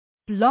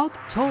Blog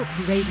Talk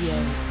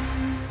Radio.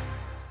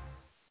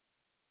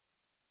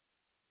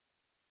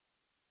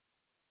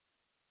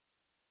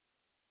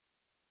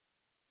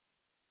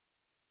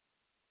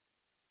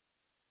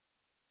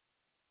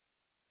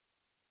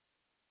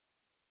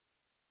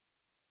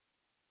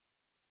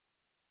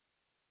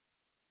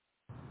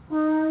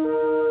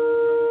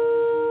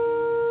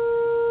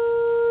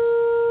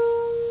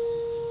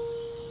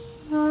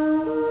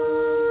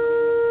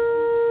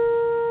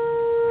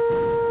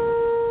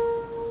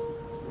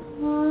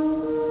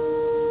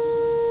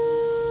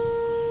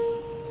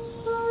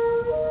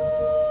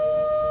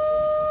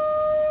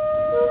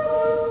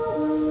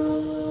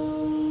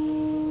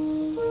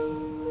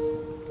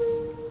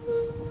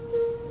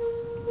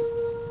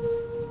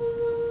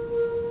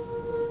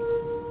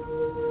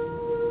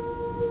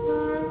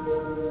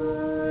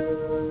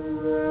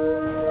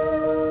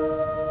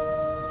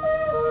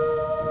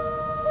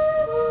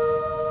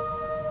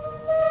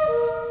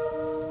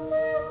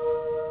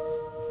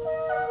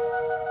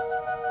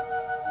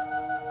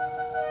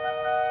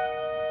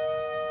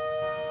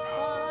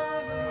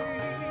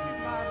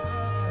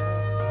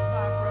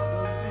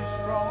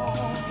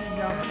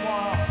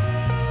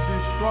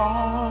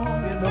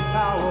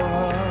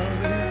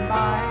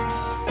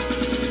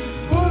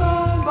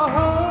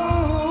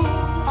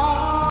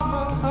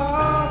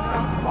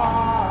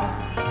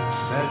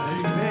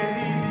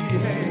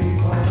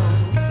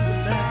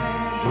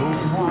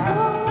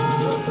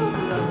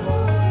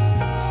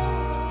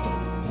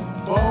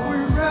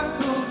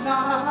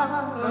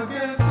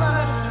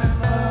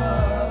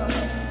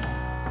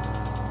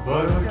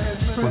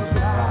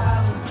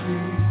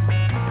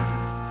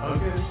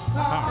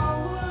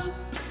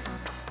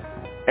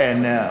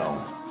 And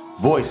now,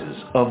 Voices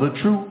of the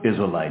True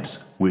Israelites,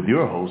 with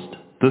your host,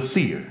 the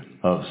Seer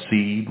of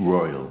Seed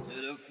Royal.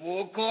 To the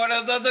four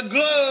corners of the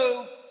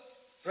globe,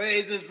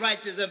 praise His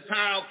righteous and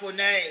powerful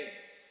name.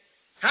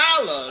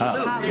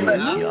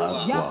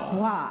 Hallelujah.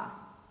 Yahweh.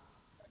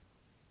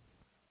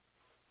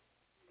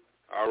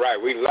 All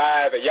right, we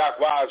live at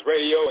Yahweh's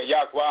Radio and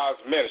Yahweh's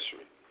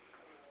Ministry.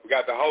 We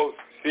got the host,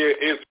 Seer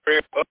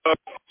Israel of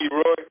Seed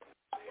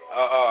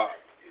Royal,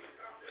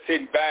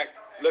 sitting back,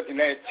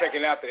 looking at,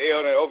 checking out the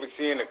elder and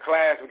overseeing the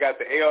class. We got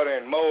the elder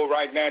in mode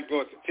right now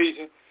doing some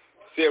teaching.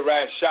 Sit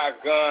riding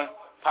shotgun,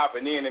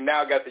 popping in and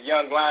now. Got the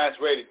young lions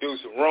ready to do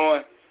some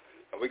rowing.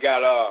 We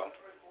got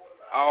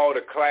all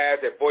the class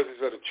at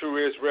Voices of the True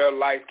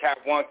Israelites, Camp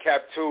 1,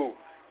 Camp 2,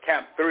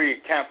 Camp 3,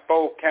 Camp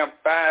 4, Camp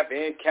 5,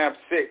 and Camp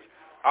 6.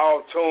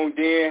 All tuned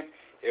in.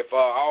 If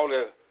all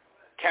the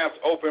camps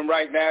open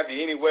right now, if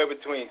you're anywhere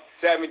between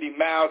 70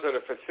 miles of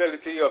the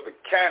facility of the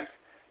camps,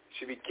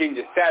 should be keeping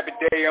your Sabbath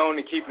day on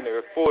and keeping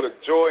it full of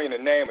joy in the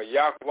name of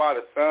Yahweh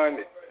the Son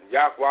and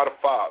Yahweh the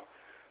Father.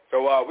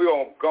 So we're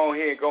going to go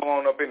ahead and go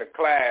on up in the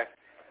class,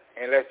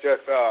 and let's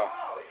just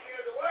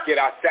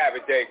get our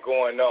Sabbath day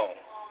going on.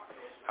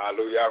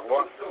 Hallelujah.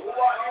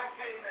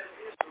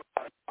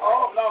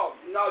 Oh,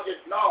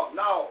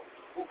 no.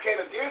 Who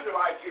came to the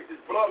Israelites is this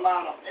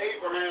bloodline of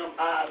Abraham,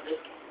 Isaac,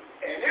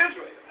 and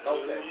Israel.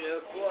 Okay.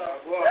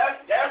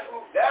 That's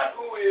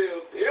who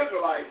is the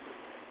Israelites.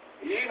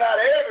 He's not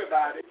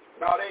everybody.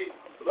 Now they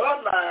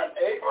bloodline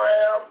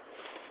Abraham,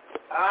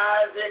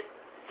 Isaac,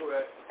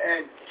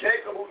 and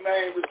Jacob, whose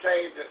name was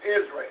changed to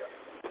Israel.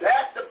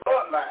 That's the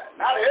bloodline.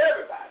 Not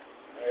everybody.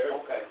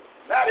 Okay.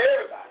 Not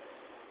everybody.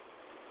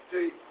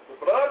 See, the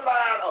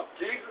bloodline of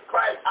Jesus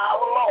Christ,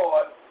 our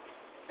Lord,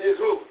 is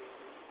who?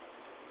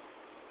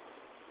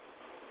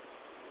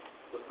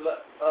 The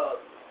blood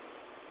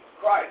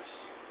Christ.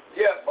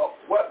 Yeah, but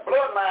what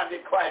bloodline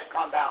did Christ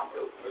come down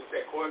to?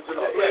 According to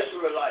the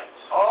Israelites.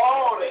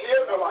 Oh, the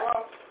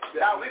Israelites.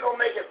 Now we're gonna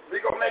make it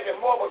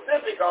more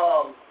specific,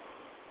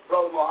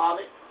 Brother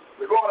Muhammad.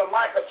 We're going to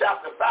Micah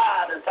chapter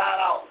 5 and find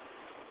out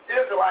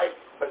Israelites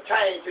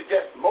pertain to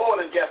just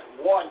more than just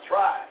one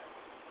tribe.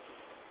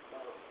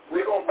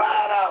 We're gonna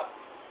find out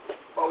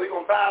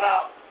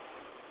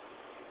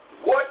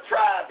what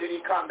tribe did he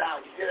come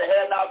down? You see the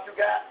handout you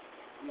got?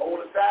 On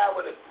the side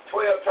with the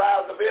 12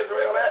 tribes of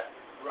Israel at?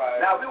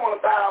 Right. Now we want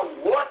to find out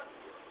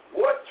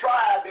what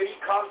tribe did he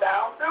come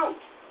down to?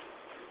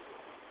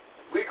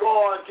 We're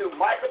going to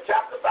Micah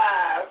chapter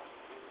 5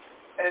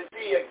 and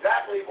see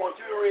exactly, we want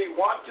you to read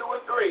 1, 2,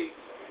 and 3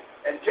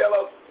 and tell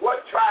us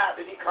what tribe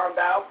did he come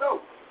down to.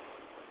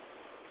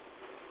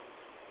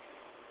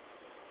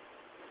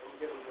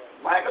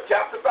 Micah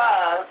chapter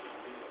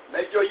 5,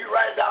 make sure you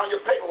write down your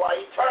paper while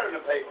you're turning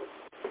the paper,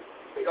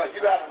 because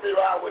you got to sit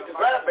around with the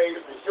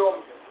grandbabies and show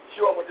them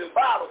what this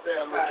Bible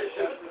says.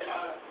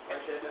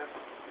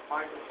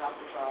 Micah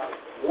chapter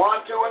 5. 1,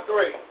 2, and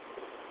 3.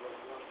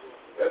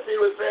 Let's see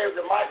what it says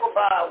in Micah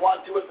 5,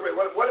 1, 2, and 3.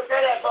 What does it say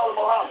that, Brother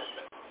Muhammad?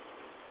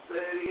 Say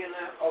it again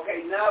now.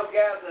 Okay, now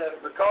gather.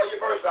 Call your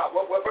verse out.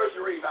 What verse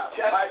you read out?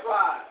 Chapter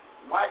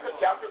 5. Micah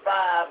chapter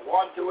 5,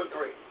 1, 2, and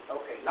 3.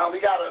 Okay. Now we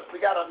got a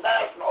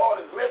national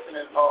audience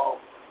listening,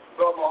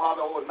 Brother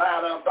Muhammad, over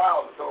 900,000.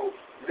 So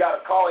you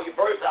got to call your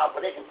verse out so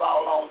they can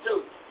follow along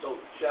too. So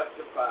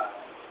chapter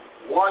 5.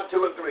 1,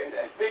 2, and 3.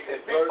 And speak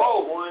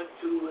bold. 1,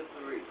 2, and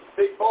 3.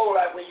 Speak bold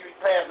like when you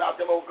passing out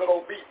them old good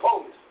old beat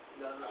polish.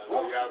 No.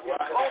 Who did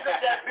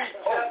that beat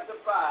polish? Chapter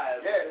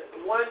 5.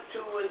 Yeah. 1,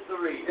 2, and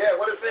 3. Yeah,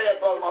 what it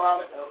says, Brother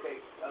Muhammad? Okay.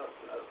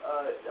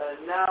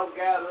 Now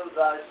gather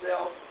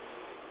thyself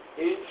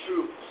in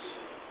troops,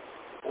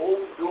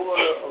 O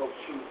daughter of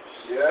troops.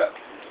 Yeah.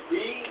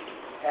 He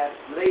hath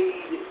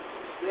laid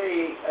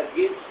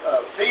against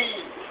us.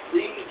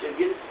 Siege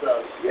against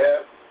us.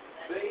 Yeah.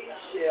 They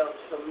shall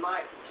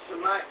smite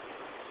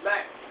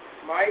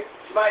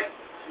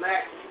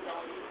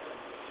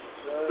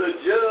the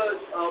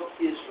judge of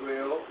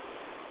Israel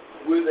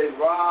with a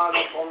rod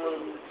upon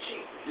the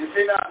cheek. You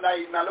see now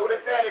look what they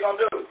said they're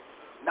gonna do.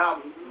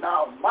 Now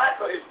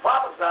Michael is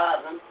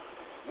prophesying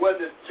when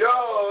the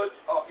judge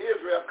of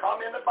Israel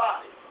come in the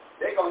body,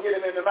 they're gonna hit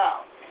him in the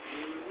mouth.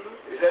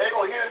 He said they're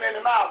gonna hit him in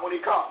the mouth when he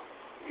comes.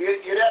 You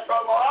hear that,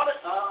 Brother Muhammad?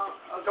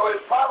 So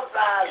it's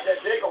prophesied that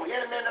they're gonna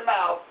hit him in the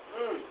mouth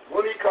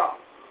when he comes.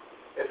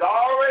 It's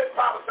already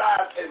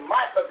prophesied in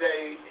Micah's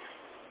days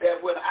that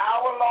when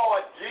our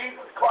Lord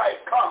Jesus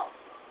Christ comes,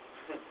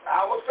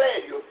 our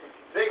Savior,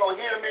 they're going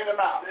to hit him in the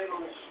mouth. They're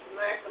going to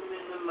smack him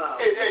in the mouth.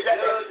 The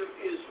judge of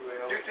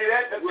Israel. You see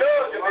that? The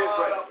judge of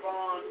Israel.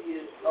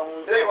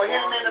 They're going to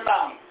hit him in the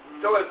mouth.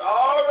 So it's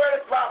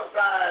already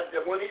prophesied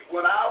that when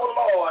our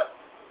Lord,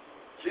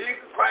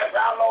 Jesus Christ,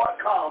 our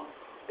Lord, comes,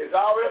 it's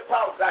already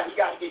prophesied he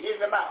got to get hit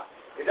in the mouth.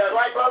 Is that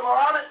right, Brother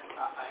Muhammad?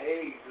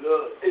 Hey,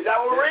 look. Is that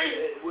what we're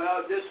reading?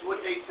 Well, this is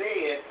what they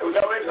said. Is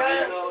that what they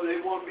said? You know,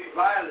 they want to be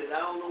violent. I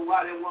don't know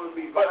why they want to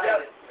be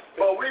violent.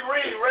 But we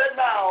read right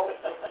now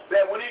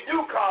that when he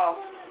do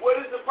come, what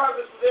is the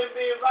purpose of them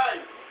being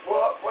violent?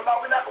 Well,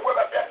 no, we're not going to worry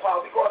about that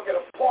part. We're going to get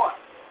a point.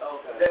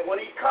 Okay. That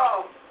when he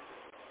comes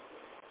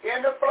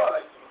in the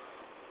flesh,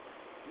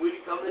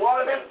 one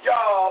of his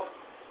jobs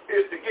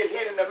is to get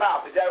hit in the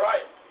mouth. Is that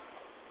right?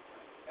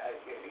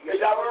 Is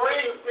that what we're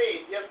reading?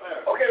 Yes,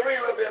 sir. Okay,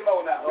 read a little bit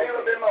more now. Read a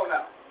little bit more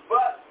now.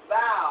 But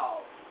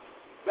thou,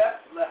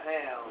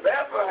 Bethlehem.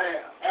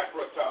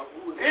 Ephrathah.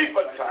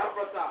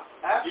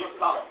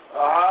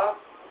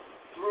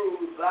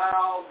 Through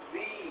thou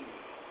be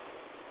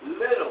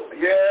little.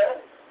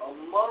 Yeah.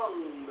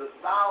 Among the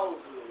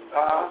thousands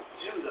of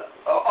Judah.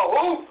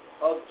 Who?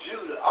 Of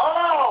Judah.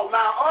 Oh,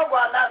 now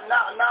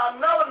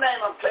another name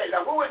I'm telling you.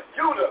 Now, who is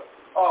Judah?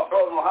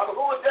 Brother Muhammad,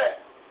 who is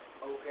that?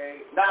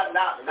 Okay. Now,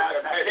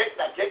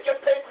 take your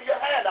paper, your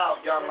hand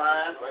out, young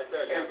man, right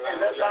there, and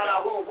let's find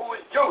out who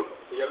is Judah.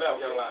 To your left,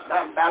 young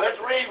man. Now,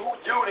 let's read who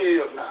Judah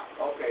is now.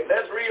 Okay.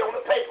 Let's read on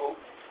the paper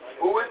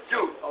who is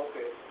Judah.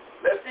 Okay.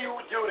 Let's see who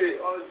Judah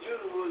is.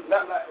 Judah was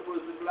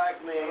the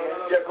black man.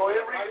 Yeah, go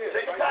ahead and read.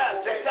 Take your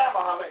time. Take your time,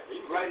 Muhammad.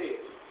 Right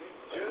here.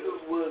 Judah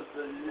was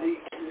the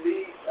lead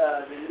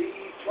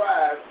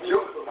tribe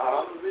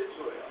of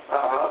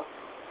Israel.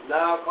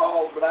 Now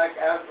called black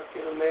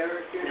African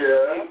Americans,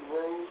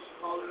 Negroes,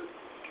 colored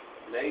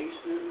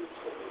nations.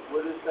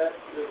 What is that?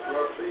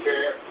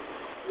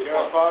 You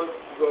know,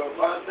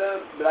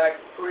 black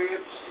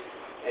Crips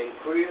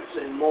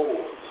and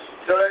Moors.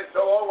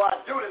 So why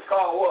Judah's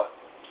called what?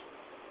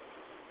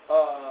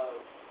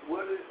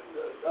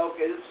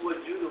 This is what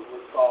Judah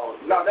was called.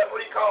 No, that's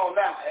what he called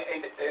now.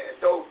 And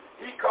so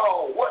he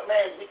called, what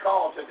name he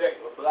called today?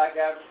 Black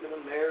African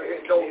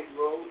American,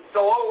 Negro.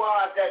 So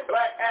otherwise that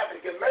black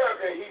African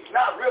American, he's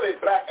not really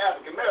black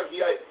African American.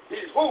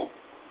 He's who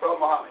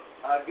from Muhammad?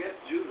 I guess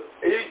Judah.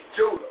 He's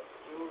Judah.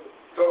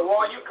 So the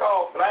one you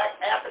call black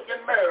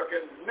African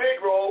American,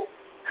 Negro,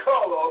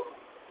 color,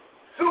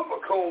 super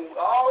cool,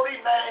 all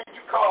these names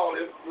you call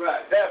him,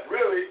 right? That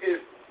really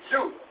is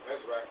Judah.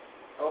 That's right.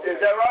 Okay.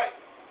 Is that right?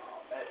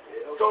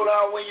 Okay. So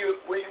now when you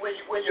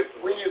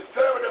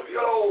serving them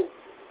good old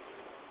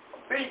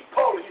beef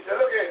Polish, you say,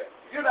 look here,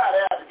 you're not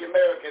African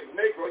American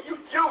Negro, you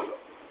Judah.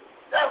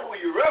 That's who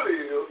you really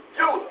is,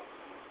 Judah,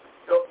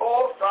 the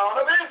fourth son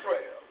of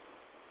Israel.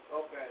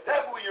 Okay.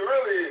 That's who you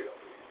really is.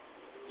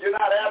 You're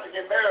not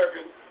African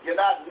American, you're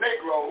not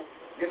Negro,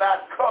 you're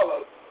not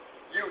colored,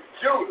 you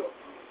Judah,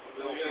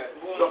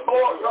 the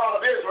fourth son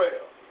of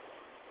Israel.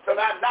 So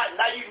now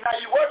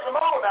you working them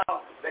all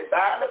now. They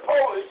buying the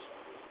Polish,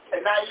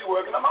 and now you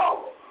working them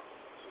over.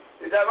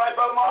 Is that right,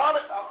 Brother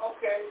Muhammad?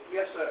 Okay,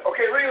 yes, sir.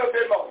 Okay, read a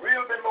bit more. Read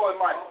a bit more in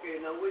Mike. Okay,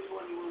 now which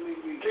one you want me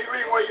to read? Keep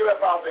reading where you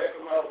left out there.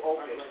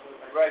 Okay,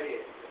 right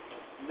here.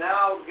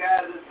 Now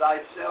gather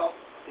thyself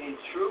in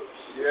troops.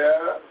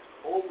 Yeah.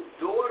 O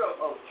daughter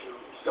of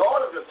troops.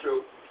 Daughters of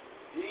troops.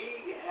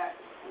 He hath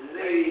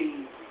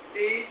laid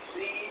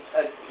siege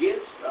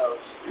against us.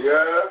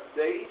 Yeah.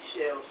 They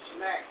shall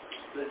smack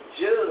the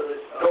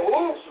judge of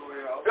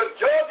Israel. The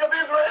judge of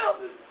Israel?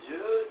 The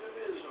judge of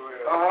Israel.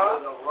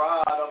 With a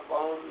rod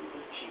upon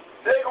the cheek.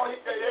 They're gonna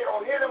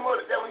hit him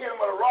with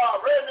a rod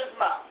right in his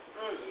mouth.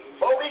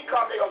 Before he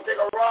come, they're gonna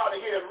take a rod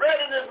and hit him right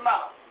in his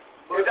mouth.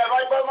 Is that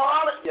right, Brother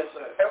Muhammad? Yes,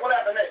 sir. And what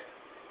happened next?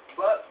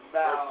 But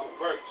thou,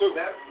 verse 2.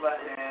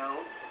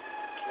 Bethlehem,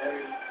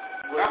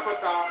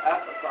 Ephrathah,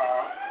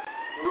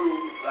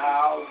 through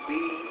thou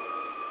be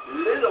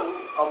little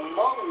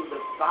among the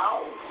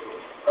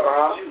thousands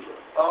of Judah.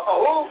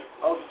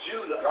 Of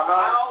Judah.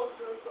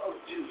 Thousands of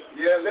Judah.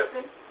 Yeah,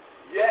 listen.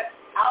 Yet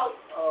out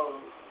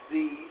of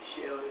thee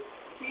shall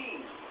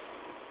he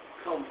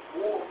come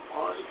forth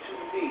unto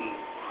me,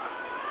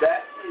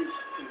 that is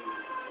to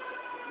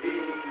be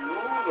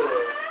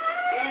ruler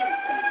in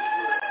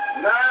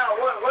Israel. Now,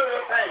 what is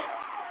that saying?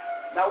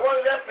 Now, what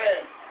is that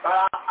saying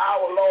about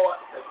our Lord?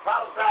 It's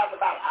prophesied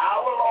about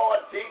our Lord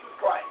Jesus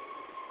Christ.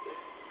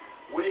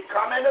 When he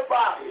come in the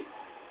body,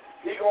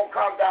 he going to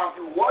come down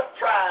to what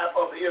tribe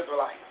of the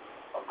Israelites?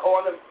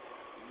 According to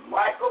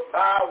Michael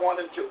 5, 1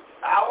 and 2.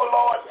 Our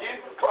Lord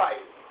Jesus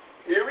Christ,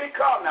 here he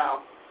come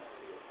now.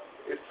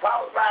 It's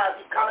prophesied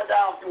he's coming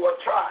down to a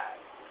tribe.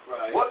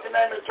 Right. What's the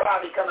name of the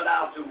tribe he's coming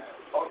down to?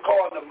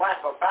 According to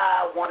Michael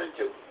 5, 1 and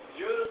 2.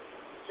 Judah.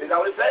 Is that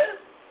what it says?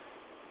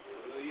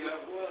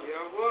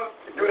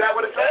 Do that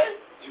what it says?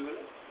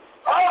 Judah.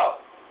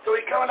 Oh, so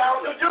he's coming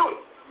down to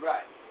Judah.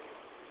 Right.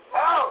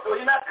 Oh, so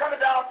he's not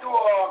coming down to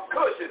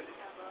Cush, is he?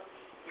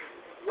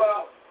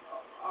 Well,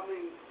 I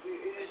mean,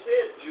 it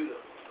says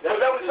Judah.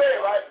 That's what it says,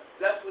 right?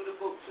 That's what the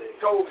book says.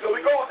 So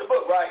we go with the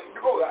book, right? We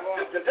go,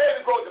 today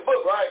we go with the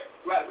book, right?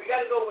 Right. We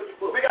got to go with the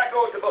book. We got to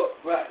go with the book.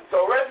 Right.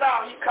 So right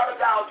now he's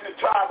coming down to the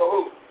tribe of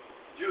who?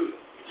 Judah.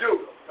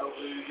 Judah.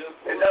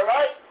 Okay. Is that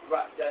right?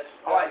 Right. That's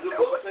all right. the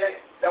book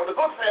says. That what the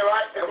book says,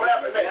 right? And what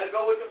happened next? We got to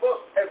go with the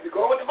book. If you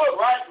go with the book,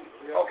 right?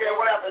 Yeah. Okay,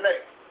 what happened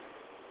next?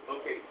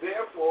 Okay.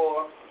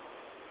 Therefore,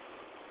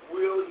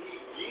 will he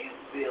give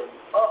them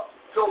up?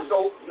 So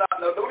now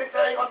the only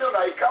thing he's going to do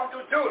now, he comes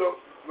to Judah,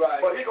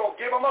 right? But he's going to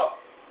give them up.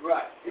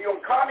 Right. He's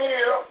going to come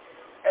here,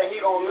 and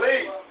he's going to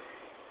leave.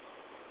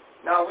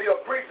 Now,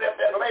 we'll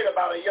precept that later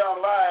about the young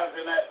lions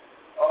in that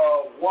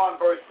 1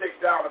 verse 6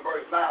 down to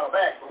verse 9 of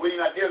Acts, but we're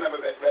not dealing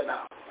with that right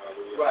now.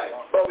 Right.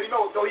 But we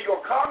know, so he's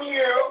going to come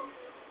here,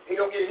 he's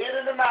going to get hit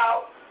in the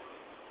mouth,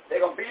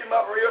 they're going to beat him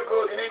up real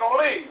good, and he's going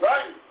to leave,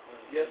 right?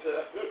 Yes,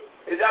 sir.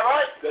 Is that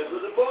right? That's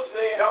what the book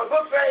says. That's what the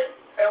book says,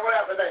 and what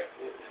happened next?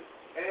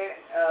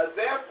 And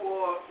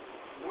therefore,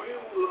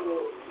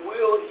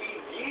 will he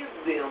give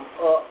them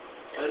up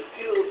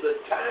until the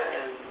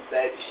time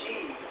that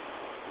she,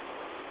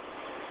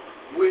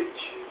 which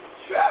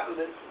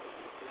traveleth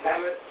hath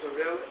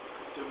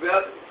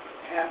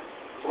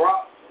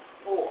brought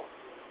forth.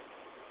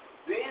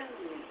 Then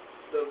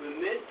the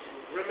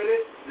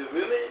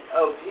remnant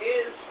of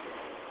his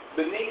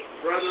beneath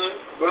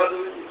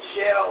brethren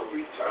shall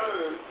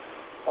return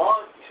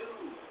unto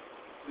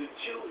the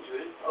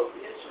children of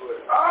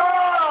Israel.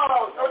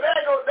 Oh, so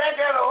that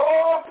got a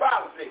whole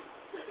prophecy.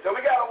 So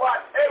we got to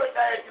watch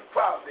everything through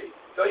prophecy.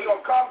 So he's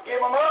going to come give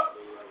them up.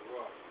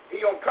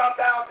 He's going to come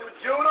down to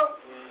Judah.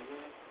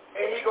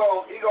 And he's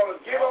going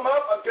to give them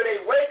up until they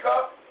wake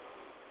up.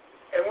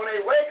 And when they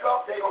wake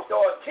up, they're going to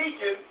start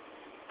teaching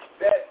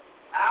that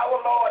our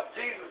Lord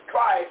Jesus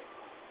Christ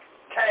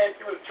came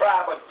through the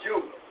tribe of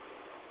Judah.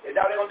 Is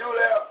that what they're going to do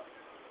there?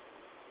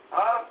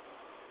 Huh?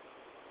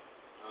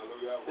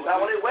 Now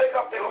when they wake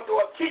up, they're going to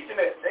start teaching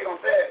it. They're going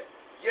to say,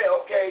 yeah,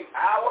 okay,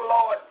 our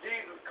Lord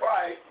Jesus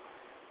Christ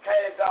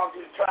came down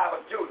to the tribe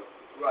of Judah.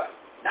 Right.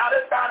 Now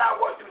let's find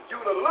out what do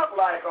Judah look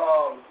like,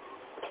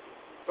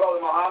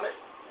 Brother Muhammad.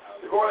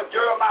 We go to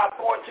Jeremiah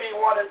 14,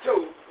 1 and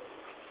 2.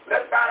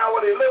 Let's find out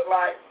what they look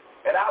like,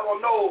 and I will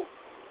know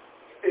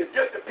it's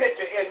just a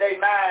picture in their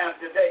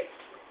minds today.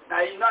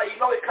 Now you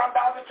know it come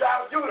down to the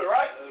tribe of Judah,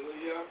 right?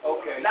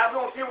 Okay. Now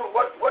we're going to see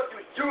what do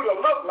Judah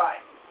look like.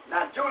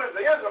 Now Judah's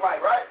the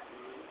Israelite, right?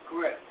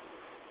 Correct.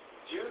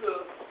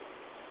 Judah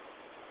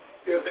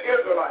is the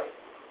Israelite.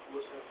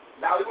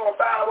 Now we're going to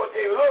find out what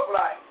they look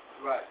like.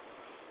 Right.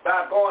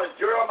 By going to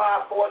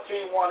Jeremiah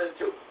 14, 1 and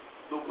 2.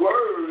 The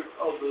word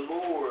of the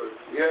Lord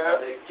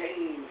that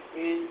came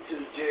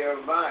into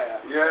Jeremiah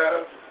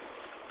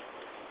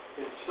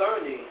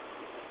concerning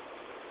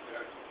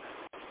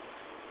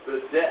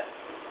the death.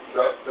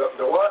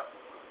 The what?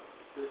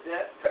 The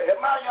death.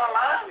 Am I your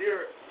line?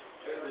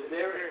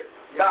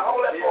 Now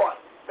hold that point.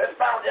 Let's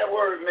find what that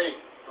word means.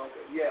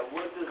 Okay. Yeah.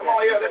 What does Come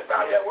on here. Let's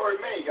find what that word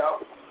means,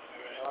 y'all.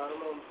 I don't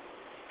know.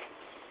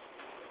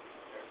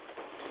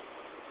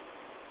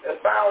 Let's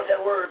find what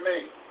that word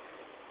means.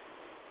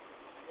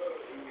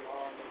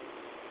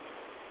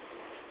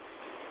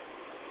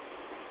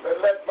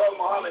 Let Brother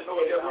Muhammad know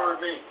what that word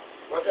means.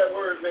 What that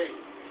word means.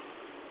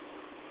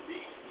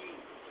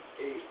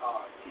 B-E-A-R-T-H.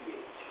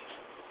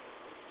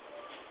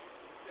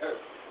 Yes.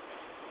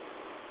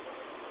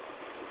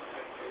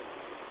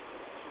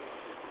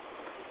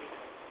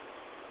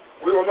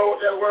 We don't know what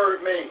that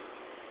word means.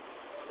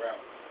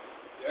 Right.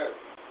 Yes.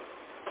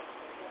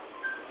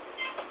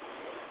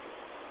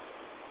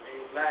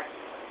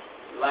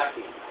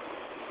 Lacking.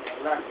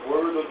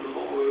 Word of the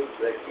Lord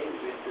that came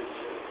into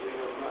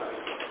Jeremiah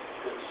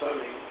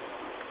concerning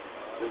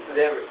the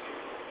derrick,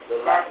 the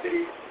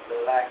lacking.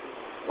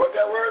 What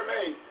that word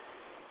means?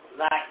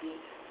 Lacking.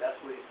 That's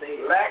what he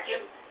said.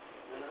 Lacking?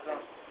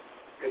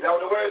 Is that what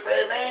the word say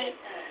it means?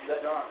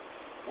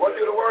 What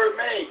do the word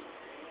mean?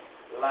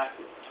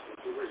 Lacking.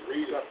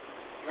 Read up.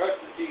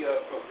 Custody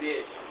of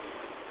provision.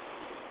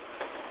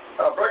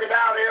 Break it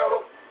down,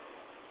 Elder.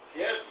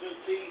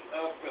 Destitute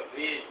of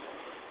provision.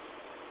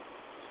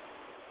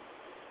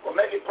 Well,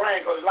 make it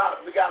plain, because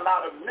we got a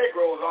lot of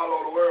Negroes all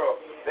over the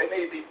world. They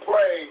need to be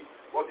plain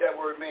what that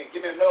word means.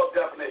 Give me another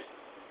definition.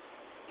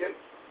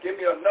 Give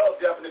me another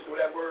definition of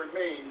what that word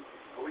means.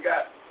 We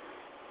got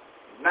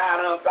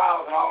 900,000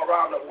 all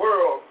around the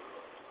world.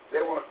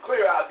 They want a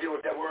clear idea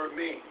what that word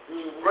means.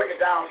 Mm-hmm. Break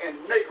it down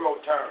in Negro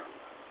terms.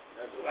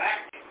 That's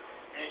lack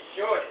and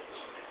shortage.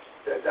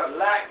 The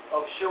lack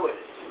of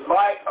shortage.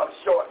 Lack of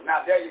shortage.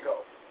 Now there you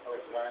go.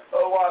 Right.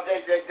 Otherwise,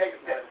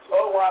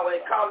 otherwise when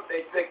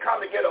they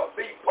come to get a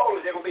beef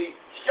polish, they're gonna be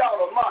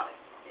short of money.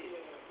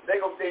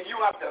 Then you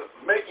have to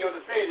make your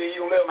decision.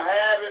 You gonna let them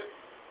have it,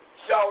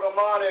 short of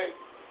money,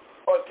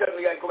 or tell them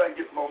you gotta go back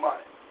and get some more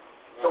money.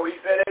 Right. So he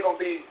said they're gonna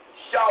be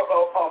short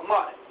of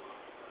money.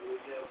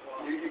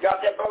 You got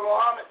that, Brother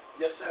Muhammad?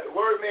 Yes, sir. The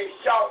word means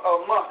short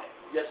of money.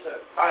 Yes, sir.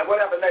 All right, what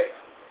happened next?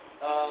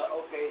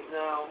 Okay,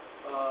 now,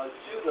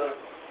 Judah.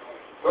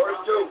 Verse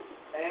 2.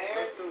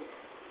 And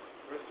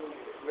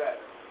right.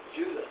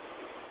 Judah.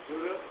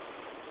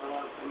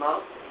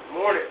 Mount.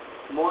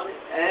 Morning.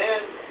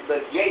 And the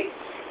gates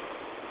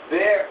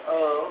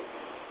thereof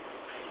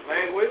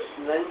Languish.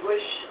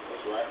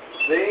 That's right.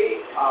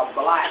 They are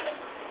black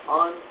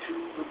unto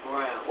the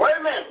ground. Wait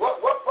a minute.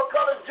 What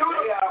color is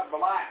Judah? They are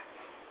black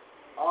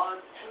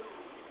unto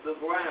the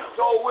ground.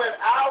 So when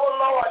our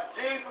Lord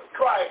Jesus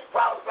Christ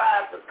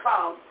prophesied to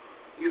come,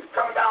 he was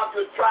coming down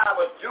to the tribe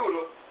of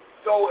Judah.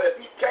 So if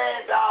he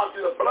came down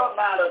to the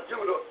bloodline of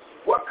Judah,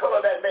 what color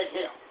that make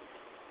him?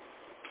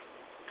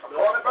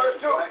 According to verse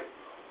 2. Black.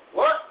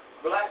 What?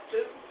 Black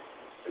too.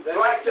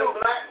 Black too.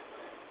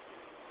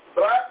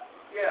 Black?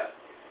 Yeah.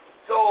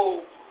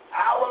 So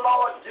our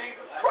Lord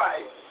Jesus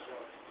Christ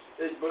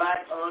is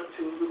black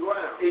unto the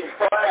ground. He's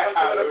black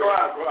unto the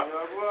ground.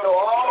 So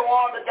all the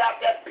ones that got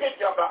that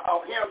picture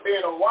of him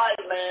being a white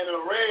man and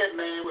a red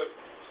man with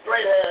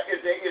straight hair,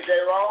 is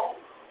they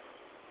wrong?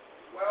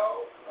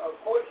 Well,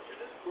 according to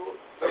this book.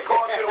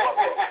 According to what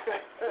book?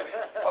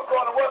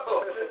 According to what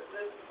book?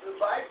 The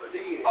Bible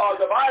here. Oh,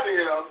 the Bible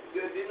here.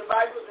 The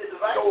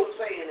Bible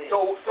saying it.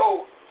 So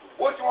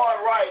which one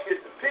right? Is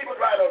the people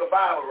right or the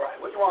Bible right?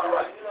 Which one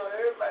right? You know,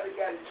 everybody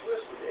got it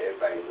twisted.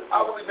 Everybody.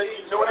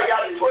 You know they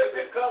got it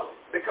twisted?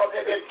 Because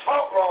they've been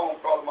taught wrong,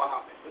 Brother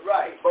Muhammad.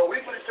 Right. But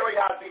we're going to show you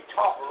how to be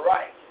taught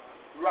right.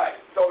 Right.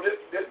 So this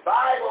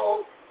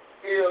Bible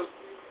is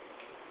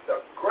the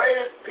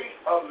greatest piece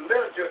of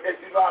literature if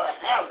you know how to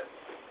handle it.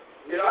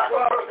 It's like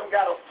a person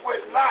got a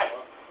Swiss knife.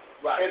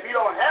 Right. If you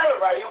don't handle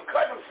it right, he'll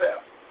cut himself.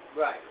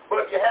 Right.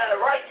 But if you handle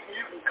it right,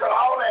 you can cut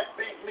all that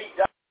beef meat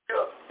down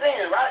to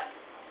thin, right?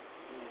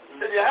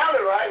 If you handle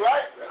it right?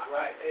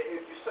 Right.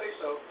 If you say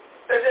so.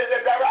 Is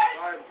that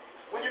right?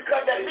 When you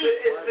cut that meat.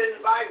 It's in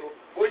the Bible.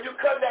 When you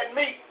cut that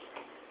meat,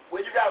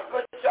 when you got a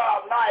good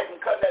sharp knife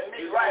and cut that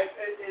meat right.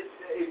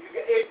 If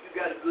you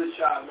got a good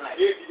sharp knife.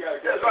 If you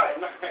got a good sharp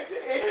knife.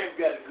 If you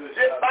got a good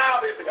sharp knife. This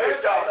Bible is a good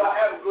sharp knife. Don't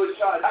have a good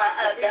sharp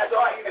knife. That's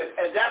right.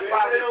 And that's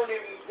why they don't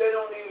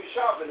even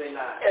sharpen their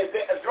knife.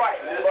 That's right.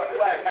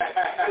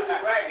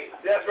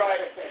 That's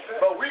right.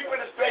 But we put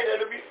it straight there.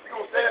 We're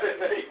going to say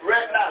this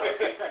right now.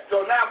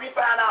 So now we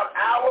find out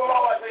our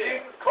Lord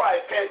Jesus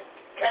Christ came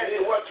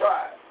to what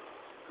tribe?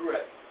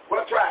 Correct.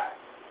 What tribe?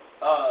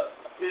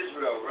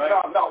 Israel, right?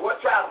 No. What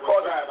tribe?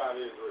 What tribe out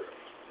of Israel?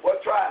 What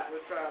tribe?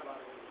 What tribe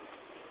out of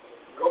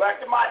Israel? Go back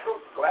to Michael.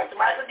 Go back to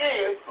Michael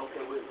again.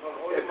 Okay,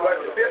 go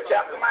back to the 5th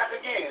chapter of Michael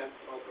again.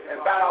 Okay.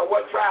 And find out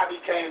what tribe he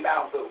came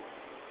down to.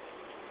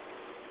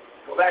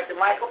 Go back to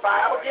Michael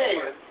 5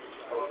 again.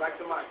 Go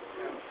back to Michael.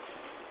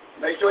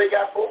 Make sure he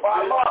got 4 or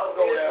 5 marks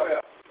over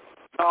there.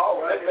 No,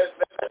 let's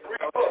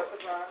read book.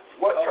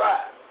 What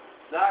tribe?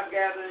 Not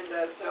gathering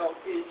thyself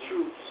in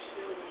troops.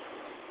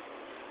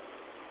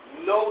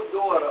 No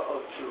daughter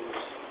of truth.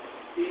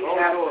 He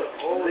hath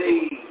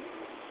laid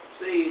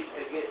siege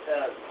against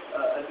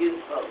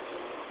us.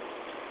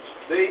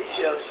 They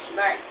shall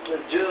smack the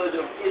judge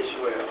of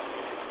Israel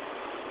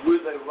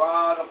with a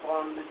rod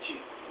upon the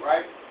cheek.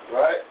 Right?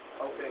 Right.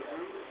 Okay.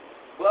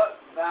 But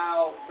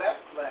thou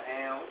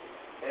Bethlehem,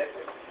 is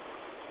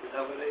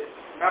that what it is?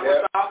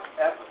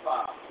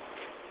 Ephrathah,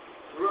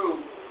 through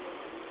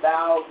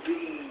thou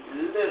be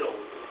little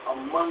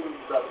among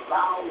the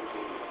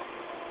thousands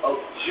of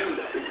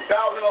Judah.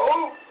 Thousand of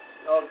who?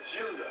 Of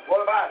Judah.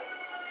 What about it?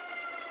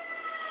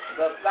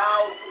 The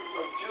thousands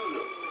of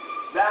Judah.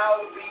 Thou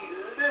be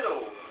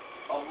little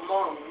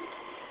among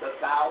the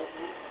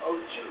thousands of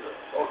Judah.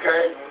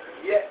 Okay.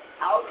 Yet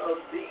out of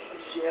thee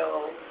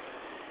shall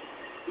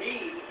he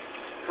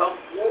come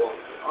forth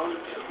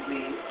unto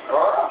me.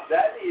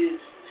 That is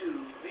to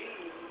be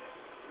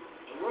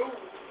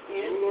rule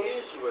in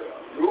Israel.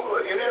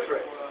 Ruler in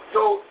Israel.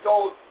 So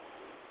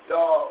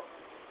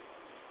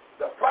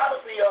the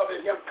prophecy of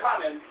him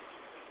coming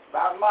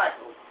by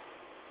Michael,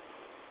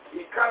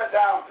 he's coming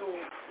down to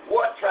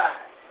what tribe?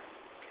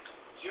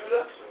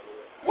 Judah.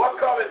 What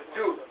color is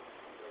Judah?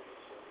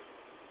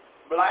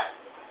 Black.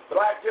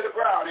 Black to the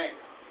ground, ain't it?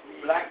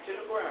 Black to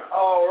the ground.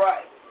 All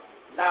right.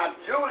 Now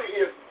Judah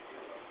is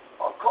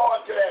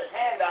according to that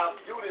handout,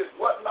 Judah is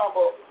what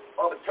number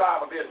of the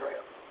tribe of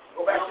Israel?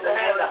 Go back to the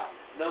handout.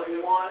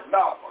 Number one?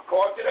 No,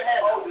 according to the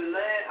handout. Oh, the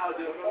land of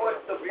the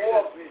fourth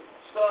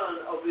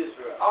son of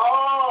Israel.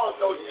 Oh,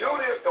 so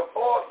Judah is the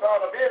fourth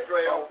son of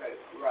Israel. Okay,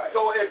 right.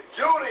 So if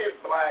Judah is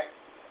black,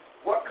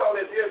 what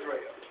color is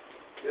Israel?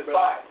 It's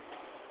black.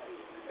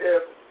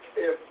 If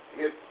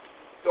his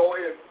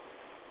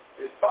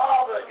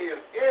father is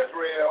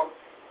Israel,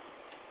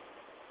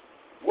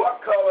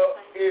 what color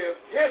is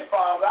his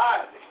father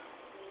Isaac?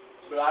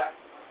 Black.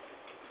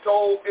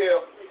 So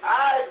if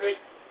Isaac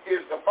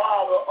is the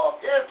father of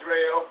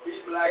Israel,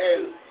 he's black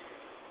and too.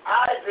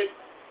 Isaac's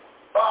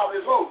father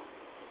is who?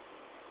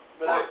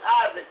 Black. Who's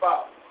Isaac's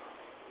father?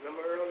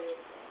 Remember earlier?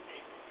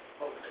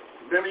 Okay.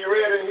 Remember you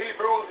read in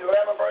Hebrews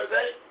 11 verse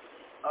 8?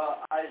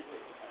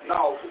 Isaac.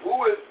 No,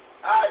 who is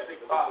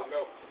Isaac's father?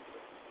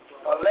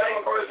 11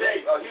 verse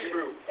 8 of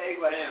Hebrews.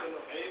 Abraham.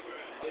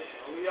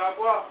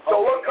 So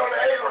what color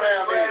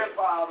Abraham is?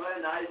 Grandfather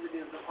and Isaac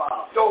is the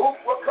father. So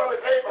what color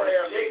is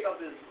Abraham? Jacob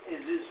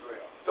is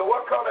Israel. So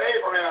what color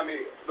Abraham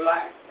is?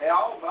 Black. They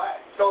all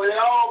black. So they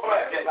all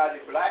black.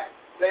 Everybody black.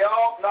 They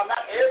all, no,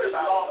 not everybody.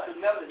 They lost the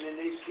melanin in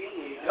their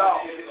skin. No.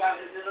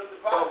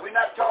 So we're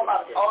not talking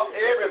about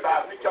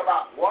everybody. We're talking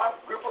about one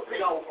group of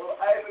people. No,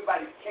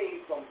 everybody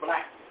came from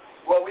black.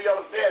 Well, we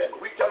understand it.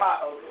 We're talking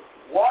about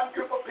one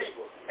group of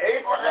people.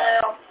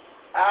 Abraham,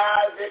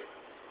 Isaac,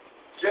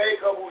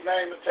 Jacob, whose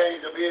name was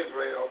changed of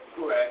Israel.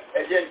 Correct.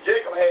 And then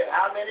Jacob had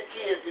how many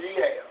kids did he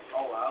have?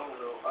 Oh, I don't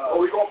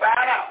know. We're going to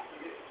find out.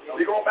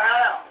 We're going to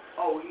find out.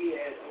 Oh, he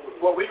had.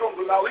 Well, we're going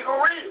to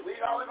read it. We're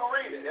going to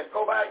read it. Let's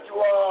go back to,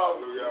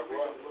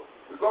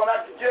 we're going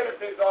back to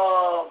Genesis 30.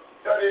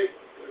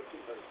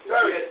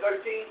 Yeah,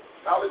 13.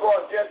 Now we're going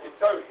to Genesis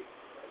 30.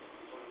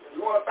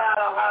 We want to find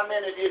out how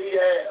many did he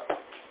have.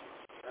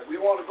 And we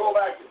want to go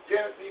back to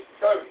Genesis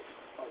 30.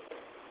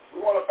 We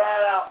want to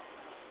find out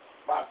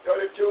about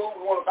 32.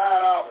 We want to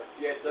find out.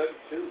 Yeah,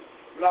 32.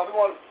 Now we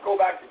want to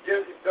go back to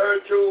Genesis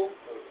 32.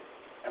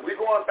 And we're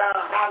going to find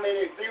out how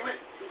many.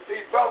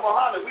 See, Brother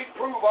Muhammad, we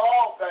prove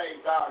all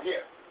things out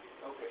here.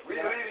 Okay. We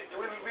leave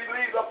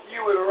it up to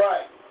you with the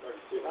right.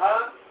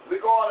 Huh?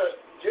 We're going to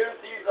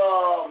Genesis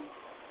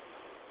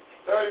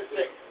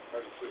 36.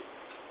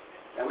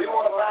 And we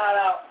want to find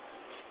out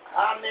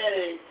how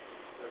many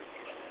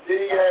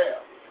did he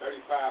have.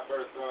 35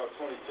 verse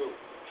 22.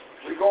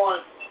 We're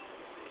going,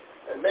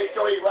 and make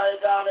sure you write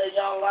it down there,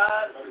 young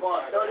line. We're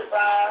going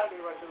 35.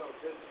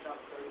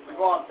 We're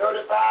going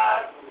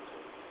 35.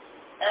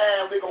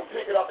 And we're going to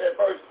pick it up at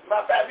verse,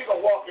 matter of fact, we're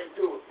going to walk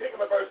into it. Pick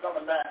up at verse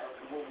number 9.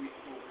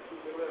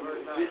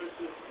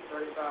 Genesis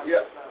 35.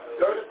 Yeah,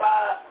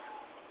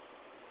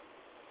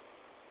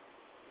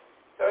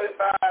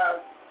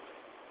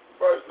 35,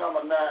 verse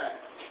number 9.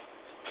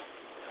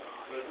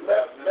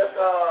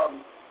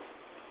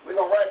 We're going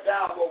to write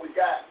down what we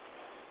got.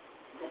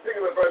 We're going to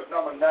pick up at verse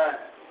number 9.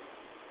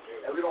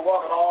 And we're going to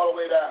walk it all the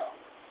way down.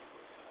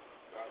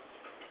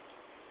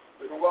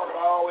 We're going to walk it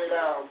all the way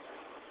down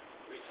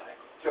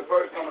to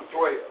verse number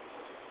 12.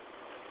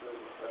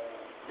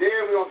 Then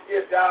we're going to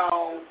skip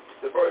down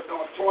to verse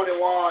number 21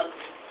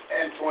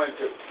 and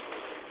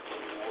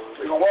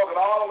 22. We're going to walk it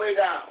all the way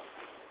down.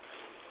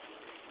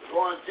 We're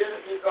going to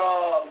Genesis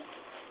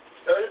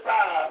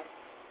 35,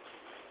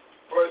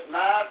 verse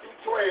 9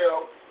 through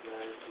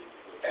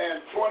 12,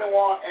 and 21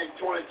 and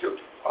 22.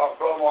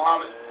 Brother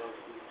Muhammad.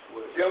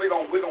 Then we're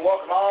going to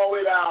walk it all the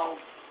way down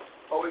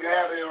so we can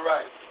have it in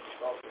right.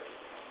 Okay.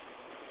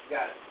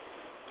 Got it.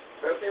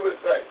 Let's see what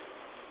it says.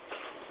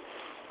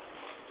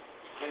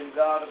 And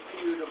God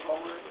appeared upon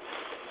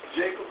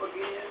Jacob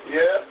again.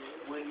 Yeah.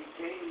 When he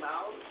came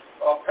out.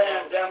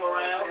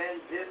 Pandamaram.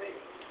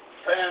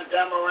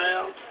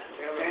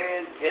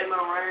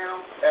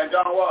 And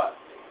done what?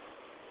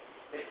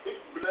 He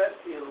blessed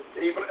him.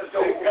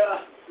 So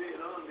God said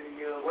unto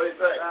him, what did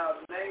he say? Thy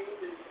name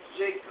is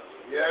Jacob.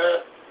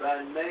 Yes.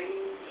 Thy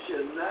name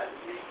shall not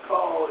be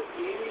called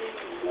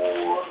any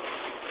more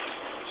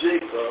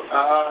Jacob,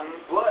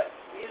 but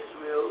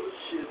Israel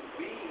should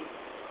be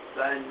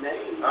thy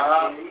name.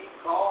 And he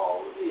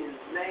called his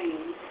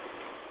name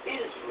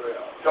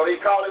Israel. So he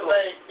called his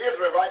name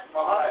Israel, right,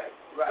 Muhammad?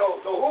 Right.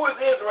 So who is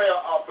Israel,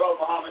 Brother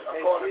Muhammad,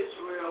 according to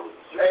Israel?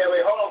 Hey,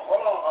 wait, hold on.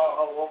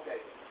 Okay.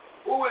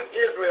 Who is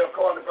Israel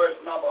according to verse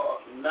number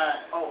 9?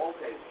 Oh,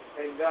 okay.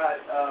 And God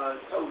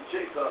told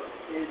Jacob,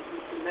 his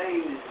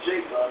name is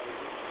Jacob,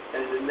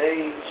 and the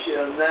name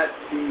shall not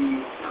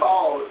be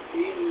called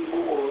any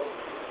more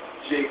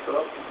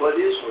Jacob, but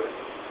Israel.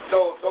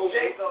 So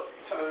Jacob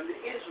turned to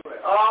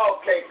Israel. Oh,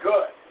 okay,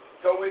 good.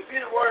 So we see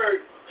the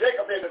word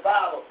Jacob in the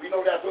Bible. We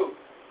know that's who.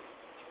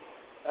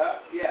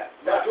 Yeah.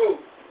 That's who.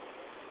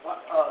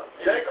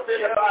 Jacob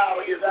in the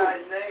Bible is thy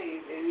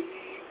name, and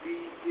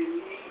he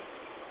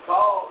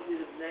called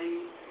his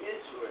name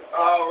Israel.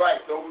 All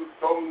right. So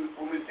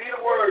when we see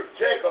the word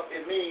Jacob,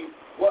 it means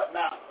what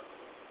now?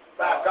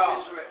 By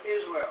God.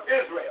 Israel.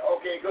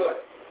 Okay, good.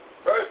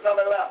 Verse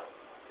number 11.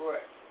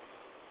 Correct.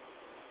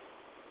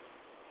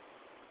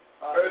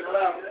 Verse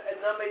 11.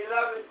 Number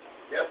 11.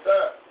 Yes,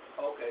 sir.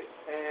 Okay.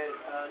 And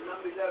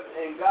number 11,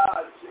 and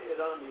God said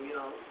unto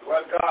him,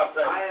 What God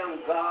said? I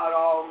am God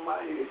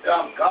Almighty.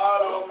 I'm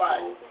God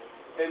Almighty.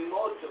 And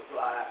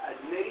multiply a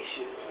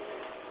nation,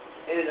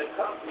 and a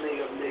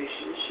company of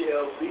nations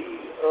shall be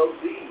of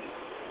thee,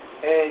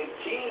 and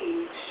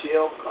kings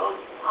shall come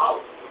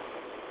out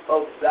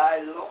of thy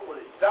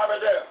loins. Stop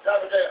it there.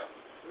 Stop it there.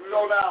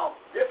 So now,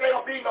 if there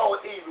don't be no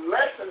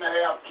election to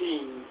have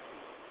kings,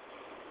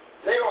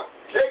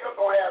 Jacob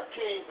gonna have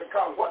kings to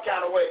come. What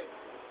kind of way?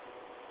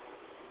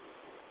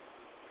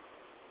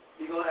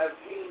 You're going to have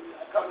kings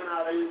coming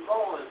out of his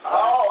loins.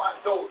 Oh,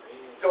 so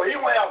he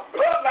will have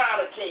bloodline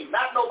of kings,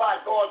 not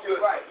nobody going to his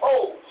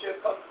pole. Shall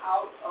come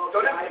out of so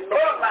this is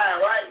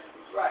bloodline, right?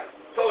 Right.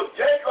 So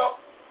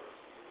Jacob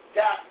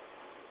got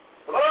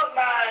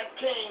bloodline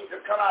kings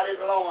to come out of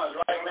his loins,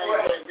 right?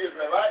 Correct.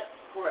 Israel, right?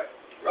 Correct.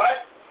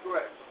 Right?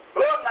 Correct.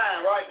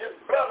 Bloodline, right? This is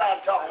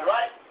bloodline talking,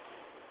 right?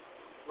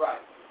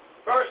 Right.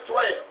 Verse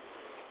 12.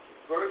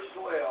 Verse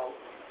 12.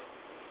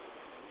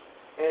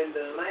 And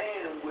the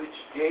land which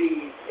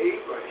gave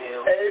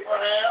Abraham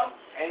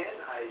and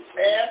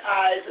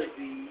Isaac to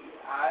thee,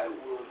 I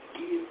will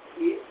give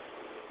it,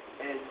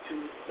 and to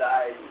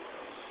thy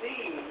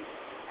seed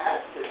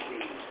after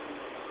thee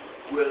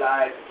will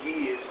I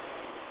give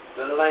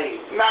the land.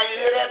 Now you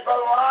hear that,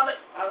 Brother Muhammad?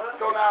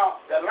 So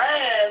now the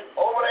land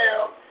over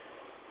there,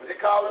 what they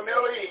call the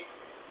Middle East,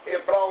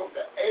 it belongs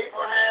to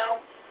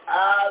Abraham,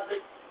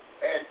 Isaac,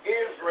 and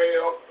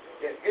Israel.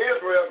 And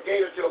Israel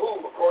gave it to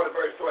who, according to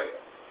verse 12?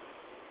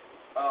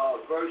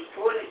 Verse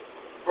 20.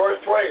 Verse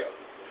 12.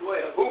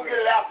 12. Who get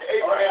it after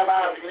Abraham,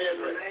 Isaac, and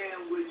Israel? The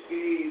land which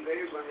gave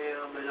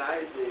Abraham and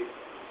Isaac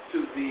to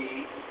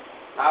thee,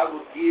 I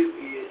will give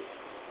it,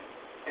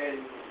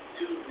 and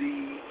to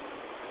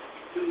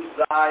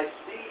thy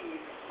seed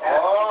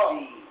after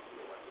thee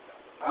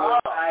will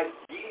I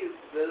give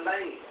the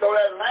land. So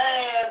that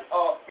land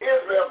of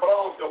Israel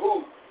belongs to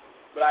who?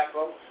 Black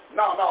folks?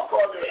 No,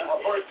 according to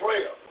verse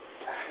 12.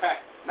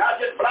 Not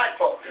just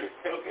black folks.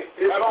 Okay.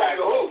 It belongs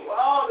to who? Well,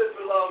 all this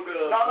belongs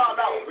to... No.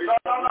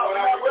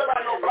 What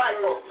about no black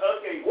folks?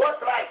 Okay. What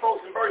black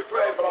folks in verse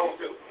 12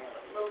 belong to?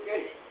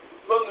 Okay.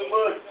 From the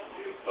mud.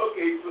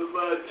 Okay, from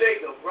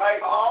Jacob, right?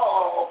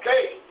 Oh,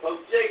 okay.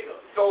 From Jacob.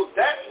 So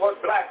that's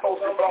what black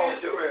folks belong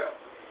to.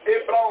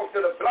 It belongs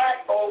to the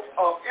black folks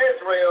of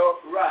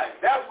Israel. Right.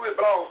 That's what it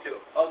belongs to.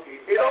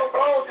 Okay. It don't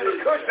belong to the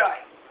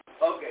Cushites.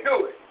 Okay.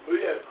 Do it.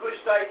 Yeah,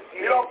 Cushite.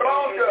 It don't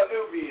belong to the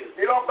Nubians.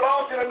 It don't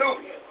belong to the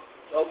Nubians.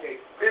 Okay.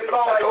 It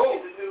belongs to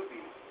who? The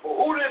Nubians. Well,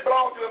 who did it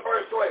belong to in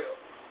verse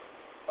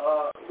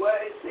 12? Well,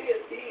 it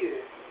says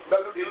here.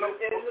 In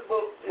the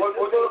book. What's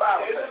the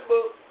Bible? In the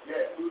book.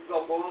 Yeah. We're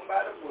going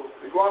by the book.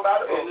 We're going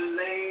by the book. In the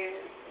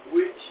land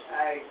which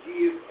I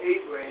give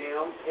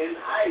Abraham and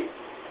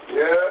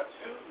Isaac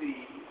to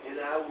thee,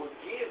 and I will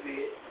give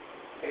it,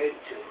 and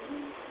to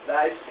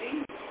thy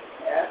seed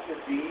after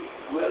thee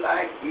will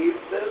I give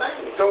the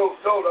land. So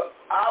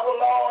our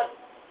Lord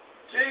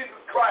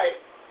Jesus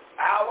Christ,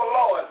 our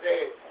Lord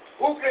said,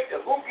 who get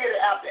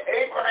it after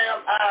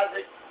Abraham,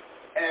 Isaac,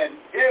 and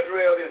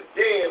Israel is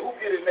dead? Who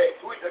get it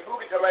next? Who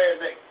get the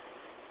land next?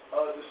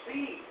 The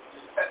seed.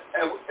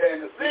 And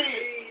the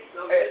seed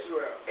of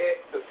Israel.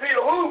 The seed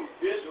of who?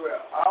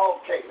 Israel.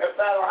 Okay. Let's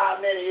find out how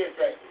many is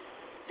they.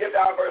 Get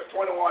down to verse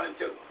 21 and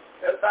 2.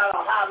 Let's find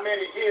out how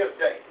many is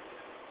they.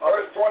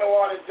 Verse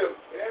 21 and 2.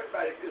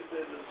 Everybody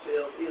considers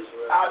themselves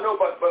Israel. I know,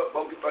 but the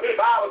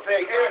Bible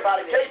says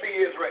everybody can't be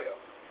Israel.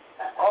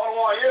 Only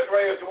one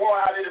Israel is the one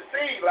out of the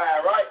seed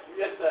line, right?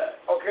 Yes, sir.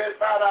 Okay,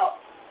 let's find out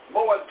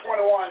more than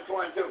 21 and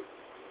 22.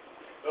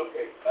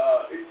 Okay,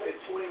 it said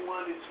 21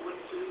 and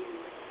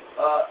 22.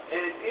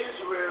 And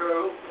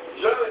Israel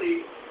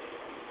journeyed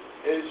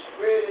and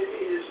spread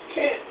his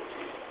tent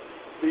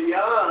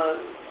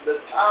beyond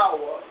the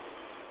tower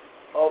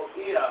of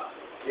Edom.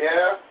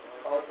 Yeah?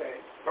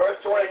 Okay. Verse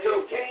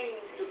 22.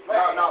 Came to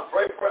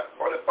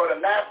for the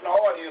national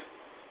audience,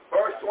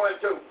 verse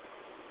 22.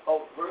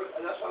 Oh,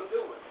 that's what I'm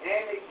doing.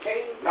 And it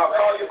came to pass.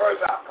 Call your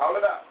verse out. Call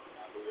it out.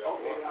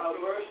 Okay.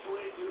 Verse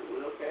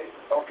 22. Okay.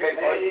 Okay.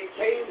 And it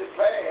came to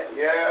pass.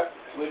 Yeah.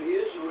 When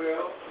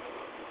Israel,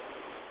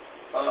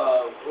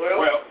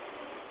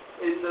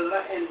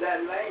 in that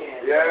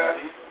land. Yeah.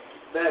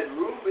 That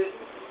Reuben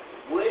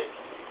went.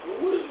 Who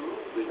was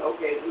Reuben?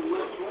 Okay. Who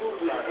was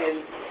Reuben?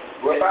 And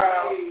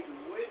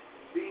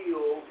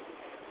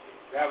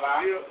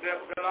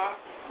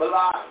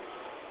Bala,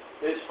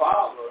 his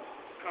father,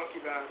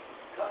 concubine,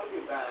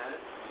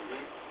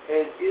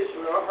 and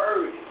Israel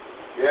heard it.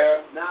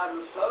 Yeah. Now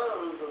the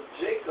sons of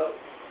Jacob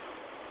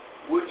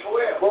were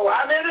 12. Well,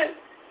 how many?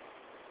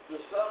 The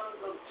sons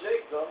of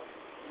Jacob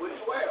were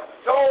 12.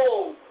 So,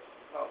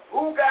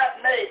 who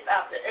got next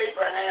after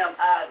Abraham,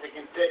 Isaac,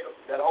 and Jacob?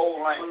 That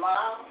whole land.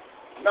 Bala?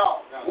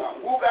 No.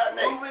 Who got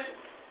next? Reuben?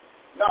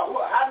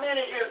 No. How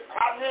many is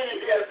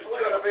the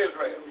children of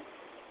Israel?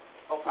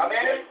 Okay. How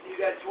many? You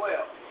got 12.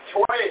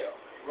 12.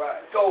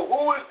 Right. So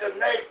who is the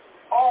next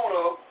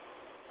owner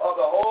of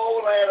the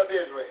whole land of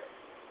Israel?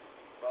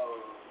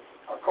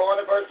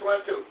 According to verse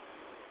 22.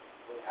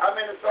 How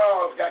many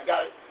sons got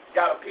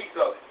got a piece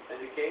of it. And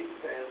it came to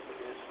pass when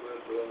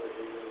Israel dwelt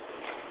in the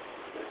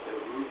that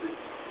Reuben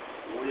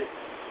went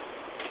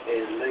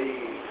and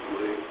laid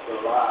with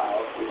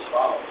Belial his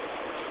father,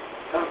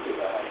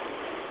 concubine.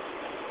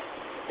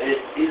 And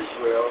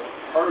Israel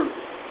heard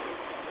it.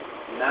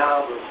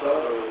 Now the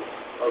sons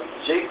of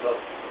Jacob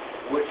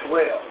were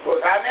 12.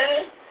 Was how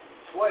many?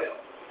 12.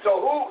 So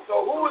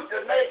who is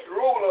the next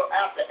ruler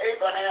after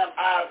Abraham,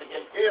 Isaac,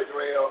 and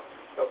Israel?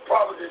 The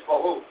promise is for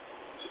who?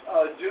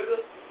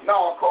 Judah?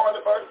 No, according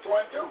to verse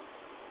 22. Okay.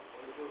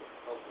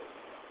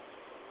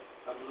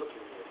 I'm looking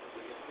at it.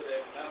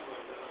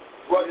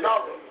 What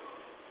number?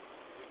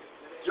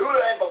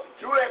 Judah ain't but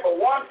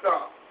one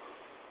son.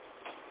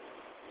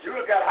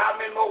 Judah got how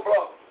many more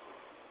brothers?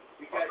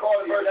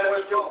 According to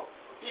verse 22.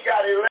 He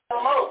got 11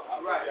 more.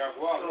 Right.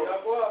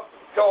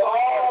 So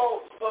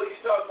all... So you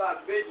talking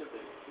about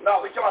Benjamin?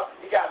 No, he got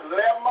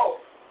 11 more.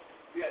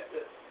 Yeah,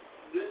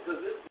 this is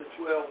the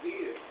 12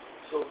 here.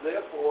 So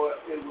therefore,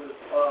 it was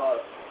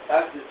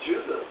after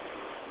Judah.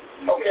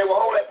 Okay, well,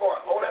 hold that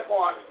point.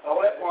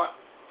 Go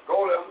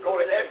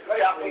to Exodus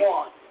chapter 1.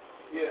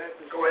 Yeah.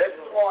 Go to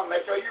Exodus 1.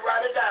 Make sure you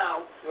write it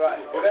down.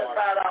 Right. Well, let's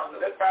find out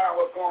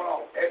what's going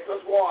on.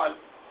 Exodus 1.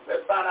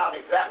 Let's find out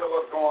exactly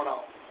what's going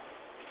on.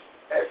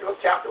 Exodus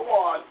chapter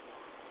 1.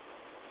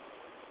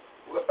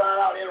 We'll find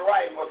out in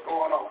writing what's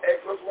going on.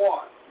 Exodus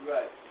 1.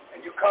 Right.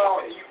 And you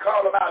call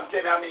them out and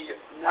tell me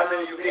how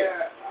many you get.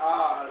 There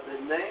are the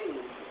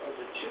names of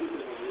the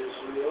children of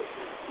Israel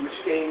which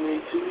came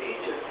into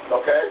Egypt.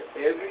 Okay.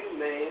 Every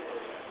man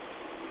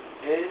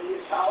and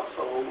his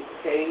household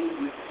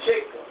came with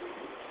Jacob.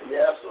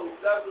 Yeah. So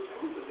that was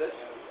Reuben.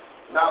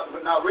 Now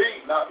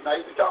read. Now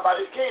you can talk about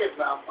his kids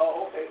now.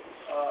 Oh, okay.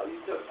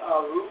 You took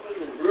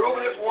Reuben.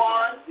 Reuben is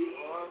one.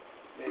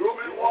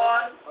 Reuben is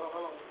one.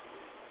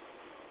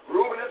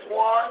 Reuben is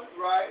one.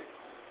 Right.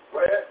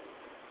 Go ahead.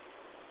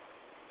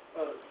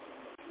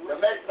 The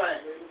next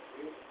thing.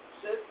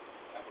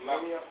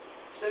 Simeon.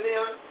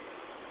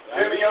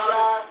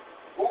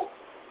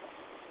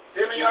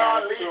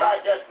 Simeon,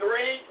 Levi, that's 3.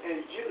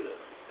 And Judah.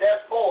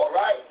 That's 4,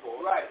 right?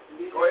 Right.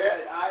 Go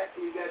ahead.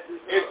 You got this.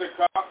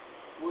 Issachar.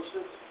 What's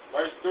this?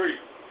 Verse 3.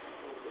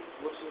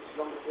 What's this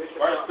number?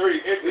 Verse 3.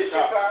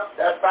 Issachar.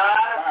 That's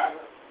 5.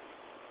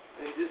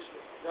 And this.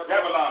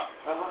 Babylon.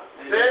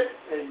 6.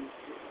 And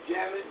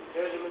Jamin.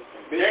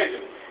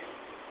 Benjamin.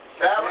 7.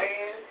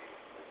 Dan.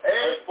 8.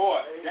 Verse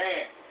 4.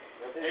 Dan.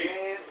 That's 8.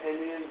 Dan. And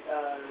then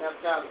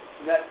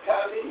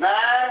Naphtali.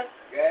 9.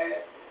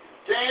 Gad.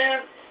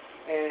 10.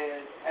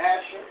 And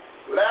Asher.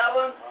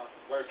 11.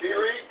 Verse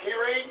Kiri.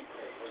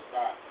 Verse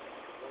 5.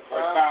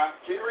 Verse 5.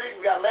 Kiri,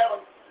 we got 11.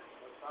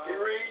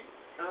 Kiri.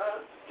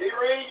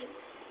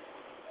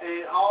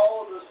 And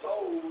all the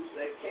souls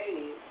that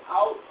came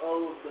out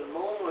of the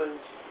loins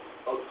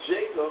of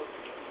Jacob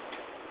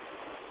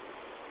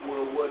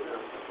were what?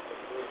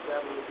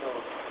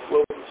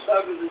 Were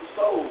 70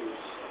 souls.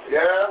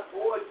 Yeah.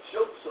 For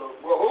Joseph.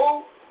 Well,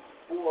 who?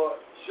 For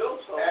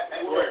Joseph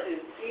was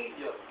in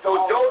Egypt. So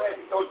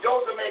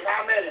Joseph made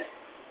how many?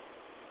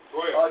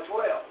 12.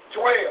 12.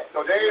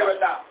 So there you go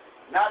now.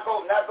 Now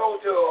go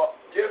to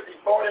Genesis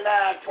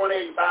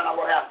 49:28 and find out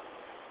what happened.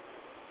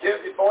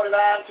 Genesis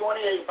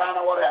 49:28 find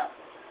out what happened.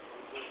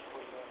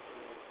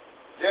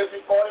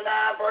 Genesis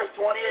 49 verse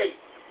 28.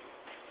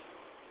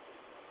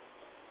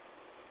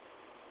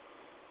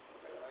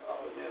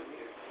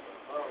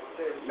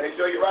 Make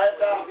sure you write it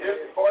down.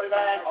 Genesis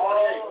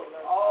 49:28.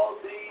 All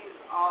these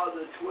are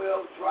the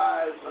 12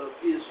 tribes of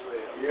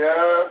Israel.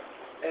 Yeah.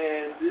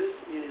 And this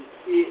is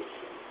it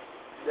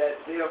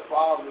that their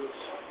fathers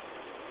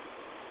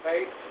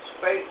spake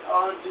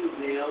unto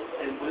them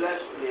and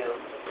blessed them.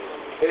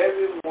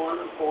 Everyone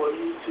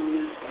according to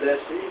his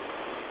blessing,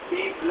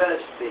 he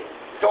blessed them.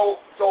 So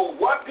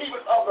what people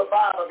of the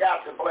Bible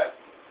got to bless?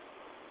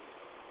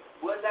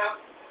 What now?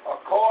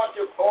 According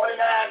to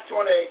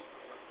 49:28,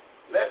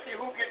 let's see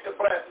who gets the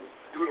blessing.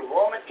 Do the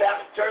Roman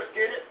Catholic Church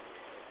get it?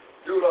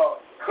 Do the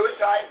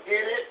Cushites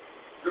get it?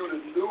 Do the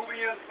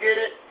Nubians get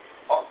it?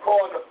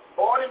 According to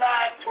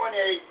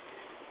 49:28,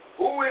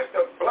 who is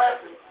the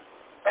blessed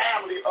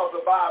family of the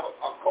Bible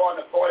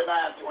according to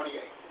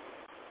 49:28?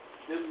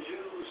 The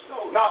Jews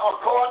stole. Now,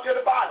 according to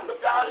the Bible,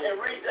 look down and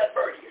read that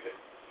verse.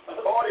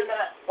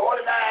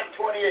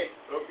 49:28.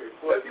 Okay.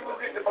 Let's see who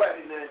gets the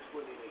blessing.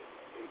 49:28.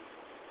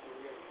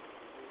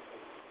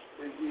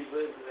 Let's see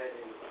verse that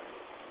in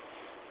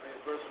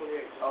verse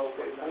 28.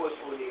 Okay, verse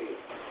 28.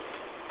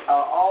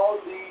 All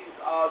these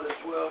are the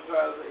 12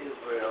 tribes of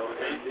Israel,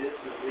 and this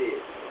is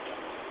it,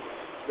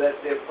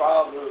 that their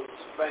fathers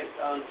spake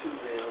unto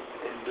them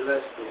and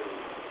blessed them.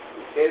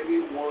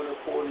 Every one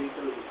according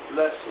to his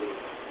blessing,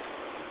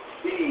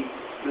 he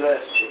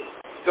blessed them.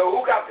 So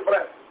who got the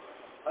blessing?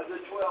 The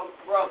 12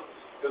 brothers.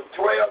 The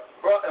 12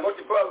 brothers. And what's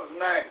your brother's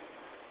name?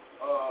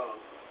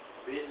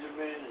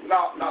 Benjamin.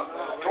 No. 12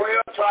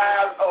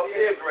 tribes of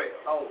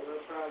Israel.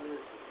 The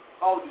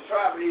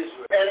tribe of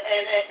Israel.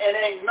 And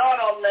ain't none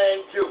of them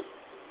named Jew.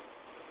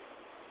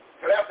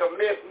 So that's a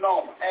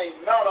misnomer.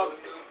 Ain't none of them.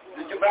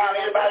 Did you find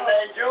anybody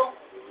named Jew?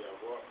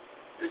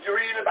 Did you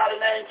read anybody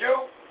named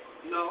Jew?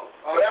 No.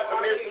 So that's a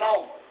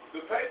misnomer.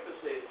 The paper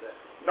says that.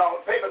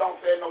 No, the paper don't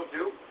say no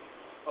Jew.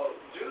 Oh,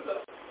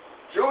 Judah.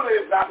 Judah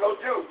is not no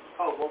Jew.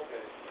 Oh,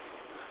 okay.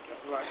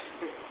 That's right.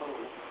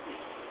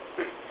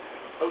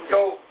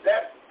 So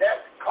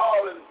that's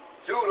calling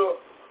Judah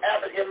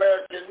African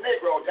American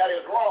Negro. That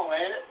is wrong,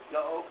 ain't it?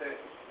 No, okay.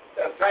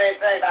 The same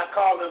thing I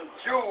call them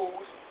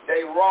Jews,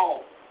 they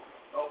wrong.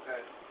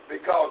 Okay.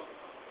 Because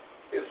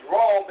it's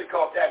wrong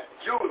because that's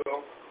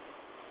Judah,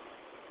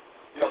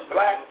 the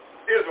black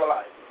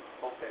Israelites.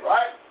 Okay.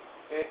 Right?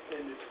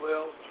 And the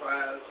 12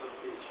 tribes of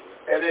Israel.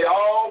 And they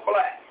all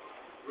black.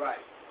 Right.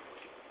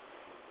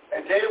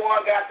 And they the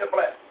one got the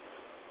blessing.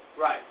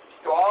 Right.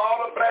 So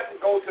all the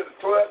blessings go to the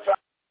 12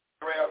 tribes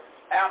of Israel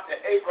after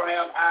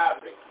Abraham,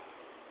 Isaac,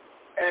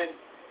 and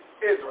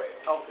Israel.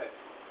 Okay.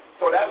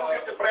 So that's what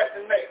get the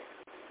blessing next.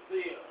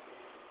 See,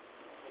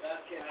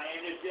 can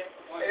I interject?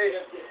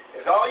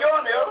 It's all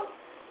your neighbor.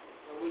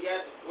 So we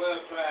got the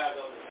 12 tribes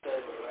on the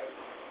table, right?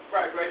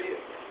 Right here.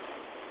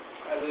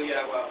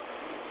 Hallelujah. Well,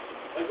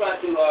 let's go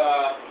to,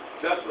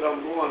 that's what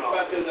I'm going on.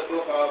 let's go to the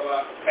book of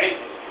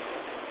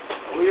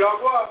Amos. We are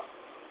what?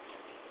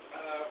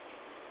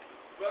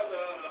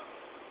 Brother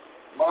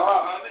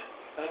Muhammad.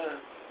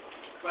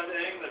 Brother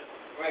Amos,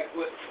 right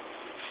quick.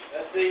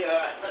 Let's see,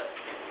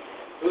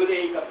 who did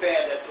he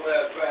compare the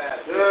 12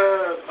 tribes to?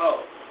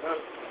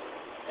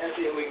 Let's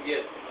see if we can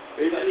get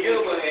some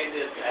humor in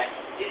this thing.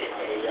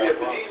 Yeah,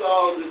 but these are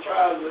all the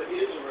tribes of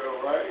Israel,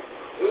 right?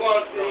 We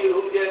want to see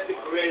who did the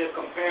creator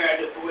compare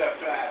the 12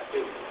 tribes to.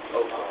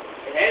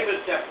 In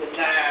Amos chapter 9,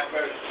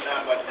 verse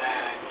number 9,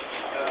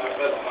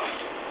 Brother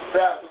Muhammad.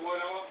 That's the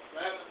one on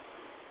 7.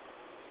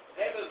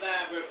 Amos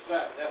 9, verse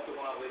 7. That's the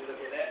one we're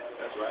looking at.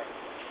 That's right.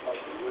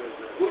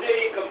 Who did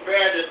he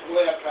compare the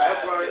 12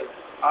 tribes That's right. to?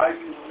 Are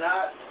you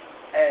not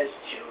as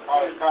children?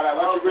 All right,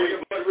 what you read,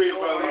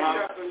 Brother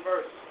Muhammad? Chapter and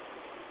verse.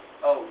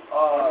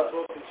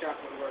 Book and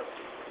chapter and verse.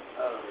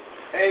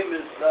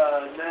 Amos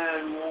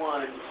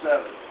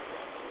 9:1-7.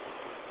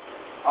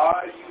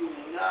 Are you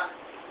not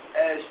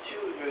as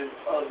children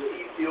of the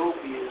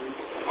Ethiopians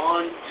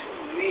unto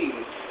me,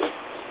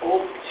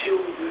 O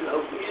children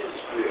of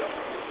Israel?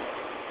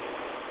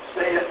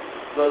 Saith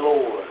the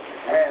Lord.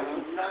 Have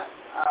not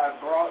I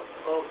brought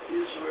up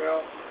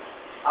Israel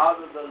out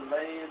of the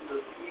land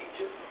of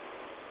Egypt,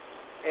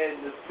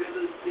 and the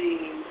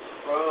Philistines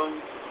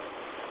from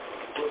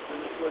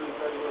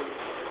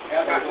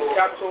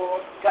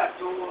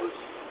Captors,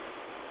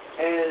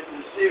 and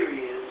the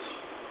Syrians,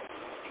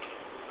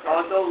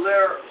 although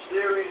they're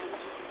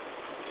Syrians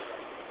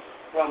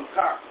from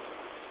Car.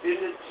 In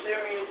the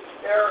Syrians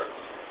there.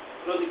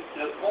 So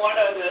the point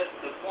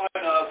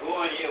of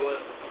going here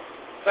was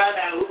find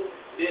out who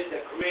did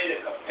the creator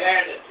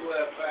compare the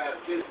 12 tribes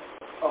to.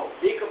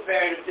 He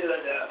compared it to the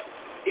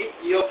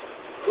Ethiopian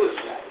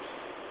Cushites.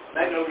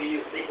 I know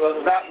you think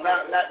of Now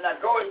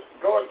go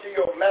into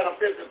your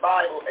metaphysics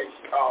Bible and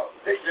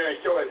dictionary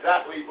and show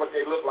exactly what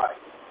they look like.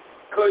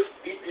 Cush,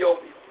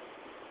 Ethiopia.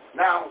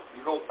 Now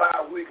you go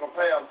find who we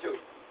compare them to.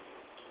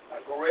 Now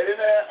go right in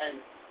there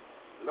and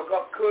look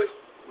up Cush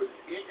with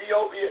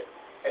Ethiopia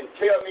and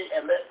tell me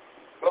and let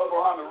Brother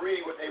Muhammad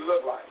read what they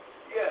look like.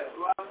 Yeah,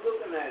 well, I'm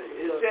looking at it.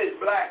 It says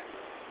black.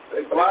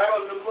 They black?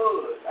 From the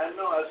mud. I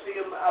know. I see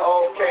them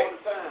all the time.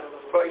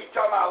 But he's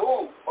talking about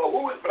who? Or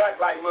who is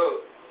black like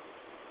mud?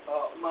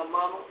 My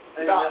mama.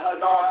 And we're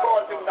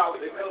talking about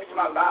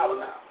Bible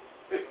now.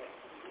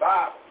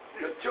 Bible.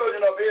 The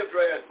children of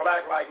Israel is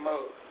black like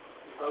mud.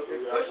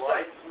 Okay.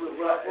 Cushites with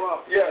black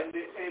rock. Yeah. And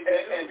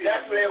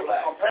that's what they were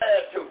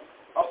compared to.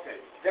 Okay.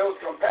 They was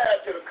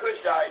compared to the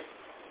Cushites.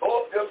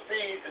 Both them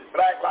seeds is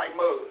black like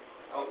mud.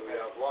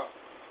 Okay.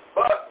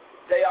 But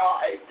they are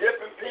a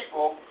different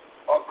people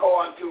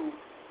according to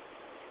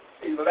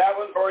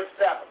 11 verse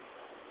 7.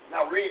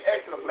 Now read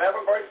Exodus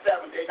 11 verse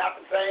 7. They're not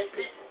the same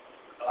people.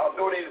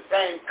 Although they're the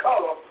same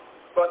color,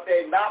 but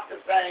they're not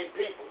the same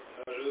people.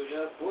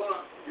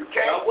 You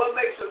can't. Now what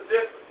makes them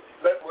different?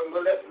 Let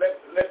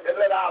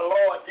our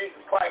Lord Jesus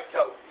Christ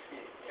tell us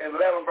in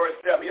 11 verse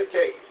 7. He'll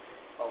tell you.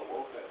 Oh,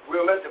 okay.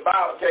 We'll let the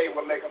Bible tell you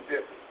what makes them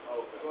different.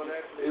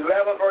 Okay.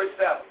 11 verse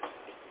 7.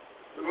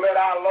 We'll let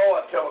our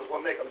Lord tell us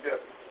what makes them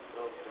different.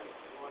 Okay.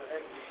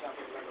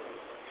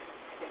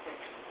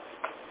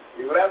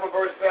 11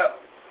 verse 7.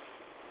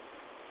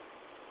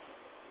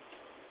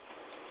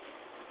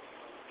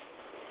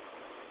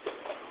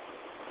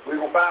 We're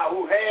going to find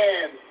who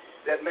hands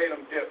that made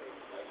them different.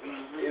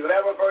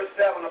 11 verse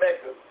 7 of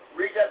Exodus.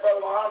 Read that,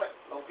 Brother Muhammad.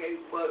 Okay,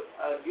 but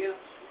against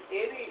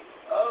any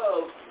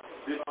of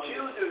the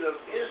children of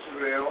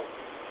Israel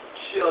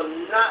shall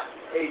not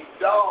a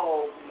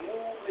dog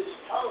move his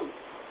tongue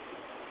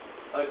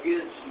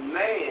against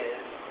man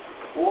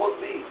or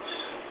beast,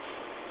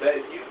 that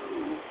you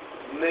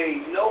may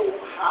know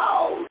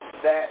how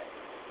that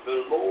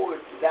the Lord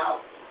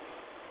doubts.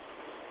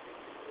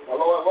 The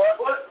Lord what?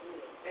 What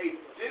a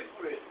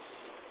difference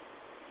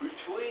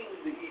between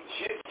the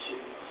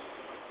Egyptians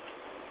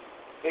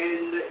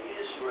and the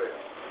Israel.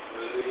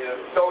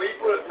 So he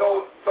put so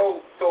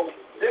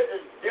this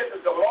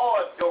is the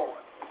Lord's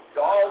doing.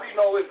 So all we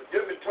know is the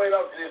difference between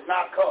us and it's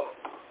not colored.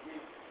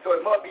 So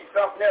it must be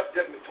something else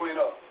different between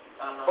us.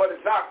 But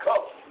it's not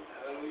colored.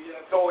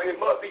 So it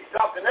must be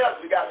something else.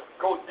 We got to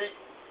go deep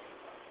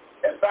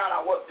and find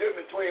out what's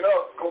different between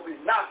us because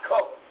it's not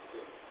colored.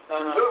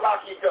 We look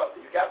like each other.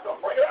 You got to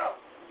bring it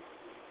out.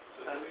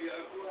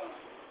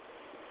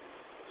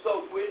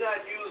 So we're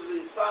not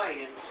using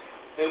science,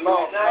 and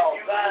we're not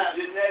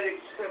using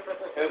genetics,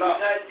 and we're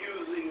not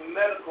using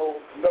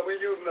medical. No, we're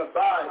using the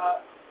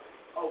Bible.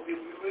 Okay,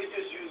 we're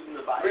just using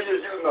the Bible. We're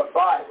just using the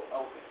Bible.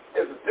 Okay.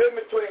 It's a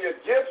difference between the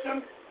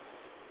Egyptians.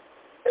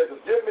 It's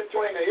a difference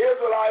between the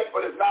Israelites,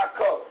 but it's not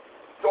colored.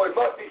 So it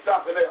must be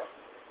something else.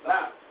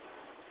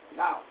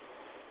 Now,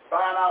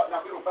 find out.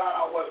 Now we're gonna find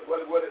out what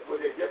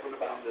they're different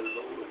about.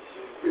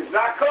 It's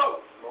not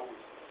colored.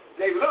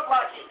 They look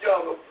like each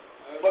other,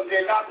 but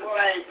they're not the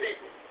same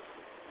people.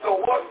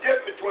 So what's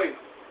different between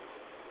them?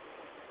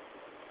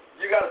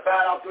 You got to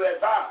find out through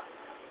that time.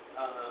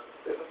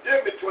 There's a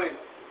difference between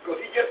them. Because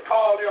he just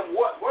called them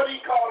what? What did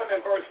he call them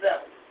in verse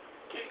 7?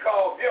 He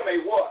called them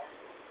a what?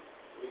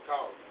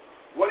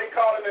 What did he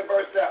call them in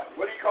verse 7?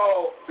 What did he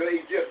call the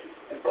Egyptians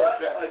in verse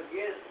 7?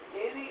 Against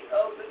any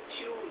of the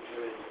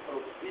children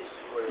of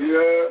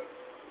Israel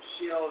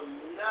shall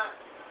not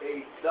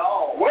a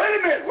dog. Wait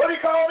a minute. What did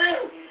he call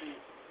them?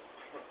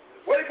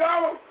 What did he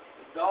call them?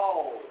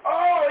 Dog.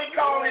 Oh, he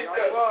called them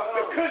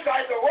the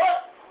Cushites or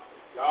what?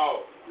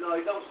 Dog. No,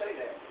 he don't say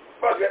that.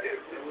 But that's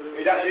the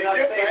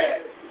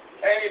Egyptian.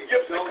 And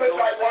Egyptian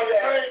Cushite one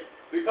thing.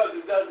 Because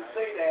it doesn't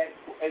say that,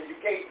 and you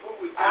can't prove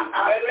it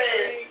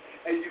medically,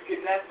 and you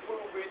cannot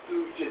prove it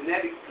through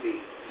genetically.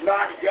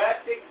 Not you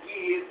got to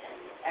give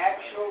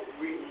actual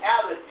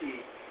reality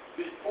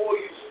before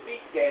you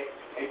speak that,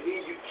 and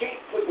then you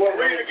can't put that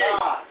read it again. on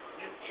God.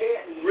 You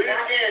can't read it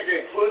again,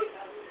 then. Put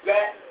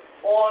that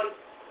on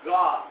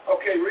God.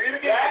 Okay, read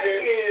it again. That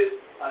is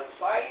a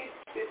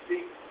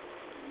scientific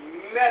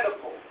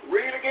medical.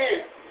 Read it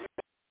again.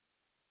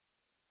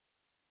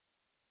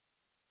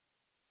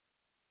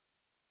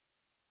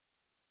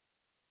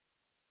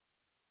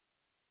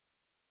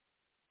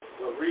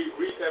 Well,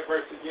 read that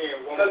verse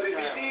again one more time.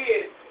 Because if he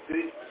did,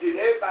 then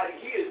everybody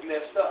here is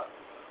messed up.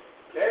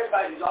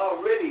 Everybody's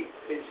already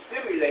been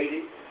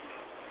stimulated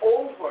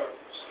over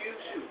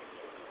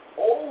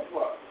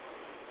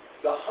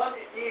the 100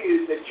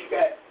 years that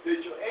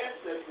your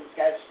ancestors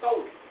got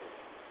stolen.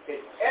 And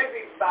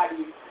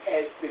everybody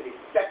has been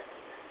accepted.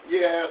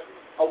 Yeah.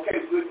 Okay,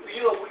 but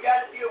we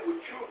got to deal with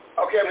truth.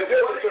 Okay, but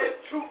what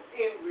is truth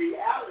in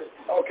reality?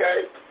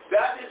 Okay.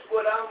 That is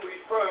what I'm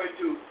referring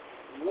to.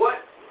 What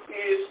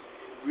is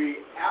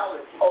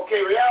reality? Okay,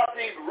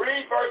 reality,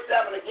 read verse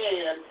 7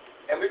 again,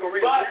 and we're going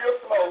to read it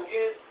real slow.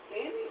 Against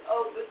any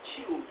of the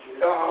children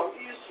of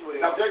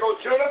Israel. Now, there go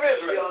children of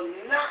Israel.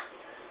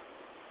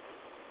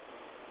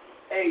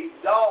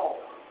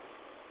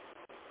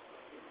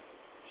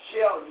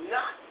 Shall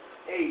not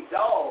a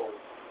dog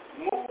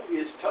move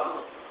his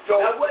tongue. So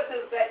now, what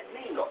does that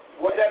mean?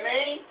 What that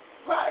mean?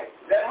 Right.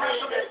 That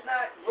means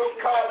that we're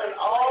calling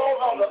all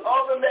of the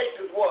other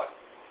nations what?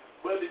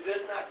 But it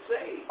does not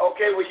say.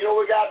 Okay, well, you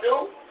know what we got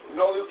to do? You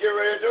know what we'll get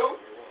ready to do?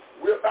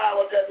 We'll find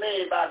what that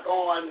means by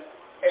going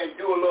and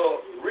do a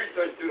little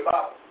research through the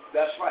Bible.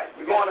 That's right.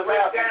 We're going to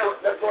Matthew.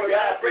 Let's go to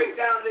Matthew. Break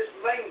down this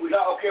language.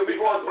 No, okay, we're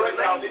going to break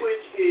down this.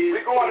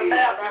 We're going to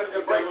Matthew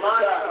to break it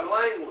down.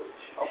 Language.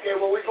 Okay,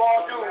 well, we're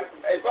going to do,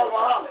 hey, Brother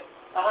Muhammad,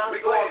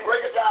 we're going to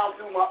break it down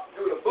through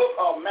the book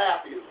of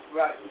Matthew.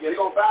 Right. We're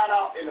going to find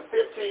out in the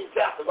 15th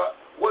chapter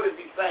what is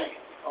he saying.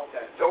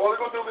 Okay. So what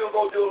we're going to do, we're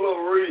going to go do a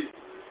little reading.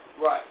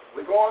 Right.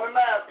 We're going to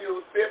Matthew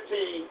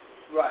 15.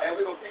 Right. And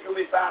we're going to see if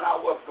we find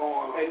out what's going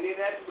on. And then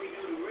after we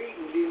do the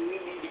reading, then we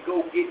need to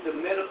go get the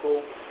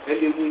medical, and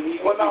then we need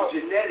to do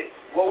genetics.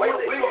 Well, we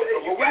don't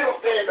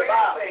say in the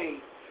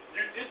Bible.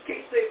 You just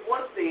can't say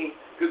one thing,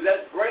 because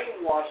that's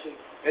brainwashing.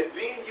 And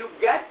then you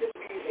got to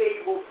be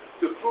able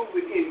to prove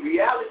it in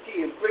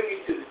reality and bring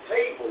it to the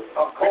table.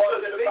 Of course,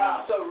 because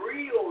things are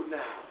real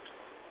now.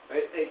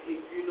 And,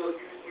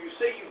 you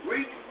say you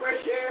breathe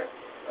fresh air.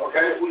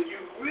 Okay. But when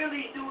you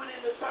really do it in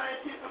a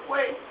scientific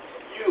way,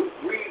 you're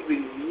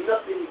breathing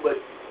nothing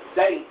but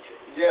danger.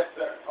 Yes,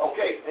 sir.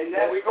 Okay. And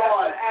that's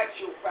the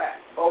actual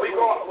fact. Well, we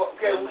going.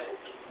 Okay.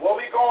 Well,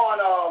 we going.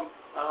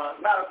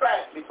 Matter of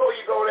fact, before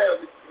you go there,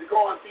 we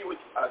go and see what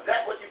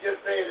you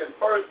just said in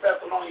 1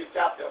 Thessalonians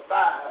chapter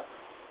 5.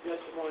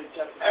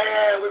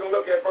 And we're gonna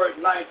look at verse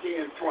 19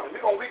 and 20.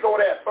 We go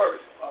there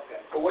first.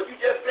 Okay. So what you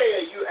just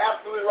said, you're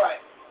absolutely right.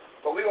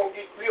 But we gonna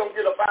get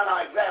to find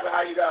out exactly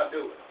how you gotta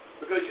do it.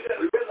 Because you got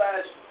to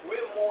realize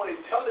we're more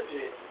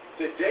intelligent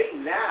today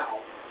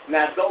now.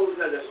 Now, those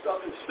that are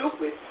stuck and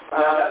stupid,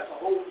 now that's a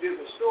whole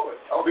different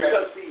story. Okay.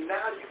 Because, see,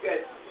 now you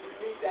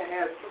need to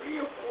have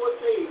 3 or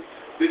 4 things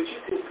that you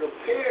can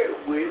compare it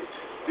with.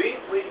 Then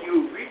when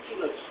you're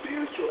reaching a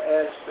spiritual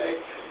aspect,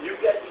 you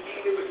got to be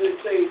able to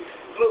say,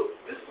 look,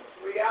 this is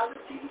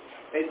reality,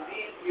 and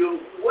then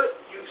what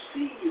you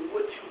see and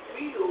what you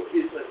feel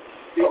is a...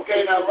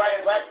 Okay, now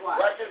write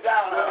this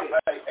down.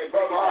 Hey,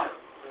 Brother Hunter.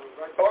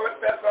 1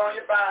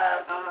 Thessalonians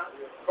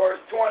 5, verse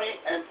 20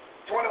 and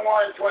 21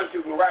 and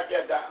 22. We'll write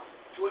that down.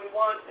 21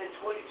 and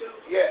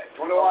 22? Yeah,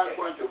 21 and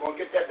 22. We're going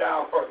to get that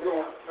down first.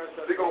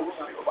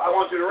 I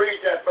want you to read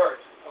that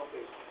first.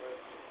 Okay.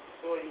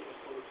 We're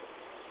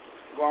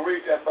going to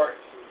read that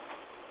first.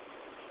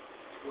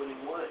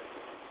 21.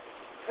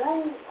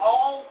 Prove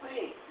all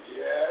things.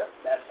 Yeah.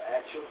 That's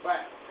actual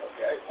fact.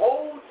 Okay.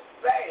 Hold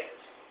fast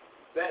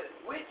that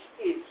which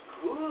is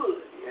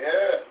good.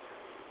 Yeah.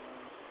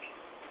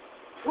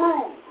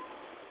 Prove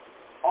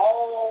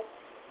all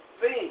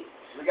things.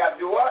 We got to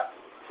do what?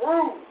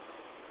 Prove.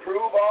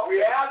 Prove all.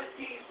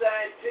 Reality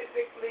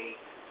scientifically,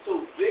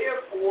 so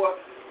therefore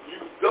you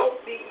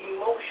don't be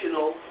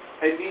emotional,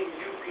 and then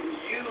you can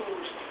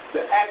use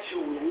the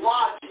actual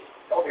logic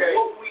of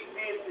what we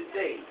did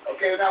today.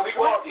 Okay, now we're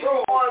going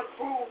to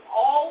prove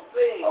all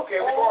things.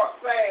 Okay, we're hold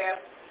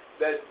fast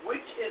that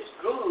which is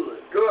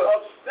good. Good.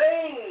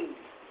 Abstain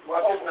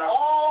from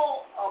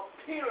all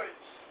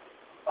appearance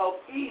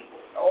of evil.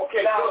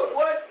 Okay, now, good.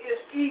 what is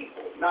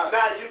evil? Now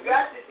you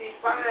got to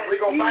define we're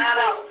gonna evil. Find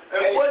out.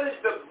 And what is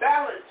the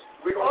balance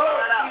we're gonna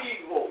find out.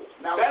 Evil?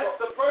 Now, that's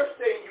the first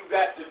thing you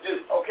got to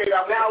do. Okay,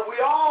 now we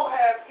all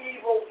have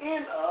evil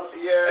in us,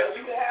 yeah. and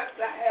you have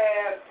to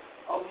have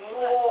a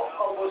more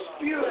of a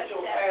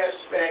spiritual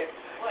aspect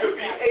to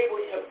be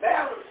able to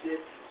balance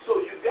it. So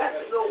you got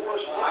to know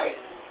what's right.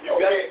 You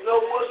got to know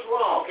what's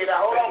wrong. Okay,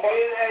 now hold on. And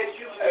then as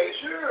you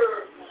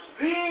mature,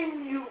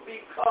 then you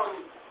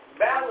become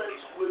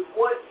balanced with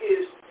what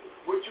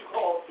you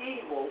call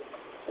evil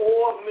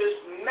or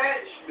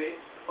mismanagement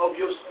of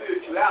your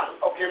spirituality.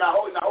 Okay, now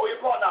hold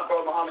your point now,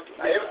 Brother Muhammad.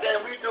 Now everything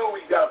we do,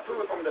 we got to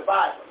prove it from the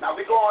Bible. Now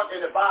we're going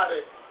in the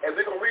Bible, and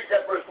we're going to read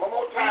that verse one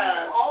more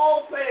time.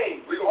 All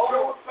things. We're going to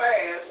prove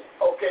fast.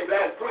 Okay, we're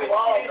going to prove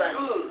all things.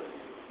 Good.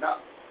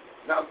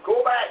 Now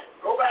go back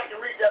and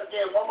read that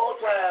again one more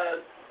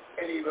time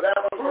in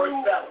 11 verse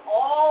 7.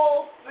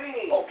 All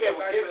things. Okay,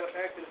 well,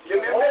 give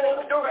me a minute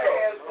to do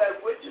fast that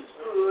which is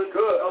good.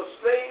 Good.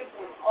 Abstain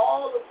from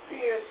all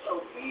appearance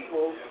of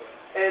evil,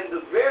 and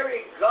the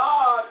very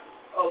God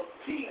of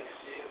peace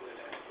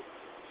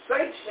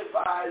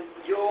sanctifies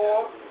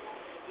your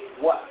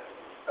what?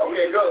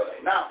 Okay,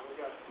 good. Now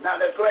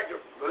let's go back to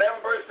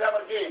 11 verse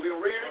 7 again. We'll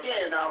read it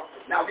again now.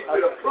 Now we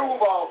will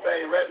approve all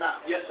things right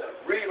now. Yes, sir.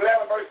 Read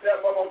 11 verse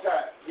 7 one more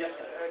time. Yes,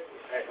 sir.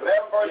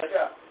 11 verse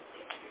 7.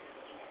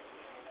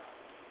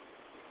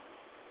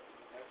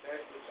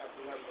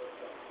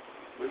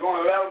 We're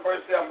going to 11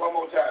 verse 7 one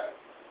more time.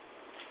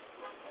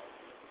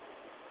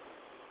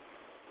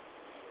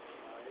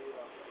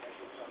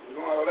 We're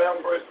going to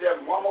 11 verse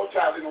 7 one more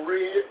time. We're going to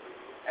read it,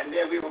 and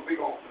then we're going to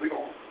attempt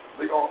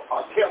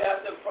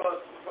to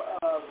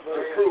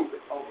prove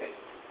it. Okay.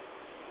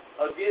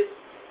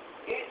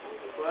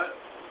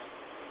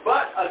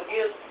 But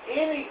against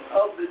any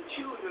of the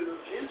children of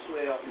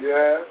Israel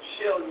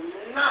shall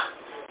not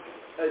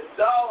a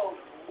dog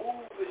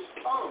move his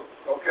tongue.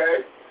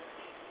 Okay.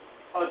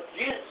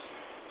 Against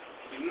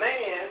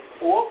man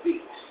or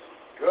beast.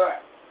 Good.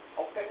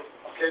 Okay.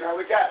 Okay, now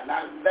we got it.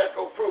 Now let's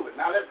go prove it.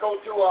 Now let's go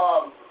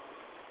to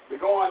we're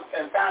going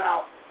and find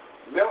out.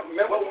 Remember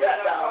we're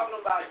not talking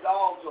about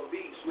dogs or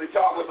beasts. We're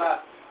talking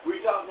about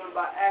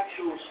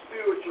actual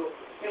spiritual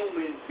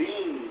human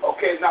beings.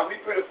 Okay, now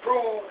we could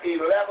prove 11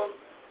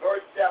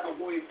 verse 7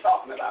 who he's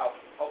talking about.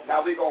 Okay.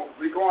 Now we're going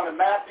to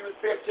Matthew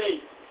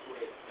 15.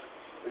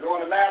 We're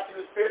going to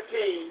Matthew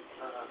 15,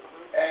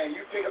 and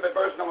you pick up at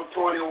verse number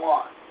 21.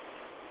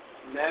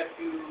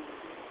 Matthew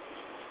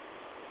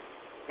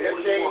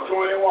 15,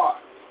 21.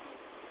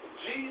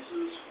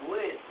 Jesus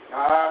went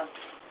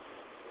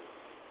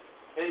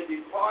and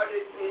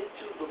departed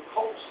into the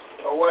coast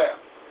of where?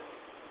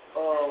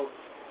 Of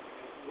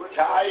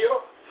Tyre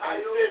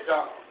and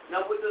Sidon.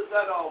 Now what does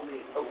that all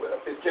mean? Well,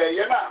 I'll tell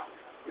you now.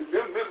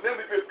 Then we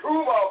can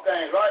prove all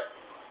things, right?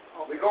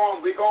 Okay. We're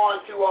going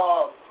to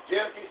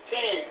Genesis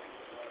 10.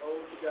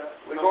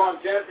 We're going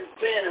to Genesis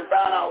 10 and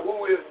find out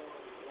who is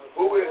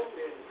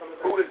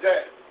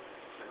that.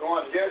 We're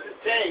going to Genesis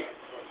 10.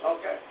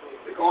 Okay.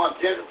 We're going to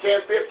Genesis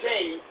 10,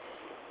 15,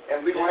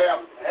 and we're going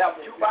to have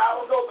two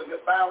Bibles open to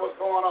find what's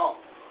going on.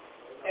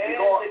 And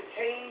the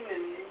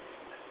Canaan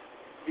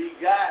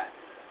begot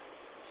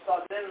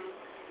Sodom,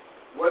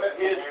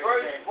 his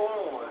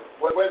firstborn.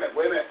 Wait a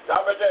minute.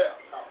 Stop right there.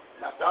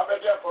 Now stop right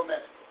there for a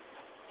minute.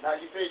 Now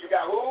you say you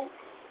got who?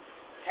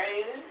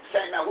 Canaan.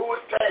 Now who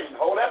is Canaan?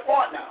 Hold that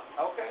point now.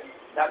 Okay.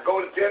 Now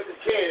go to Genesis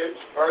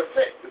 10, verse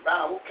 6 to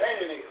find out who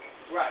Canaan is.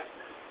 Right.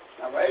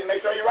 Now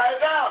make sure you write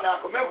it down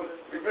now. Remember,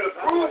 we're going to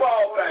prove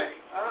all things.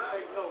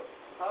 Take note.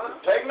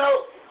 Take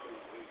note.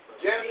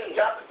 Genesis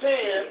chapter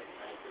 10,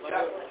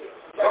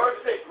 verse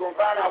 6. We're going to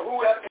find out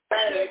who is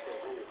Canaan.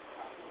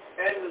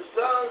 And the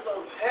sons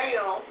of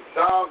Ham.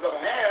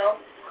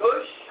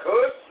 Cush.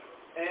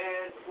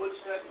 And what's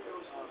that?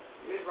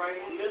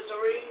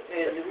 Misery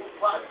and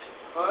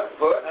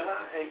Put.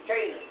 And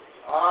Canaan.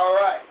 All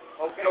right.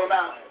 Okay.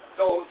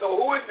 So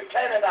who is the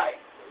Canaanite?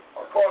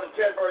 According to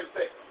 10 verse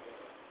 6.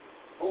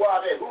 Who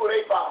are they? Who are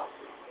they fathers?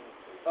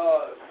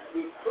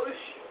 The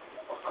Cush.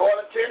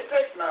 According to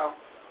 10:6 now.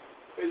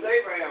 It's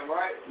Abraham,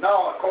 right?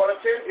 No, according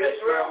to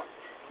Israel.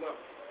 No.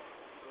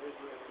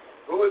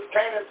 Who is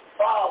Canaan's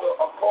father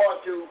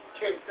according to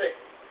 10:6?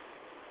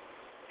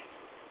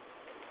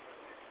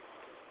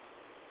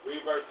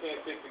 Read verse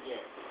 10:6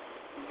 again.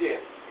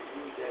 Yes.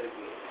 Read that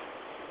again.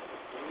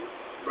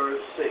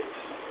 Verse 6.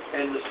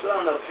 And the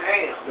son of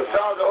Ham. The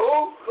sons of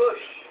who?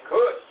 Cush.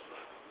 Cush.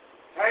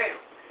 Ham.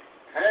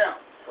 Ham.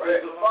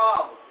 Is the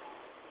father.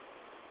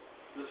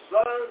 The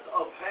sons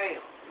of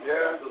Ham.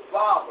 Yeah. The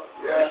father.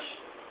 Yeah. Cush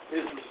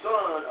is the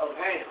son of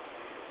Ham.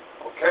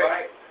 Okay.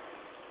 Right?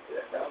 Yeah,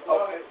 that's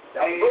Okay.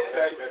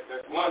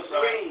 That's one side.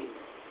 Masreen.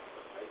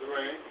 That's the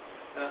ring.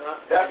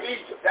 That's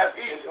Egypt. That's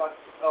Egypt.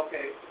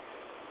 Okay.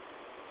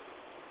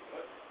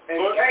 And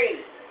Foot.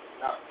 Canaan.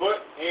 Now,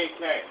 foot and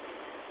Canaan.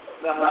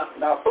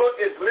 Now, foot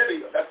is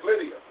Libya. That's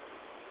Libya.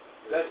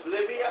 That's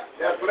Libya?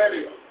 That's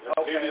Libya.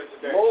 Okay.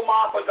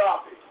 Muammar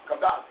Gaddafi.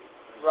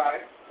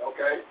 Right.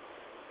 Okay.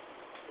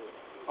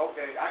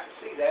 Okay, I can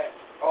see that.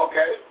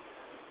 Okay.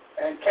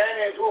 And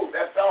Canaan is who?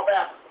 That's South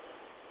Africa.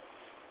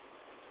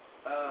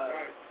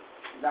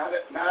 Now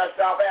that's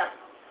South Africa.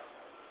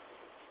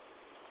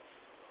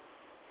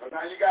 So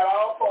now you got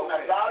all four. Now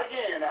start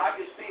again. Now. I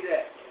can see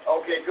that.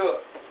 Okay, good.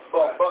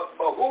 But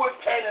who is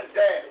Canaan's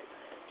daddy?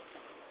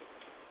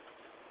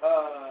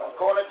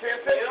 According to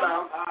 10:6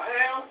 now.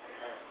 Ham.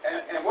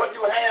 And what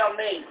do Ham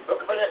mean?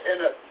 Look for it in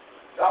the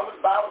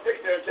Bible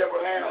dictionary. Tell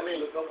what Ham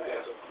means.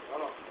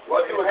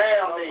 What do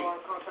Ham mean?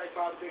 Contact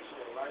Bible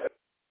dictionary, right?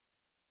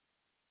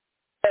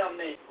 Ham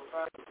mean.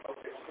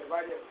 Okay,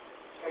 right here.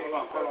 Hold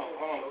on.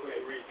 Quick,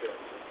 read that.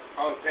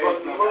 On the From page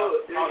the number. mud. On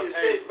the It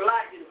page. says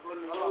black in front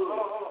of the mud.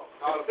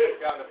 All the book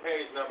out the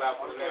page number out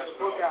for the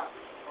national.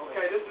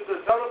 Okay, this is the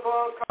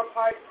Donovan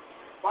Compact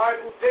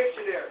Bible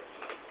Dictionary.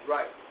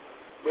 Right.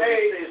 But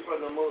Page. it says from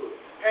the mud.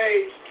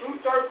 Page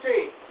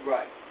 213.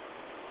 Right.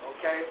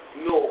 Okay,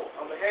 Noah.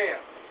 on the Ham.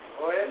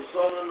 Go ahead. The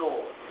son of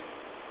Noah.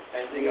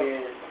 And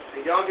then,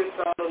 The youngest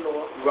son of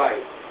Noah.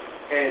 right.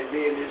 And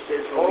then it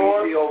says from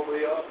Or-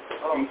 Ethiopia,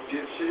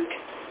 Egyptian.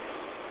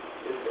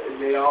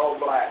 They all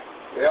black.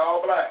 They're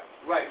all black.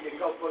 Right, they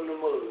come from the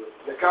mud.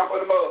 They come from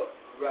the mud.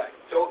 Right.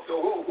 So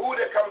who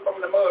they come from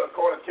the mud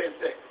according to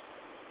 10:6?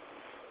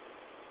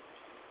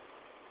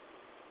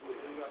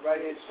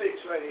 Right in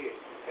 6 right here.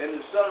 And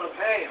the son of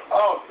Ham.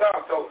 Oh,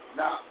 son. So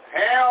now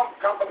Ham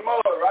come from the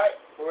mud, right?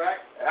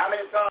 Correct? And how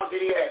many sons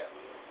did he have?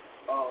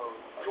 12,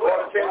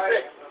 According to 10:6.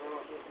 right?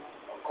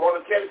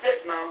 According to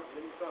 10:6 now.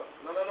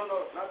 No,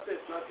 not this.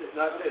 Not this.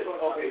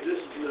 Okay, this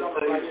is the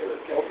thing.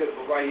 Okay,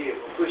 but right here.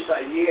 Push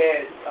that. He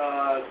had,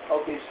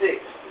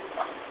 6.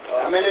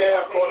 How many they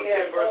have according he to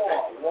had 10 verse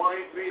 4. 6?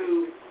 1,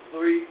 2,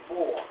 3,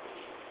 4.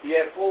 He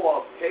had 4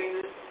 of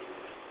Canaan,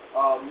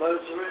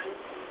 Masreen,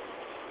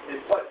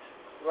 and Put,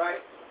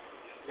 right?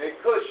 And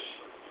Cush,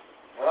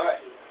 Right.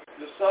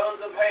 the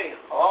sons of Ham.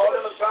 All of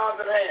them are sons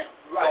of Ham.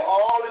 Right. So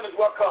all of them is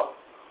what color?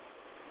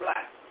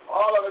 Black.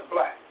 All of it is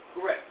black.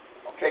 Correct.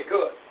 Okay,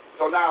 good.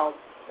 So now,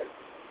 the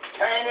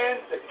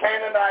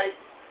Canaanites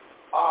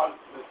are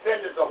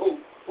descendants of who?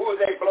 Who is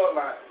their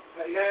bloodline?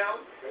 Ham.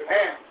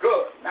 Ham.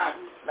 Good. Now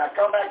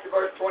come back to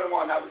verse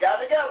 21. Now we got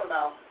it together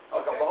now.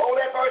 Okay, but hold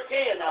that verse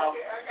 10 now.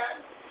 Okay, I got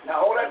it. Now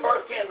hold that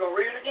verse 10. We'll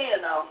read it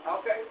again now.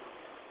 Okay.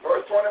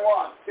 Verse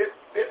 21.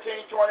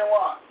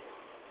 15:21.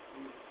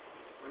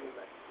 Bring it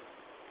back.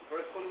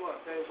 Verse 21,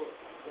 same book.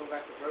 Going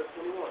back to verse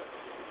 21.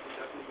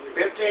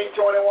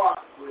 15:21.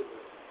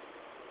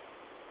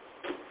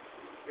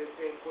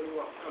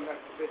 15:21. Come back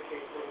to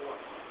 15:21.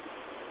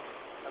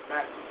 Come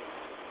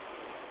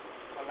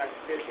back to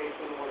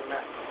 15:21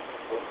 Matthew.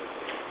 Okay.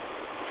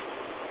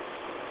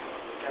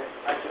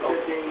 Actually,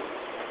 15.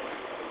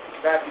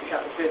 Matthew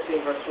chapter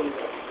 15, verse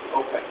 21.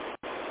 Okay.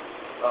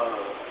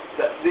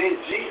 Then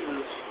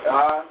Jesus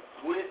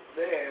went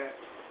there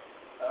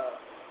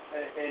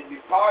and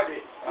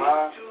departed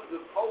into the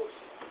post.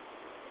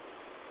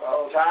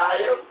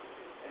 Tyre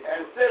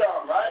and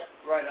Sidon, right?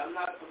 Right, I'm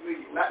not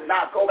familiar.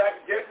 Now go back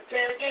to Genesis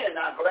 10 again.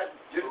 Now go back to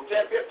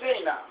Genesis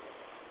 10:15 now.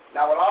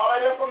 Now with all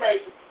that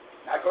information,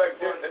 now go back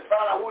to let's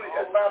find out who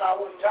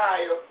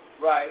Tyre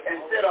Right.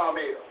 and Sidon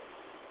is.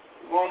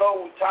 You want to know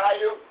who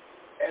Tyre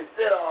and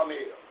Sidon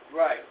is.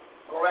 Right.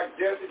 Go back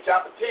to Genesis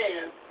chapter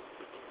 10,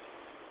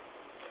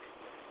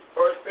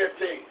 verse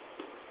 15.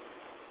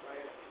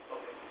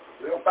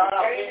 We'll find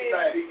out these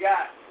Canaan things.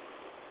 begot.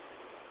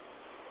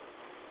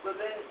 So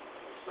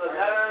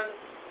then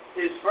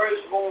his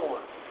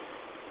firstborn.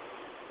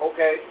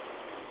 Okay.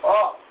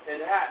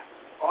 And that.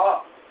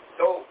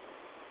 So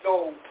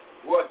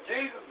what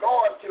Jesus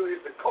going to is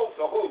the coast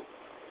of who?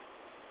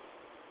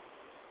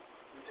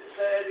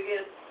 Say it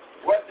again.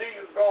 What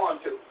Jesus going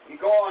to? He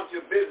going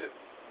to visit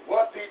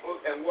what people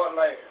and what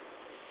land?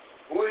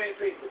 Who are these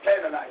people? The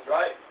Canaanites,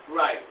 right?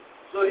 Right.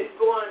 So he's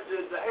going to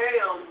the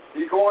Ham.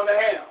 He's going to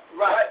Ham.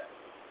 Right.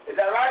 Is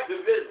that right? To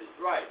visit.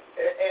 Right.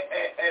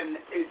 And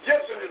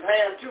Egyptian is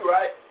Ham too,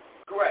 right?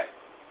 Correct.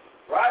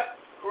 Right?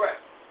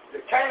 Correct. The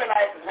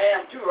Canaanites is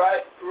Ham too,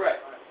 right?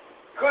 Correct.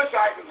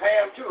 Cushites is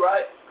Ham too,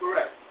 right?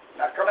 Correct.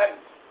 Now come back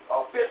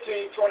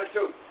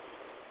 15:22.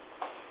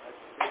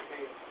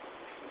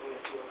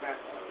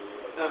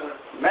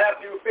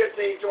 Matthew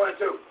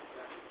 15:22.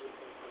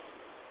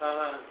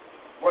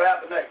 What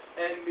happened next?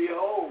 And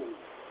behold,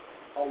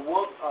 a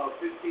woman,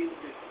 15,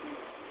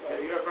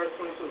 you heard verse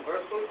 22.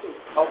 Verse 22.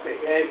 Okay.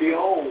 And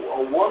behold,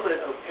 a woman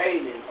of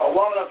Canaan. A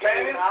woman of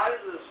Canaan? Out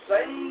of the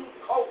same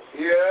coast.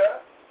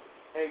 Yeah.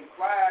 And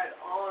cried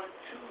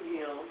unto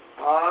him,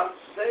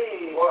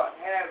 saying, what?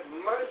 Have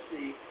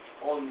mercy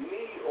on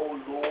me, O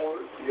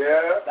Lord.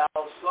 Yeah.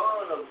 Thou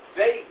son of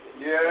David.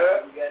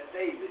 Yeah. We got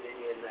David in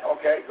here now.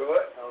 Okay,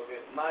 good. Okay.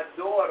 My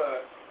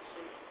daughter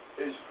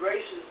is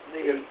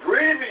graciously. It's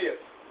grievous.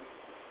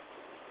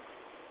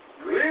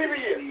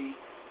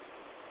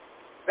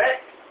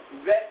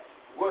 Vexed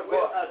with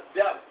a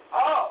devil.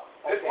 Oh,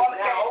 this woman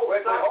now,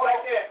 wait, hold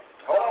right there.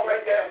 Hold on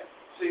right there.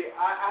 See,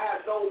 I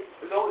have no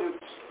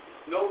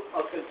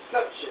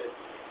conception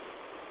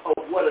of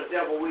what a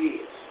devil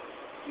is.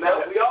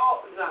 Now we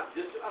all I'm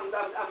just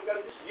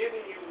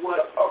giving you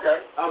what. Okay.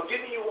 I'm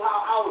giving you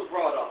how I was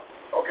brought up.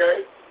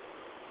 Okay.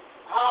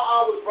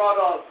 How I was brought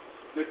up.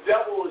 The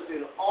devil is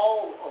in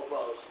all of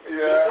us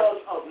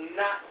because of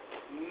not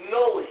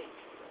knowing.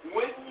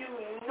 When you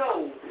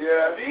know,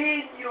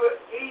 then you're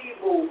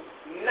able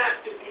not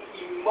to be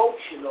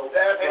emotional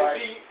and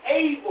be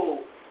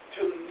able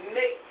to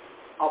make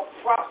a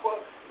proper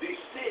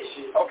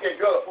decision.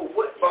 Okay, good. For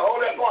what but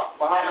hold that point,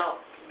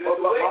 Muhammad. The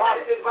way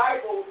the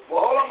Bible.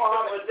 Well, hold on,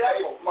 Muhammad.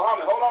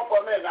 Muhammad, hold on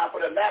for a minute now for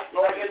the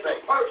national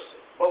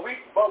person. But we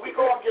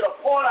go and get a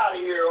point out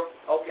of here.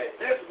 Okay.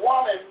 This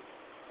woman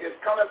is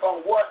coming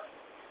from what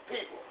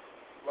people?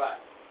 Right.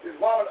 This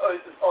woman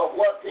is of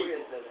what people?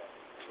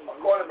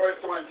 According to verse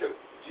 22.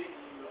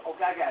 Jesus.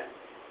 Okay, I got it.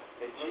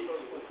 And Jesus.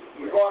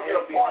 We're going to get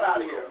a point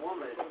out of here. A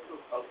woman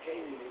of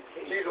Canaan.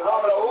 She's a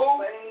woman of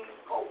who?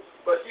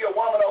 But she a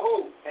woman of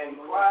who? And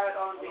cried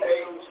unto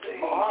him, saying,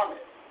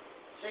 Muhammad.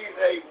 She's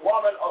a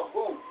woman of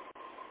who?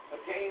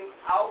 Came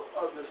out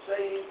of the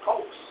same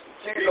coast.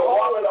 She's a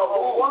woman of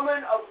who? A woman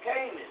of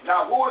Canaan.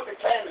 Now, who is the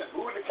Canaan?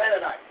 Who is the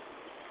Canaanites?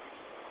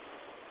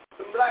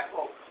 The black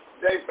folks.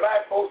 They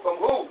black folks from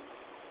who?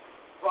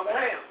 From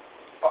Ham.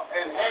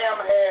 And Ham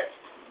had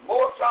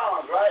more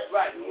sons, right?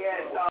 Right. He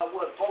had, 4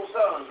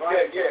 sons,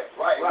 right? Yeah,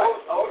 right. Right.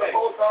 What was the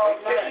 4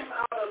 sons' name? Came name?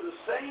 out of the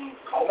same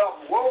coast.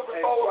 No, what was the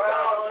 4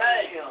 sons'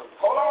 name?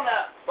 Hold on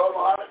now, Brother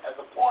Muhammad. That's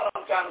the point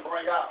I'm trying to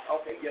bring out.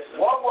 Okay, yes,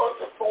 sir. What was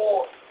the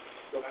 4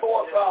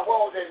 sons?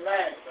 What was their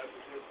name?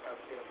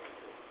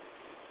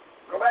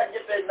 Go back and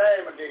get their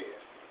name again.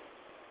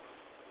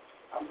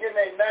 I'm getting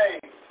their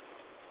name.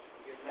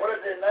 What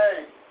is their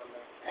name?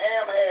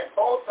 Ham had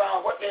 4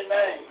 sons. What's their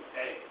name?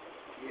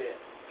 Yeah.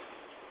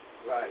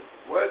 Right.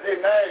 What is their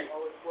name?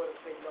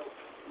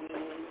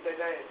 Their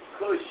name.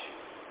 Cush.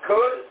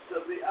 Cush?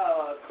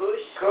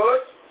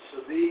 Cush.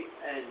 Sabi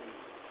and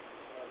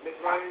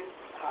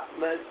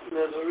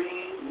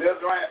Nazarene.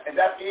 And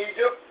that's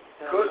Egypt.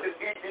 Cush is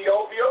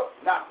Ethiopia.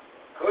 Now,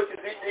 Cush is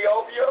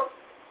Ethiopia.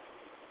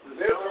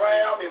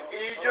 Mizraim is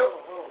Egypt.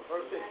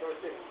 Verse 6.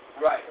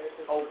 Right.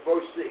 Oh,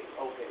 verse 6.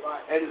 Okay.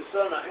 Right. And the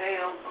son of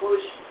Ham,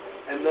 Cush,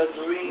 and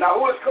Nazarene. Now,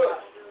 who is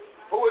Cush?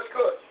 Who is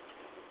Cush?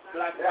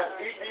 Black. That's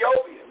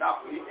Ethiopia.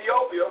 Now,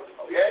 Ethiopia.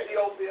 Okay.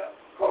 Ethiopia.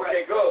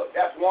 Okay, good.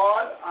 That's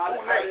one. Out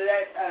of that,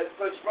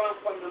 sprung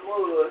from the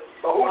mud.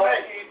 So who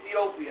next?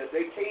 Ethiopia.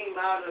 They came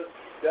out of,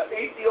 the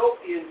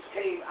Ethiopians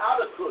came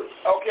out of Cush.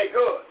 Okay,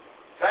 good.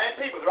 Same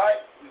people, right?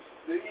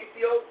 The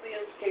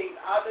Ethiopians came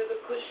out of the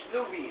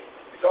Cush-Nubians.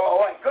 So,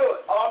 all right,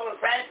 good. All of the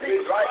same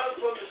people, right? They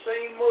sprung from the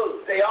same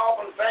mud. They all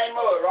from the same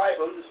mud, right?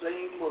 From the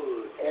same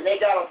mud. And they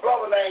got a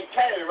brother named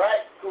Canaan,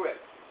 right? Correct.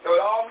 So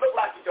they all look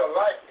like each other,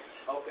 right?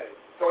 Okay.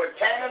 So the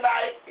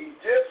Canaanite,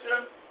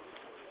 Egyptian,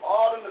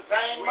 all in the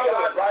same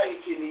mud, right?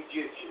 Ancient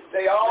Egyptians.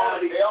 They all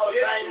the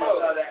same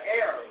mud. The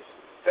Arabs.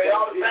 They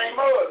all the same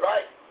mud,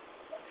 right?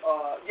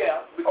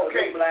 Yeah.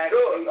 Okay, black.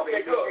 Good.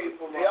 Okay, good.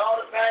 They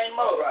all the same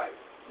mud. Right.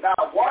 Now,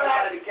 one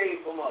out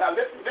came from us. Now,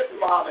 listen,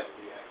 Muhammad.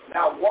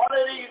 Now, one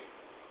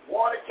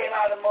that came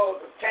out of the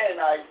mud, the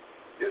Canaanite,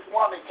 this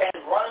woman came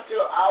running to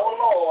our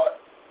Lord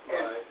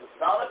and the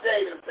son of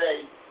David and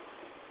say,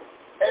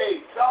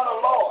 hey, son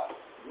of Lord,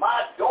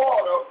 my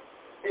daughter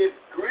is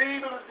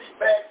grievously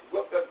vexed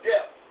with the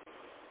devil.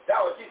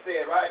 That's what she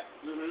said, right?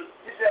 Mm-hmm.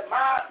 She said,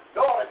 my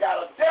daughter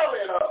got a devil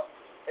in her.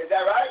 Is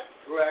that right?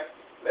 Correct.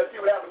 Let's see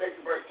what happened next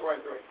in verse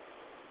 23.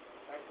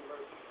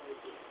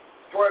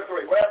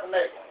 23. What happened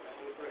next?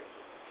 Okay.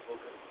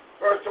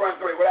 Verse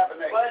 23. What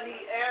happened next? But he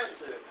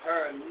answered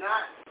her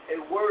not a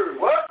word.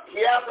 What?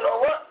 He answered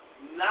her what?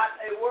 Not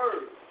a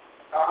word.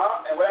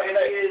 And what happened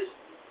next? His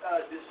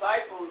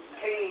disciples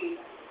came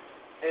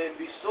and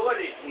besought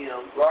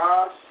him,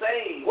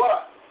 saying,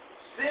 what?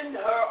 Send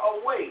her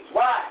away.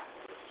 Why?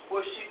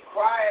 For she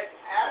cried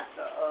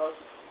after us.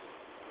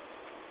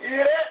 You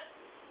hear that?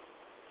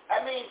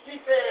 I mean, she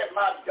said,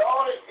 my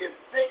daughter is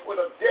sick with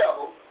a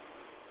devil,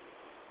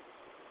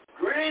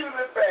 grieving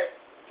with vexed,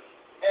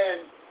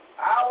 and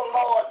our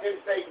Lord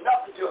didn't say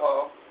nothing to her.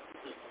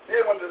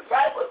 Then when the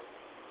disciples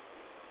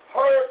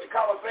heard the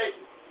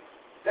conversation,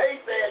 they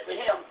said to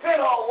him,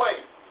 send her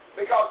away,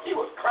 because she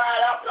was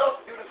crying out to us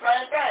to do the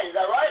same thing. Is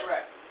that right?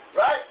 Right.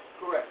 Right?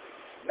 Correct.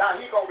 Now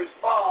he's going to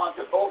respond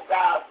to both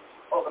sides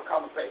of the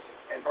conversation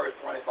in verse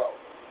 24.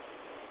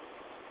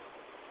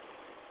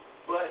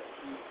 But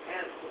he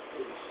answered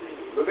and said. A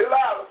little bit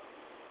louder.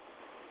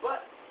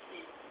 But he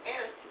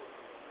answered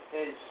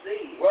and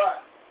said.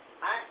 What?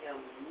 I am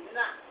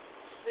not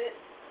sent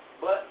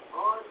but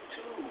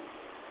unto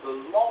the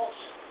lost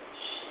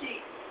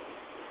sheep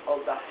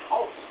of the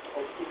house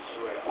of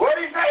Israel. What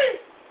did he say?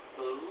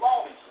 The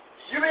lost.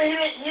 You mean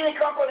he didn't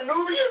come for the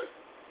Nubians?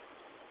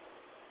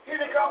 He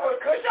didn't come for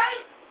the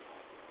Cushites?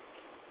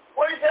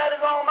 What did he say out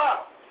his own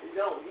mouth?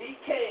 No, he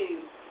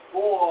came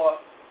for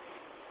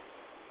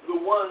the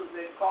ones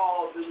that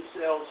called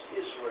themselves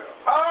Israel.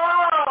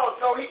 Oh,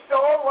 so he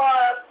told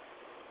was,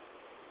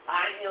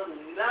 I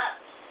am not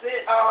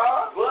sent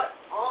but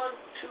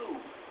unto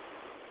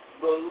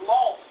the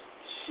lost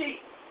sheep.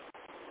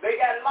 They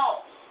got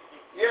lost.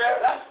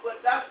 Yeah. That's what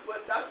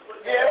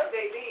yeah.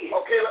 they did.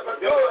 Okay, but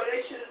good.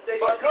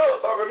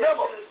 But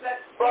remember, they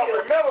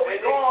should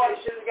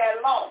have got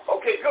lost.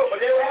 Okay, good, but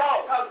they were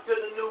lost. Come to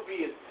the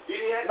Nubians. They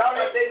didn't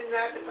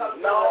have to come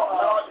to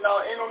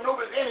No, ain't no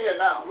Nubians in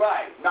here now.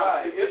 Right, no,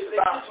 right. It's the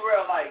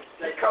Israelites.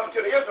 They come to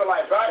the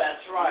Israelites, right?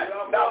 That's right.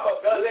 Now,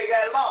 because they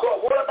got lost.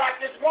 But what about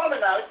this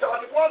woman now? Let's talk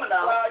about this woman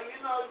now. Well,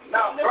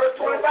 now, verse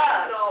 25.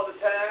 All the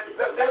time.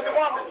 There's the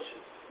woman.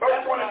 Verse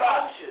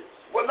 25.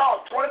 Well,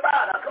 no, 25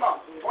 now, come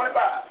on, 25.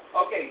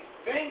 Okay,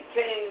 then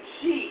came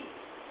she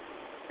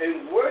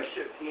and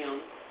worshiped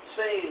him,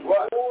 saying,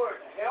 what?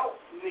 Lord,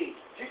 help me.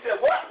 She said,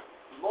 what?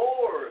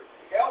 Lord,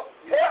 help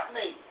me. Help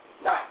me.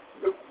 Now,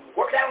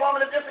 what kind of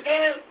woman is this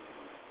again?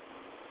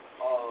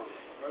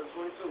 Verse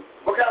 22.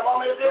 What kind of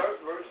woman is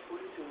this? Verse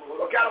 22.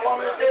 What kind of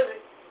woman is this?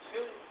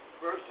 Excuse me,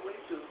 verse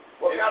 22.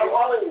 What kind of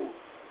woman?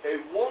 A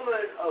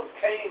woman of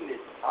Canaan.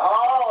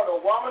 Oh,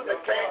 the woman that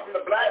came from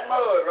the black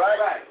mud,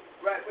 right? Right.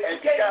 But and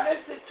you can't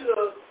listen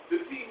to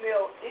the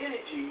female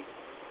energy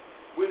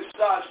when it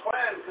starts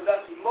crying because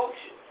that's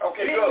emotion.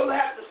 Okay, then good. You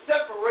have to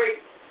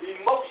separate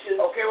emotions.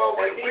 Okay, well,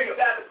 we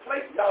got to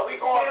place. No, we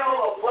going to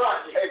prove a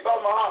point. Hey, Brother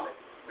Muhammad,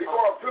 we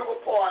going to prove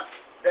a point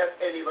that's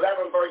in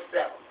 11 verse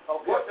 7.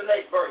 Okay. What's the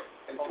next verse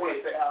in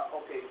 26?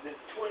 Okay, this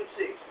 26.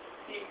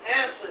 He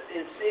answered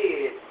and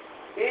said,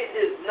 it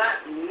is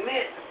not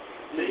meant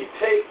to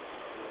take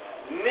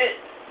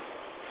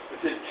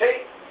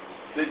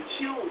the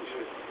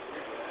children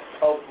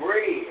of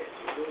bread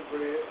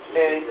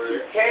and to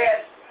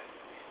cast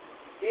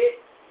it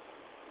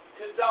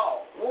to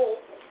dogs.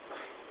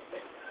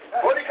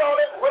 What do you call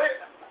it? What?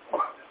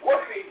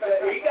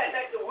 They got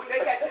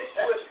this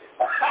twisted.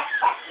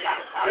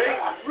 They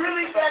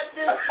really got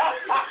this.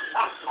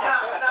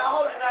 Now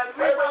hold on.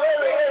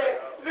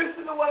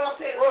 Listen to what I'm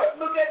saying.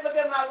 Look at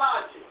my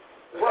logic.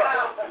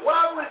 Now,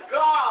 why would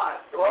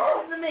God?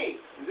 Listen to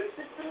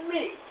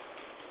me.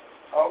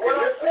 What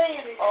I'm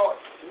saying is,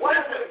 why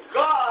would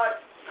God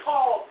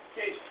call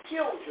his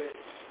children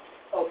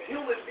of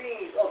human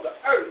beings of the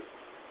earth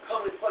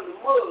coming from the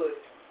mud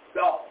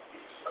dogs?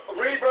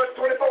 Read verse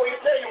 24. He'll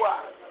tell you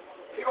why.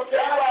 He's going to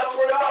tell you why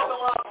 24. God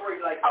don't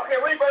operate like that. Okay,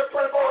 read verse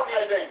 24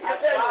 again then.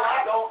 He'll tell you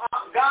why.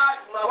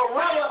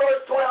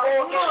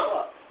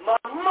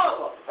 My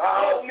mother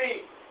told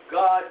me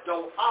God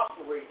don't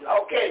operate like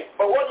that. Okay,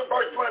 but what does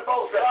verse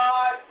 24 say?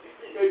 God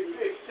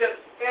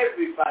accepts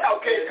everybody.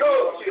 Okay,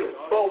 good.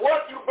 But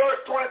what do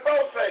verse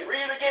 24 say?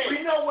 Read it again.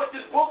 We know what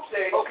this book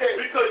says. Okay.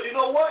 Because you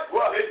know what?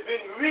 What? It's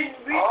been written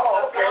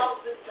 1,000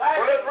 times.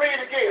 Well, let's read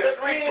it again. Let's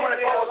read 24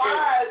 again.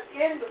 Lies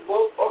in the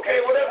book.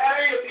 Okay, well, let's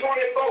read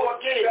 24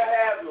 again. To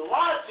have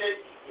logic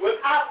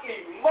without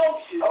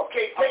emotion.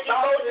 Okay, take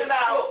emotion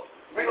out.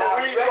 We're going to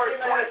read verse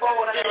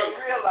 24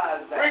 again.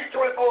 Realize that. Read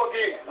 24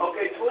 again.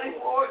 Okay,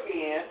 24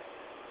 again.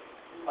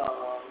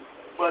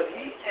 But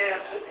he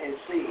answered and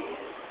said,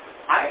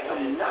 I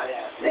am not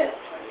sent,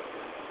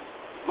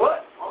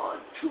 but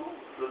unto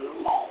the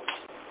lost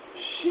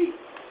sheep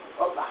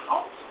of the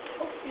house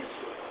of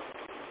Israel.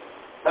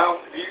 Now,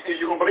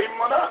 you going to believe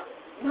him or not?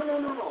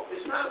 No.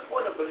 It's not a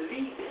point of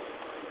believing.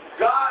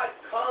 God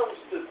comes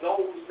to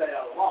those that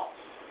are lost.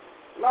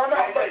 No,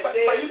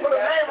 but you put a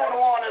name on the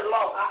one that's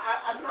lost.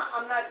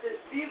 I'm not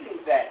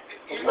disputing that.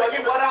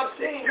 What I'm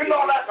saying you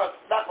know, like a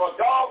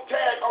dog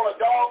tag on a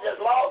dog that's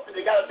lost, and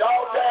they got a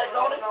dog tag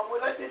on it? No,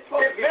 it's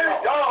many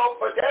dogs,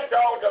 but that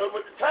dog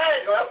with the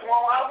tag on, that's the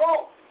one I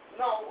want.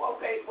 No,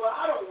 okay, well,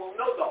 I don't want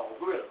no dog,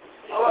 really.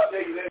 I'll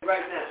tell you that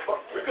right now.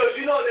 Because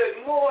you know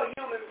there's more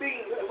human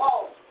beings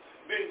lost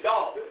than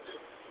dogs.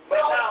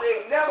 But now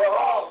they never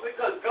lost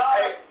because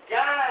God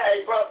guides.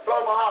 Hey, Brother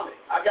Muhammad,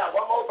 I got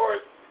one more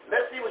verse.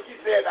 Let's see what she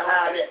said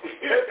behind that.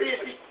 Let's see if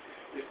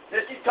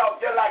she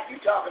talk just like you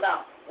talking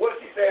now. What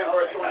did she say in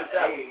verse 27?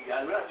 Hey,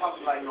 I'm not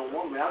talking like no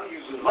woman. I'm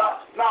using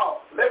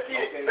No, let's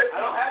see. Okay. Let's I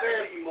don't have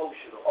to be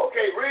emotional.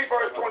 Okay, read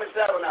verse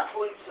 27 now.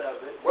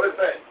 27. What does it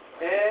say?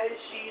 And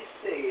she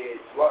said,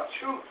 what?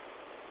 Truth,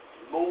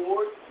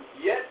 Lord,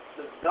 yet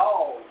the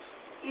dogs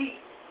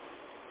eat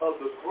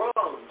of the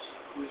crumbs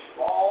which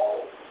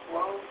fall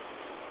from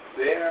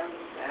their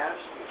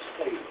master's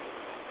table.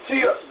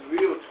 See us.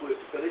 Real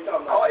twisted, because they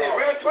talking about it's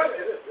real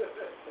twisted.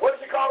 What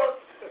did she call her?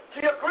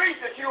 She agreed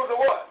that she was a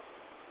what?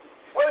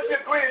 What did she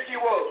agree that she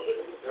was?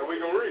 Then we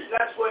can read.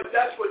 That's what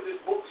this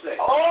book says.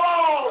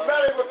 Oh,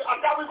 man, I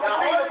thought we were going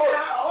to read the book.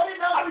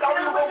 I thought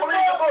we were going to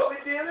read the book.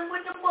 We're dealing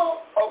with the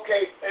book.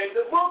 Okay. And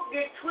the book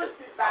get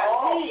twisted by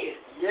men.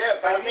 Yeah,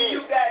 by I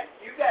mean, men.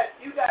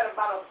 you got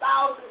about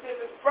 1,000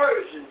 different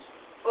versions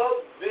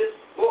of this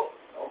book.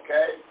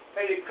 Okay.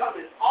 And it comes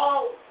in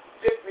all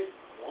different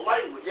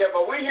languages. Yeah,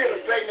 but we here to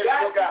straighten this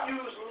book out. You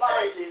got to use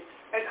logic,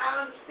 and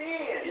I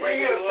understand.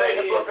 We here to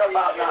straighten the book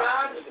out And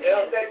I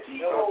understand that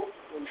people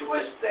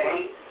twist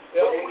things,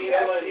 but we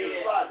have to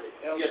use logic.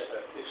 Yes,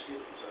 sir. Excuse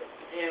me, sir.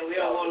 And we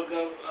all want to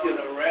go on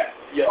a rap.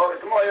 Yeah. All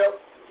right, come on, yo.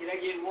 Can I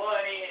get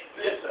one in?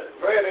 Yes, sir.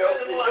 Go ahead, yo.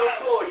 It's your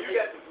floor. You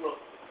got the floor.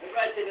 Let's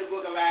write to the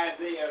book of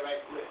Isaiah right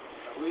quick.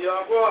 We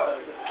are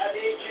brothers. I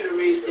need you to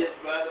read this,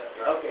 brother.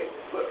 Okay.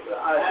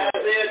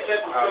 Isaiah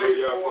chapter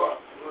 34,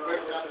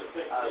 verse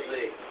 16.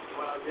 Isaiah.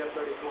 Isaiah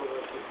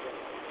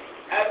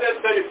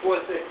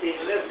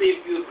 34:16. Let's see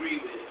if you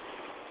agree with it.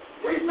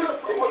 Wait, no,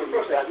 hold on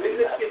for a second.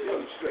 Let's get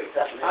something straight.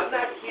 I'm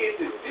not here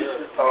to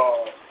disagree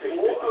or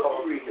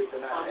agree.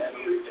 I'm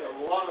here to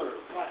learn.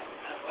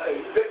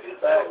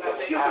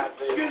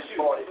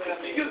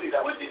 Excuse me.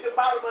 What did the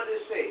Bible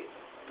say?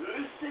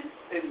 Listen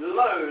and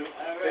learn,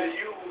 and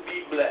you will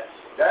be blessed.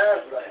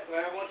 That's right.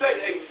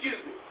 Say, excuse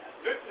me.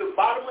 The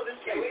bottom of the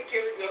Can we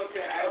go to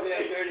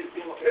Isaiah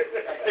 34?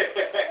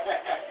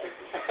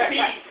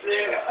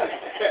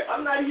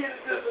 I'm not here to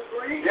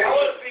disagree. Yeah. I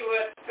want to see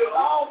what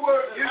all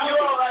words. You're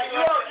all right.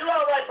 You're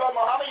all right, Brother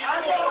Muhammad. I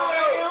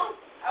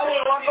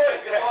want to see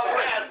what the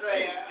Lord has to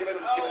say. I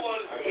want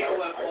to see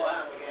what the Lord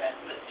has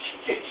to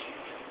say.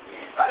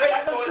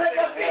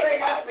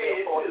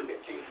 Isaiah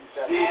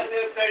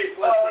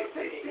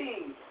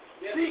 34:16.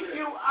 Seek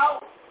you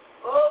out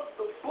of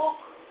the book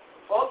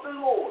of the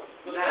Lord.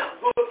 Now,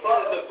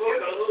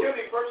 give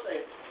me first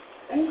thing.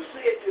 Who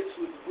said this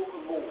was the book of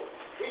the Lord?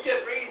 We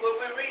just read what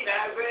we read.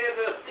 Isaiah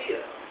the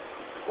seer.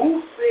 Who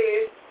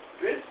said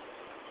this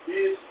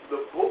is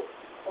the book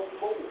of the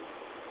Lord?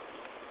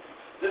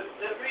 Let's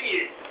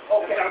read it.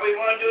 Okay. That's how we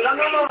want to do it.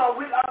 No.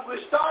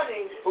 We're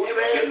starting. We're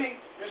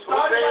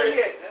starting right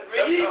here.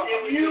 If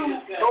you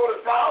go to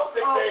Psalm 6,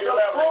 8,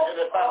 11, and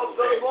the of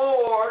the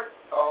Lord,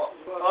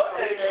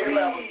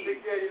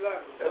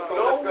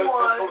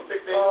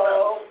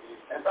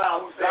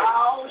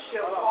 thou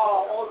shalt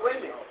fall. Oh, wait a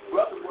minute.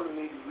 Brother wanted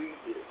me to read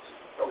this.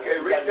 Okay,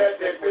 read that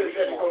then. He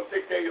said go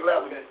 6, 8,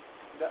 11.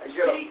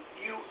 Seek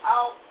you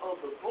out of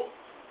the book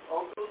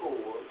of the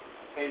Lord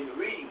and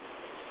read.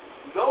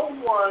 No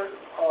one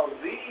of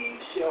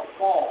these shall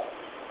fall.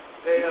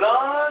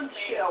 None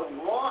shall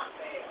want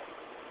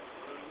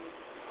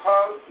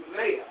her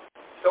later.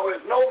 So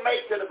there's no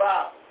mate to the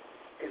Bible.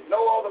 There's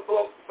no other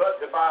book but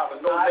the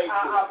Bible. No mate to it.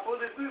 I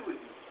fully agree with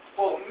you.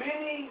 For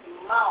many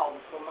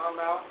mouths from my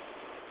mouth,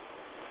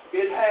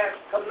 it has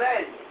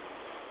commanded,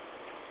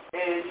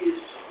 and his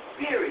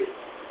spirit,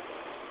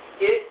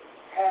 it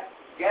hath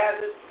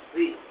gathered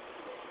thee.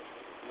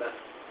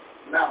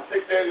 Now, 6,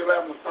 8,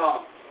 11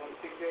 Psalm.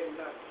 6, 8,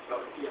 11.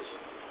 Yes,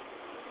 sir.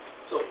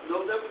 So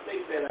don't ever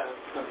think that I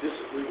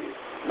disagree with you.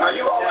 Now,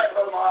 you all right,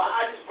 Brother Muhammad?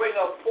 I just bring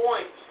up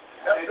points.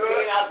 That's and good.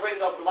 then I bring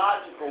up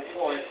logical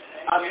points.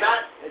 I'm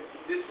not,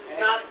 this is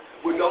not,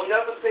 we don't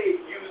never say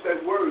use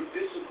that word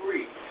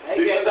disagree.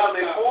 Because I'm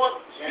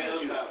informed,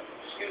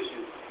 excuse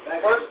you.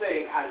 First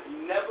thing, I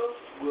never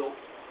will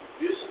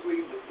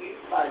disagree with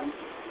anybody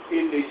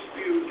in the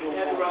spiritual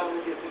world.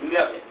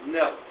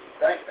 Never.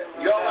 Thanks.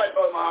 You all right,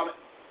 Brother Muhammad?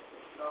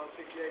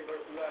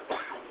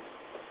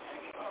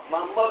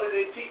 My mother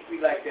didn't teach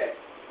me like that.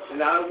 And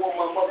I don't want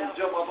my mother to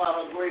jump up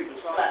out of her grave and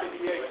slap me.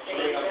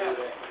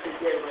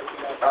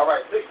 All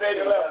right, 6,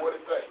 8, 11, what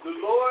it say? The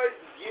Lord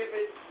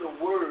giveth the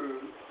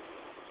word.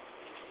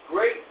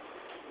 Great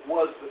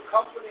was the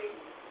company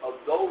of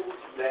those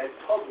that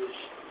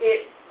published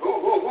it. Who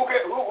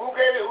gave it? Who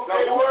gave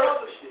the word?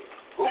 Published it.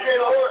 Who gave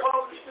the word?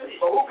 Published it.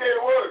 But who gave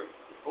the word?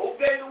 Who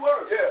gave the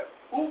word? Yeah.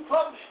 Who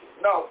published it?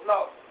 No.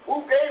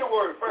 Who gave the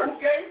word first? Who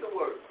gave the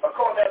word?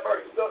 According to that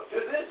verse. To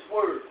this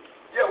word.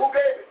 Yeah, who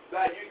gave it?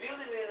 Now, you're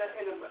dealing in a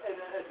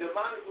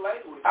demonic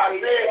language. I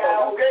said,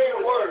 who gave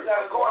the word?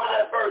 According to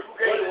that verse, who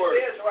gave the word?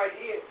 It says right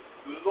here,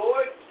 the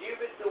Lord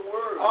giveth the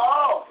word.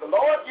 Oh, the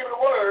Lord giveth the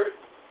word.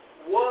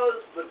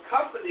 Was the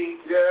company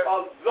Yeah.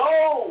 of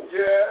those.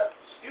 Yeah.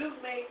 Excuse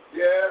me.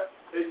 Yeah.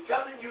 It's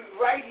telling you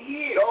right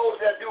here. Those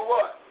that do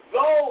what?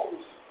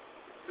 Those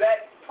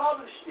that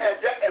published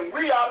it. And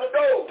we are the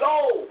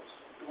those.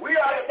 We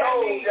are the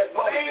those that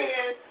published it.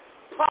 Man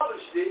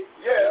published it.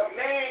 Yeah.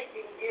 Man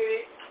can get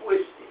it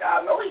twisted.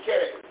 I know he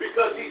can.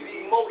 Because he's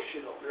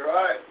emotional. You're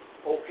right.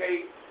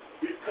 Okay?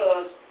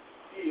 Because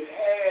he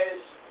has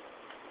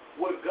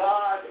what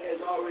God has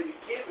already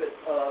given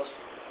us,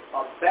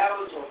 a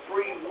balance of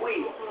free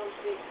will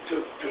to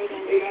be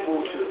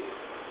able to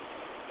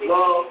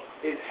love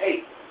and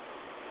hate.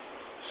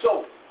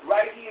 So,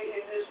 right here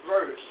in this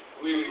verse,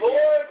 the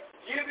Lord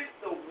giveth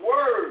the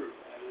word.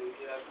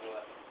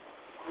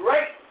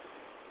 Great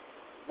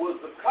was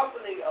the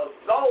company of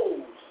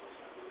those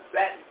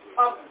that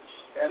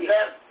published And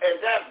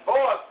that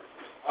voice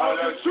of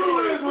the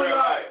true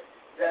Israelite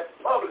that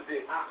published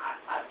it.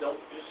 I don't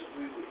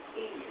disagree with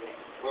any of that.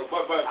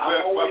 But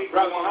I'm only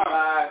Brother going Muhammad.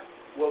 by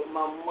what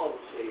my mother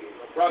said.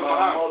 Brother My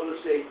Muhammad. mother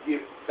said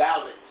give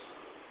balance.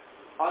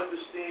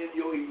 Understand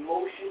your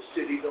emotions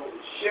till they don't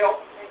shelf.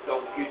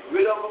 Don't get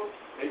rid of them.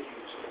 And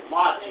use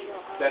logic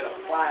that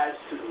applies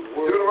to the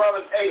word.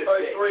 Deuteronomy 8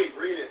 verse 3.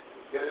 Read it.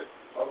 Get it?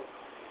 Oh.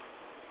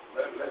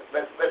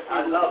 Let's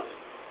I love it.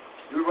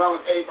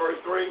 Deuteronomy 8 verse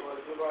 3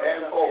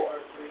 and 4.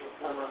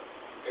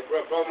 Hey,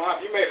 Brother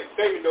Muhammad, you made a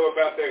statement though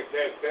about that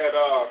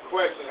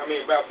question. I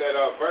mean about that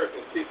verse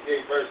in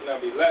 68, verse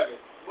number 11.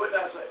 What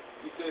did I say?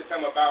 You said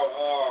something about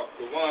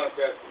the ones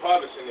that's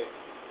publishing it,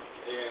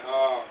 and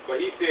but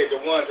he said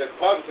the ones that's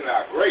publishing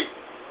are great.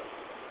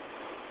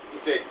 He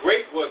said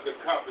great was the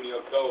company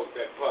of those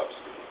that published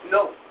it.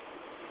 No.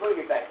 Bring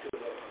it back to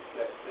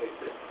that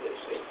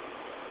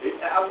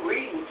statement. I'm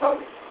reading from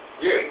it.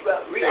 Yeah.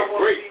 Read, I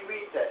want to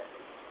read that.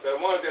 So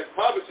the ones that's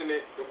publishing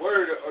it, the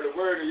word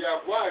of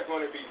Yahweh is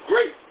going to be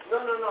great.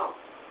 No.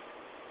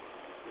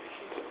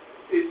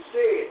 It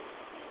said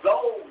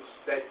those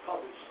that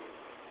published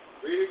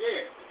it. Read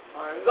again.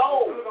 All right,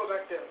 Those. let's go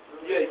back there.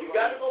 Yeah, you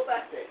got to go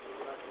back there.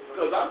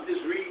 Because I'm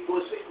just reading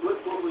what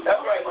was.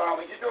 That's right,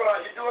 Mama. You're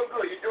doing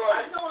good. You're doing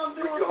I know I'm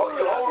doing You're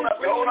good. holding up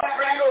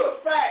pretty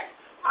good. Fact.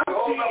 I'm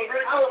You're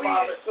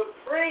being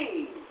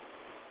supreme.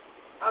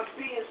 I'm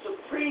being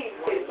supreme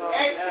in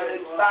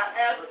excellence by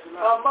asking.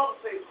 My mother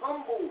says,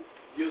 humble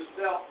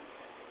yourself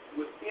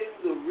within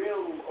the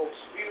realm of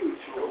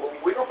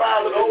spiritual. We're going to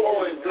find a little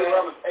more in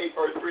Deuteronomy 8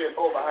 verse 3 and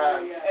 4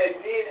 behind. And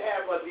then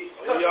have a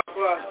discussion.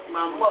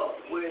 My mother,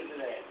 where is it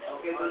at?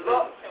 Okay, where is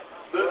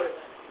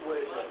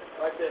it?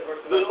 Right there,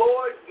 verse The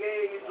Lord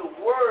gave the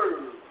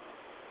word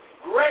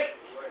great.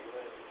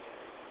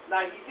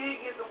 Now, he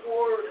did give the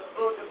word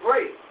of the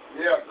great.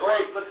 Yeah,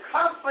 great. The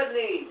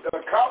company The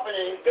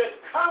company.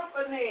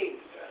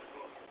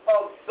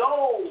 of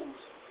those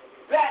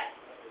that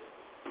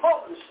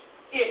published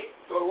it.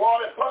 So the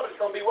one that published is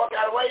going to be what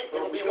kind of way? It's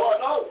going to be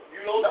what? No.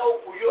 You don't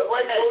know. You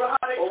Wait a minute. know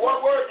how they Well, what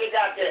word they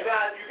got there?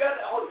 Now, you got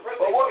to hold the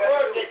But what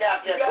word they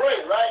got there?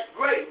 Great, right?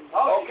 Great.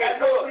 Okay,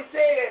 That's what we good.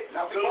 said.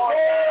 Now we The going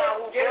to find out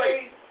Lord who's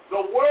great. gave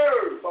the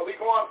word. But we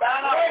going to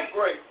find out who's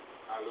great.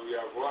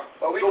 Hallelujah, boy.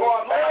 But we going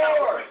to find out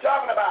who we're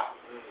talking about.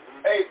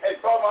 Hey,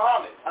 Brother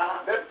Muhammad,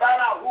 let's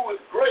find out who is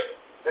great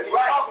that he's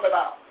talking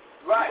about.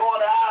 Right. We're going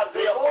to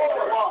Isaiah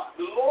 41.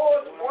 The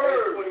Lord's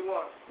word.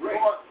 We're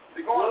going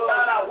to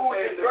find out who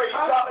is great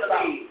he's talking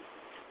about.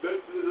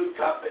 The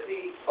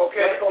company.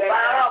 Okay, let's go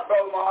find out,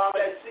 Brother Muhammad.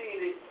 That seen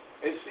it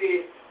and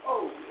said,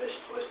 oh, let's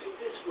twist it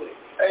this way.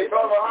 Hey,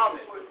 Brother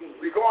Muhammad,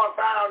 we're going to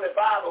find out in the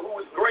Bible who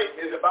is great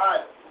in the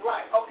Bible.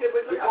 Right. Okay,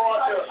 but We're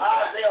going to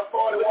Isaiah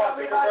 41,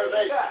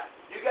 verse 8.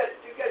 You got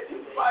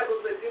different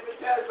Bibles at different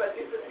times by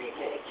different people.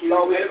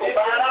 So we're going to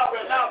find out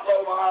right now,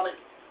 Brother Muhammad.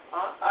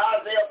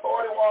 Isaiah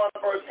 41,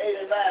 verse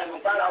 8 and 9.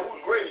 We'll find out who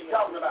great he's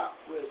talking about.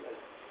 Where is that?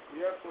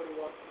 You're 41,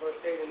 verse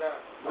 8 and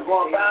 9. We're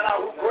going to find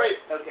out who great.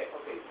 Okay.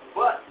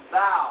 But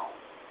thou,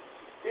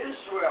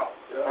 Israel,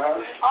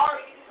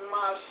 art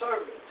my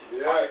servant.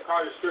 Yeah.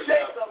 Call your scripture.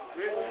 Jacob,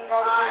 whom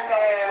I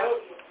have.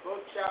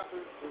 Book chapter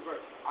and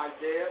verse.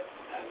 Isaiah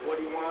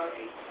 41.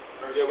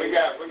 Yeah, we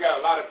got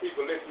a lot of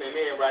people listening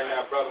in right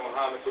now, Brother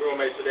Muhammad, so we're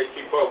going to make sure they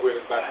keep up with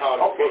us by calling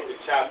the book, the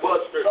chapter,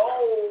 But the scripture.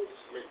 those,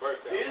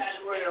 Verse down.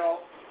 Israel,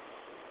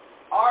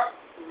 art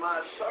my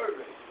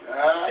servant.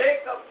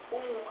 Jacob,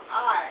 whom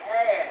I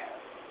have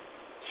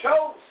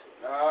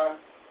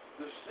chosen,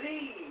 the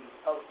seed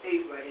of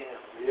Abraham,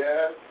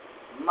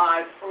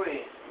 my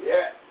friend.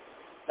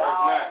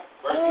 Thou,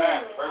 whom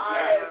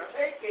I have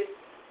taken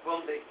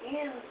from the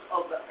ends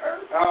of the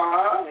earth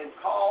and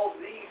called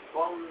thee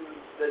from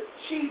the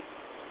chief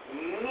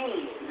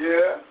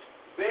men.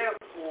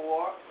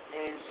 Therefore,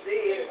 and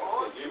said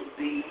unto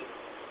thee,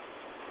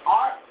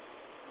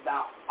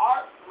 thou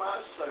art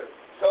my servant.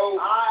 So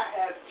I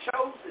have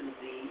chosen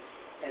thee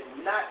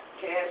and not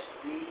cast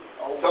thee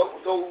away.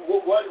 So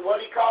what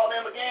he call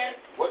them again?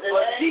 What they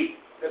name? Chief.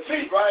 The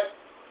chief, right?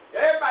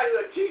 Everybody's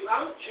a chief.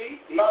 I'm a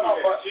chief. No,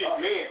 but chief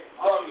men.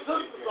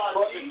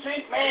 But the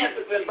chief man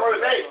is in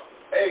verse 8.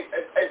 Hey,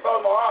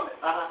 Brother Muhammad.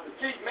 The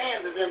chief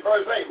man is in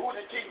verse 8. Who's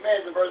the chief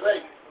man in verse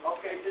 8?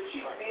 Okay, the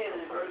chief men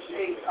in verse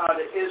 8 are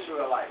the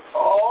Israelites.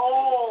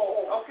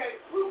 Oh.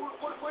 Okay,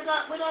 we're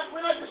not disputing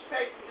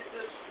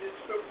this.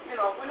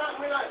 We're not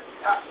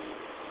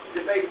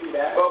debating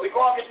that. Well, we're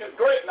going to get this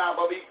great now,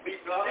 but we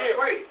still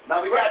great.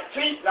 Now we got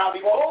chief. Now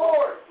we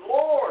want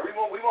Lord. We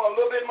want a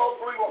little bit more.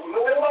 We want a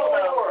little bit more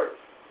now. Lord.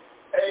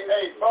 Hey,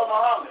 Brother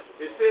Muhammad.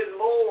 It says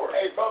Lord.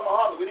 Hey, Brother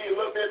Muhammad, we need a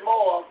little bit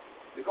more.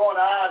 We're going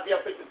to Isaiah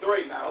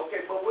 53 now.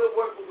 Okay, but we're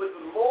working with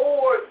the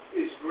Lord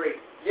is great.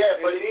 Yeah,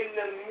 but in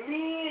the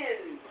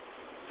men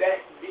that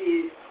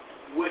did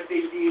what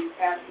they did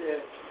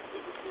after.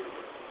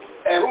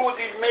 And who are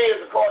these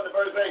men according to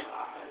verse 8? I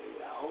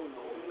don't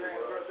know.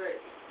 Verse 8.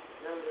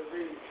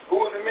 Who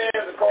are the men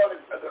according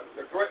to the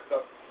verse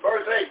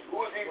 8? Who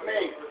are these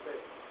men?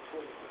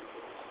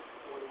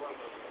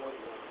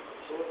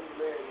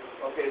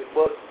 Okay,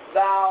 but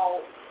thou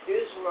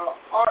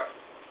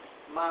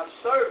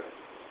servants.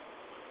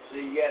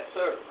 See, you got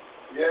servants.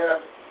 Yeah.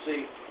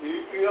 See,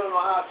 you don't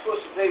know how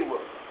twisted they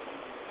were.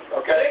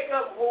 Okay.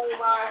 Jacob, whom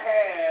I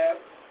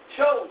have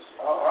chosen,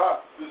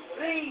 The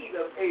seed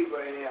of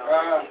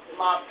Abraham,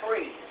 my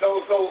friend.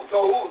 So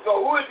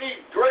who is these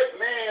great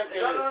men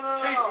and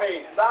chief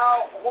men?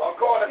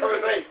 According to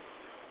verse 8.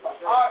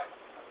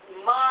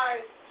 My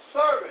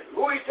servant.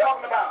 Who are you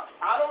talking about?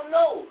 I don't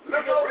know.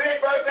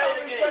 Read verse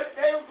 8 again.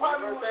 They were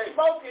probably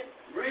smoking.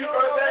 Read You don't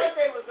know verse what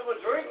they was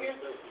doing, drinking.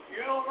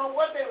 You don't know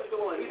what they was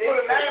doing. He put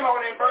a name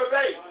on it in verse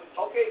 8.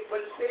 Okay, but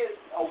it says,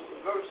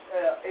 verse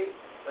 8,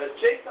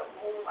 Jacob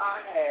whom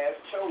I have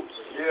chosen,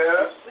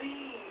 the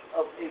seed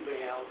of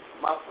Abraham,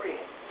 my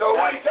friend. So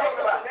now, what are you talking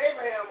about?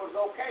 Abraham was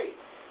okay.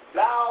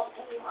 Thou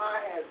whom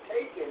I have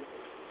taken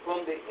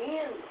from the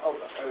ends of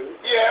the earth,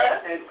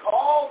 and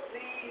called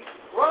thee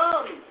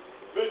from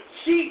the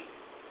chief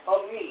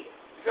of men.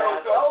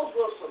 Now, those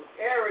were some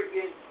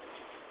arrogant,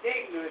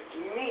 ignorant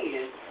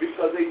men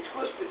because they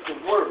twisted the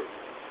word.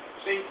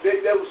 See,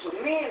 there were some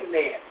men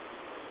there,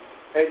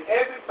 and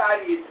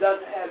everybody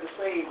doesn't have the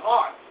same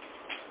heart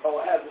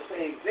or have the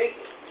same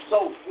thinking.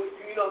 So,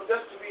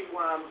 that's the reason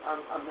why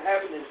I'm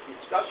having this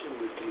discussion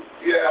with you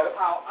of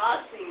how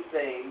I see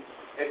things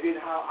and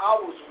then how I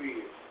was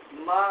reared.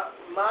 My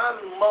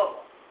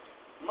mother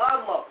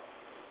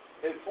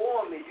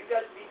informed me, you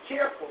got to be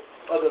careful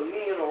of the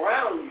men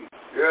around you.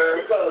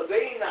 Because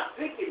they ain't not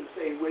thinking the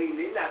same way,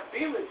 they're not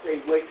feeling the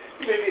same way,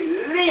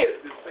 they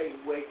live the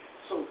same way,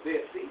 so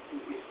their thinking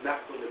is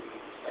not going to be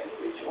the same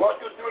way. What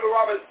does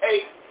Deuteronomy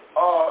 8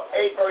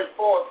 verse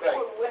 4 say?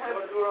 We have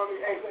Deuteronomy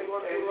 8 and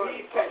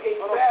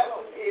he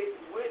fastened it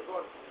with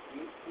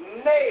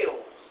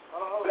nails,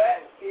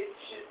 that it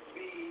should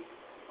be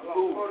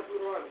moved.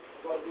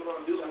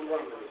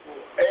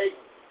 8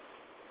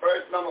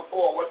 verse number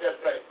 4, what does that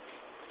say?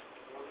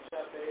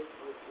 Chapter 8,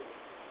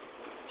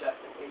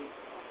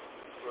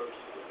 verse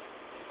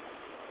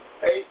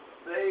 8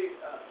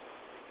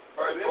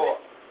 verse 4.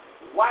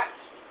 Wax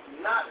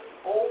not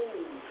old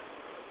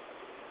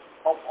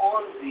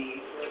upon thee.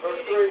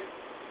 Verse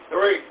 3.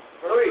 Verse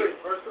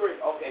 3.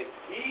 Okay.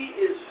 He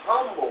is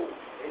humble.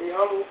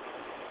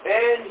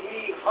 And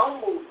he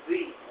humbled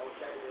thee.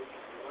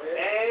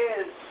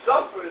 And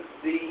suffered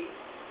thee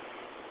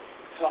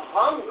to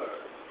hunger.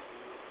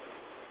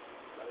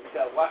 You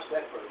gotta watch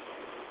that first.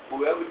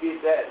 Whoever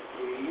did that,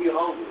 he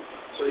hungry.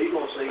 So he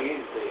gonna say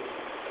anything.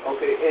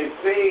 Okay. And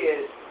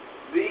fed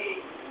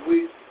thee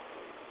with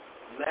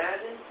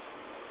manna.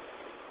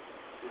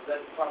 Is that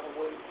the proper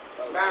word?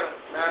 Manna.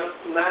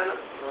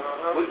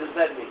 What does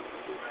that mean?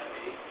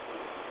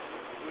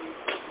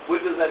 What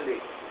does that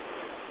mean?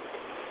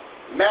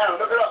 Manna,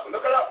 look it up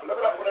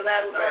for the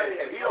national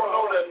audience. If you don't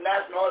know the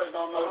national audience,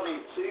 don't know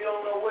me. So you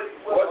don't know what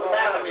the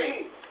manna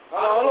means?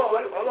 Hold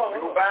on.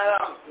 You can find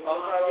out.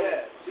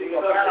 Yeah. You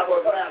can find out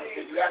what manna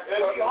is. You got to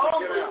be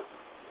hungry.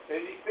 And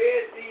he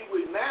fed thee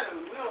with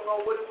manna. We don't know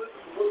what it was.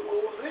 What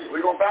was it?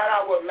 We're going to find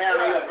out what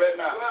manna is right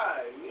now.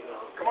 Right.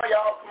 Come on,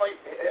 y'all. Come on.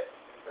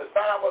 Let's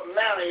find out what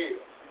manna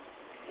is.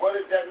 What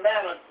is that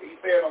manna he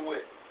fed them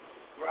with?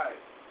 Right.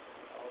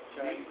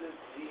 Okay.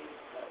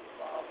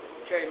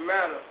 Okay,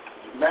 manna.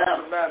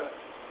 Let's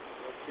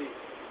see.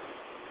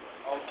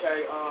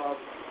 Okay,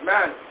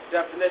 manna.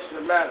 Definition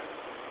of manna.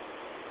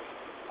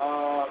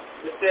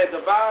 It says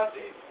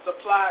divinely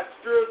supplied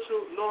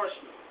spiritual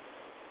nourishment.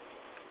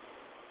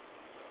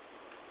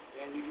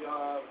 And you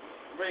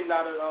reading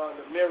out of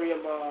the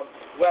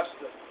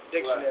Merriam-Webster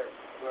dictionary.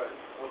 Right.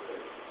 Okay.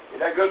 Is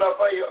that good enough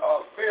for you?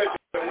 Spiritual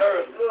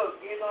nourishment. Look,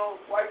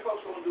 white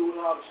folks don't do a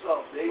lot of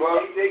stuff. They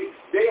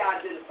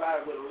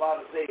identify with a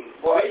lot of things.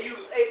 They use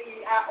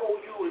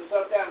A-E-I-O-U and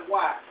sometimes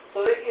Y.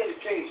 So they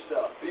interchange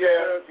stuff.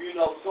 Yeah. We're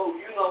gonna roll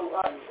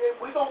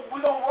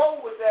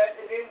with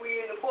that, and then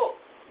we're in the book.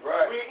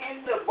 Right. We're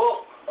in the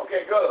book.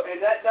 Okay, good.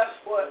 And that's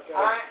what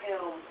I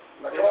am.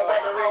 Now go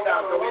back and read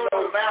now, so we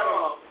know the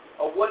manna.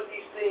 Of what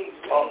these things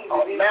mean.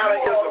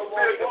 Manna is a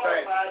spiritual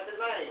thing.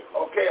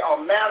 Okay, a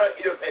manna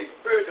is a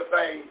spiritual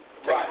thing.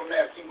 Take it from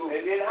there, keep moving.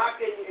 And then how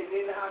can the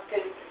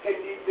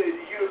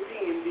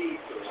European be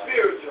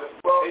spiritual?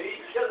 And he's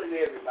killing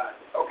everybody.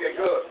 Okay,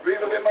 good. Read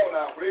a bit more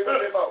now.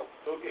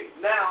 Okay.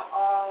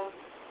 Now,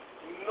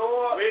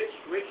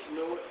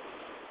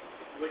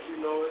 Which you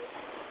know it.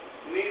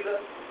 Neither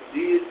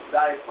did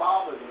thy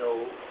father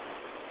know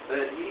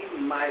that he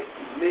might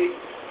make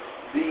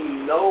thee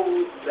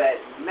know that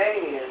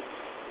man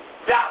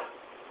doubt.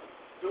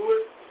 Do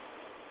it.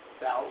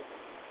 Doubt.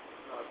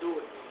 No, do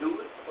it.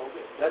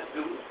 Okay, let's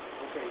do it.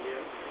 Okay,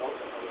 yeah.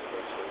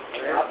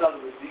 Okay. I thought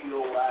it was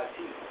D-O-I-T.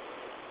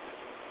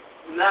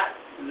 Not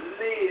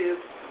live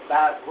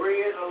by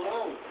bread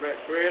alone.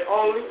 Bread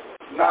only?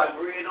 By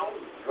bread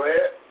only. Go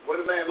ahead. What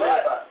does man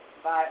live by?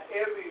 By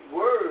every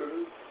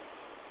word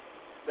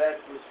that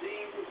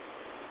proceeds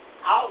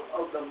out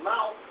of the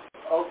mouth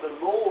of the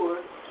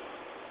Lord.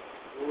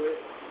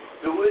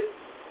 Do it,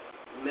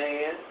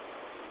 man,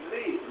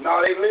 live.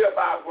 No, they live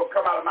by what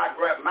come out of my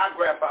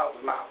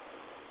grandfather's mouth,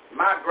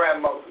 my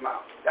grandmother's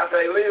mouth. That's how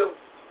they live.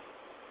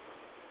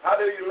 How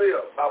do you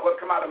live? By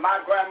what come out of my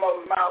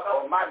grandmother's mouth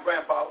or my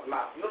grandfather's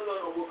mouth?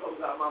 No, what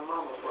comes out of my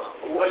mama's mouth.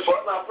 Well,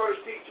 she's my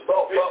first teacher.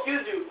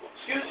 Excuse you.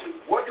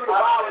 What do the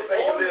Bible say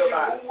you live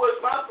by? Who was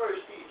my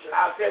first teacher?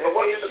 I said, but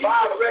what did the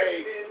Bible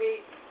say? She directed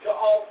me to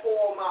all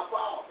four of my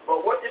fathers.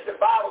 But what did the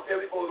Bible say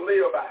we're supposed to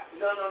live by?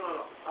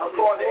 No. I'm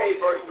going to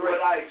 8 verse 3. What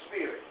I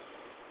experienced.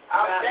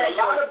 A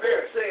lot of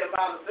people say a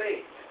lot of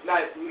things. Now,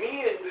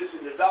 men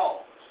listen to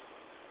dogs.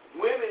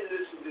 Women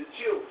listen to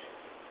children.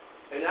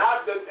 And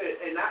I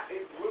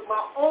with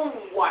my own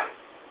wife.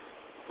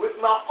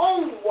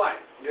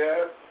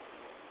 Yeah.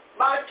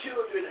 My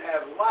children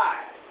have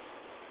lied.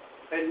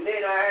 And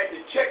then I had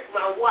to check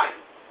my wife.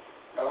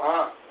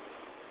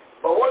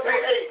 But what do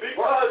 8?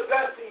 Because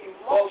that's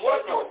emotional. But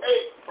what do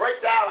 8?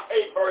 Break down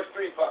 8 verse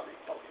 3 for me.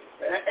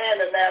 Okay. And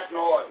the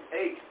national order.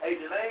 8. A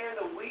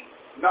land of wheat.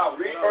 No,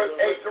 read verse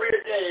 8, 3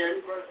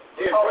 again.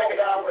 Then break it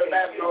down with the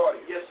national order.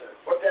 Yes, sir.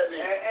 What that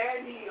mean?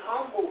 And he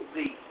humbled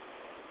thee,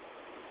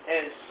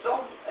 and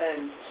suffered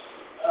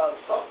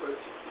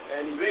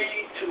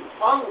thee to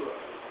hunger,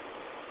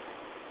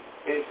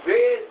 and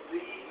fed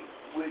thee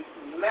with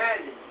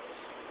manna,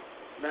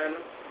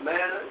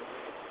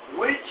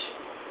 which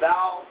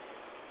thou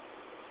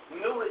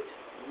knewest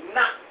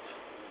not,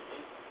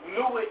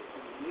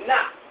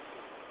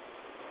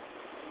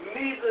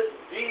 neither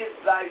did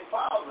thy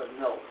father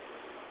know.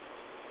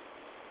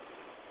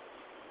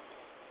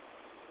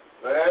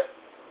 Right.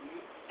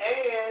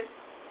 And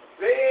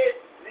fed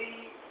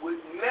thee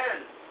with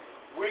manna,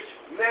 which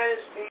manna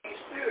means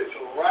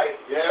spiritual, right?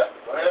 Yeah.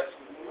 Right.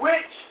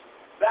 Which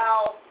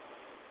thou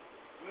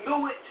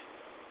knewest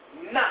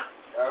not.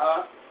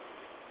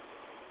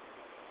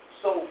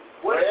 So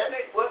what I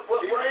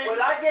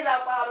get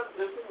up out of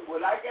this,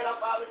 what I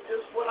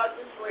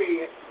just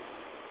read,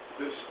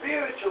 the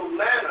spiritual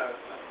manna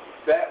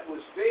that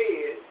was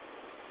fed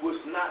was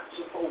not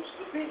supposed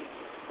to be.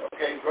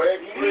 Okay,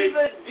 great.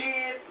 Neither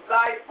did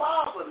thy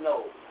father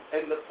know,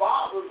 and the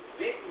father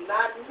did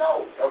not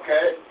know.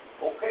 Okay.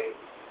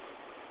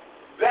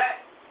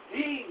 That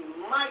he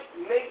might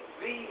make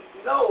thee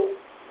know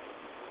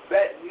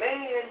that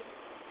man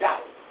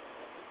doubt.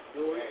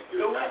 Do it.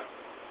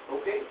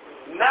 Okay.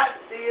 Not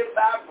live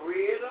by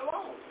bread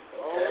alone.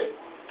 Okay.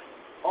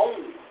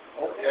 Only.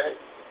 Okay.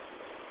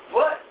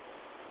 But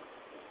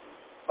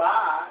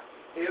by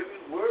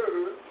every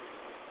word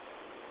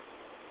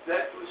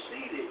that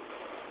proceeded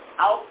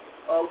out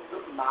of the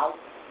mouth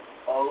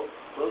of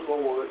the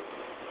Lord.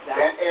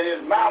 And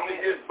his mouth is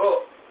this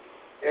book.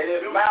 And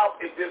his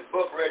mouth is this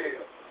book right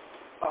here.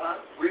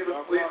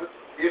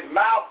 His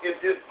mouth is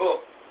this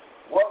book.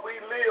 What we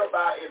live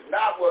by is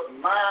not what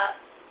my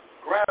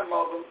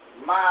grandmother,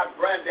 my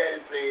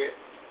granddaddy said.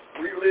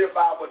 We live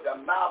by what the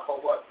mouth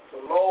of what the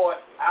Lord,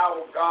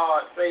 our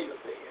God, Savior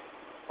said.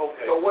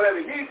 Okay. So whatever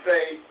he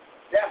says,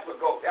 that's what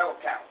goes. That will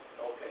count.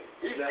 Okay.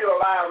 He's still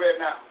alive right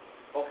now.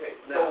 Okay.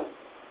 So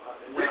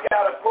we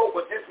got to quote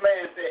what this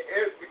man said.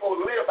 We're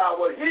supposed to live by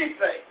what he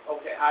says.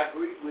 Okay, I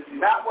agree with you.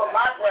 Not what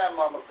my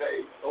grandmama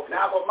says. Okay.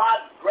 Not what my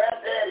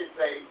granddaddy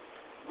says.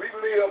 We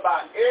live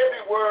by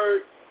every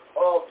word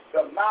of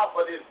the mouth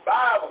of this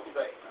Bible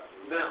says.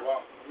 Now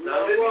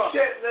let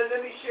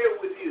me share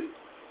with you.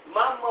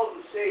 My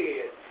mother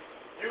said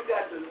you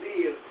got to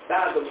live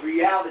by the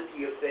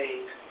reality of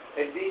things,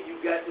 and then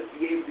you got to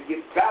be able to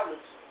get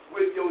balance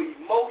with your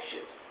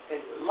emotions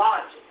and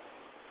logic.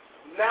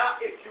 Now,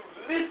 if you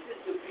listen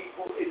to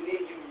people and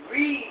then you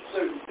read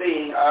certain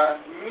things,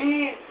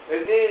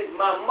 and then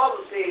my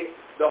mother said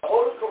the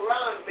Holy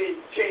Quran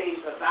been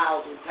changed 1,000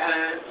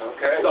 times.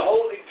 Okay. The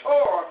Holy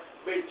Torah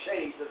been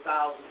changed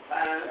 1,000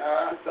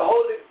 times. The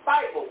Holy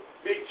Bible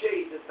been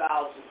changed 1,000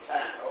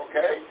 times.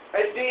 Okay.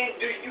 And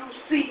then do you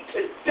see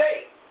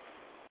today?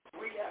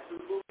 We have to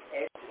look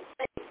at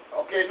today.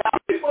 Okay. Now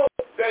people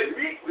that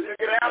read, will you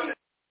get out?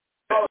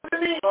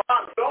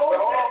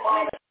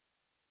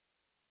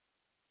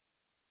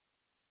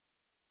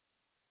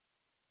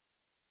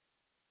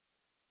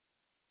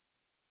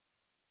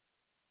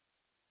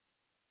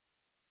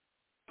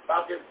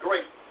 About this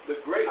grace. The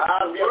grace.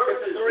 The word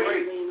is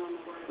great.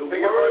 The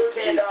word is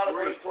 $10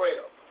 verse 12.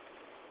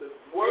 The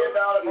word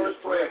 $10 verse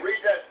 12.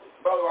 Read that,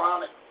 Brother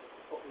Muhammad.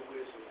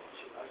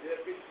 Isaiah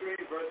 53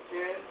 verse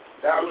 10.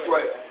 Down to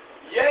 12.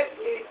 Yet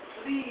it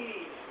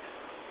pleased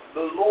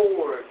the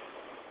Lord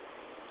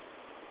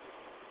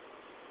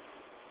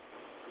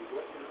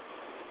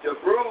to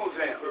bruise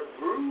him. To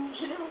bruise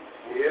him?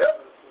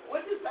 Yep.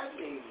 What does that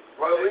mean?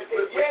 Well, we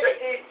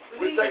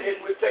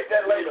take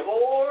that later. The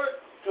Lord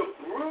to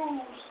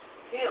bruise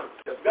him.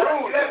 To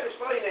bruise you have to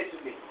explain that to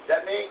me.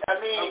 That means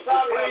I'm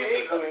sorry I'm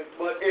ignorant,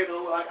 but it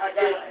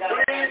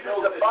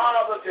pleases the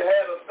father to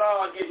have a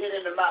son get hit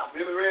in the mouth.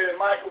 You ever read it,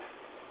 Michael?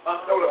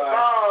 So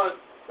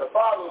the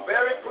father was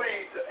very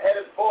pleased to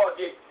have his boy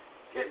get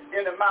hit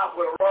in the mouth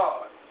with a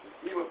rod.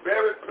 He was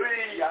very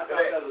pleased. I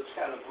thought that was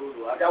kind of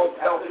brutal. That was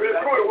really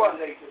brutal,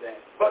 wasn't it?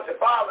 But the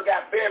father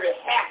got very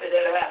happy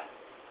that it happened.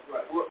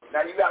 Right.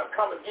 Now you got to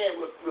come again.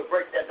 We'll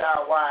break that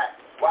down. Why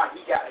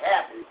he got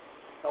happy?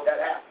 That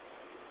happened.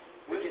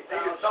 We can see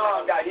the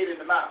son got hit in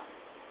the mouth.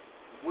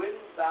 when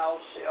thou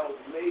shalt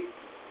make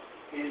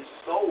his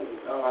soul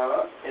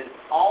an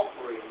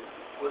offering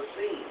for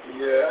sin.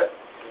 Yeah.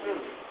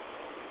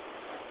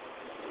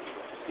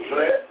 He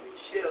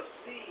shall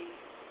see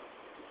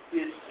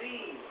his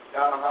seed.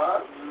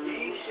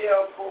 He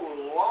shall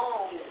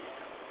prolong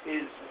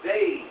his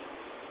days,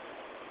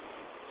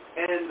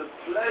 and the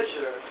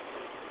pleasure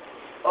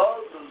of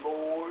the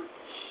Lord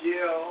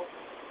shall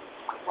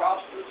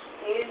prosper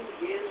in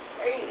his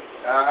hand.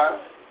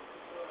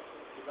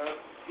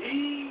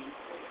 He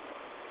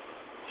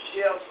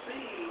shall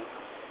see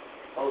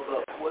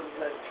what is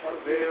that?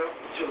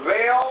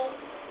 Travail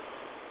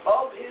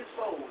of his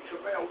soul.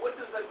 Travail. What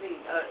does that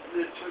mean?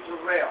 The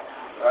travail.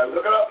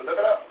 Look it up.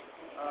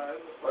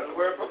 What the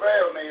word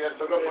travail means? Let's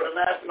look up what a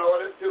national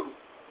order too.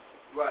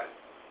 Right.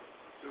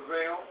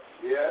 Travail.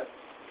 Yeah.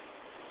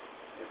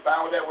 And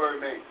find what that word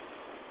means.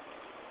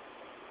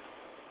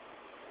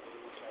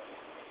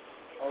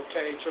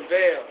 Okay,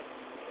 travail.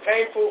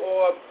 Painful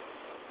or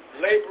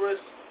laborious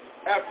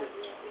effort.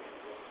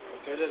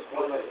 Okay, that's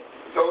one of it.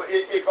 So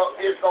it's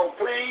going to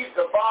please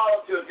the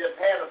father to just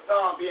have a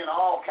son be in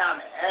all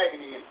kind of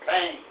agony and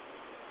pain.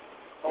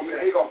 Okay.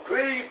 He's going to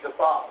please the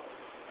father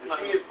to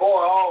see his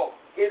boy all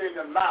hit in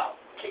the mouth,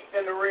 kicked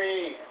in the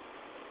rear,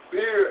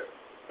 beard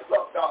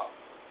plucked off.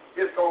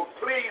 It's going to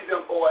please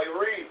him for a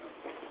reason.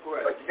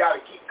 Correct. But you got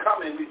to keep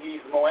coming with these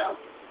more answers.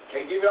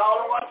 Can't give it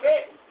all in one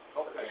second.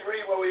 Okay. Let's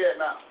read where we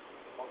at now.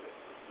 Okay.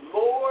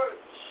 Lord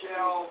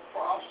shall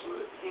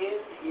prosper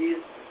in his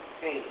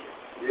hand.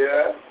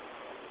 Yeah.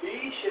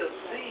 He shall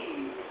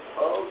see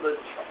of the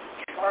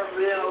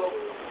travail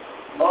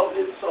of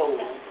his soul,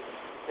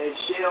 and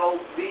shall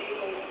be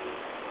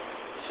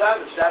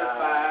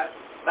satisfied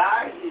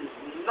by his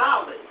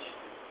knowledge,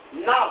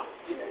 not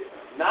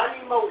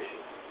emotion,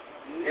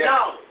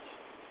 knowledge.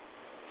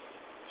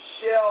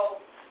 Shall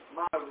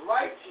my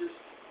righteous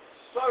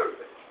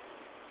servant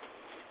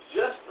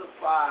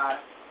justify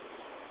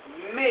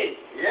many?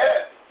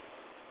 Yeah.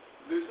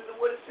 Listen to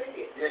what it says.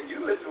 Yeah,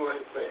 you listen to what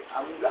it says.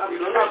 I'm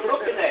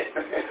looking at it.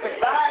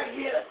 By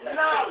his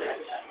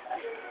knowledge.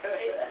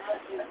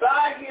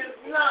 By his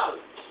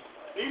knowledge.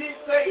 He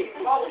didn't say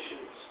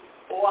emotions.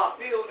 Oh, I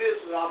feel this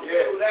and I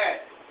feel that.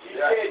 He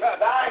said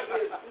by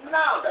his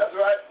knowledge. That's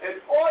right. In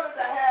order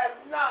to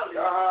have knowledge,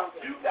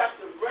 you got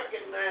to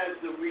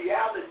recognize the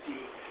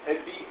reality and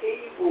be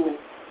able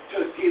to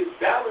give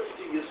balance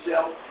to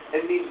yourself,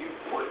 and then you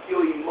put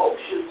your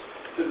emotions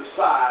to the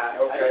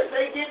side. Okay. I didn't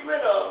say get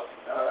rid of.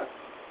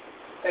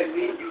 And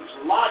then use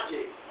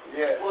logic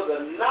for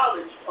the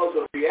knowledge of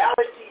the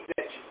reality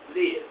that you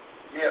live.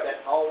 Yeah.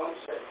 That's all I'm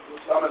saying.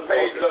 On the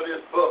page of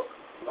this book.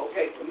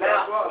 Okay,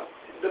 now,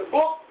 the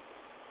book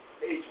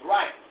is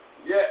right.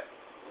 Yeah.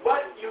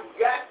 But you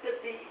got to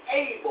be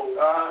able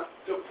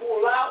to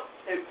pull out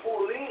and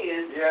pull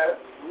in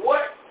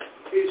what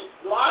is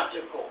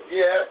logical.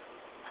 Yeah.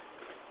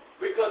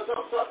 Because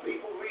some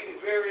people read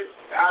it very...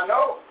 I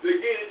know. They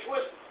get it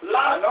twisted. A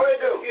lot of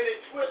people get it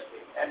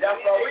twisted. And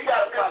that's why we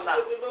got to come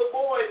out. The little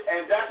boys,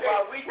 and that's why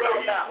we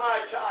come out.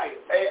 My child.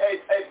 Hey,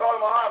 Brother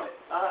Muhammad,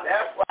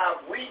 that's why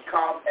we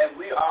come and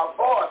we are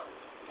voices.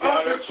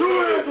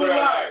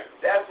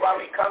 That's why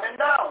we coming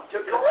down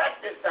to correct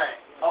this thing.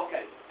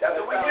 Okay.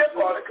 That's what we here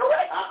for, to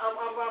correct. I'm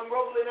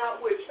rolling out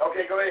with you.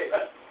 Okay, go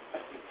ahead.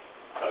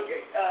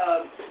 Okay.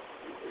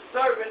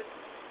 Servant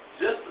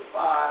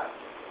justify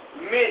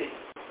many,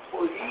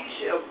 for he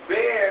shall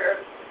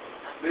bear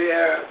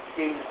their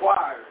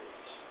inquiries.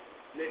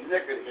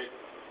 Iniquity.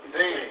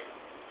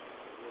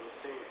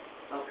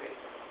 Okay.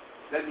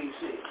 Let me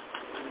see.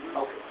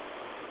 Okay.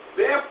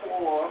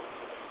 Therefore,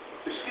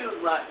 excuse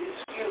my.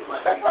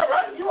 That's all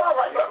right. You all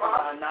right, Brother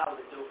my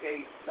knowledge,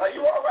 okay? No,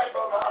 you all right,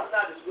 Brother. I'm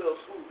not as well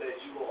schooled as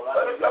you all.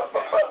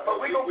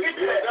 But we gonna get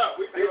you that.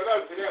 We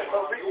gonna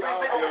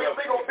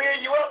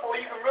build you up, or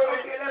you can really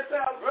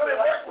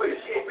work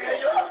with you. Build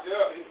you up.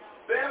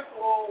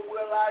 Therefore,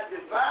 will I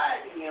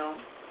divide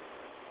him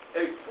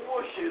a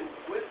portion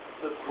with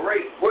the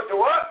great. With the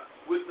what?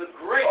 With the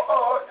great.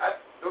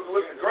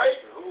 With the great.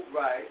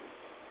 Right.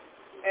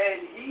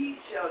 And he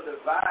shall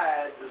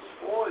divide the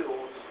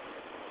spoils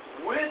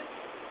with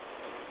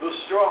the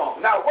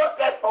strong. Now, what's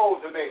that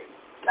supposed to mean?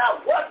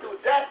 Now, what do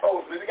that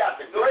supposed to mean? We got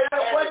the great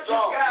and the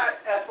strong. What you got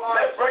as far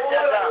as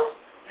spoils,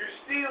 you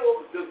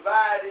still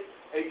divide it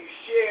and you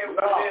share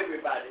with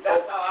everybody.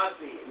 That's how I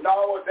see it.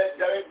 No, but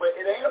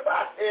it ain't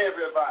about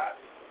everybody.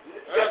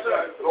 Yes,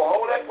 sir. So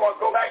hold that point.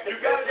 Go back to you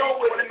got to go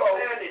with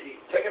humanity.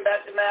 Take it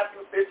back to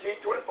Matthew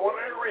 15:24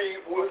 and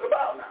read what it's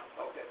about now.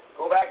 Okay.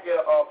 Go back to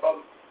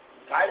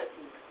Titus.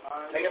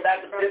 Take it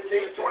back to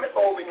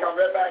 15:24. We come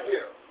right back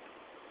here.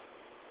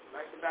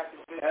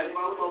 As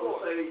my mother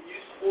say, you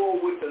spoil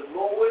with the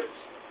lowest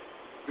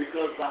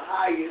because the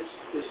highest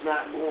is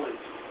not going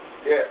to.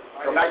 Yeah.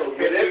 Come back to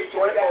 15:24.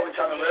 We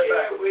come right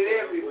back. With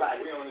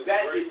everybody.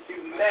 That is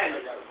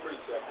humanity.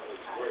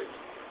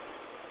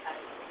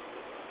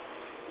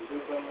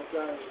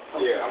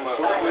 Yeah, I'm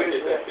going to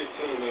get that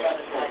 15 there.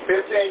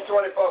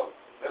 15:24.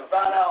 Let's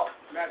find out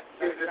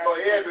if it's for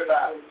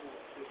everybody.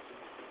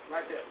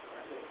 Right there.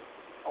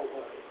 Oh,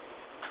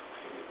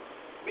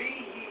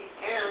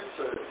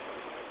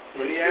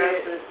 He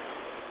answered,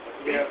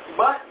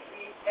 but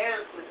he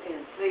answered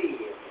and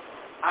said,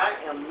 I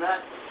am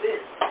not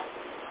sent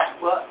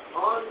but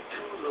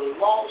unto the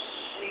lost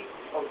sheep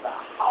of the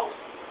house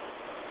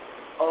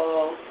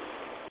of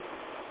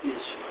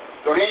Israel.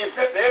 So he ain't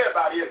sent to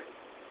everybody, is he?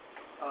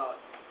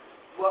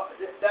 Well,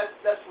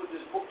 that's what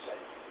this book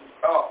says.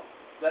 Oh.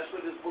 That's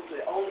what this book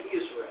says. Only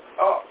Israel.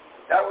 Oh.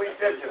 That's what he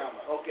said to them.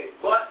 Okay,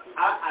 but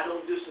I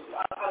don't disagree.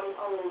 I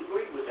don't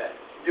agree with that.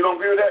 You don't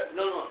agree with that?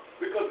 No.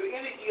 Because the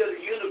energy of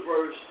the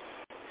universe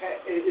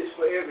is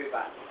for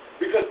everybody.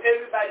 Because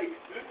everybody,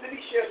 let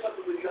me share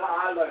something with you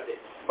how I learned it.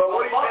 But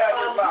what he said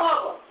my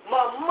mother.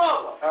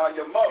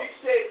 Your mother.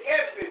 She said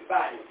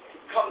everybody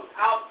comes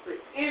out the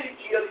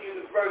energy of the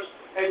universe.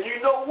 And you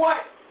know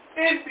what?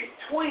 In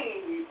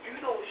between, if you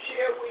don't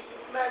share with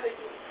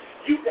humanity,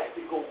 you got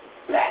to go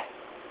back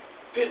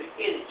to the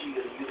energy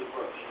of the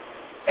universe.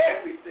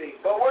 Everything.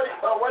 But what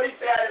he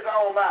said out his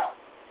own mouth.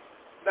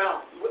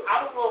 Now,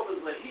 I don't know if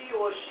it's a he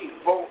or a she,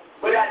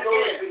 but I know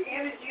it's the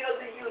energy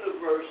of the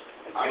universe.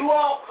 You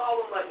all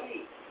call him a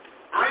he.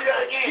 I'm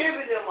not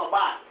giving him a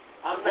body.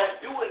 I'm not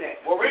doing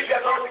that. Well, read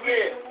that verse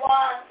again.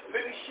 Why?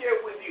 Let me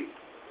share with you.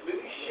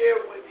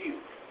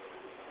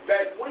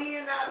 That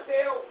when out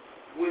there,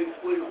 when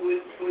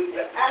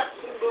the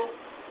absolute,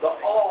 the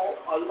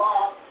all,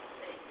 Allah,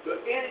 the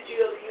energy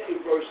of the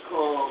universe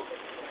comes,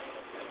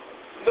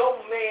 no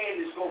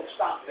man is going to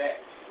stop that.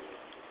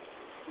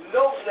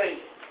 No man.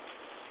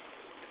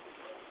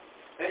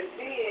 And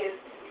then,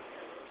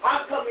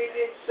 how come he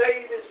didn't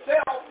save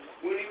himself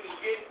when he was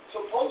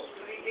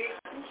supposedly getting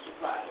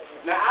crucified?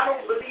 Now, I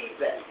don't believe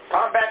that.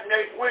 Come back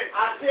next week.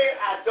 I said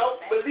I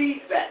don't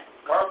believe that.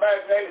 Come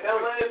back next week. And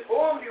I'm going to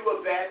inform you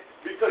of that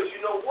because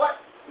you know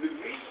what? The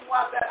reason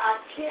why that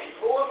I can't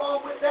go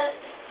along with that,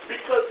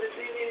 because if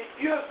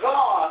you're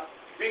God,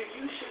 then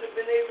you should have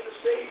been able to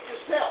save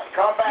yourself.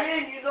 Come back.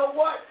 Then you know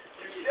what?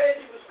 You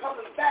said you was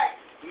coming back.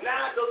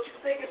 Now don't you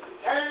think it's the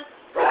time?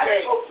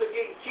 Okay. Black folks are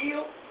getting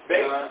killed.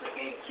 Babies are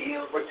getting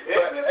killed.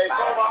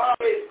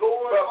 Everybody is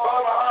going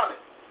on.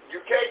 You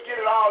can't get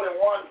it all in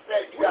one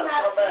set. You got to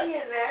come back.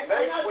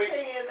 Next week,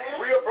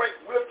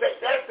 we'll take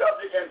that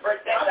subject and break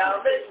that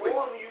down next week.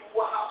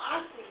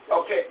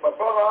 Okay, but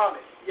Brother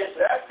Honey, yes,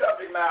 that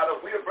subject matter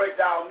we'll break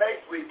down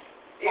next week.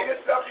 Any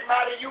subject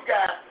matter you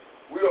got,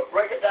 we'll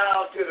break it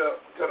down to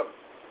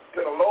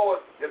the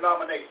lowest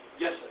denomination.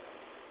 Yes, sir.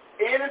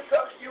 Any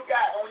subject you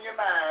got on your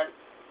mind,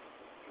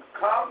 you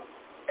come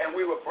and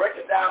we will break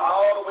it down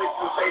all the way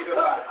to phase of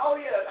life. Oh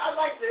yeah, I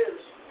like this.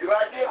 You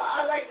like this?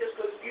 I like this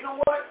because you know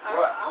what?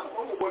 I'm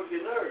gonna work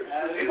your nerves.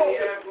 You're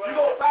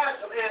gonna find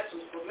some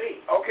answers for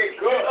me. Okay,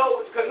 good. You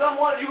know, because number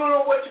one, you're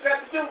gonna know what you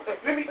got to do.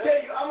 Let me tell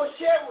you, I'm gonna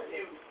share with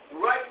you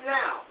right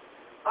now.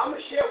 I'm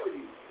gonna share with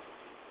you.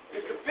 To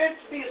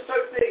convince me of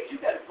certain things, you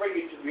got to bring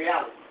it to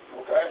reality.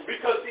 Okay.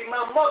 Because see,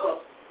 my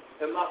mother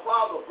and my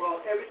father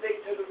brought everything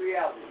to the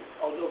reality.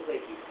 Oh no,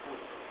 thank you.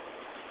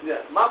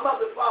 Yeah, my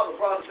mother and father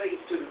brought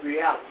things to the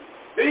reality.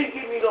 They didn't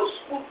give me no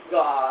spook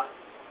God.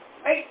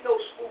 Ain't no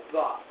spook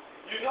God.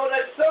 You know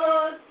that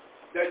sun,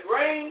 that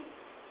rain,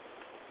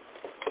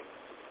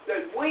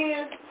 that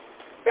wind,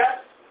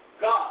 that's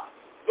God.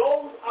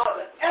 Those are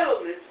the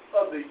elements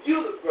of the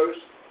universe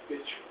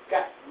that you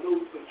got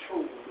no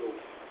control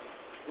over.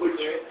 What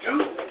you do,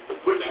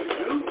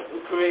 who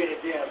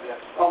created them.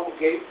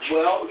 Okay,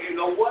 well, you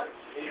know what?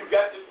 You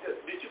got to,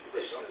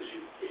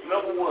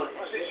 number one,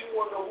 since you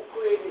want to know who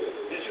created it,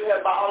 did you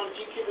have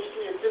biology,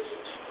 chemistry, and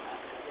physics?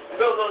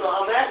 No,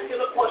 I'm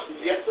asking a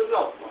question, yes or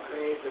no.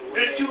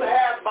 Did you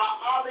have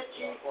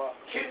biology,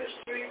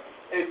 chemistry,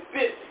 and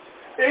physics?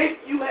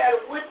 If you had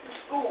went to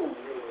school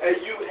and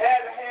you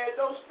had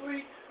those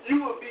three,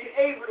 you would be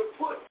able to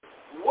put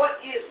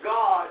what is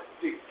God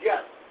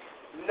together.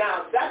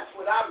 Now, that's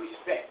what I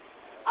respect.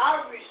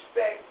 I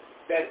respect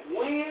that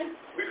wind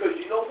because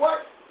you know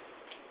what?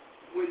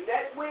 When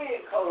that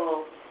wind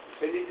comes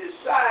and they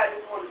decide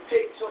they want to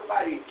take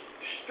somebody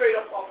straight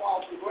up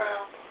off the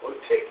ground or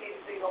take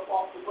anything up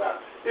off the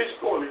ground, it's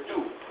going to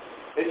do it.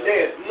 And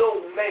there's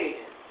no man,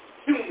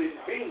 human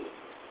being,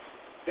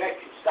 that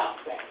can stop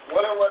that.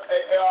 Brother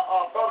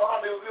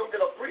Honey, we'll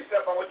get a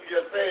precept on what you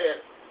just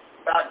said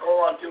by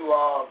going to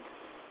 1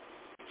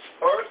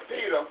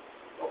 Peter,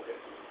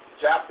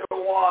 chapter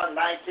 1,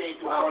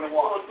 19 to 21.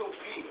 Going through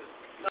Peter.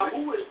 Now,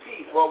 who is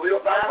Peter? Well, we'll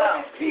find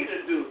out. What did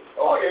Peter do?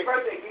 Okay.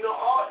 First thing,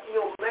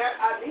 man,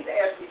 I need to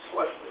ask these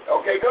questions.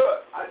 Okay, good.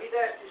 I need to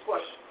ask these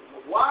questions.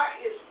 Why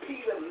is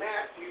Peter,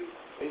 Matthew,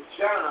 and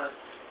John,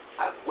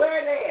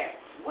 where are they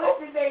at? What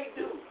did they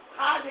do?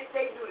 How did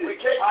they do this?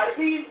 Are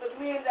these the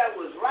men that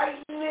was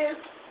writing this?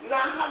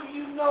 Now, how do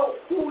you know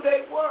who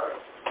they were?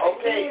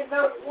 Okay,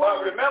 but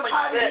remember you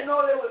how said, do you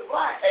know they was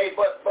right? Hey,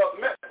 but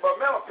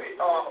remember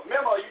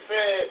you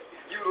said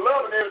you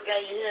loving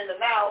everything you hear in the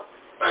now.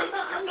 I'm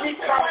not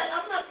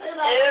saying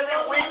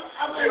every week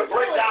we'll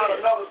break down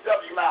another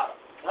subject matter.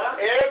 Huh?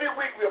 Every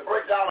week we'll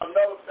break down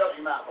another subject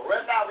matter. But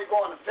right now we're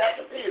going to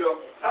 2 Peter,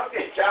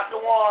 chapter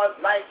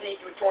 1, 19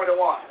 through 21.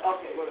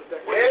 Okay.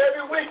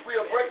 Every week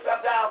we'll break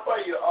that down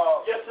for you.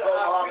 Yes, sir.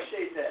 I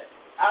appreciate that.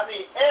 I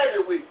mean, every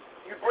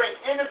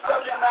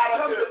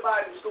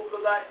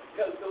like,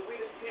 because we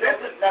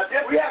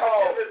have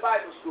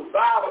Bible school.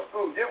 Bible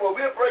school. We'll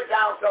break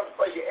down something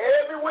for you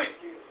every week.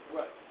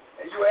 Right.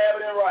 And you have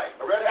it in right.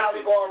 Right now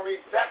we're going to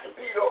read 2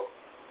 Peter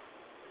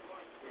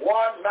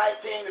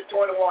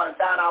 1:19-21 and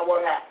find out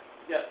what happened.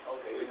 Yeah,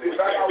 okay.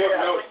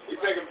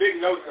 He's taking big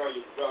notes on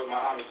you, Brother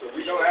Muhammad, so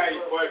we know how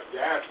you question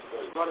your answer.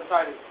 Brother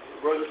Titus.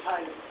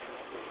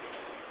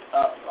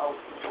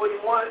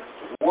 21.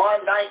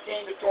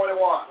 1:19-21.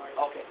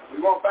 Okay.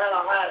 We won't find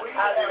out how we did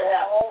it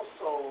happen.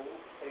 Also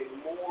a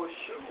more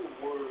sure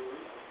word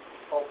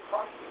of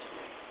prophecy.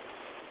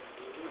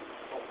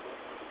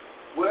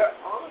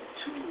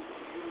 Whereunto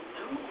you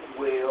do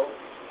well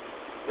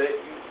that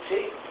you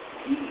take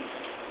heed,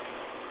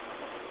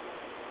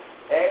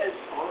 as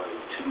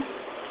unto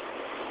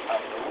a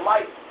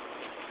light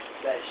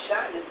that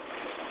shineth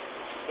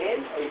in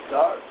a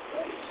dark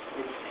place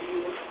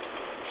until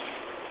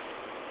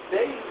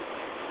day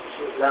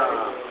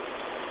dawn,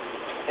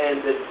 and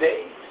the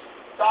day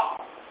star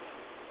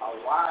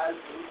arises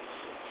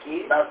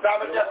in. Now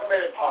stop it just a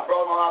minute,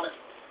 Brother Muhammad.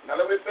 Now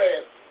let me say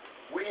it.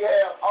 We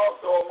have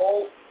also a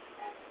more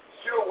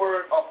sure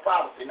word of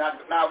prophecy. Now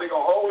we're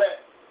going to hold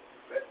that.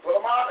 Put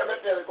them on.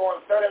 Let's go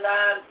to 39.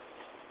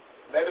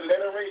 Let it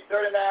read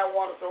 39, 1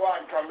 of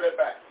Surah and come right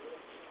back.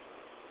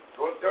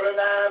 Go to 39,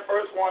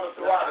 verse 1 of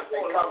Surah and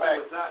come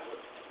back.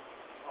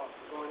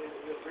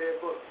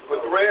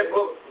 Put the red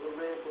book.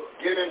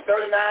 Get in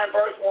 39,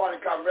 verse 1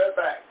 and come right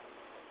back.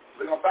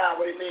 We're going to find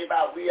what he means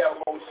by we have a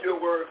most sure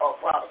word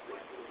of prophecy.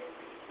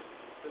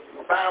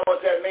 We're going to find what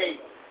that means.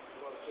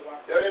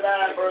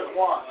 39, verse 1.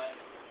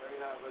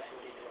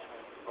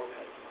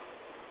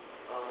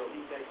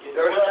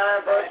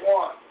 39, verse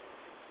 1.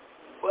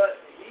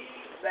 But he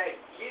that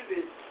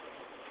giveth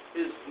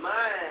his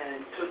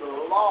mind to the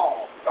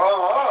law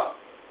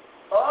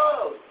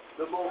of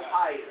the Most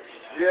Highest,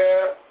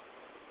 yeah,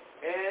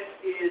 and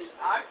is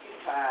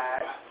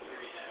occupied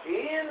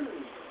in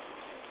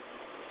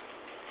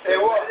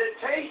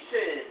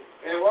meditation.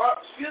 In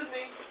what? Excuse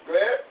me. Go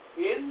ahead.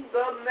 In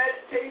the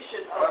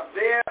meditation of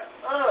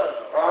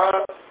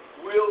thereof,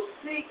 will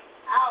seek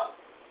out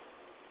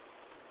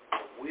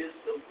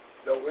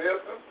the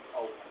wisdom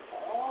of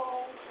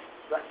all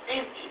the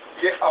ancients.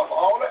 Yeah, of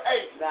all the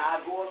ancients. Now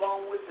I go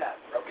along with that.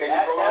 Okay, you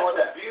go along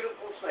with that. That's a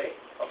beautiful saying.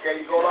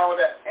 Okay, you go along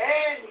with that.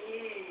 And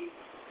he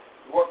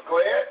go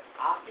ahead.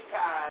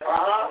 Occupied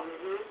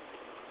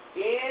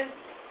in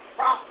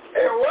prophecy.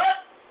 And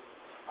what?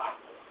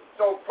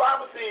 So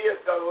prophecy is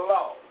the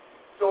law.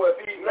 So if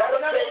he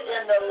meditates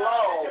in the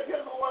law,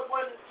 because what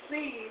one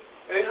sees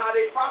and how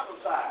they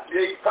prophesy.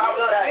 Yeah, he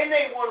prophesied. Then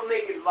they want to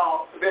make it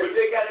law, but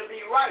they got to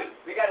be right.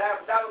 They got to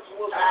have doubts of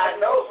what's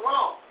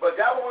wrong. But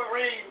that what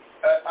we read.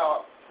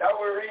 That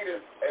we read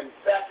in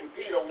 2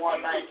 Peter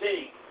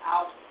 1:19.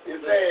 It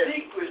says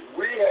secrets.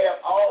 We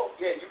have all.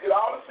 Yeah, you get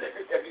all the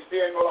secrets if you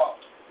stay in the law.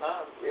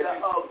 Of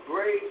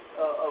grave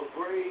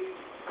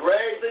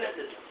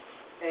sentence.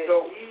 And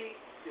so, he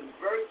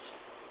converts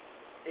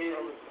in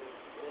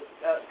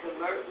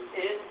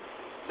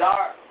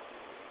dark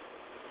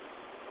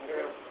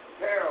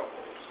parables.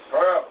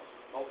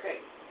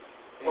 Okay.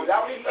 Well,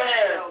 that we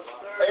saying.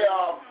 Hey,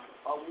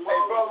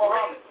 Brother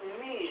Muhammad.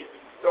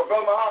 So,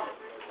 Brother Muhammad.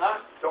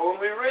 So when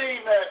we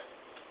read that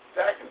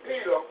 2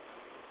 Peter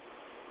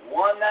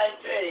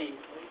 1:19,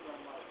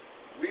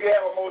 we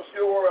have a most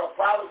sure word of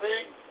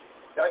prophecy.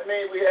 That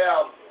means we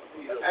have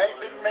the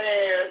ancient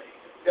man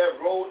that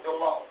wrote the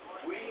law.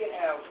 We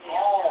have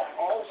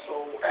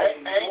also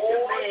ancient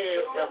men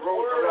that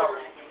wrote the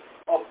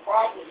law of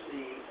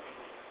prophecy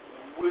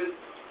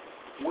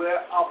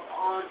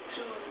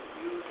whereunto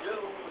you do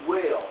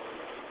well,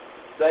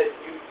 that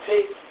you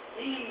take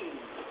heed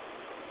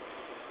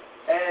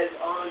as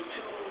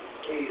unto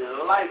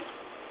a light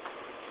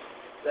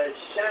that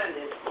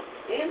shineth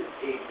in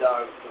a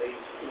dark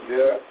place.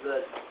 Yeah. The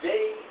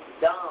day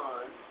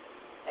dawn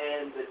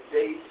and the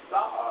day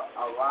star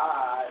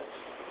arise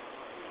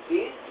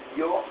in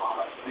your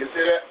heart. You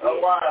see that? In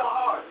your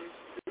heart.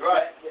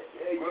 Right.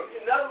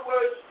 In other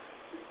words,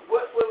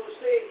 what was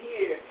said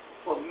here,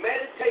 for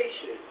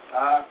meditation,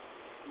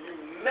 you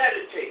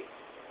meditate.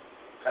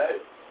 Okay.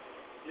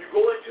 You go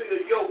into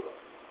your yoga.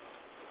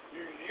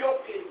 You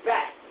yoking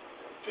back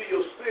to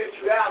your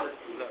spirituality,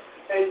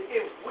 and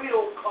it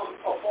will come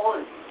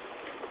upon you.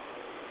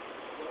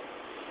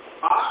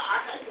 I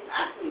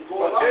can go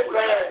along with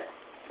that.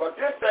 But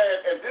this says,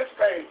 in this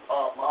case,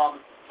 Muhammad,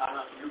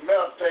 you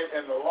meditate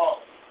in the law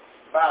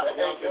by the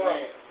ancient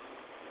man.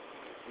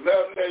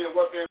 Meditate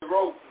what they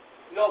wrote.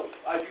 No,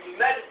 you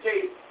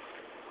meditate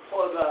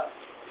for the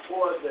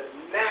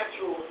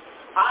natural.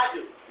 I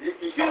do.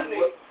 Excuse me.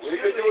 You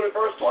can do it in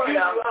verse 20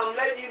 now. I'm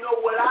letting you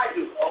know what I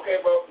do. Okay,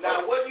 but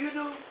now what you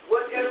do,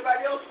 what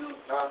everybody else do.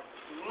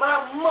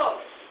 My mother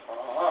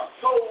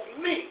told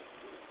me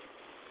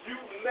you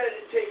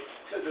meditate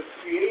to the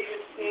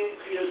creative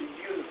entity of the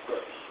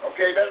universe.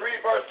 Okay, let's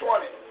read verse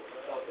 20.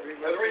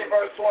 Let's read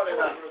verse 20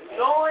 now.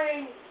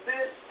 Knowing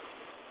this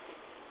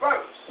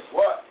verse,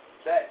 what?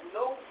 That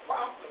no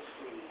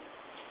prophecy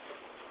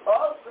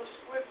of the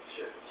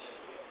scriptures.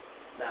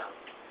 Now,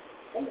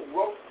 who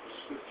wrote the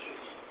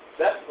scriptures.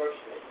 That's the first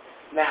thing.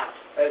 Now,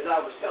 as I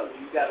was telling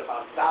you, you got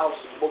about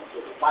 1,000 books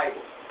of the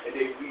Bible, and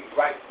they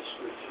rewrite the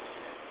scriptures.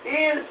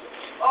 Is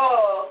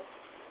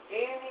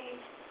any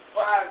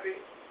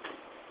private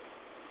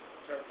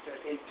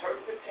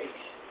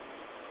interpretation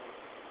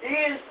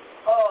is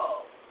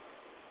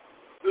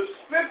the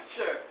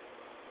scripture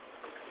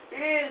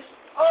is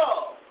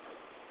of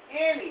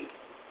any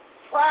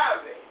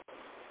private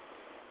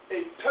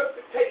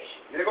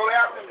interpretation. You're going to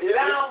ask me.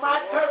 Now my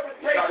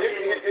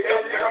interpretation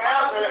is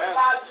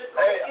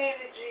logical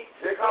energy.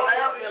 You're going to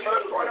ask me in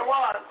verse 21.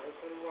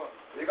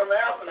 You're going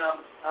to ask me now.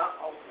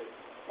 Okay.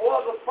 For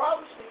the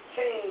prophecy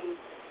came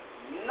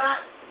not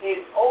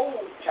in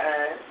old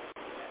time.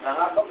 Now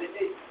how come it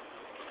did?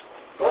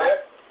 Go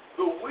ahead.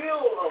 The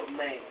will of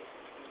man.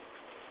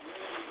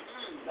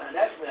 Now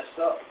that's messed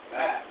up.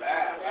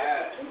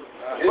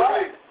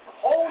 But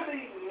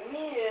holy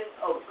men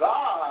of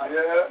God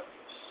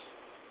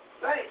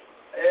think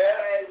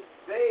as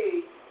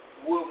they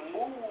were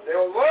moved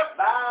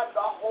by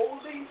the Holy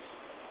Spirit.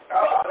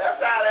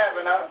 That's how it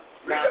happened now.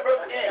 Read that verse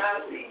again. Now,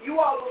 see, you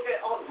all look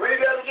at read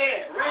that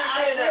again. Read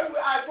it again.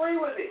 I agree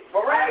with it.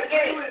 But read it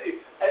again. I agree with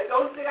it. And the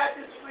only thing I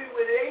disagree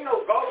with it ain't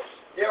no ghost.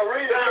 Yeah,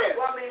 read it again.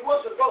 Well, I mean,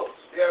 what's a ghost?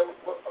 Yeah,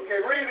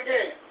 okay, read it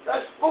again.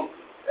 That's spooky.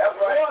 That's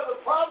right. For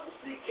the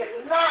prophecy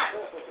cannot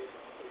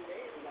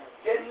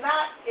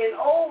in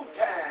old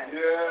time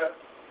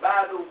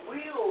by the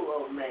will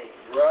of man.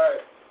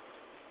 Right.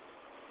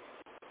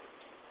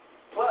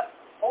 But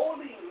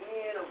holy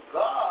men of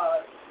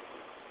God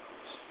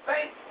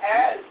spake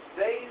as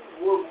they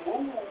were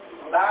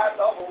moved by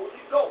the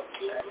Holy Ghost.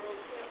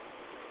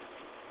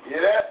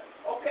 Yeah.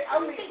 Okay, I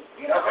mean,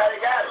 you That's know, how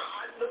they got it.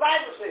 The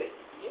Bible said.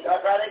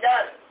 That's how they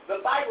got it. The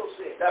Bible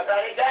said. That's how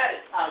they got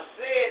it. I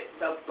said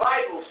the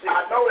Bible said.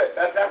 I know that.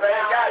 That's how they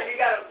got it. You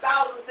got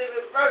 1,000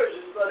 different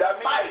versions of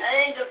That the means Bible.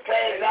 angels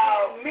came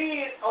down.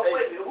 Men,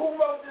 wait a minute, who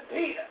wrote the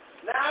Peter?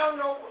 Now, I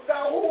don't know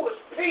who was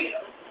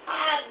Peter.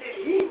 How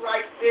did he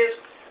write this?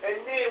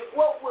 And then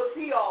what was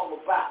he all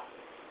about?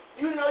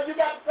 You know, you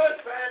got to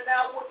first find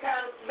out what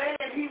kind of man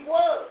he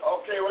was.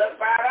 Okay, well, let's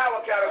find out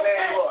what kind of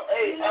man he was.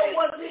 Hey, you know,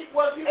 was he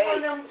one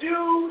of them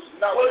Jews?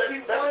 No, was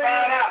he let's one of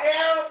find them out.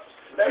 Arabs?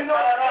 Let's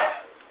find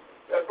out.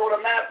 Let's go to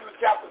Matthew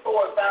chapter 4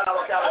 and find out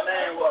what kind of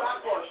man he was.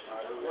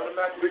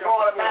 We're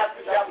going to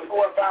Matthew chapter 4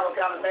 and find out what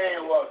kind of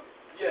man he was.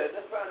 Yeah,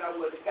 let's find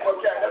out what the kind of man.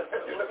 Okay,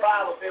 let's see the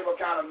Bible say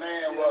what kind of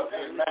man he was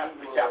in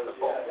Matthew chapter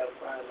 4. Let's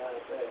find out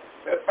that.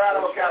 Let's find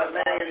out what kind of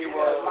man he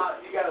was.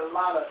 You got a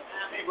lot of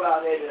people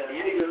out there that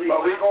legally.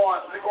 But we're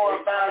going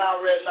to find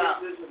out right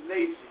now. We're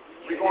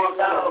going to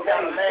find out what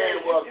kind of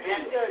man he was. You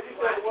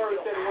said the word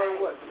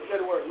what? You said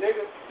the word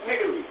nigger?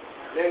 Niggery.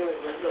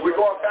 We're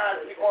going to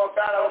find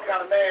out what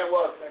kind of man he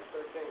was.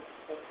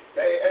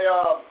 Hey,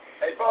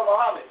 Brother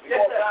Muhammad, we're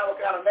going to find out what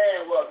kind of man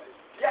he was.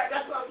 Yeah,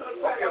 that's what I'm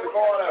talking about. Okay, we're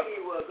going to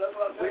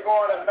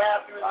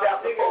Matthew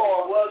chapter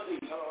 4.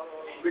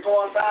 We're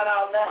going to find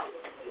out now.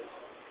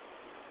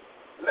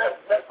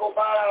 Let's go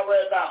find out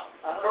right now.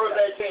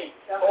 Verse 18.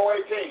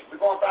 18.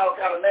 We're going to find out what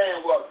kind of man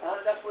he was.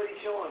 That's what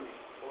he's showing me.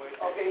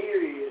 Okay,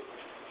 here he is.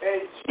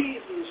 And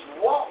Jesus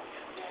walked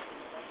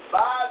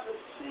by the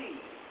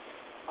sea.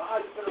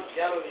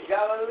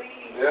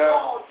 Galilee.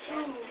 All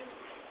two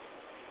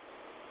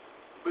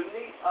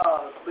beneath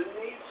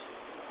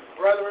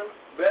brethren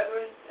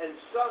and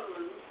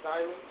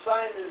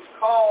Simon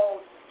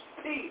called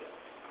Peter,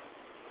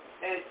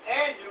 and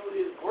Andrew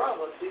his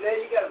brother. See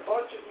there you got a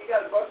bunch of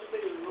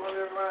niggas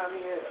running around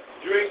here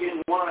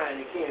drinking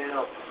wine and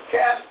can't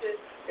casted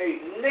a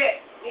net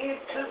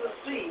into the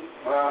sea,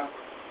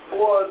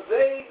 for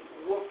they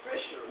were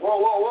fishers. What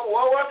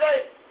were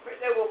they?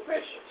 They were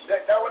fishers.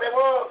 That's what they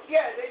were?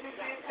 Yeah, they did.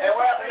 And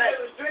what happened next?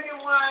 They was drinking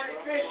wine and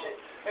fishing.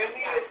 And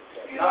then,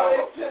 you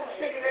know, they're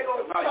thinking they're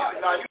going to stop.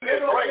 They're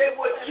going to say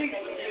what Jesus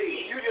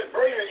did. You just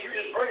bring it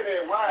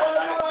in wine. Well,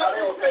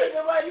 no,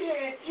 right here.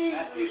 And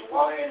Jesus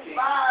walking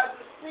by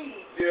the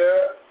sea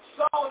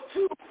saw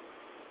two.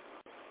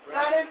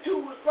 Now, them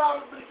two was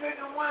probably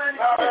drinking wine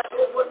and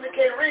fishing. But we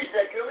can't read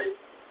that, can we?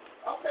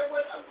 Okay,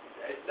 well,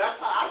 that's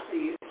how I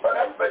see it.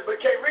 But we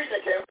can't read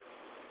that, can we?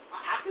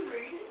 I can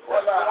read it.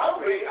 Well, no, I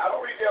don't read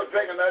they were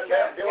drinking nothing.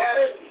 They were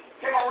fishing.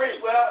 Come on, read.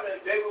 Well,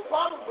 they were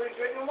probably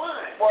drinking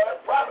wine. Well,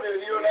 that's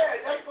probably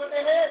that's what they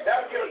had.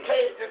 That would get a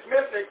case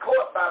dismissed in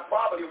court by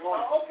probably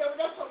one. Okay, well,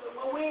 that's something.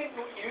 Well,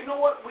 you know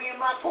what? We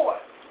in my court.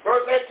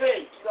 Verse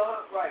 18.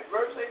 Right,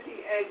 verse 18.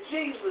 And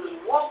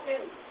Jesus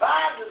walking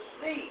by the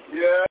sea.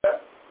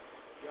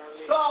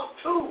 Saw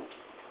two.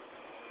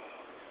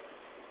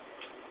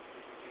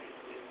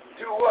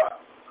 Two what?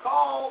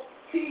 Called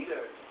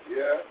Peter.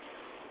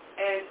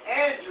 And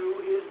Andrew,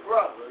 his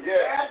brother,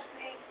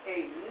 casting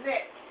a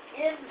net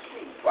in the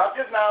sea. Watch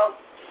this now.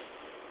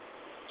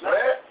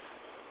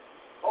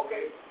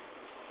 Okay.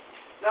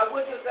 Now,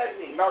 what does that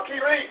mean? Now,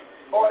 keep reading.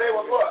 Or they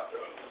were what?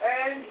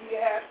 And he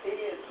had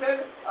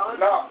said unto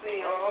them.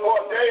 They are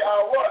what?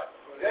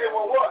 They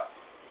were what?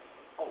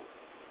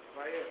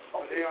 Right here.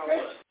 Okay,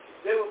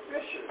 they were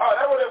fishers. Oh,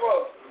 that's what it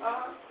was.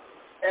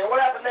 Uh-huh. And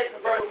what happened next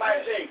in verse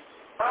 19?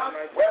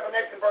 Wherever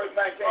next to verse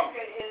 19.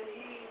 Okay, and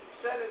he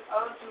said it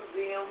unto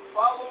them,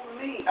 follow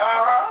me.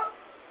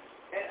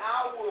 And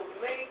I will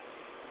make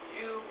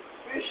you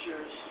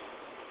fishers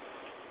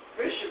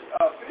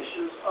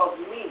of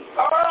men.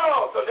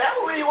 Oh, so that's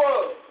who he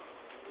was.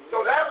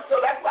 So that's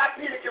why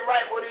Peter can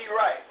write what he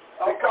writes.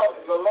 Because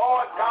the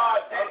Lord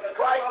God, Jesus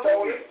Christ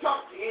told him,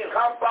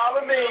 come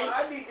follow me.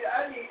 I need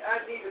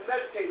to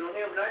meditate on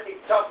him, and I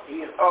need to talk to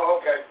him. Oh,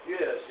 okay.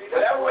 Yeah, see,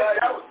 that's what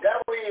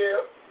he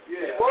is.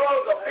 Yeah. He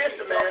was a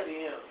fisherman.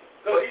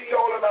 So he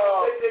told him,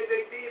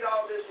 they did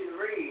all this in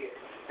red,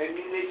 and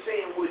then they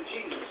saying what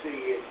Jesus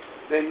said.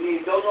 Then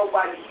don't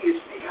nobody here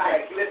speak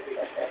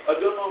hieroglyphics, or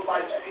don't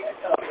nobody speak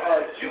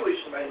Jewish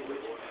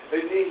language,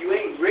 and then you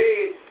ain't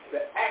read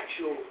the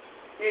actual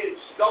in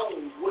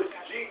stone what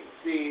Jesus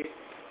said.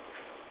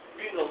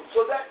 You know,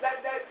 so that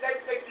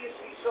gives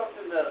me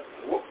something to.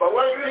 But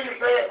what did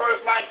Jesus say in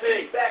verse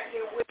 19? Back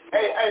here with me.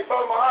 Hey,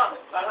 Brother Muhammad.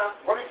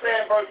 What did he say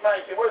in verse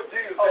 19? What did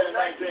Jesus say in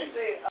 19? He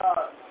said,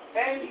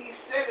 and he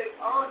said it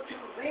unto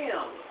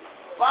them,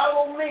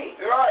 follow me.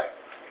 Right.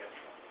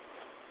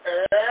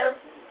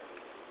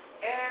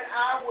 And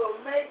I will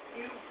make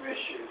you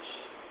fishers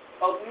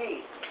of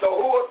men. So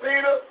who was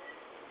Peter?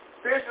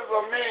 Fishers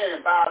of men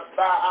by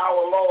our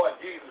Lord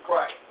Jesus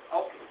Christ.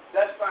 Okay,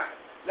 that's fine.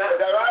 Now,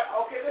 is that right?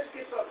 Okay, let's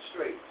get something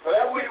straight. So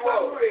that's what he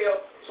was.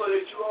 Real, so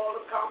that you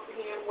all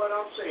comprehend what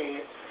I'm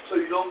saying, so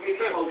you don't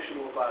get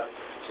emotional about it.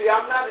 See,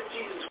 I'm not a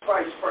Jesus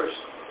Christ person.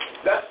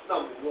 That's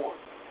number one.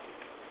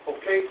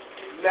 Okay?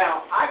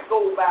 Now, I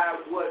go by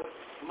what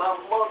my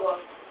mother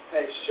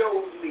has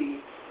showed me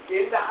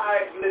in the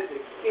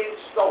hieroglyphics, in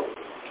stone,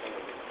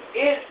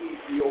 in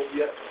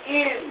Ethiopia,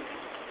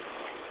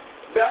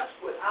 that's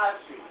what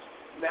I see.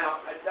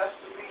 Now, that's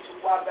the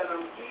reason why that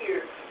I'm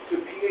here, to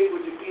be able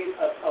to get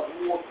a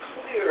more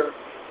clear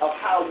of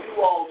how you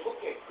all look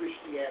at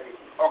Christianity.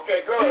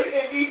 Okay, good.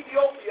 In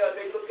Ethiopia,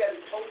 they look at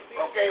it totally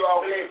different.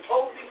 Okay.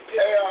 Totally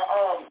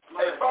different.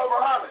 Hey, Brother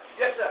Muhammad.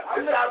 Yes, sir.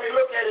 This is how we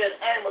look at it in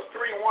Amos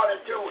 3, 1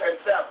 and 2 and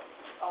 7.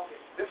 Okay.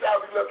 This is how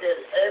we look at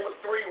it. Amos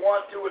 3,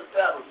 1, 2, and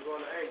 7. We're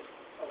going to Amos.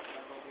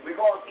 We're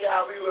going to see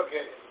how we look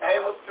at it.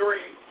 Amos 3,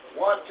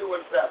 1, 2,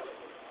 and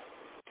 7.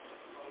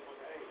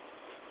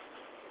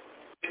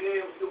 And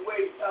then the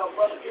way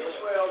Brother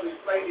Israel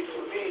explained it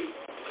to me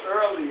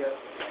earlier,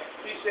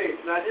 he said,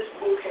 now this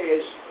book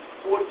has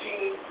 14,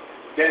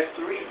 got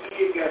 3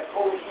 years, got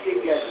 4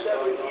 years, got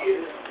 7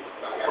 years.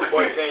 I got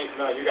 14,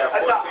 no, you got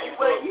 14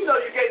 books. You know,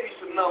 you gave me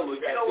some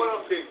numbers. You know what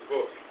I'm saying? 6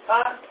 books.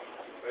 Huh?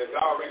 It's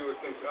already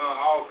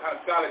all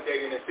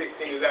consolidated in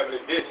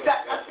 1611 edition.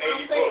 That's what I'm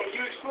saying. Books.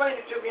 You explained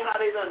it to me how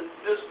they done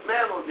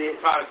dismantled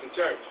it. Protestant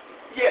church.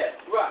 Yeah,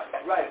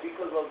 right,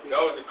 because of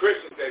those are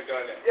Christians that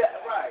done that. Yeah,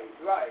 right.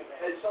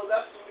 And so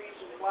that's the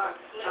reason why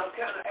I'm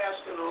kind of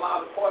asking a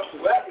lot of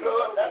questions. Well,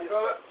 that's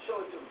good.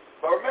 Show it to me.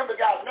 But remember,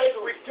 guys, next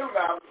week too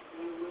now.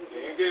 You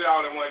can get it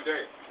all in one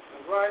day.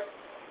 Right.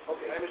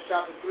 Okay, Amos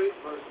chapter 3,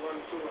 verse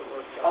 1, 2, and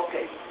verse 7.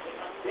 Okay.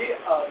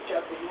 Here,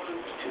 chapter 1,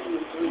 2,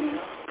 and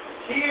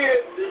 3.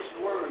 Hear this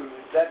word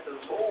that the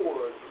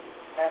Lord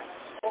hath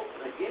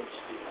spoken against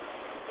thee,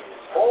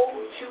 O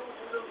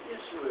children of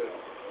Israel,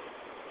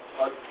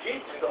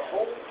 against the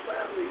whole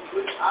family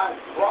which I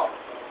brought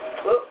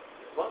up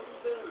from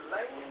the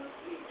land of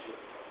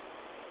Egypt,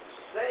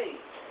 saying,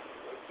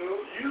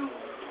 you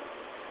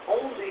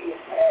only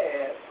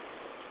have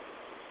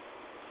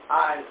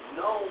I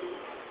known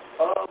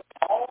of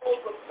all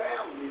the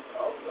families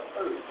of the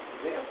earth,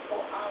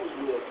 therefore I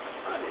will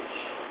punish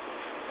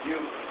you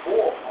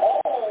for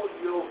all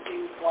your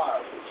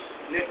inquiries.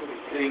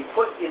 Iniquity.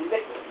 Put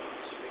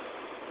iniquities.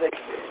 They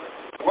said.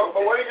 But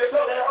what did you say?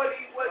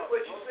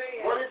 What you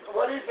saying?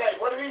 What did he say?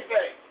 What did he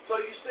say? So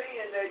you're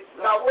saying that...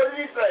 Now, what did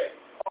he say?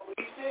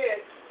 He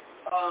said,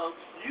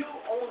 you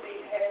only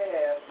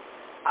have,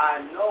 I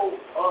know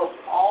of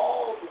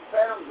all the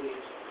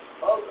families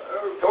of the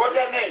earth. So what's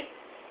that mean?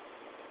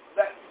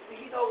 That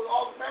he knows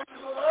all the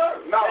families of the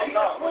earth.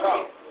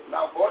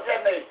 No. What's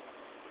that mean?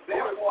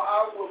 Therefore,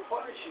 I will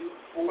punish you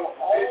for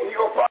all. He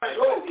going to punish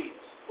who?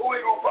 Who he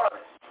going to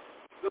punish?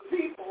 The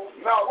people.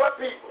 No, what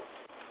people?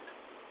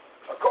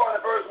 According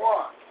to verse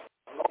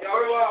 1.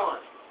 Verse 1.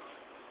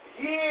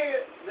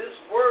 Hear this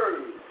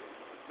word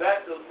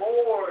that the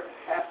Lord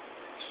hath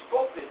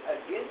spoken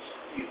against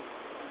you.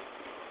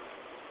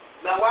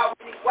 Now,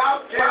 can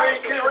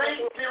you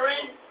read?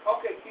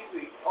 Okay, keep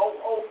reading.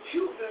 O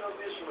children of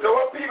Israel. So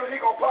what people is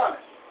he going to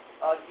punish?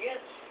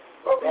 Against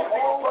the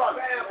whole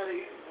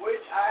family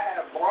which I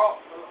have brought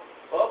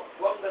up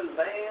from the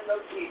land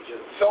of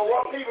Egypt. So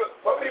what people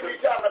you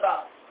talking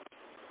about?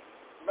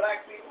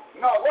 Black people?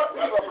 No, what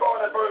people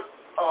according to verse...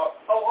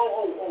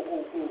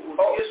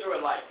 the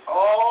Israelites.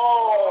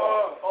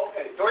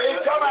 Okay. So he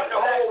ain't talking about the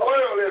whole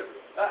world, is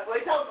it?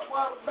 They talking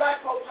about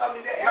black folks. I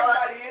mean,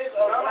 everybody is.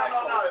 No.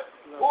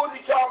 Who is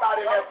he talking about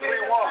in that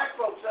 3:1?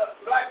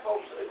 Black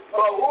folks.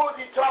 But who is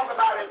he talking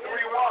about in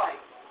 3:1?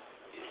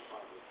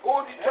 Who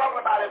is he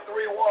talking about in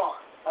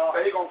 3:1?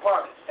 That he gonna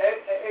punish?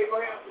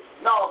 Abraham.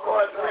 No,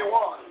 according to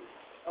 3:1.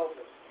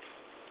 Okay.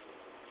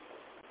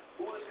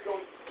 Who is he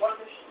gonna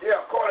punish?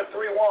 Yeah, according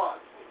 3:1.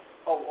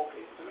 Oh,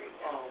 okay.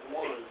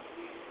 3:1.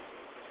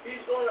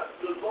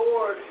 The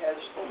Lord has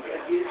spoken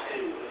against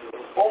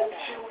all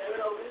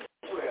children of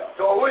Israel.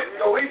 So who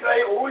we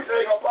say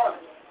gonna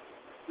punish?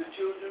 The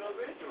children of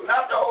Israel.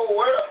 Not the whole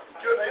world.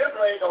 The children of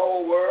Israel ain't the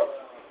whole world.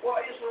 Well,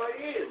 Israel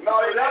is.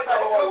 No, it's not the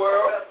whole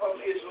world.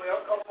 From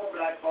Israel, come from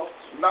black folks.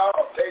 No,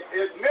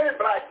 it's many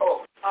black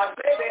folks. I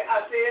say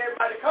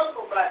everybody comes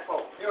from black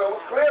folks. You know,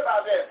 we're clear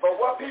about that. But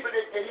what people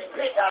did he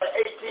pick out of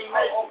 18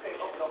 nations? Okay.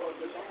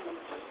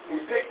 He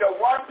picked the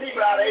one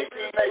people out of 18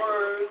 nations.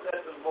 Words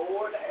that the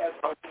Lord has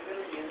spoken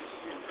against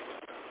you,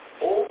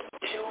 all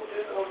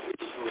children of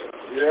Israel.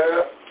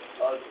 Yeah.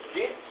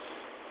 Against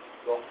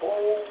the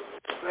whole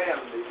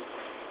family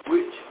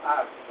which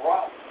I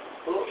brought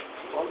up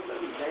from the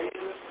land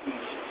of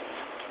Egypt.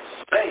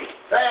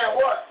 Saying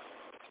what?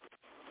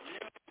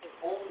 You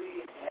only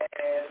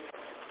have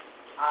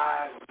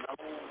I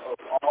known of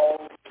all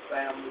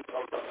families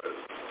of the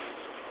earth.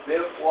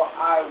 Therefore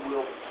I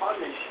will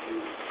punish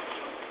you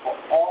for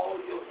all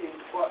your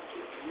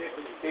iniquity.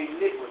 Thank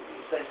you,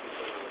 sir.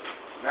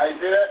 Now you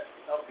see that?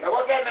 Okay. Now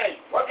what that mean?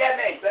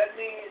 That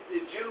means the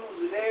Jews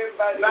and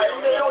everybody now,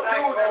 ain't no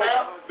Jews in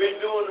there. been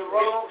doing the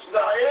wrong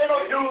stuff. No, ain't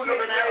no Jews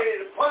in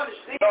there. To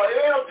punish them. No,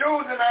 ain't no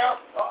Jews in there.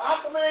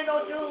 How come there ain't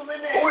no Jews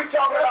in there? Who we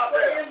talking about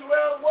there?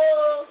 Israel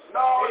was.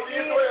 No,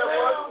 Israel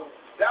was.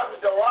 That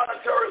was the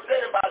derogatory thing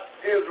about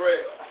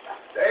Israel.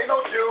 There ain't no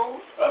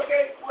Jews.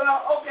 Okay.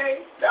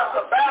 That's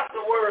a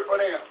bastard word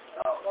for them.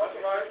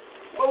 Okay. Right.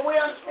 Well, we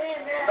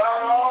understand that.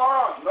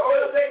 No.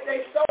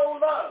 They stole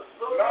us.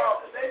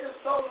 No. They just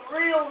stole the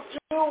real Jews.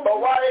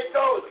 But why they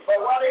stole it? But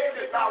why they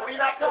did it? Now, we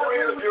not the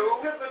real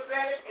Jews.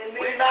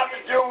 We not the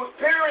Jews,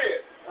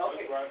 period.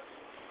 Okay.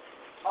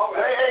 All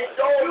right. They ain't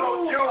stole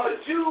no Jews. A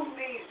Jew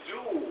means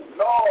Jew.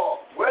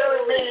 No.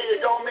 Whatever it means,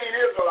 it don't mean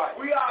Israelite.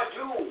 We are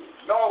Jews.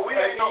 No, we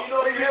ain't no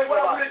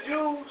Israelites. We're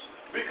Jews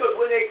because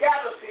when they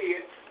got us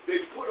here, they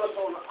put us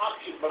on the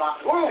auction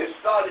block. Who? They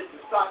started the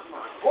stock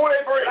market. Who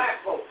they bring? Black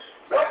folks.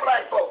 What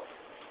black folks?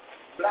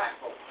 Black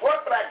folks.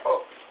 What black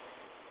folks?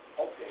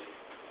 Okay.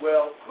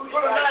 Well, put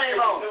a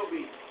name on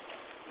it.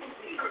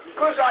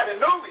 Cushite and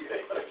Nubia.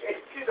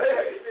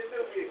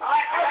 I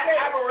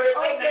haven't read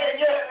that name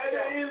yet.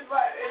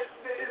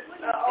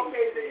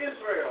 The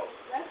Israel.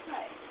 That's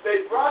right.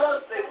 They brought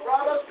us. They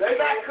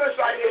not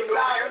Cushite and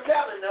Nubian. They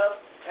telling us,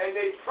 and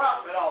they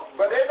profit off.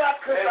 But they're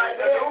not Cushite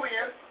and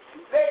Nubian.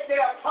 They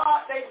are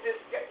part. They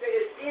it's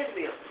in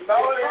them. No,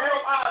 they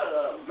come out of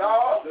us.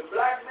 No. The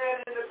black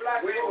man and the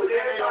black woman. We was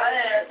in their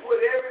land.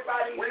 Put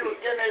everybody. We was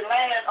in their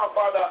land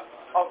upon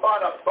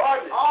abundance.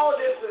 All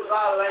this is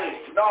our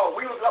land. No,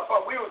 we was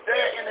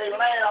there in their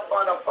land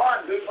upon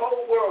abundance. This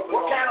whole world.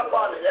 What kind of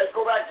abundance? Let's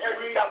go back to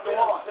chapter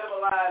 1.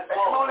 Civilized. Hey,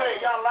 come on there,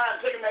 young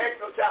lion, taking the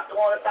Exodus chapter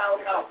 1. Let's find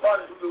what kind of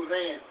abundance we was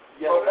in.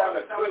 Yeah, upon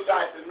the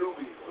Cushites and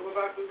Nubians. Go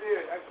back to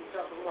there, Exodus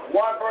chapter 1.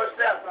 1 verse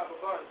 7.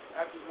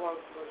 Exodus 1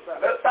 verse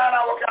 7. Let's find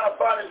out what kind of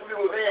abundance we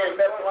was in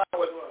messing around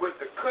with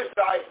the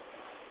Cushites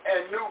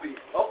and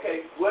Nubians.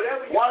 Okay,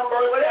 whatever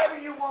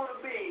you want to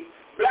be,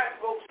 black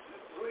folks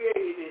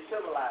created and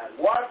civilized.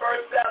 1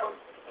 verse 7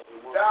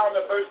 down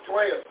to verse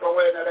 12,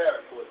 somewhere in that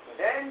area.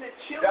 And the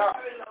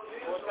children of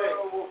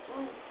Israel will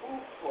prove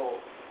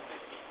fruitful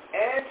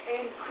and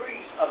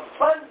increase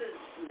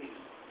abundantly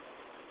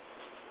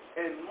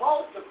and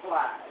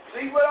multiply.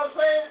 See what I'm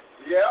saying?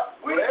 Yeah.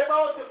 We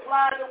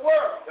multiply the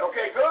world.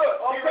 Okay, good.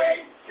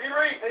 Okay? Keep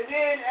reading. And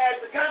then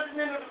as the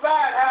continental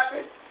divide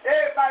happened,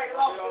 everybody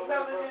lost the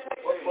melanin in their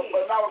skin.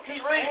 But now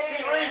keep reading.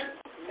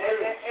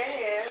 And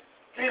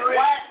keep reading.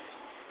 Wax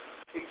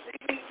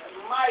exceeding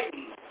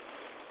mighty,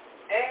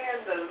 and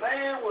the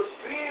land was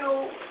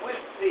filled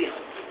with them.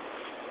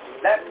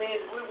 That means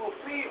we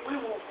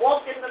will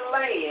walk in the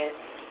land,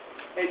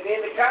 and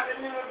then the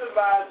continental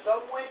divide,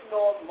 some went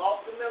north,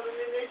 lost the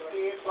melanin in their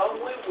skin,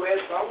 some went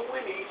west, some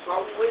went east,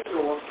 some went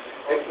north.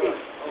 And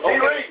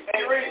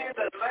then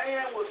the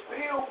land was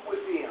filled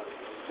with them.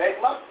 They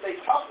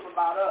talking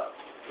about us.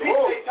 They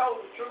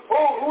told the truth.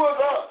 Who is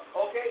us?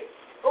 Okay.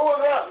 Who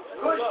is us?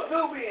 Cush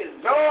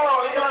Nubians. No.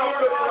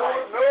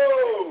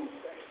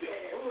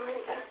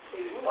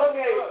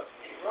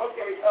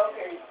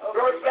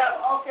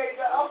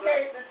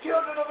 Okay, the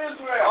children of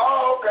Israel.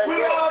 Oh, okay.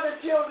 We are the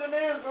children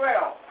of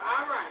Israel.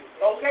 All right.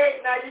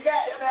 Okay, now you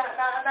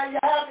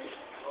happy?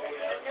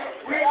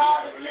 We are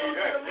the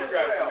children of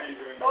Israel.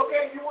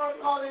 Okay, you want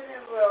to call it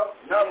Israel?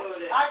 No.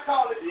 I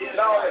call it Israel.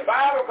 No, the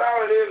Bible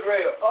calls it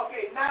Israel.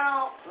 Okay,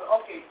 now,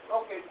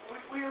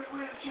 we're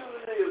the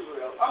children of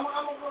Israel. I'm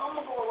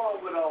gonna go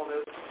along with all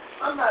this.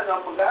 I'm not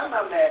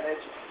mad at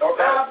you.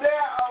 Okay. Now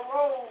there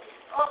arose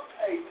up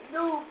a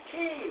new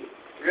king.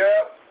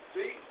 Yeah.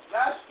 See,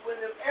 that's when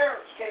the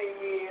Arabs came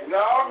in. No.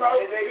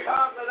 And they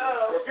conquered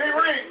us. Well, keep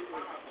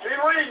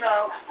reading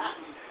now.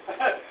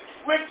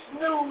 Which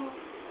knew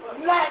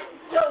not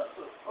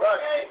Joseph. Okay?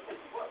 Right.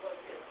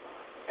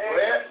 And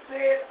he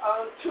said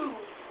unto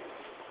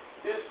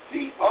his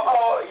people.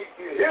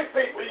 His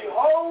people.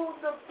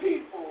 Behold the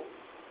people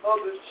of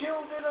the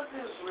children of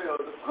Israel,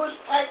 the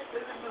Cushites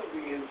and the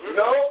Nubians,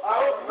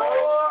 are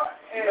more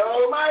and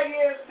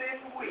mightier than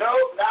we. No,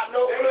 not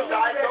no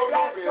Cushite, no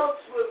black Nubians.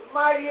 folks was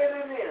mightier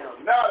than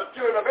them. No, the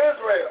children of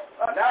Israel.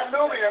 Not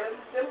Nubians.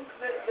 Them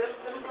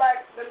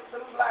black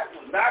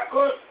ones. Not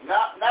Cush,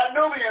 not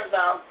Nubians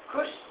now.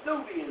 Cush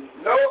Nubians.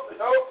 No.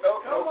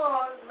 Come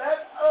on,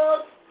 let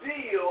us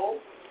deal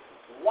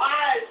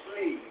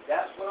wisely.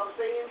 That's what I'm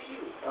saying to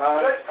you.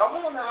 Come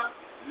on now.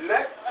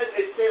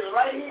 It says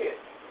right here,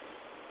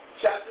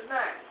 chapter 9,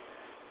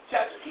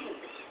 chapter 10.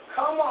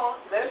 Come on,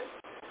 let's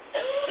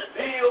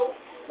deal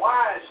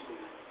wisely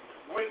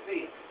with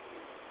them.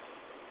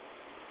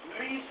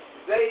 Least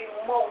they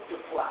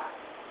multiply.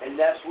 And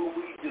that's what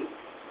we do.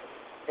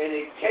 And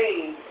it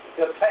came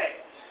to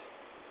pass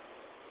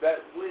that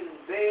when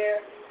there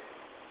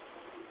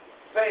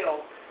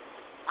fell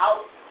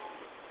out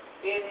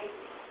any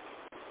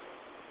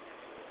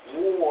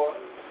war,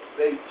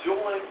 they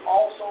joined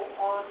also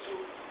unto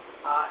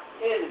our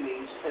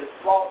enemies and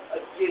fought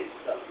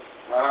against us.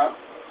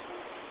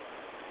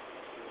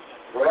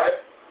 Right.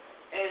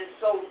 And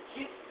so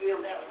get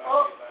them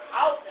up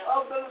out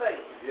of the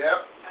land. Yep.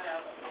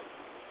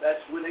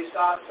 That's when they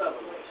start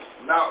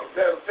celebrating. No,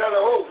 tell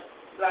the who?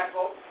 Black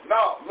folk.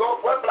 No,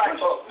 look, what black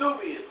folk?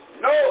 Nubians.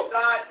 No.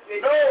 God,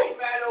 they No. came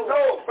back over.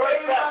 No.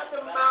 Came out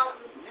the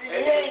mountain.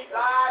 And then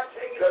God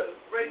taking them and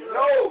bringing them.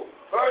 No.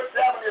 Verse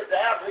 7 is the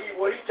answer.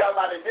 What he's talking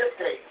about in this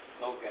case.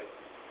 Okay.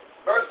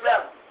 Verse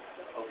 7.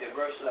 Okay,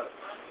 verse 7.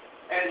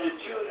 And the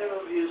children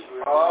of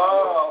Israel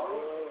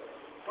Oh.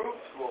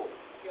 fruitful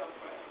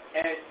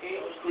and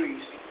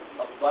increased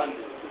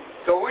abundantly.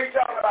 So what are you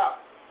talking about?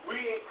 We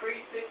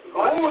increased it.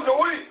 Who's the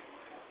we?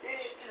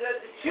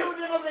 The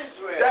children of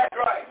Israel. That's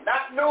right.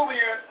 Not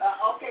Nubians.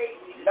 Okay.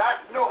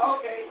 Not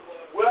Nubians. Okay.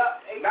 Well,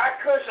 not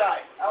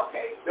Cushite.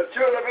 Okay. The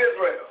children of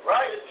Israel,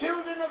 right? The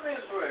children of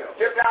Israel.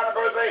 Get down to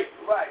verse 8.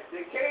 Right.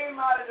 They came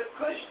out of the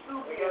Cush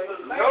Nubians. The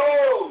land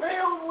No.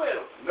 filled with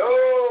them. No.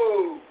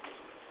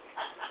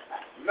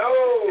 No.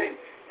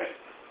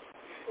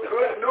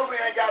 Cush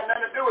Nubian ain't got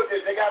nothing to do with this.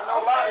 They got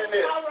no line in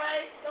this. All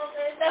right.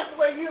 Okay. That's the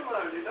way you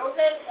learned it.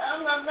 Okay.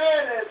 I'm not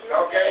mad at you.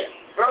 Okay.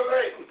 Verse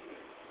 8.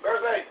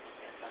 Verse 8.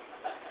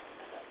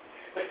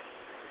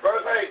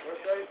 Verse 8.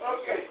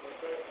 Okay.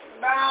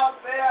 Now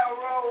there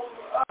arose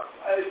up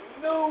a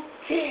new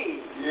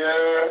king.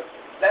 Yeah.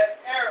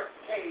 That Arab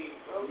came.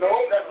 Okay? No,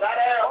 that's not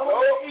Arab.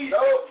 No.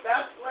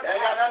 That's what That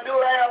ain't got nothing to do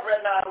with Arab right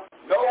now.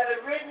 No. Got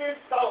it written in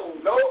stone.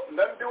 No,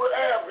 nothing to do with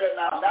Arab right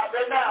now. Not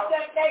right now.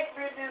 That's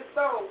written in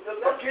stone.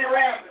 But keep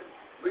reading.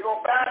 We're going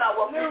to find out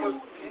what people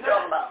he's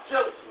talking about.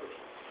 Joseph.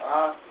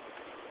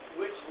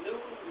 Which knew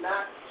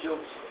not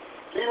Joseph.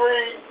 Keep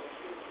reading.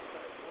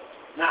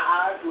 Now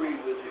I agree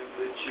with you.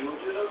 The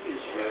children of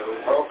Israel.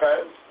 Okay.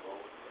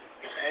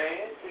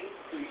 And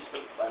increased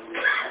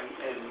abundantly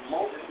and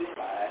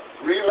multiplied.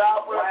 Read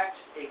loud, bro. Waxed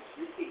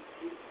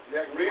exceedingly.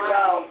 Yeah, read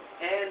loud.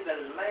 And the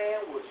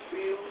land was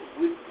filled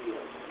with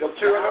them. The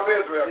children of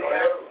Israel.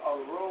 There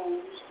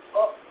arose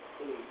up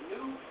a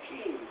new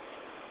king,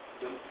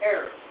 the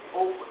Arab,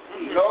 over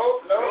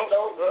Israel.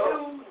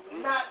 No.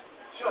 Not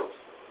Joseph.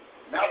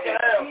 Not yet.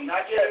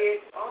 Not yet.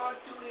 Said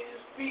unto his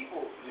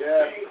people,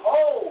 Yeah.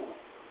 Behold,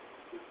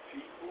 the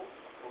people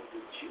of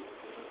the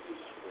children of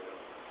Israel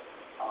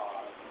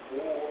are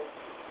more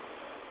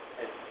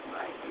and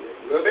mightier. A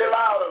little bit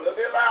louder.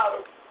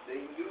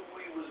 They knew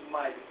we was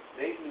mighty.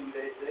 They knew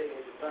that they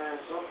had to find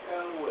some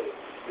kind of way.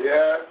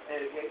 Yeah.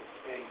 And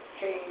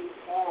came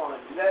on,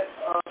 let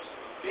us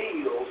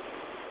deal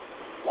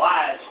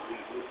wisely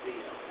with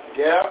them.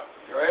 Yeah.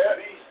 Go ahead.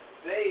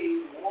 They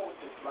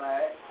multiply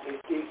and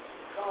it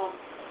come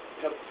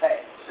to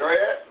pass. Go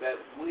ahead. That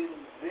when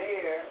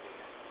there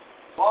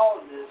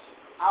falleth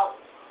out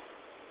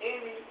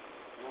any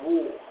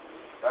war,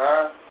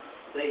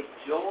 they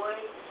join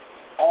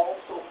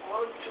also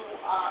unto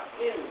our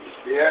enemies.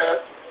 Yeah.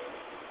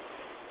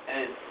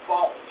 And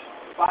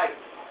fight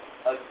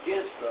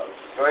against us.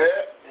 Go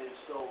ahead. And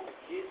so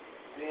get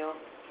them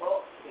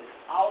up and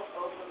out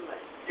of the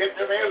land. Get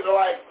them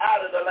Israelites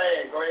out of the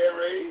land. Go ahead,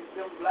 read.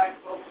 Them black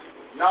folks.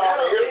 No,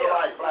 the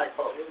Israelite black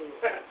folks. Go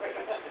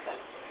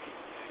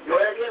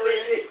ahead, keep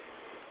reading.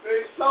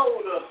 They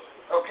sold us.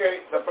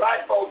 Okay, the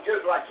black folks,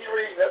 Israelite, keep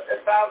reading. Let's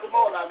 1,000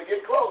 more now to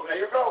get close. Now,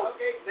 here goes.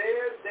 Okay,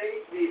 there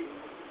they did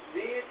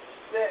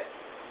set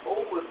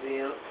over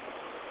them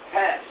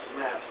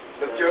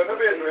taskmasters. The children of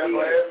Israel,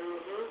 go ahead.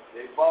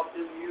 They brought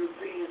them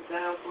Europeans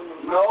down from the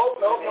No,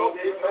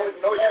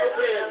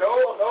 European.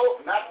 No,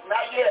 not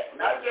yet.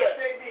 Not yet.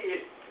 They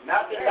did.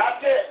 Not yet.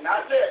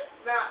 Now This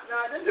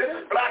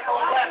is black on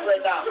black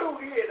right now. True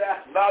here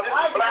now. No, this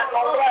is black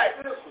on black.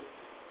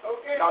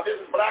 Okay. No, this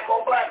is black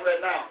on black right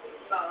now.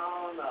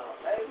 No.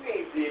 Hey, we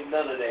ain't did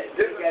none of that.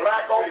 This is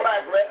black on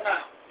black right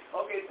now.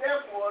 Okay,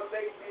 therefore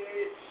they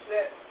did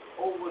set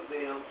over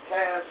them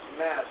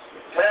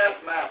taskmasters.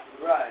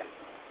 Right.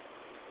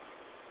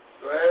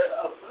 Go ahead.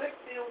 Afflict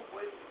them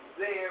with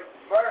their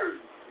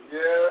burden.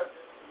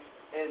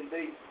 Yeah. And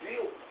they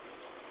built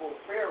for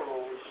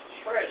Pharaoh's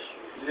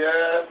treasure.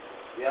 Yeah.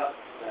 Yep,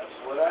 that's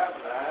what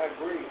happened. I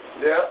agree.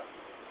 Yeah.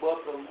 But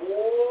the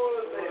more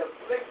they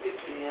afflicted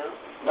them,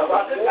 Now,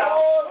 watch the this now.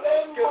 more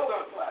they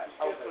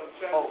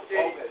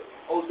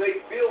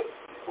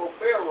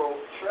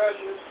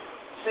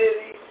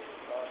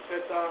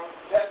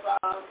Pepper,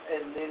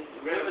 and then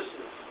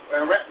Ramesses.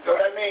 So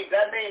that means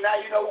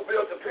now you know who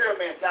built the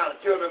pyramids down, the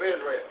children of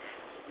Israel.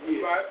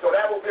 Yeah. Right. So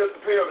that will build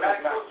the pyramids Black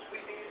now. folks, we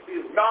did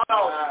build. No,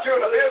 the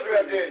children of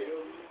Israel did it.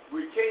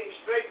 We came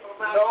straight from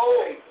out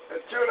No,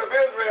 the children of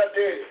Israel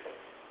did it.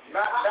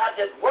 Not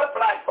just what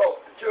black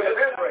folks, the children of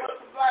Israel.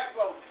 Black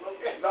folks,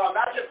 okay. No,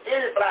 not just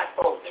any black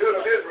folks,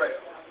 children of Israel.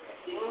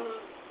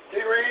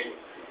 Keep reading.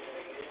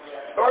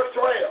 Verse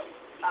 12.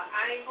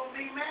 I ain't going to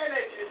be mad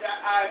at you.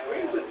 I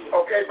agree with you.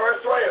 Okay,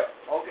 verse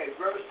 12. Okay,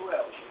 verse 12.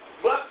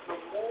 But the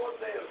more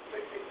they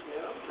afflicted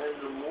him, and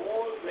the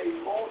more they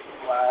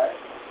multiplied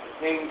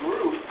and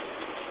grew,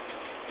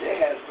 they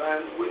had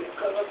found a way to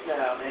cut us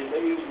down, and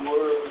they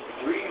were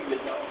grieving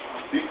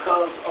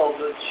because of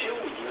the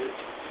children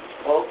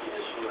of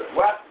Israel.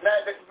 What?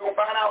 Now, we're going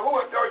to find out who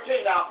in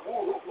 13 now.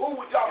 Who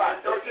we talking about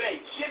in 13?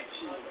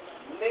 Egyptians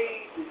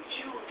made the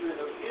children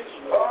of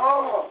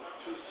Israel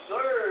to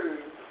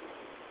serve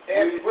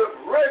and with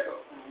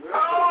rigor.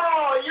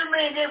 Oh, you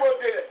mean this was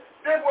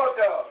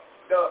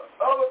the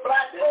other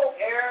black folks?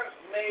 Arabs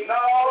made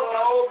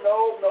No.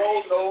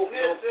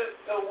 This is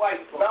the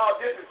white folks. No,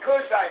 this is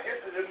Cushite. This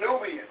is the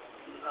Nubian.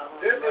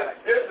 This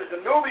is the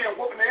Nubian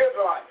whooping the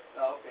Israelites.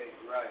 Okay,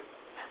 right.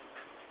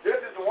 This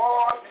is the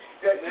one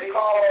that you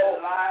call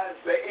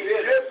the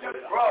Egyptian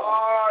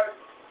brothers.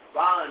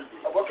 Bondage.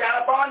 What kind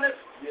of bondage?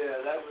 Yeah,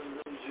 that was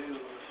them Jews.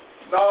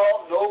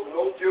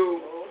 No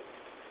Jews.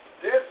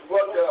 This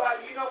was the...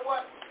 You know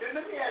what?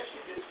 Let me ask you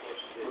this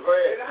question. Go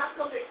ahead. How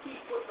come they keep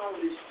putting on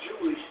this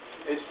Jewish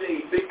and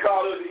say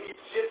because of the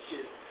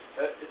Egyptians?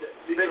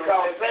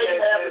 Because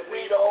Satan has to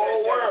see the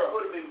whole world.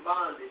 Put them in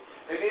bondage,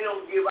 and they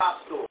don't give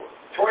out stories.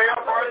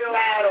 12 verse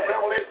 9 of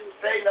Revelation,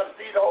 Satan has to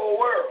see the whole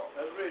world.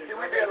 See,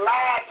 we've been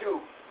lied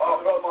to,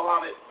 Brother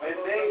Muhammad. And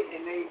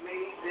they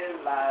made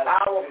their lives.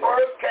 Our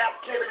first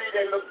captivity,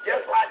 they looked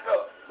just like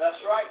us. That's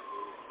right.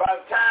 By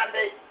the time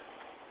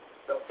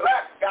the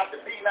blacks got to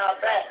beating our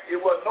back, it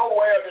was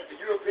nowhere that the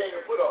European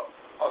could put a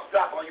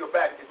strap on your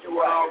back that you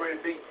were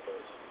already beat.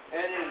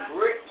 And in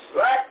bricks,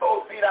 black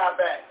folks beat our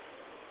back.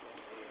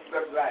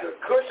 The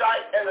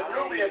Cushite and the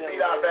Nubians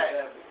beat our back.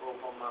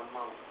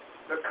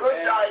 The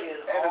Cushite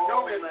and the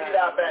Nubians beat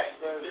our back.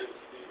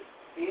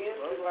 In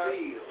the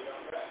field,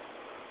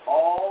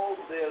 all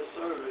their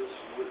service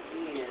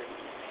within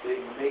they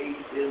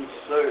made them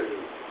serve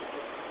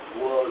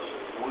was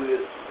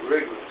with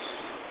rigors.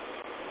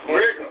 And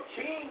the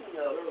king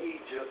of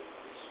Egypt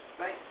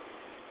spake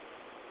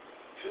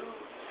to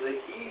the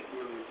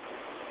Hebrew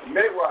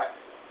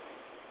midwives,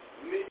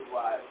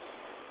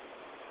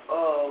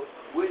 of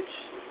which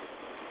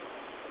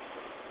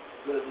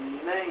the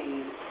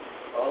name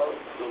of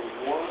the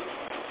one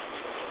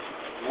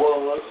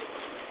was,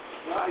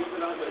 how you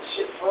put on the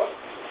Shipra?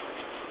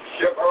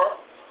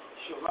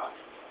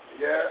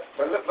 Yeah,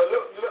 but look what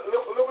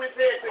he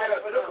said to them.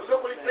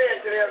 Look what he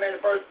said to them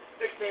in verse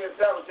 16 and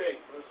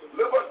 17.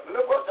 Look what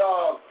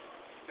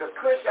the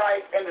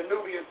Cushite and the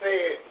Nubian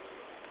said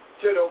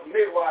to the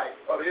midwife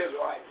of the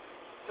Israelites.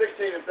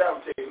 16 and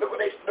 17. Look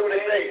what they said.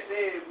 They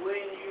said,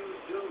 when you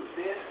do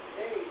this,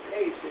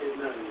 they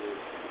said none of this.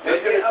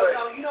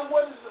 You know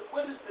what is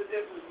the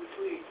difference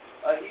between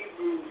a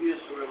Hebrew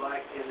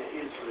Israelite and the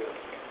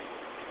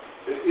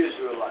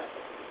Israelite?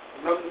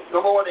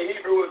 Number one, the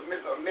Hebrew is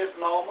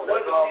misnomer.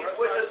 What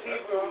does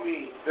Hebrew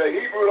mean? The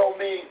Hebrew don't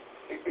mean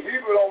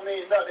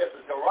nothing. It's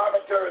a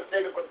derogatory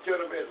statement for the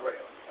children of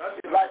Israel.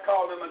 It's like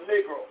calling them a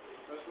Negro.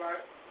 That's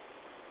right.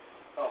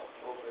 Oh,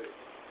 okay.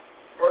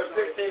 Verse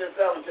 16 and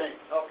 17.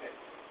 Okay.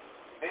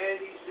 And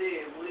he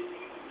said, when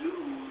you do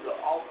the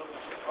office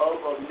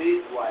of a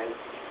midwife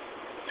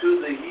to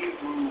the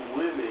Hebrew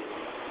women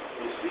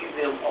and see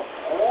them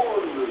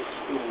upon the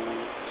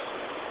stools,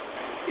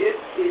 if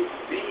it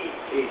be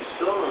a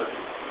son,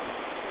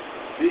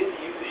 then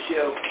you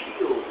shall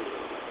kill him.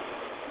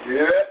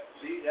 Yeah.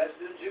 See, that's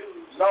the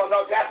Jews. No,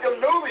 that's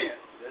the Nubians.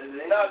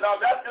 No,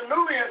 that's the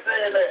Nubians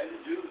saying that.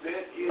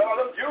 No,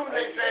 them Jews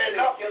ain't saying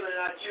nothing. No.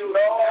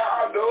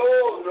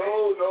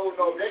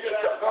 They just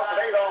took up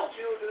later on.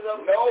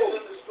 No.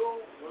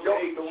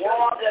 The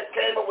one that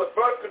came up with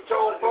birth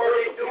control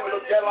first, the people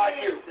look just like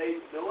you.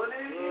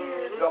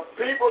 The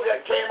people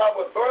that came up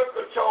with birth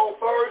control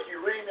first,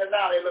 you reading it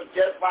now, they look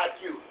just like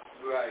you.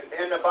 Right.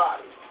 In the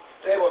body.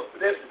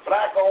 This is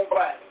black on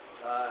black.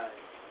 Right.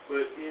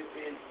 But if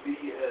it be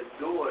a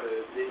daughter,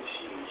 then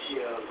she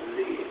shall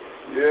live.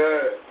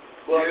 Yeah.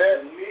 But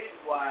the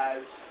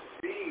midwives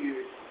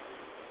feared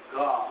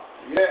God.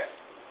 Yes.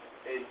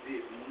 And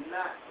did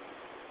not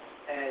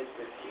as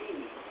the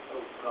king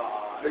of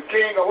God. The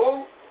king of who?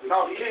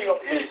 The king of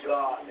Egypt.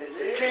 God.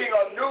 The king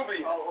of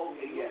Nubia. Oh,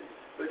 okay, yes.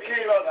 The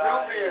king of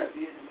Nubia.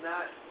 Did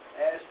not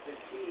ask the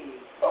king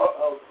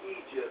of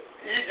Egypt.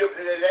 Egypt,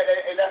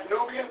 and that's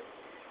Nubian?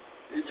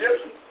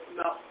 Egyptian?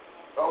 No.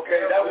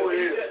 Okay, that's what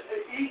it is.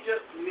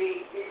 Egypt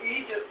means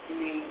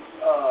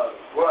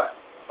what?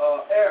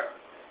 Arab.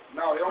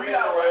 No, they don't mean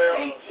Arab.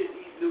 Ancient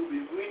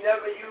Nubia. We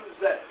never use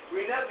that.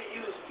 We never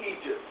used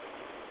Egypt.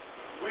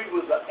 We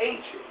was an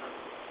ancient.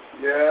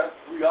 Yeah.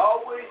 We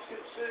always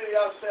consider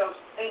ourselves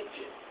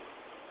ancient.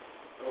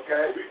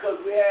 Okay. Because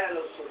we had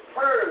a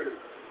superb,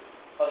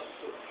 a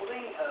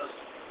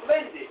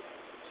splendid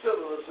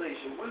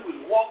civilization. We was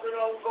walking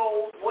on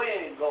gold,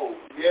 wearing gold.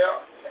 Yeah.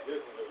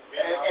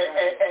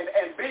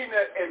 And beating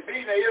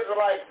the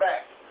Israelites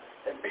back.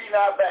 And beating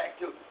our back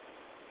too.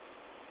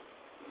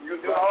 You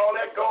do all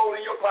that gold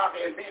in your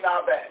pocket and beating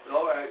our back.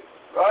 All right.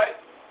 Right?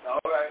 All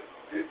right.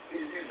 You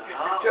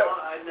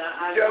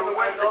I know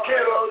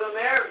the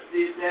Arabs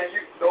did that.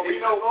 Don't be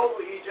no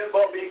over. He just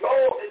but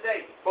before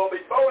today. But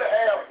before the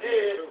Arabs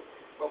did,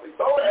 we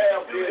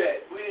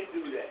didn't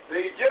do that.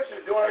 The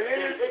Egyptians doing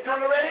it. They're doing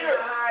it right here.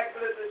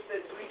 Hieroglyphics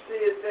that we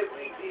said that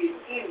we did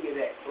any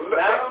of that. But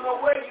I don't know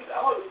where you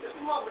got. Hold on, just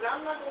a moment.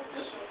 I'm not gonna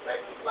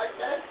disrespect you like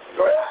that.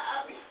 Go ahead.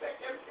 I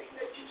respect everything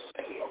that you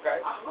say. Okay.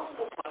 I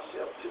humble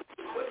myself to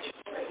what you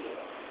say.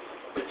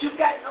 But you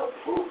got no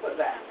proof of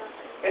that.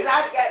 And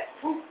I got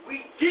proof we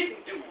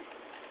didn't do it.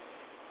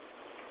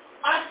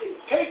 I can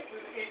take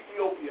you to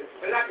Ethiopia,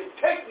 and I can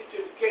take you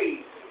to the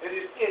cave, and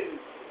it's in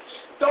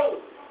stone.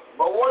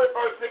 But what if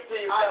verse 16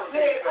 and 17 I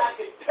said I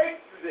can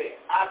take you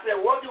there. I said,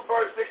 what do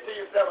verse 16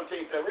 and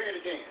 17 say? Read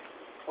it again.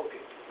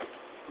 Okay.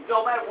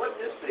 No matter what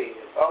this says.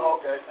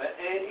 Oh, okay.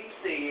 And he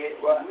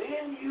said, what?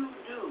 When you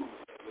do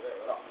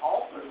the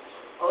office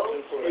of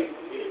a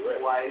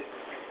midwife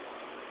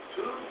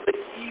to the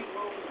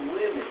Hebrew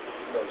women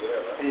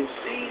and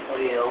see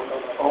them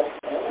on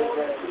the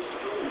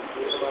street,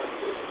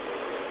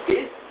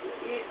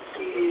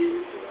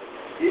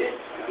 if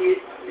it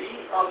be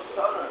a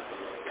son,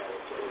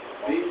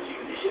 then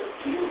you shall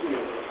kill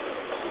him.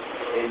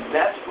 And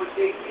that's what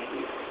they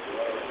did.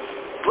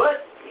 But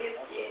if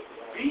it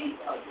be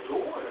a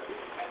daughter,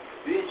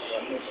 then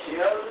she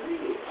shall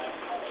live.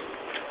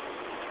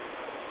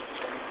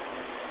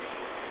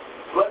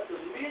 But the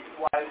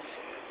midwife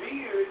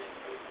feared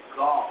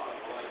God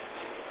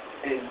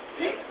and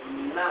did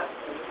not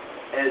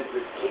as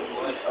the king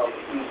of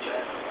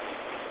Egypt.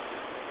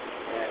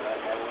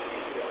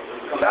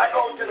 Back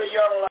on to the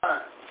yellow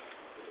line.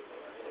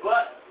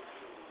 But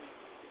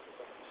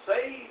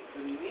save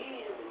the men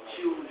and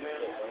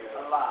children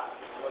alive.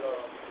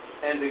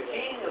 And the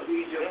king of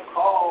Egypt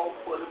called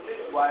for the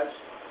midwives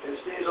and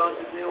said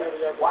unto them,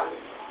 why?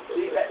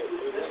 See,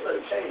 this is a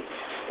change.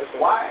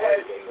 Why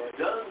have you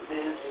done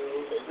this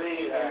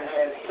thing and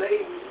have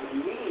saved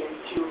the men and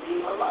children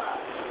alive?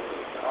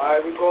 All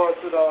right, we're going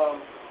to the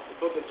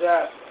book of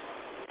Jasher.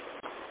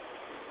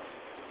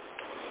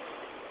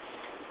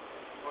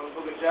 The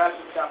book of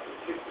Jasher, chapter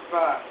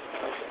 65.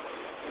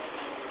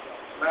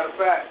 Matter of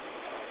fact,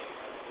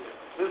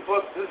 this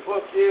book is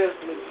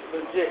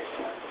legit.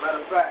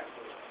 Matter of fact,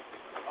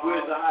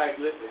 Where's the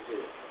hieroglyphics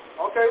here?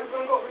 okay,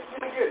 we're gonna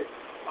get it. Did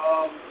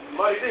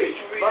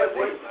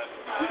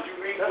you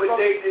read what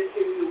day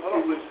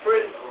it was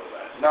printed?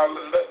 Now,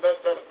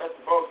 let's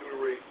both do the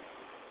read.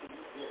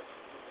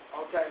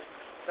 Okay,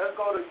 let's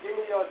go to, give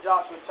me your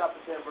Joshua chapter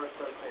 10, verse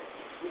 13.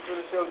 We're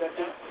going to show that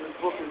this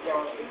book is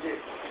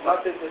legit.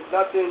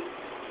 Nothing.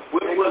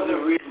 When was it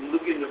written?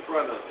 Look in the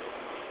front of it.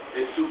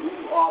 And to who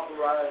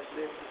authorized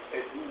it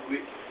and who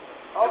written it.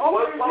 We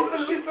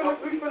finna get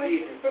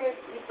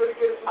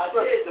it. I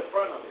said the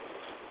front of it.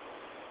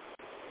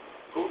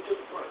 Go to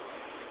the front.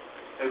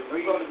 And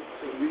read.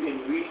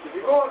 If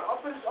you're going,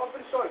 I'm finna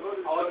show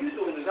you. All you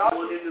doing is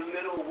going in the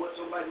middle of what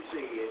somebody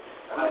said.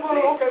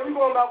 We're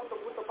going out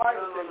with the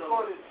Bible.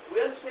 No. We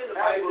understand the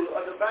Bible.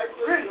 The Bible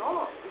is written.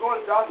 Hold on. We're going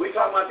to Joshua. We're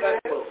talking about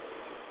that book.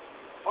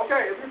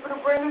 Okay, if you're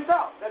finna bring this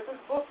out, that's this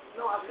book.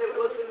 No, I said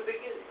what's in the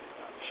beginning.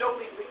 Show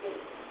me the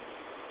beginning.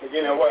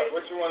 Beginning what?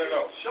 What you want to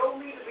know? Show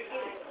me the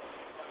beginning.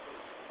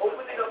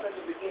 Open it up at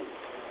the beginning.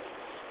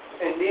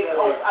 And then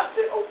I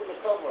said open the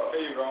cover up. There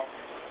you go.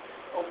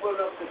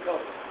 Open up the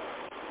cover.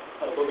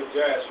 The book of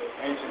Jasher,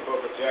 ancient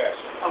book of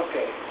Jasher.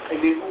 Okay. And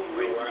then who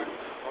read All right.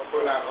 it? I'll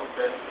put out,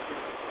 okay.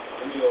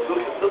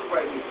 Look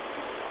right here.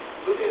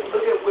 Look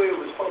at where it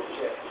was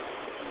published at.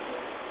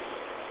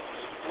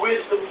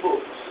 Wisdom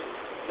Books.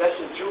 That's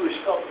a Jewish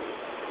company.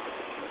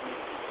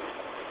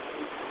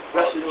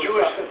 That's a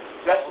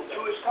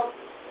Jewish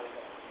company.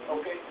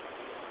 Okay?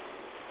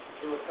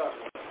 Jewish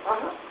company.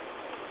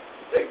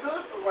 They're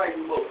good for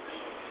writing books.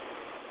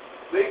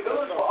 They're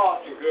good for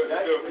authors.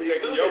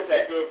 They're good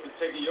for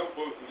taking your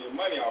book and getting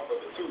money off of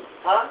it too.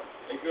 Huh?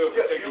 They're good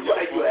for taking your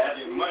book and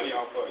getting money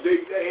off of it.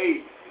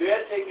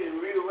 They're taking and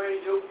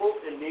rearrange your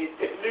book and they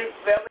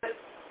sell it.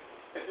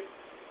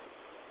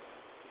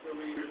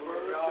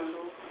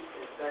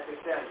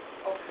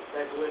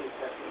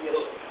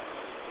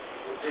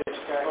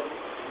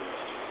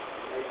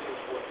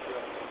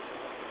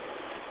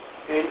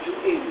 Into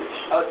English.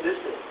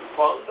 Listen,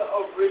 from the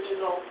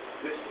original,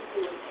 listen to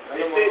it.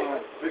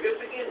 Look at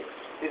the beginning.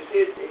 It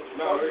says,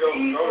 go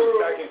to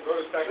second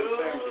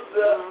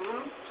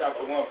Samuel,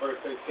 chapter 1,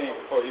 verse 18,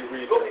 before you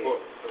read the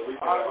book. So we're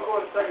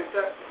going to second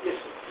Samuel. Yes,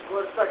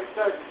 go to second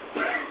Samuel,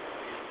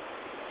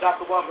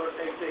 chapter 1, verse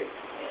 18.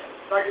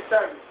 Second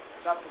Samuel,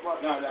 chapter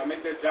 1. No,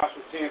 make that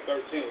Joshua 10,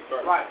 13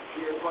 first. Right.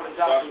 Yeah, we're going to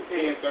Joshua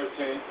 10, 13.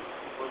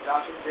 Go to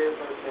Joshua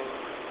 10,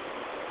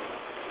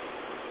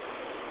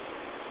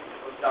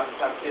 13. Joshua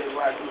chapter 10,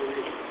 right through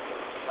it.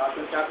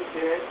 Joshua chapter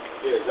 10.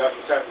 Yeah,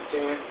 Joshua chapter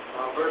 10.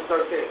 Verse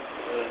 13.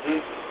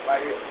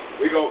 Right here.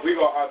 We gonna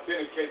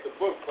authenticate the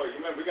book for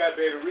you. Remember, we gotta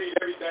be able to read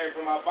everything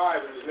from our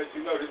Bible to let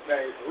you know this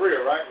thing is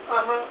real, right?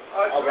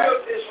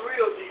 It's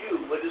real to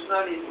you, but it's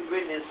not even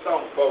written in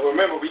stone. But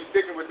remember, we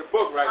sticking with the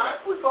book right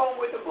now. We're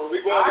going with the book. We're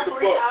going with the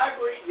book. I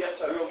agree.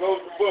 Yes, sir. We're gonna go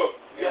with the book,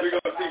 and we're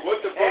gonna see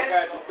what the book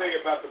has to say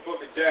about the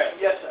book of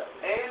Jasher. Yes, sir.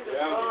 And the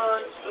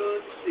sun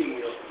stood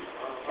still,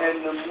 and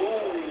the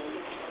moon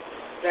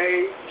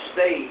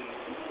stayed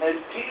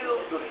until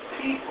the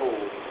people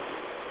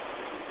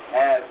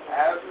have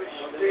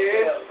averaged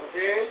themselves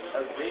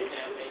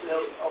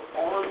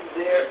upon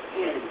their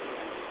enemy.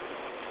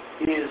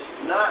 Is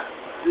not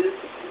this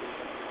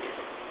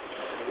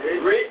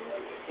written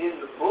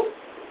in the book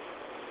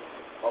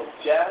of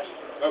Jasher?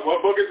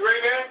 What book is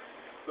written in?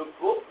 The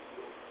book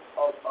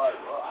of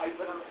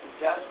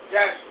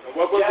Jasher.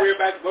 What book we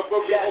about? What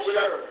book we open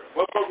up?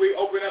 What book we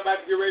open up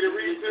after you get ready to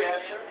read to?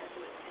 Jasher.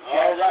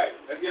 All right.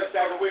 Let's get a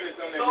second witness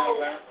on that, young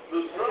man.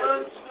 The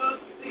sun stood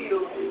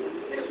still in the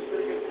midst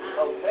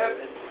of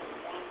heaven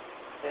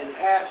and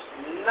has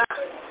not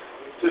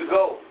to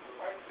go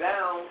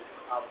down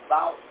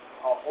about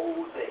a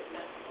whole day.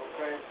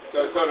 Okay.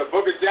 So the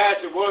book of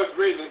Jasher was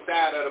written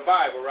inside of the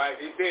Bible, right?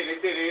 They said it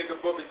is the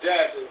book of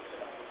Jasher.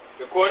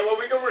 According to what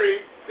we can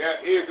read,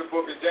 there is the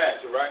book of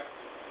Jasher, right?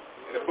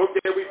 And the book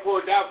that we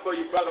pulled out for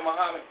you, Brother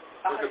Muhammad,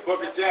 is the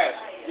book of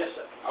Jasher. Yes,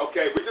 sir.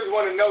 Okay, we just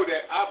want to know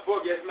that our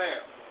book, yes,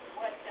 ma'am.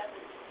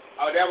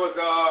 That was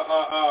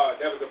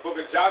the book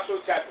of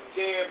Joshua, chapter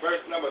 10, verse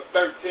number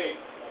 13.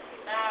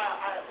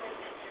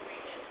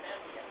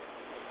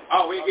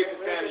 We ain't get to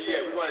Samuel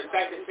yet. We're going to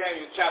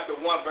Samuel chapter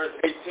 1, verse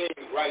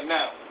 18 right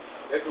now.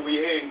 That's what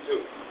we're heading to.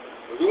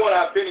 We want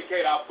to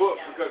authenticate our book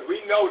because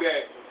we know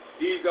that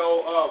these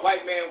old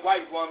white man,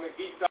 white woman,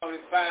 Esau and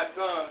his 5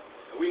 sons,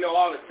 and we know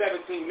all the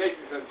 17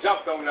 nations have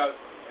jumped on us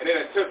and then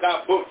they took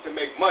our books to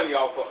make money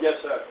off of us. Yes,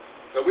 sir.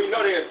 So we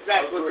know they have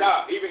snatched us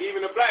out.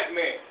 Even the black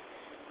man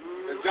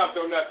has jumped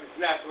on us and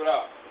snatched us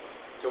out.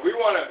 So we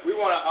want to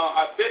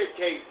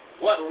authenticate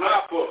what's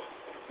our book.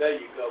 There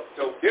you go.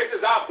 So this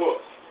is our book.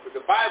 But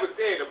the Bible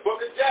said the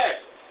book of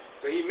Jasher.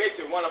 So he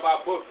mentioned one of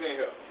our books in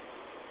here.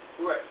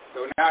 Correct.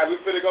 So now we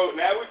finna go to 2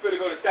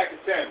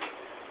 Samuel.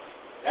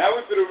 Now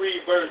we finna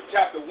read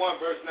chapter 1,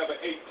 verse number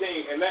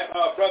 18, and let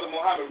Brother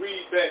Muhammad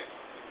read that,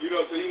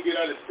 so he can get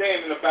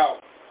understanding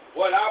about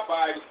what our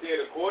Bible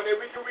said according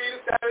to we can read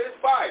inside of this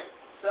Bible.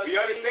 We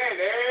understand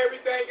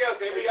everything else,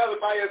 every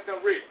other Bible else can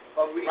read.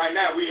 Right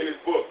now we in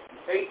this book.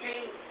 18?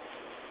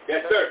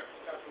 Yes, sir.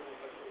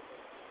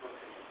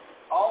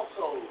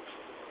 Also,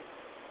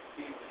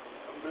 he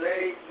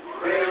laid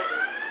with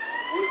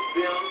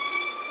them,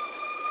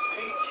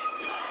 teach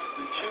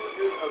the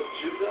children of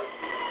Judah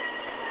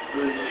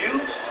the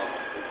use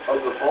of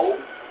the bow.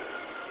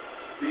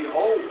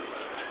 Behold,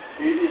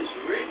 it is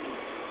written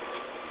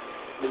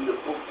in the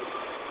book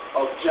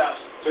of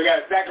Joshua. So you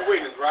got a second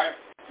witness, right?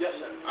 Yes,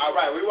 sir. All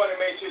right. We want to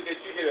make sure that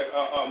you get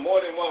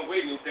more than one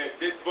witness that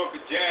this book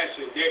of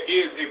Jasher, there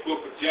is a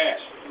book of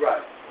Jasher.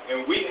 Right.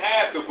 And we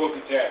have the book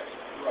of Jasher.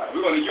 Right.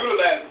 We're going to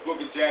utilize the book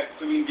of Jasher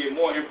so we can get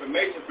more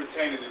information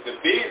pertaining to the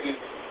business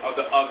of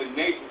the other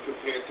nations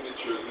compared to the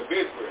children of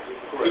Israel.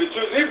 Correct. So the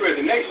children of Israel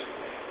is a nation.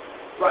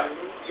 Right.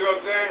 See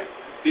what I'm saying?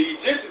 The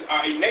Egyptians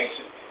are a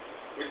nation,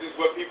 which is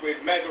what people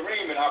is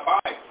Mazarim in our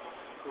Bible.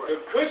 Correct.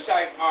 The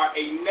Cushites are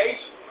a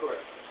nation.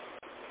 Correct.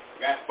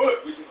 You got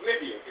Foot, which is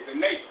Libya, is a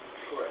nation.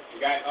 Correct.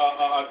 You got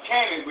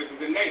Canaan, which is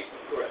a nation.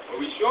 Correct.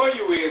 What we're showing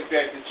you is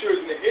that the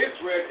children of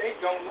Israel, they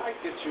don't like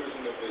the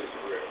children of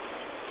Israel.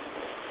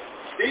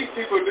 These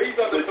people, these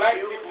are the black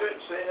people,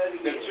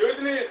 the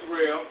children of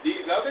Israel,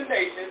 these other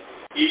nations,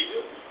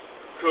 Egypt,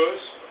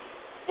 Cush,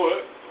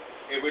 Foot,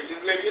 which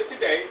is Libya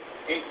today,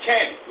 and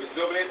Canaan, which is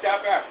over there in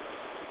South Africa.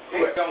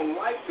 They don't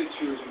like the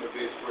children of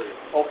Israel.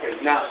 Okay,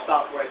 now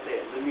stop right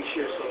there. Let me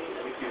share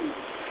something with you.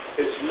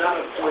 It's not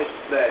a point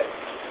that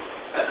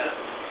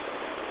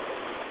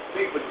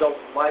people don't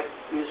like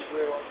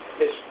Israel.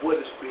 It's what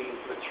is being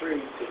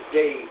portrayed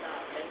today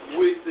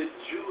with the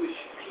Jewish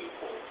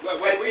people. We'll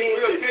tell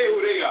you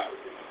who they are.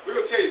 We're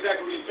going to tell you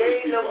exactly who these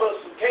Jewish people are.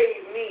 Some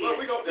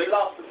cavemen. They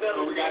lost the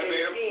battle. We got to be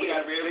able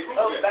to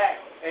come back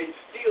and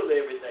steal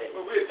everything.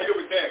 Well, we'll deal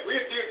with that.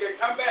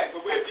 Come back,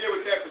 but we'll deal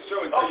with that for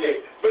sure.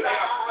 Okay, but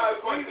I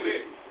agree with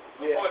it.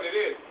 The point it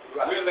is,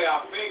 we'll lay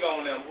our finger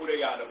on them who they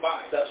are to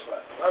buy. That's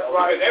right.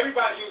 Because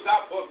everybody use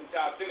our book to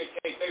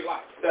authenticate their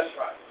life. That's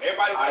right.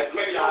 Everybody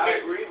I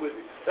agree with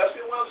you. That's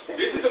what I'm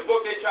saying. This is the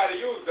book they try to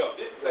use, though.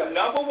 This is the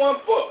number one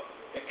book.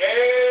 And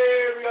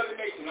every other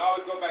nation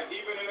always go back,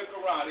 even in the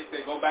Quran, they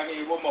say, go back and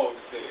hear what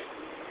Moses said.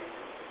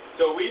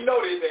 So we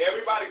notice that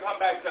everybody come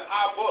back to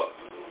our book.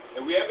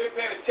 And we have been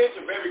paying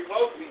attention very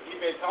closely. We've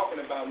been talking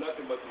about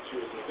nothing but the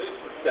children of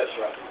Israel. That's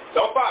right.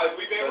 So far, as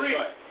we've been reading,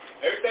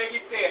 everything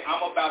he said,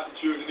 I'm about the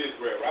children of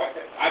Israel, right?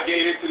 I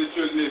gave it to the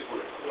children of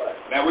Israel. Right.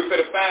 Now we're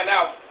going to find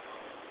out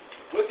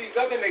what these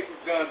other nations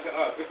done to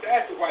us. But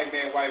that's the white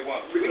man, white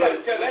woman. We got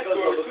to tell that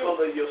story too.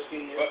 Color of your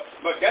skin.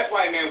 But that's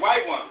white man,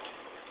 white woman.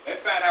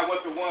 Let's find out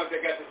what the ones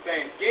that got the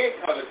same skin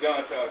color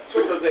done to us.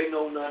 Because they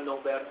know none no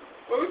better.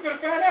 Well, we're going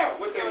to find out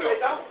what they know. They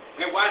don't.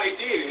 And why they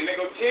did it. And they're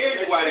going to tell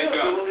you why they done it.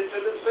 They're doing it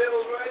to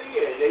themselves right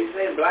here. They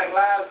saying Black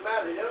Lives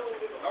Matter. They don't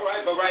do it. All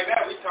right, but right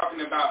now we're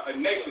talking about a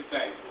nation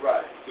thing.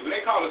 Right. So when they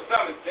call it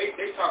summit, they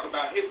talk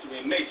about history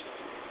and nation.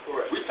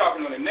 Correct. We're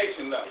talking on a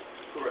nation level.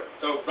 Correct.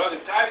 So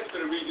Brother Titus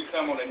going to read you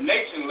something on a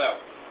nation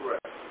level.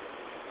 Correct.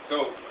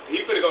 So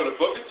he's going to go to the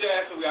book of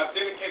Jasher. We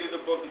authenticated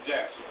the book of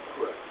Jasher.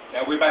 Correct.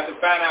 Now we're about to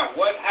find out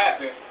what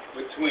happened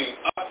between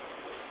us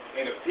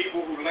and the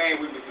people whose land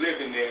we was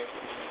living in,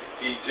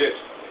 the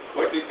Egyptians.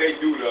 What did they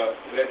do to us?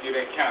 Let's get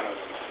an encounter.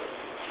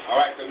 All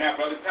right, so now,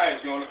 Brother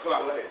Titus, you're on the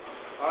clock. All right,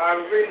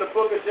 we're reading the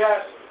book of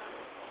Jasher.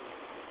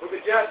 Book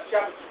of Jasher,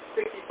 chapter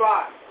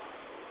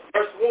 65,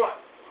 verse 1.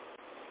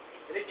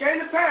 And it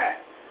came to pass.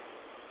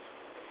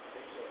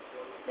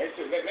 Make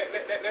sure, let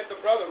the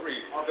brother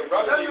read. The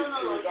brother read.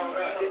 No,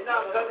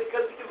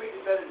 because we can read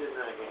it better than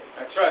I can.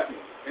 And trust me,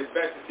 it's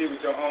best to see with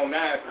your own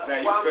eyes, because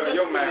now you fill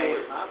your mind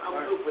with it. I'm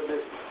good for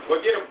this.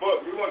 Well, get a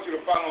book. We want you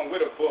to follow on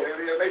with a book.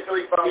 Yeah, make sure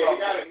he follows. Yeah,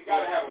 he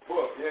got to have a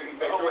book. Yeah,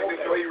 make sure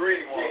he's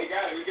reading one.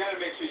 Yeah, we got to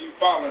make sure you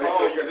follow it,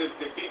 because it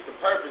defeats the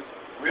purpose.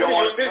 We don't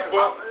want this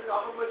book.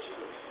 How much is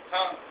it?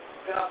 Huh?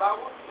 Can I buy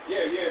one?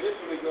 Yeah, this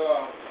one is,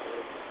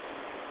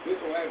 this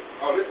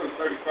one's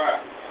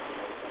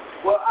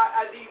 35. Well,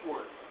 I need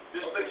one.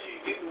 Just make sure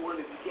you get me one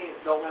if you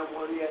don't have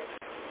one yet.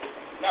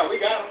 No, we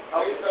got them.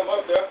 There's some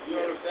up there. You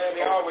know what I'm saying?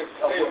 They always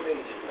say.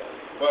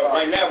 But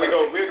right now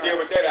we'll deal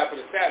with that after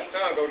the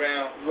sun go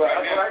down.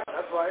 Right.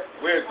 That's right.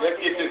 Let's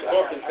get this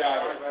book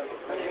inside.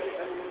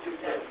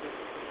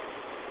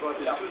 No,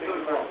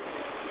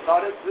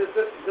 this is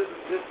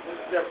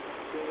different.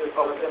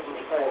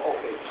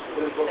 Okay.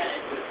 This book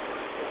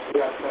we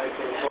got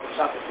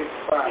chapter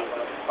 65.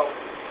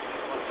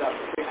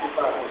 Chapter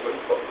 65.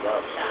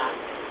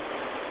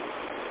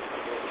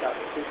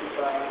 Chapter 65.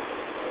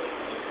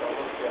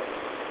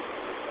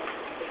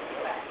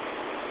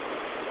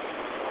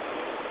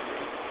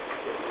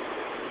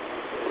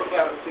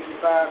 Chapter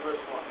 65,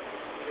 verse 1.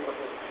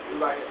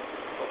 Right here.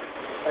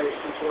 Page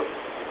 220.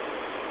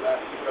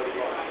 Last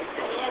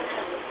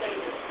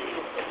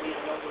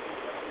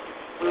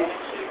 231.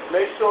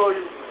 Make sure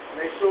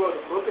the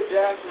book of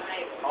Jasher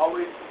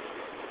always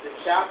the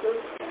chapter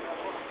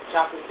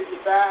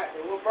 65,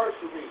 and what verse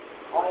you read?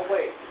 All the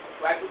way.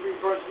 Like you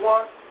read verse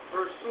 1,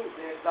 verse 2,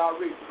 then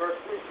start reading. Verse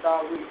 3,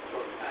 start reading.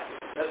 So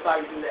that's how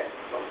you do that.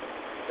 So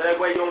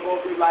that way you don't go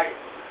through like,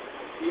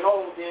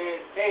 behold, then,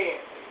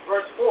 and.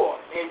 Verse 4,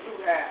 and you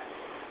have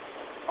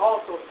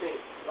also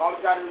seen. All we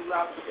got to do is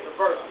not forget the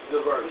verse.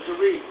 The verse. To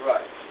read.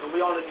 Right. So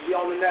we on the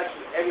next,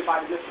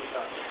 everybody listens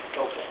to us.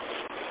 Okay.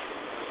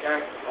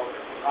 Okay?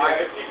 All right.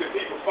 Let's keep the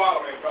people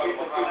following, brother.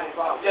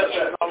 Yes,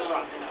 sir.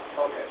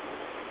 Okay.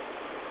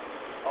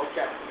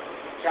 Okay.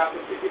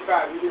 Chapter 65.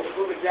 We did the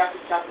book of Jasher,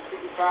 chapter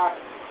 65,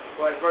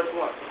 verse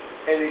 1.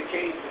 And it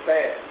came to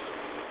pass,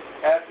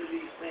 after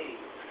these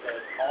things, that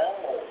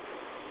all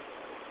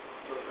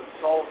the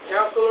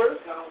counselors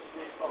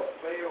of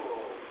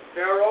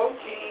Pharaoh,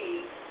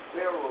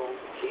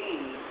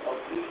 king of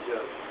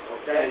Egypt,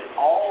 and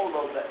all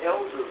of the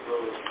elders of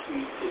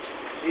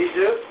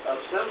Egypt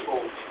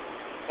assembled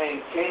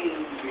and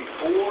came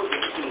before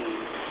the king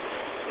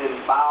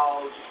and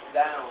bowed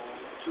down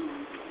to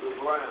the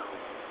ground,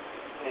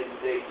 and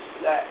they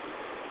sat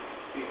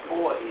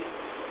before him.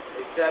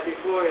 They sat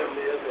before him,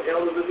 the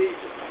elders of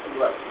Egypt.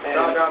 Right.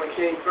 Bow down to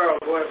King Pharaoh.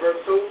 Go ahead, verse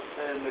 2.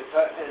 And the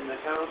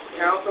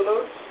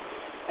counselors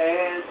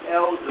and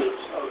elders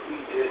of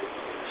Egypt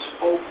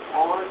spoke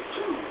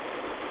unto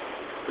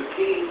the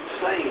king,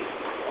 saying,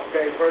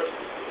 verse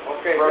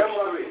 3.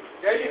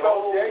 There you go.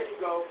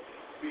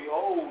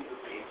 Behold, the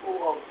people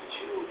of the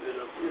children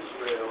of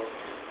Israel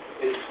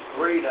is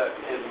greater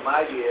and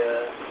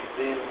mightier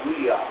than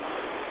we are.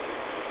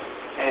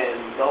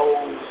 And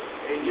those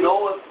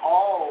knoweth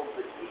all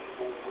the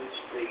evil which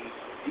they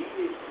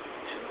did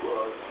to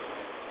us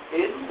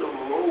in the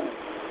road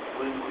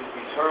when we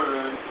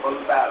returned from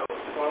battle.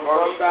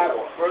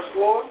 Verse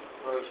 4.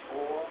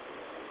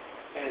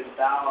 And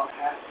thou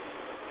hast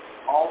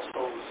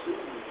also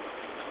seen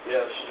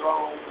their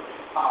strong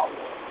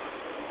power,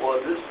 for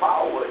this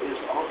power is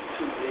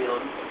unto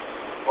them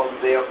from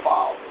their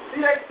father.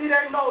 See,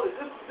 they notice.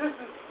 This is,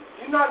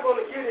 you're not going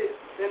to get it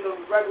in the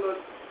regular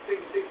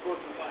 66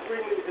 books.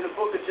 Reading it in the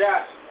book of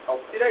Jasher.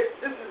 See,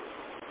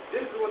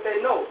 this is what they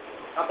know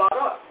about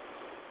us.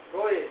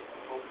 Go ahead.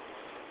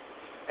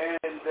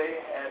 And they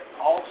had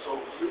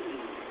also seen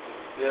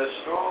their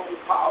strong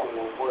power,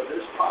 for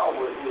this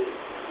power is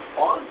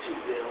unto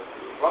them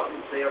from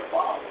their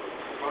father.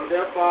 From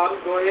their father,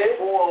 go ahead.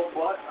 For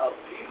but a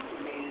few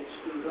men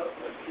stood up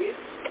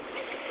against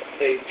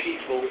a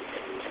people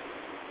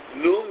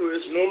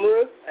numerous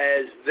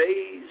as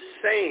the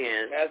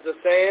sand,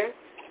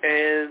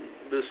 and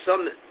the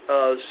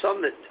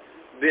summit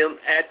them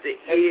at the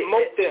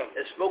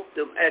edge, smote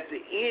them at the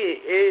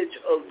edge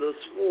of the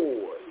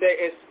sword.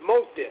 They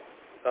smote them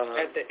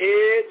at the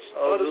edge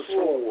of the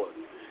sword.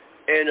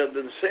 And of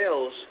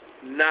themselves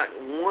not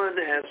one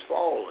has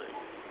fallen,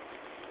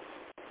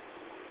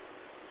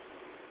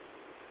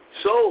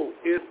 So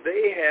if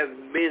they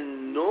have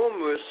been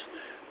numerous,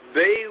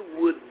 they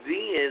would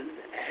then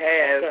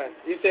have... Okay.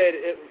 You said,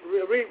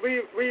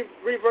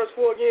 read verse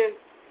 4 again.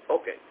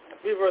 Okay.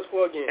 Read verse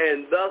 4 again.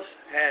 And thus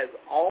has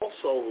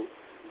also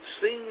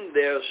seen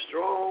their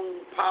strong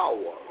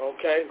power.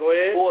 Okay, go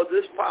ahead. For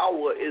this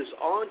power is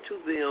unto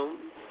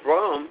them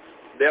from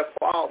their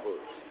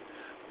fathers.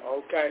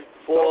 Okay.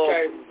 For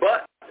okay.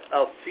 but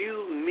a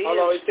few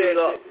men stood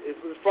up. It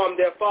was from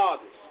their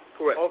fathers.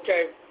 Correct.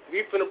 Okay,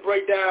 we finna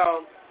break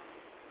down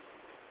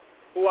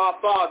who our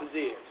fathers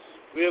is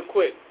real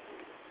quick.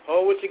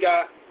 Hold what you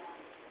got.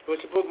 Put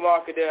your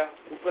bookmarker there.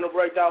 We finna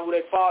break down who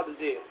their fathers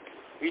is.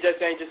 We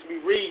just ain't just be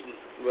reading.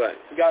 Right.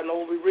 We gotta know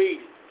what we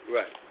reading.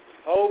 Right.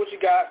 Hold what you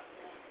got.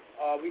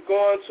 We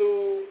going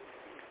to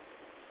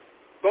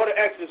go to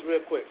Exodus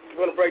real quick.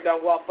 We're gonna break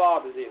down who our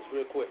fathers is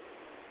real quick.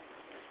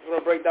 We're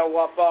gonna break down who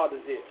our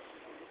fathers is.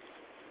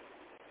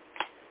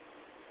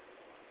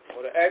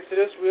 Go to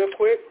Exodus real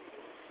quick.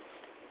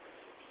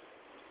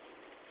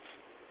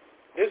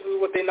 This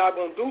is what they're not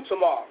going to do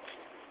tomorrow.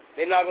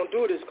 They're not going to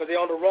do this because they're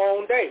on the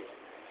wrong day.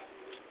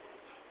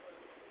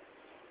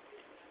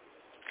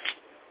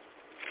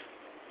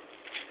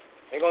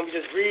 They're going to be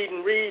just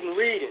reading,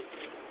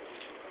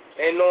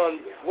 and knowing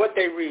what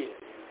they're reading.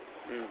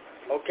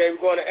 Okay,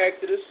 we're going to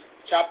Exodus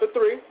chapter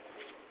 3.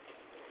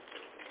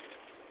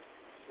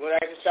 We're going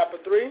to Exodus chapter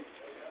 3.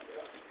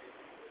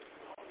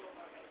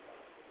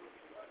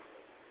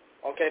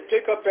 Okay,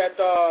 pick up at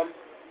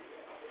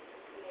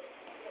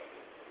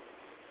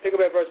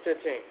verse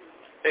 15.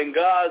 And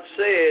God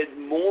said,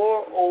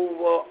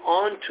 moreover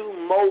unto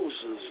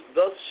Moses,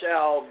 thus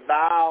shalt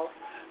thou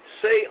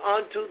say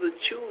unto the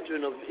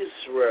children of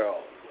Israel,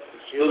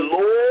 the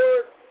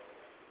Lord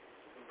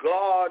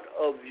God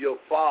of your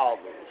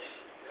fathers,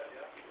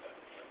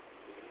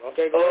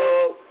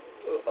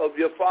 of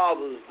your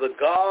fathers, the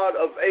God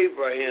of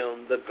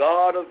Abraham, the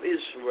God of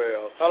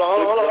Israel. Hold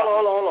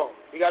on.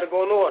 You got to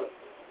go in order.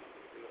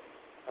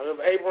 Of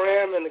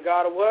Abraham and the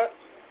God of what?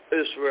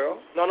 Israel.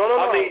 No.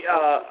 I mean,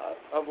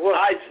 of what?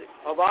 Isaac.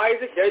 Of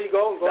Isaac. There you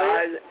go. Go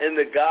ahead. And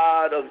the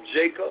God of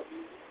Jacob.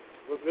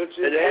 Which is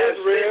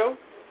Israel.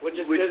 Which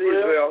is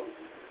Israel.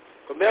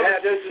 Remember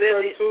Genesis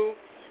 32.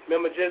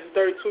 Remember Genesis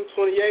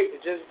 32:28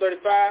 and Genesis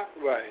 35.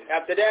 Right.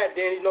 After that,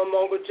 then he's no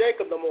longer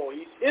Jacob no more.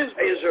 He's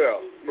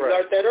Israel. You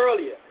learned that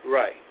earlier.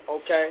 Right.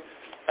 Okay.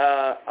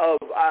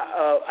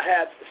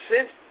 Hath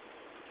sent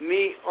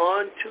me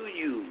unto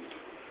you.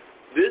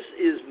 This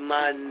is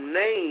my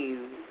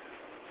name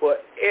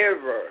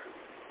forever,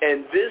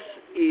 and this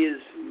is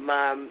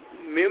my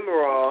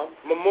memorial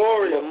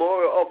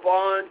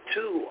upon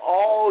to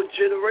all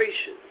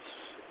generations.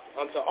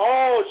 Unto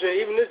all,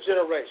 even this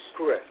generation.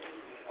 Correct.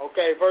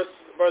 Okay, verse.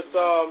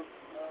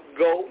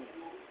 Go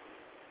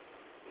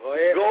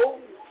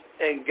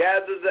and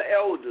gather the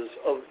elders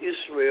of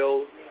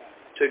Israel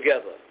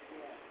together,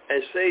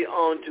 and say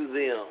unto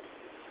them,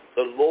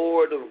 the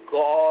Lord of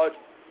God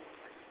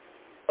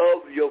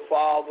of your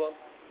father,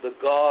 the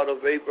God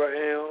of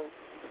Abraham,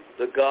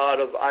 the God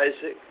of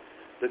Isaac,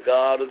 the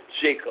God of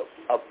Jacob,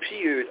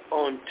 appeared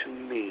unto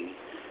me,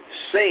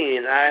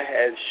 saying, I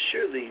have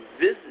surely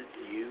visited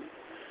you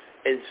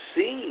and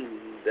seen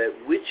that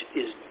which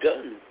is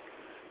done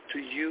to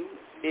you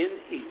in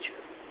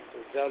Egypt.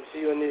 It's done to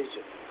you in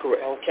Egypt.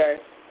 Correct. Okay.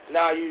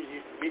 Now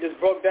we just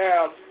broke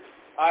down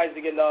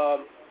Isaac and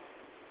the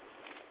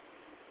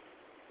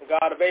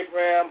God of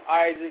Abraham,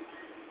 Isaac,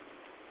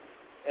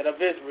 and of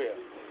Israel.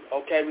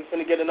 Okay, we're going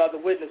to get another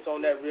witness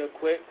on that real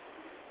quick.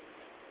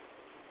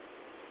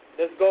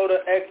 Let's go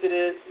to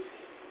Exodus.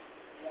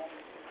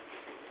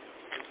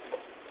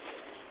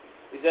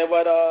 Is that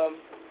what,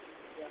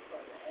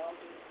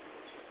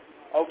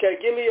 okay,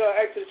 give me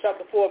Exodus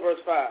chapter 4, verse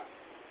 5.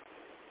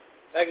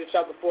 Exodus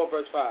chapter 4,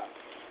 verse 5.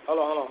 Hold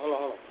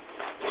on.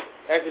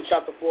 Exodus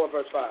chapter 4,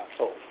 verse 5.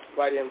 Oh.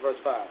 Right in verse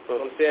 5. I'm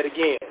going to say it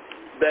again.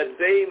 That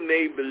they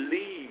may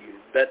believe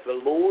that the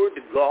Lord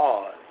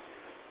God,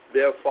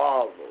 their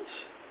fathers,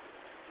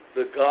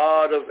 the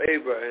God of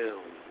Abraham,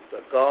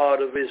 the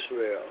God of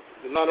Israel,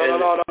 No.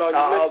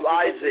 Of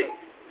Isaac,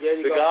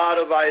 the God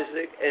of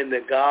Isaac, and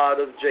the God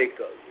of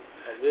Jacob,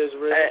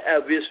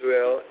 of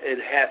Israel,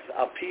 and hath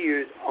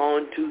appeared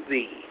unto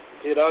thee.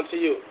 Appeared unto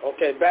you.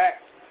 Okay,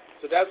 back.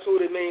 So that's who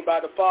they mean by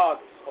the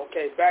fathers.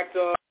 Okay, back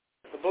to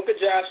the book of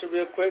Joshua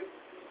real quick.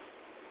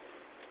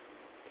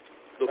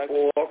 The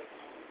 4th.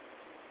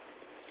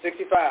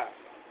 65.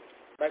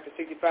 Back to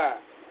 65.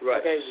 Right.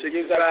 Okay,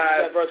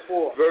 65, verse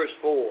 4. Verse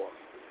 4.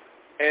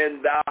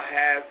 And thou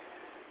hast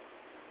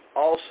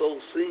also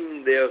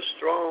seen their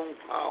strong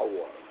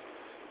power,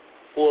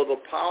 for the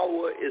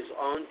power is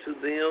unto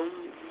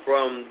them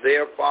from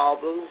their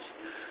fathers,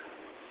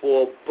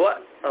 for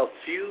but a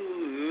few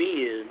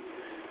men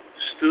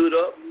stood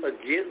up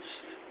against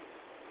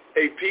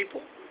a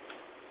people,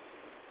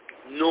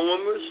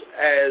 numerous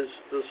as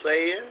the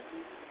sand,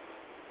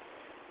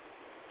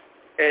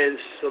 and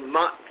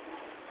smote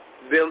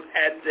them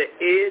at the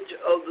edge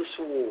of the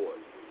sword.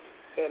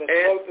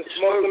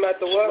 Smoke them at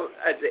the what?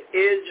 At the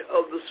edge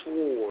of the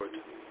sword.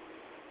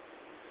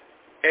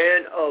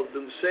 and of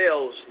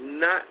themselves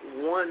not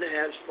one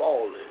has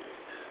fallen.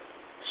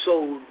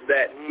 So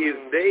that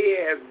if they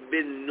have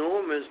been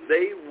enormous,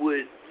 they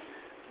would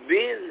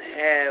then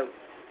have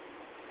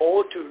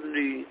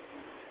ultimately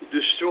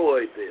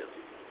destroyed them.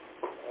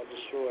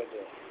 Destroyed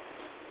them.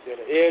 At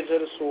the edge of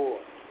the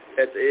sword.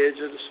 At the edge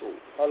of the sword.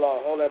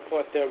 Hold that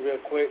point there real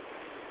quick.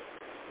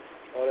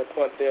 Hold that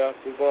point there.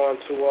 We're going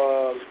to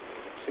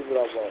see what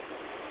I want.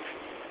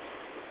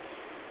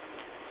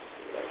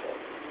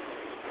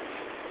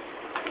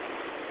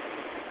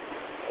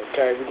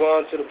 Okay, we're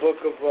going to the book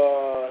of,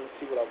 let's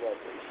see what I want.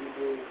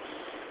 Hebrews.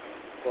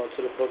 Going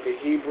to the book of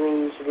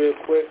Hebrews real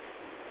quick.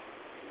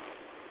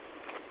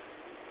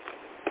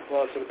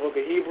 Going to the book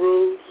of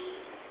Hebrews.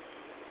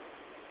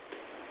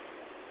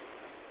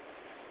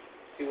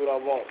 See what I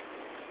want.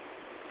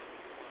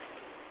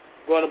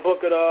 Going to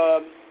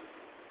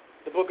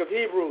the book of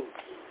Hebrews.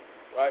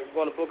 Right?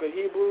 Going to the book of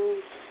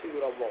Hebrews. See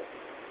what I want.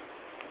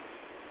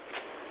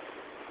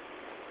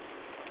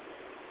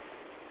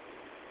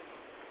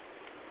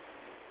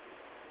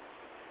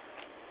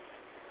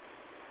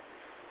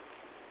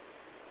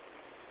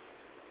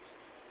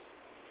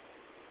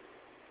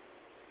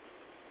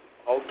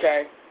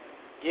 Okay.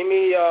 Give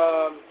me,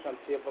 trying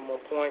to see if I'm on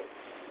point.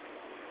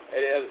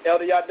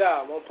 Elder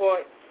Yada, I'm on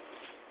point.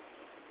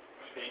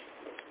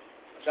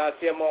 Trying to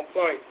see if I'm on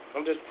point.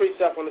 I'm just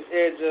precept on this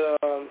edge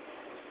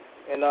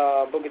in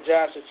book of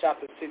Joshua,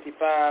 chapter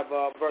 55,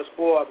 verse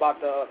 4, about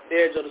the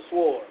edge of the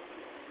sword.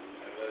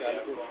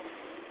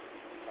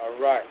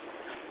 All right.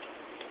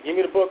 Give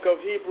me the book of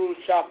Hebrews,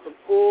 chapter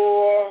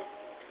 4,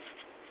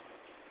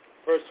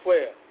 verse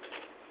 12.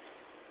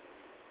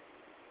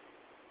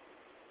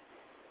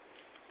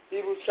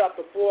 Hebrews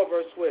chapter 4,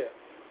 verse 12.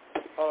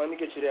 Oh, let me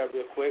get you there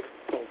real quick.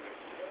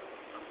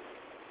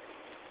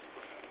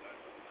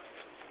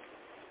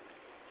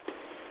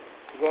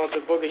 We're going to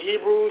the book of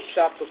Hebrews,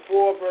 chapter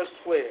 4, verse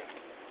 12.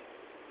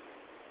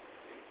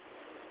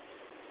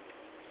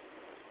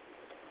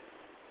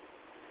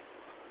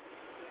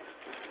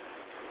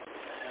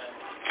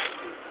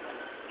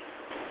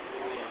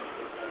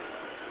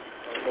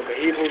 Book of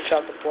Hebrews,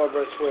 chapter 4,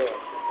 verse 12.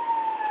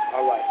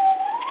 All right.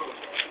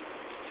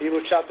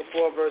 Hebrews chapter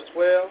 4, verse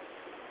 12.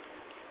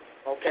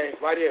 Okay,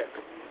 right here.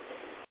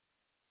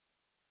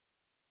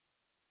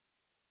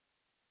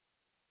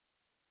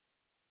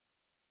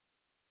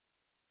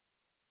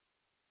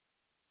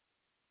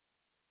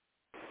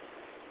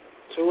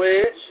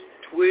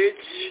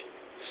 Twitch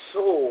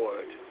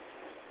sword,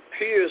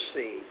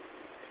 piercing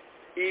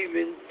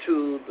even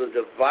to the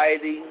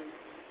dividing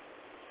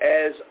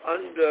as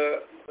under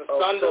a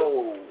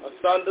soul.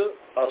 Asunder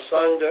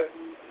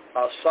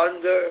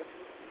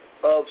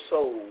of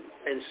soul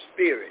and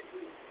spirit,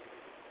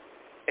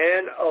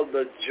 and of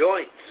the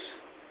joints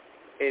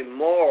in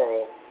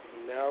marrow,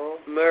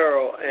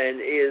 and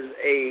is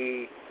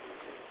a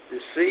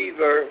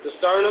discerner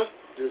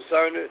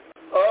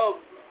of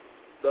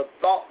the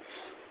thoughts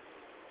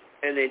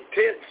and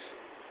intents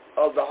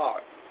of the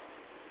heart.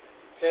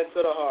 Intents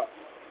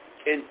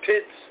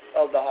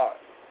of the heart.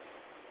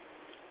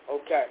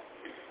 Okay.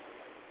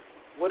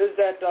 What is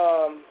that?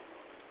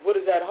 What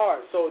is that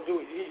heart? So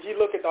do you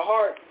look at the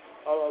heart?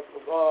 An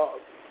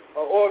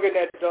organ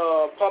that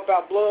pump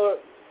out blood,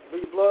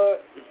 bleed blood.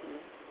 Mm-hmm.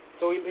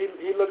 So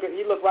he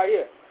look right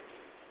here.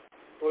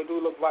 So he do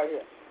look right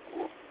here.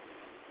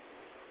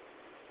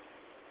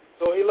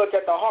 So he look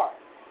at the heart,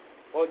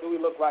 or do we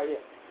look right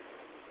here?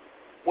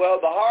 Well,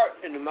 the heart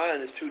and the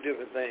mind is two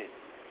different things.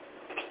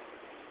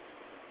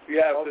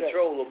 You have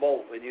control of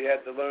both, and you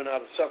have to learn how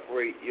to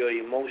separate your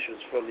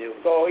emotions from your.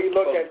 So he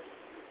look at.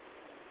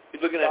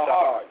 You're looking at the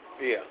heart.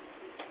 Yeah.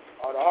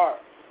 Oh, the heart.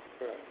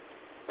 Yeah.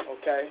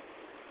 Okay.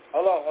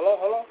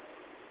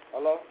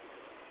 Hello.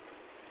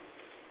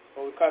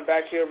 So we come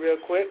back here real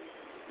quick.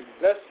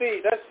 Let's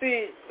see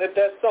if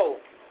that's so.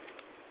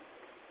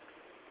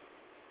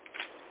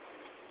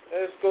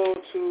 Let's go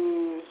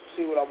to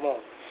see what I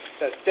want.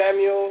 That's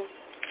Samuel.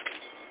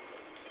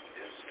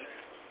 Yes, sir.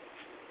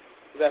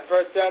 Is that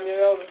 1 Samuel,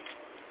 Elder?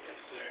 Yes,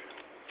 sir.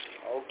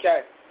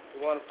 Okay.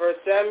 We want to 1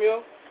 Samuel.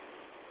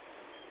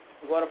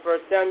 We're going to 1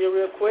 Samuel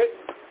real quick.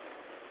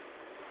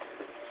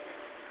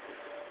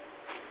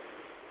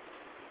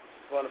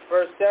 We're going to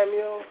 1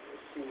 Samuel.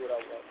 Let's see what I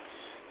want.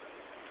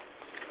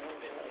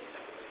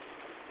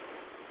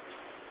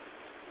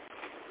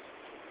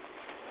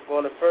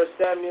 We're going to 1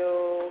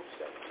 Samuel,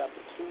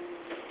 chapter 2.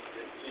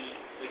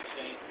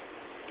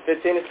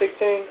 15 and 16?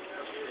 15.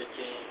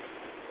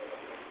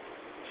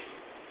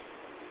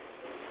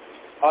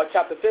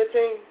 Chapter 15?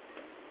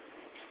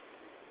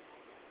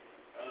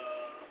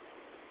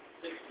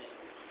 16.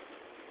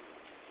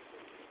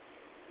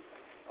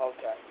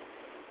 Okay.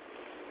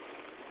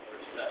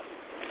 Verse 7.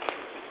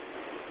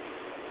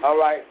 All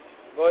right.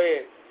 Go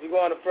ahead. We're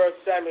going to 1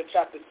 Samuel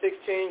chapter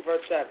 16,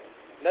 verse 7.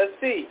 Let's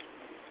see.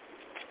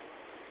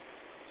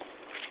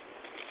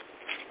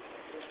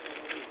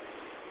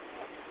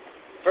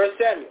 First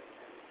Samuel.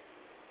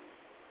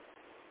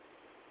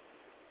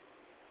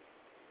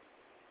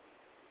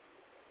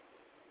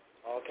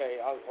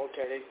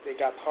 Okay. They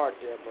got the heart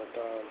there, but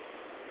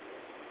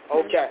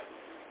okay.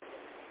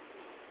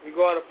 We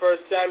go on to 1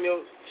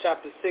 Samuel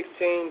chapter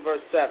 16,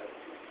 verse 7.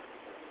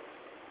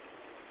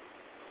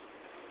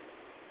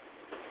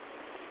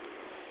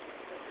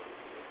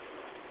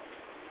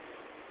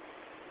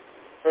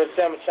 First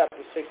Samuel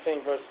chapter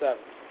 16, verse 7.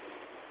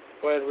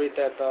 Go ahead and read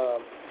that,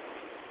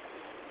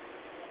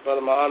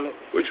 Brother Muhammad.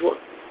 Which one?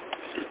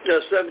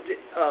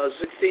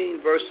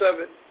 16, verse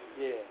 7.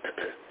 Yeah.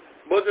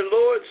 But the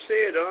Lord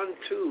said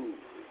unto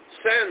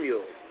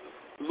Samuel,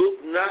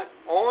 look not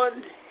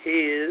on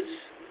his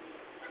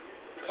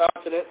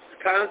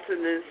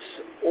countenance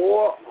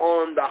or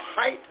on the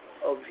height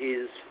of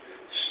his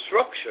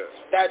stature,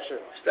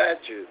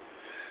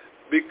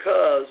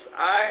 because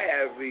I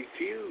have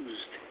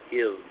refused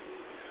him.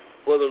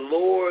 For the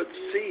Lord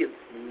seeth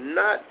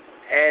not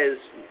as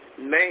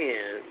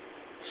man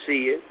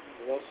seeth,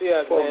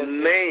 for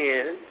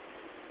man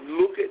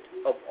looketh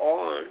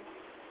upon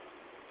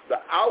the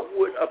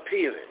outward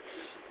appearance,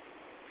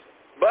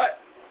 but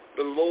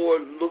the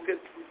Lord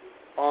looketh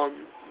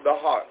on the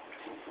heart.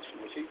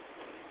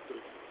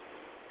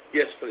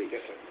 Yes, please.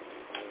 Yes, sir.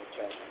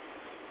 Okay.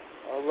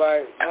 All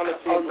right. On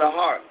the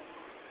heart.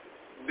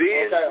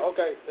 Then,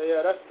 okay.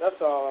 Yeah,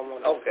 that's all I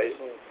want to Okay.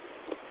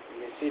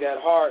 You see that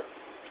heart.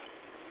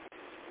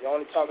 You're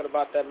only talking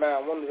about that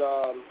man. One of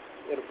the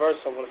verse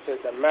I want to say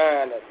is that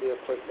man. That's real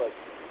quick, but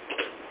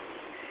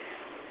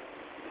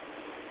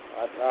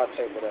I'll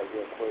take it up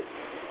real quick.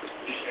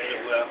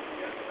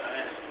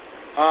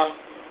 Huh?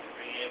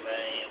 Bring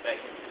everybody back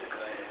into the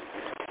class.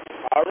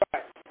 All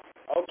right.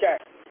 Okay.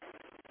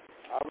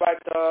 All right.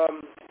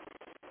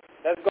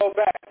 Let's go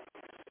back.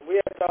 We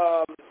have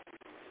I'm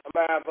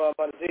gonna have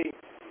Mother Z.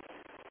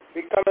 We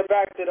coming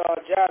back to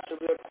Joshua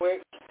real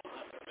quick.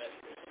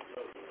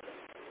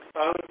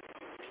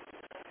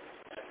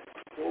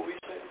 what we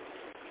say?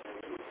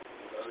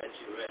 I'll let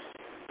you rest.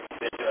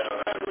 Bet you I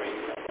don't have to read.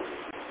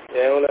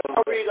 Yeah, we'll let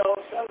I'll read all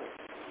 7.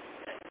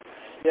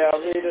 Yeah,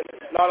 I'll read it.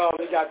 No,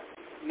 we got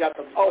the. Not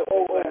just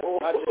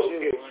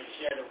you.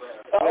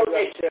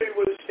 Okay.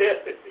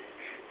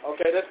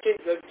 Okay, let's keep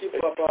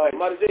up.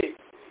 Mother Z,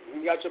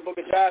 you got your book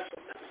of Joshua?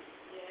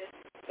 Yes.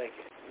 Thank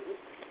you.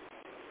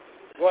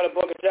 Go to the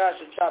book of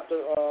Joshua, chapter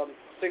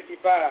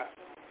 65.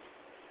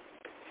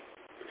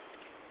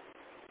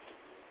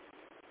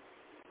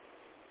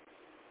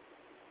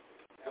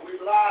 And we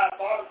live,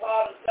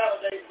 all the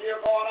Saturday still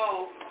going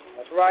on.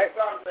 That's right.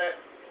 Sunset.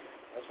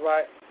 That's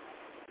right.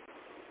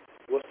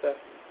 What's that?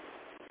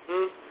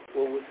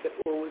 What was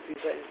he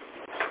saying?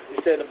 He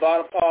said the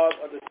bottom part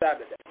of the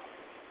Sabbath day.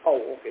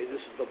 Oh, okay.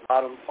 This is the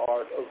bottom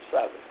part of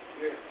Sabbath.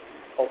 Yeah.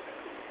 Okay.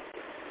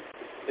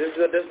 This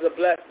is a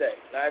blessed day.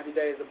 Not every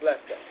day is a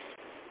blessed day.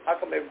 How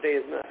come every day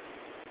is not?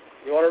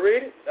 You want to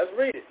read it? Let's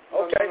read it.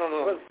 Okay.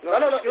 No. We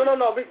gonna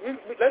read.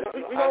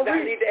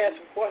 I need to ask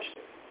a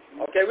question.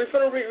 Okay, we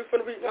finna read.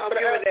 I'm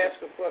going to ask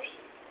a question.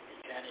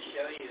 Trying to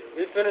show you.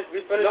 We finna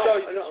show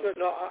you.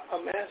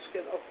 I'm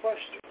asking a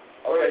question.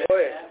 Okay, go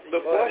ahead. The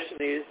question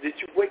is, did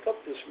you wake up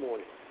this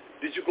morning?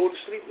 Did you go to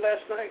sleep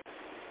last night?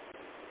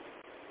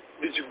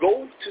 Did you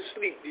go to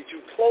sleep? Did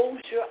you close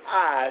your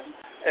eyes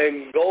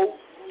and go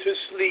to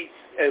sleep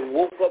and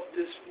woke up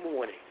this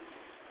morning?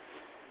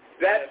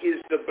 That is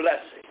the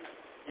blessing.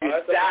 You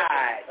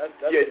died.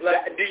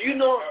 Do you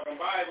know?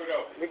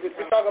 We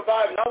talk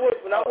about it. I'm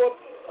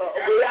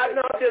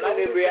not dealing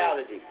in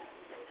reality.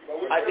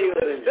 I deal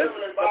in the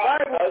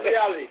Bible is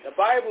reality. The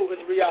Bible is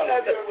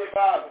reality.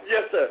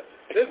 Yes, sir.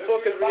 This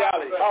book is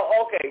reality.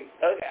 Oh, okay.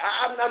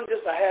 I'm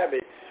just a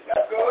habit.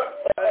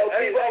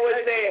 People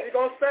always say we're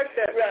gonna expect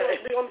that. Right.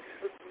 We're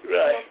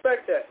gonna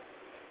expect that.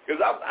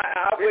 Because I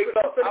wake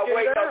up on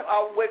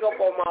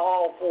my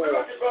all fours.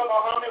 We'll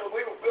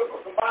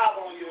put some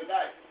Bible on you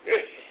tonight.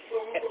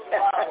 We'll put some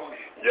Bible on you.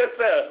 Yes,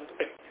 sir.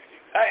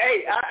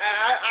 Hey,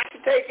 I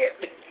can take it.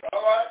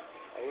 All right.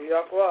 You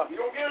don't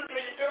get it till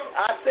you do.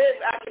 I said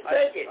I can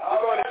take it.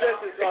 We're going to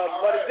Genesis,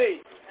 Brother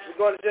Z. We're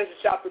going to Genesis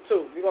chapter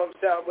 2. We're going to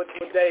tell what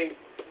day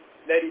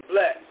that he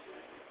blessed.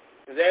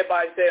 Because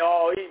everybody say,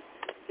 every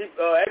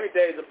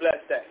day is a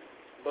blessed day.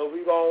 But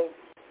we're going to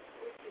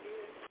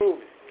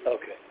prove it.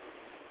 Okay.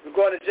 We're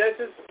going to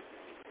Genesis.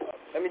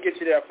 Let me get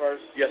you there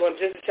first. Yes. We're going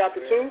to Genesis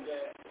chapter 2.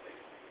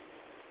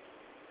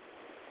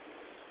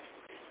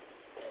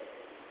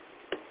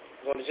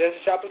 We're going to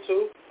Genesis chapter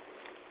 2.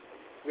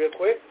 Real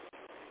quick.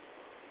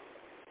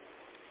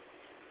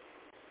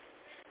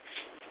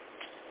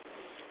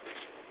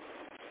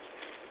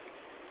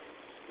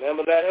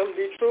 Remember, let him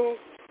be true,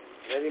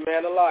 every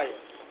man a liar.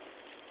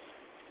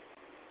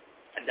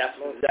 And that's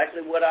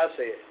exactly what I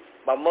said.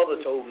 My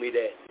mother told me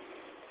that.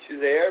 She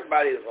said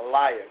everybody is a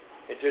liar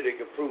until they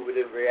can prove it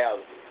in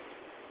reality.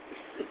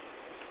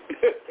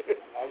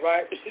 All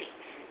right.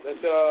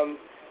 Let's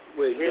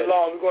read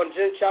along. We're going to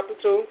Genesis chapter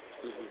 2.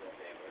 Mm-hmm.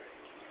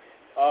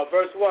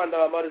 Verse 1,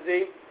 Mother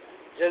Z.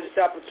 Genesis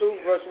chapter 2,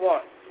 verse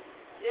 1.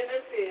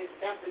 Genesis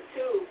chapter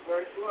 2,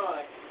 verse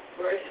 1.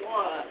 Verse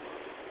 1.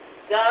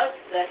 Thus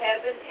the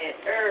heaven and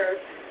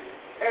earth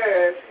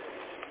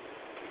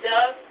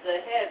thus the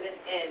heaven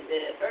and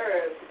the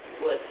earth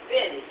was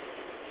finished,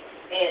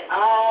 and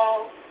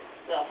all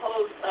the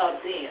host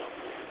of them.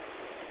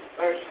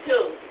 Verse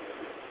 2.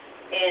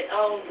 And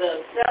on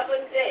the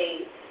seventh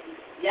day,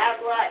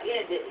 Yahweh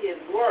ended his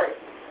work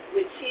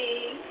which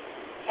he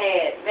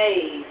had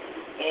made,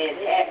 and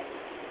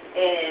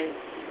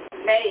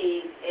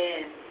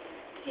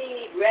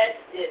he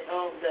rested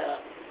on the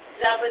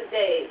seventh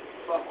day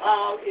from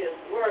all his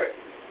work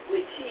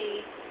which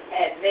he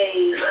had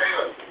made.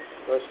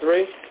 Verse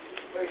 3.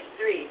 Verse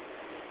 3.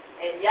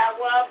 And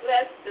Yahweh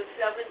blessed the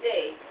seventh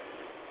day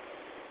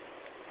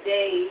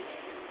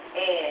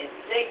and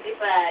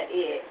sanctified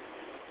it,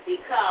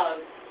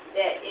 because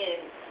that in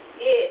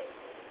it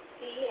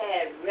he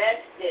had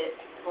rested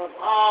from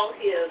all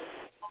his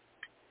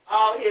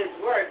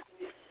work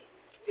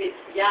which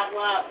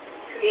Yahweh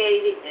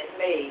created and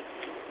made.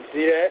 You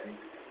see that?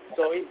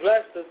 So he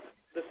blessed the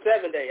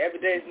seventh day. Every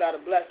day is not a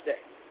blessed day.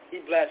 He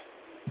blessed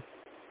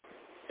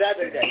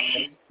seventh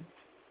day.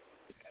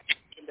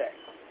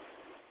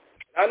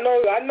 I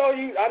know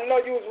you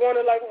was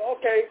wondering, like,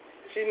 okay,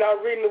 she's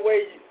not reading the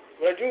way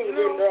you was reading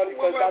earlier,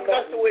 because I know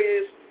that's the way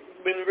it's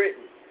been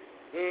written.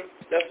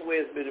 That's the way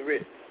it's been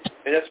written,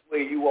 and that's the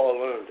way you all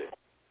learned it.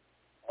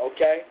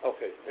 Okay.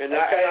 And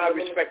I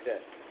respect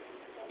that.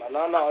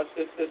 No.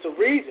 It's a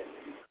reason.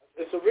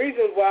 It's a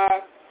reason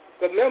why.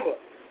 Because remember,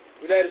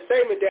 we had a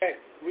statement that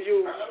we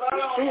use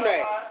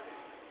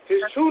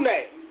his true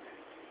name,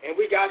 and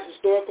we got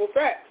historical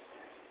facts.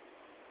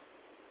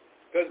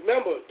 Because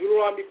remember,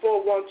 Deuteronomy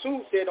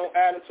 4:1-2 said, "Don't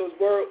add unto his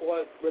word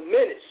or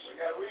diminish."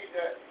 We got to read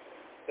that.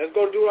 Let's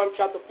go to Deuteronomy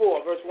chapter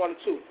 4, verse 1 and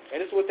 2.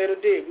 And this is what they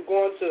did. We're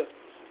going to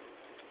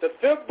the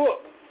fifth book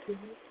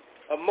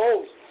of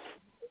Moses.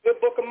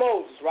 Fifth book of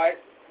Moses, right?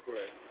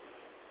 Correct.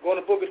 Going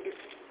to the book of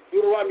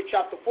Deuteronomy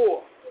chapter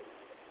 4.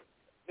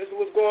 This is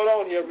what's going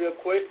on here real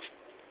quick.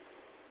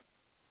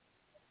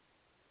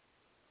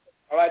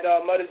 All right,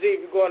 Mother Z,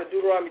 we're going to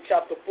Deuteronomy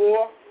chapter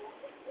 4.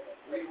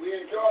 We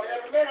enjoyed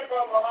every minute,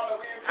 Brother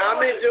Muhammad.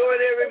 I'm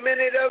enjoying every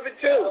minute of it,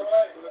 too.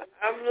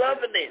 I'm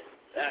loving it.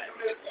 We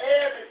do this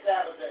every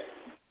Saturday.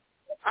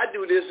 I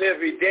do this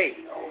every day.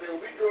 Okay,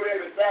 we do it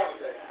every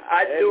Saturday.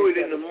 I do it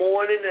in the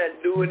morning. I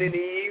do it in the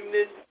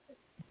evening.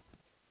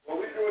 Well,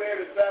 we do it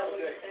every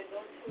Saturday.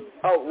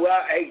 Oh,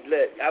 well, hey,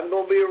 look, I'm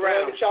going to be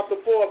around. Deuteronomy chapter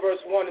 4,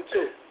 verse 1 and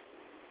 2.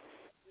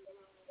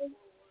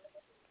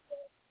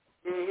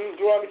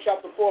 Deuteronomy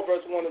chapter 4,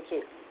 verse 1 and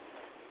 2.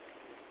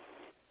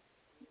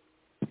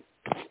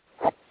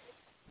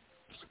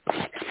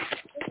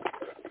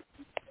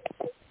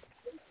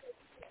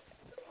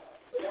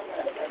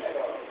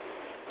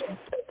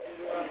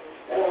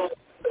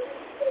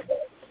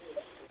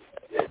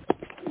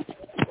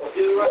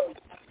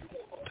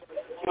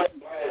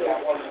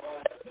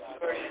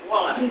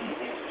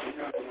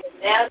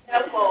 Now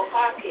therefore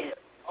hearken,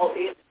 O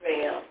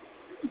Israel,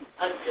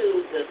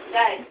 unto the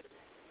statutes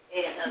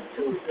and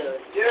unto the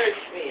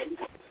judgment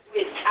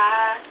which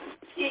I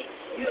teach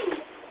you,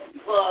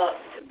 for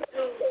to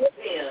do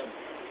them,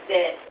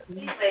 that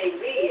ye may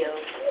live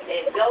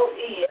and go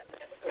in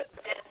and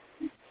possess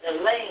the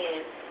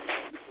land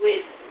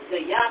which the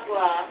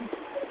Yahweh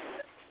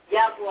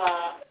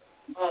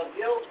of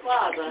your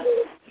father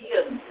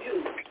gives you.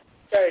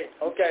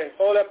 Okay,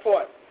 hold that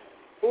point.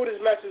 Who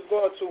this message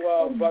going to,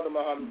 Brother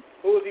Muhammad?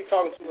 Who is he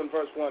talking to in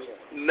verse 1 here?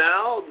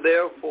 Now,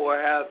 therefore,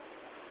 have,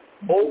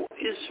 O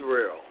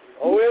Israel.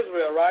 O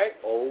Israel, right?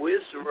 O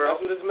Israel.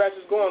 That's what this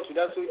message going to.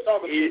 That's who he's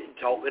talking to. He's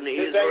talking to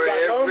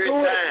Israel every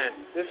time.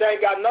 This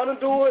ain't got nothing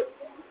to do with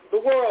the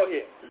world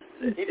here.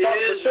 He's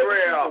talking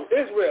Israel. to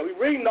Israel.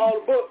 We're reading all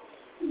the books.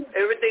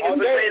 Everything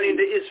is pertaining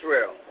to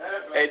Israel.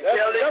 And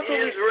telling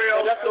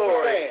Israel's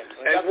story.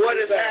 And what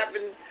has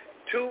happened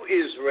to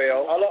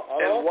Israel.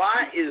 And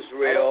why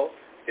Israel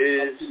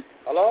is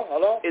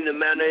in the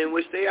manner in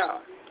which they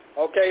are.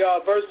 Okay,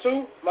 verse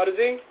 2, Mother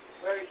Z.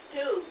 Verse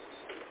 2,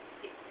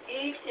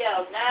 ye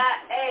shall not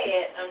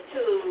add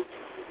unto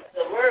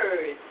the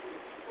words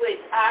which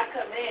I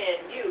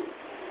command you,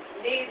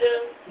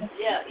 neither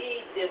shall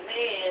ye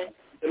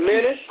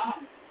diminish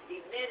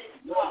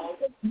off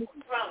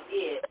from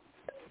it,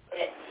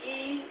 that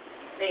ye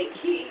may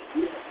keep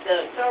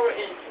the Torah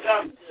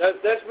instructions.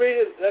 Let's read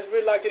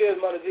it like it is,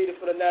 Mother Z,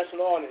 for the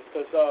national audience,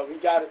 because we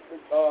got it,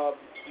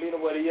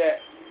 meaning where they at.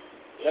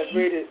 Let's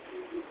read it.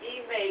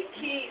 Ye may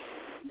keep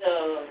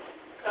the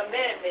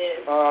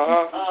commandments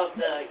of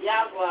the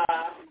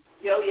Yahweh,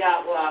 your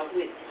Yahweh,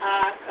 which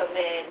I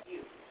command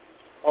you.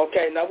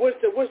 Okay, now what's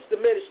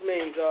diminish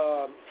means?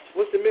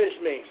 What's diminish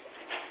mean?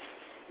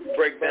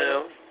 Break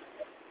down.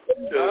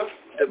 To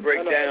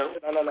break down.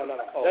 No.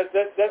 Oh. Let's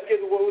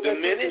get what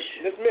diminish.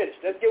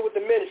 Let's get what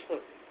diminish.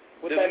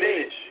 What that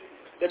means?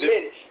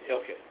 Diminish.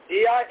 Okay.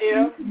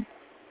 D-I-M-I-N-I-S-H.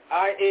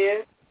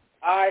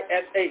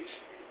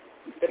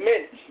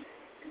 Diminish.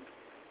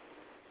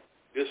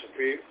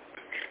 Disappear.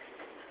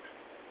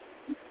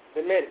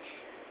 Diminish.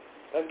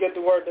 Let's get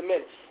the word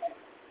diminish.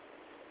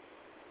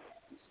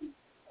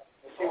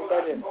 Let's see what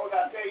that is. Suppose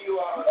I tell you,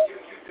 you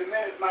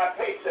diminished my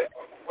paycheck,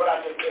 what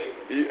I just gave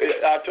you.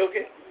 I took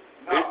it?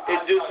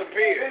 It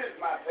disappeared. Finish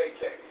my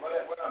paycheck. What I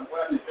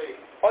say?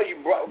 Oh, you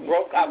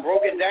broke? I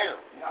broke it down.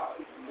 No.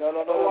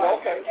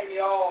 Okay. Give me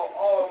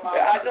all my.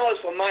 I know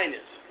it's a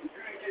minus. You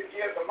didn't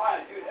give the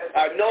minus.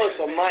 I know it's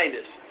a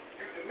minus.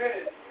 You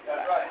diminished.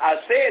 That's right. I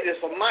said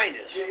it's a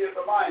minus. Yeah, it's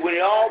a minus. When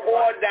it all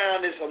boils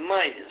down, it's a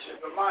minus.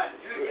 It's a minus.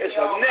 It's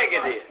a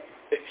negative.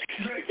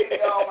 You didn't give me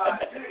all my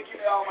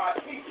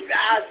teaching.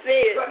 I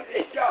said, Cut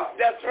me short.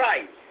 that's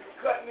right. You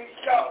cut me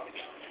short.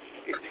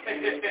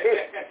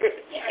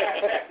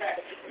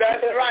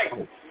 That's right.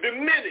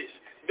 Diminish.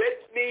 That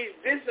means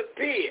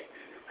disappear.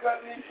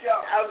 Cut me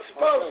short. I'm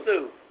supposed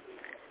to.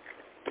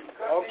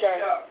 Okay.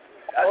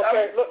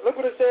 Okay, look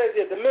what it says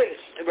here, diminish.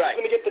 Right.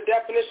 We're going to get the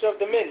definition of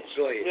diminish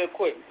real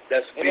quick.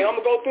 That's and then I'm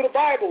going to go through the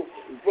Bible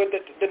with the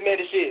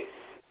diminish is.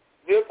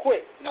 Real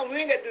quick. No,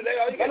 we ain't got to do that.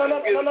 All you got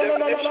No.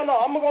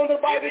 I'm going to go into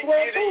the Bible as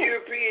well, too. The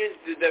Europeans,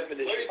 the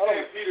definition.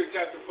 What is Peter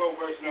chapter 4,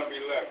 verse number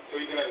 11,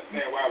 so you can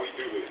understand why we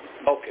do this.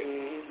 Okay.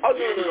 Oh, no.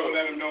 We're going to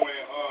let them know where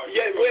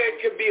it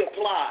could be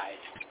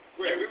applied.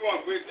 This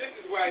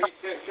is why he's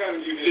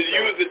telling you this. To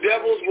use the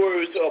devil's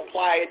words to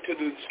apply it to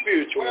the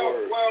spiritual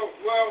words. Well,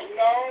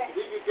 no.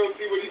 We just go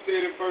see what he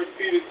said in 1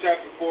 Peter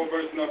chapter 4,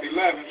 verse number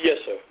 11. Yes,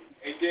 sir.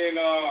 And then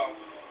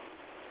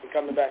we're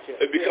coming back here.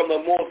 It become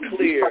a more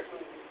clear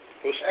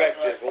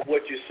perspective of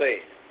what you're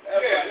saying.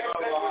 That's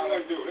what we're going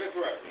to do. That's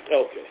right.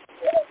 Okay.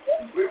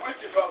 We're with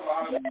you,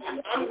 brother.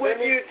 I'm with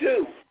you,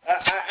 too.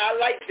 I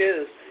like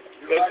this.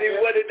 But see,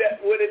 what it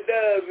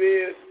does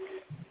is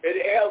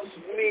it helps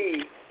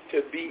me to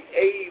be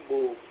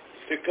able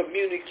to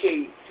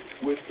communicate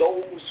with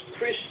those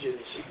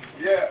Christians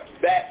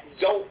that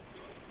don't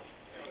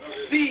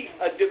see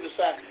a different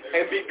side,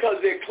 and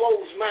because they're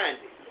closed-minded.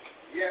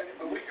 Yeah,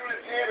 but we do this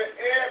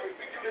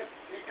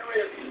we do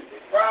this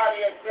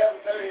Friday at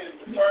 7:30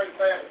 and the first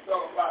class at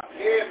 12 o'clock.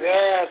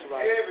 That's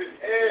right.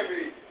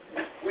 Every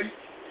week.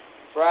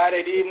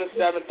 Friday evening,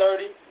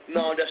 7:30.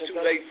 No, that's too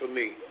late for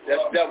me.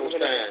 That's devil's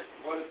time.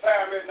 Well, the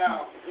time is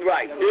now.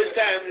 Right. This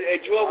time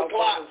at 12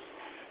 o'clock.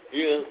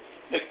 Yeah.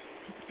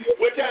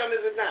 What time is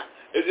it now?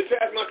 Is it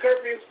past my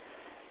curfew?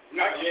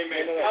 No, you ain't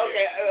made it.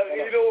 Okay.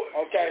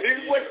 Okay.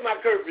 What's my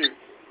curfew?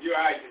 You're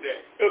all right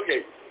today.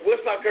 Okay. What's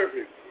my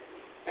curfew?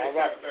 All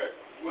right.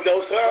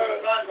 No,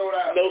 sir.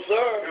 No,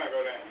 sir.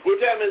 What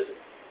time is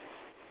it?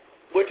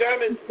 What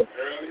time is it?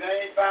 Early. It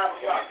ain't 5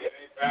 o'clock.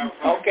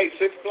 Okay,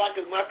 6 o'clock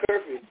is my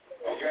curfew.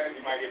 Okay,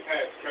 you might get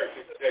past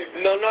curfew today.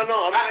 No. I'm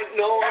not.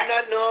 No.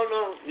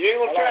 You ain't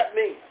gonna trap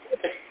me.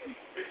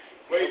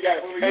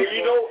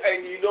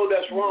 And you know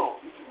that's wrong.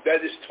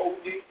 That is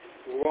totally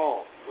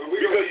wrong.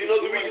 Because you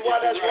know the reason why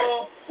that's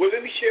wrong? Well,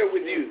 let me share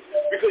with you.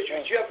 Because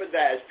you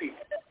jeopardize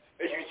people.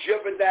 And you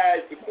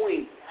jeopardize the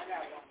queen.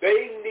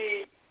 They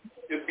need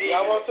to be...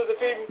 I want to the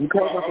people.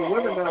 Because of the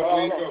women now,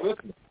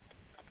 listen.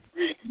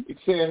 It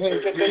said, hey,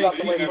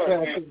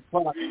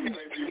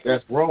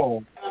 that's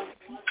wrong.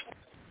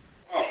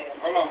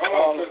 Hold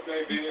on,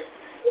 Sister David.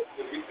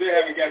 We still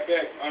haven't got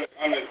that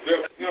on the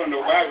you don't know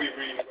why we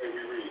read the way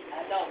we read. I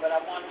know, but I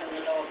want him to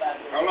know about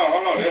it.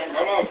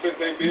 Hold on, Sister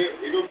David.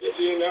 We're going to get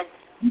you in there.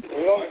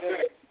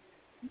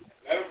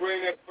 Let him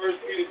bring that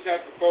 1 Peter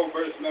chapter 4,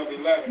 verse number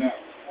 11 out.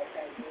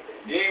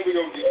 Then we're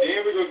gonna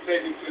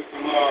take him to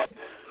some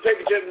take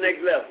it to the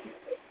next level.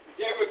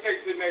 Yeah, we'll take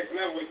it to the next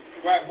level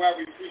while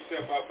we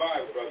precept our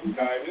Bible, Brother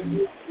Titus.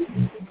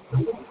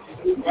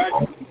 Right?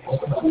 Well,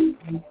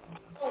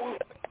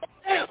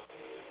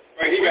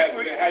 he got to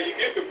how you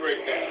get the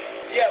breakdown.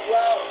 Yeah,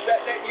 well,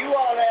 that you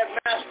all have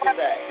mastered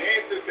that. The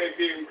answers they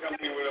didn't come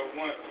in with a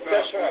 1.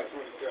 That's right.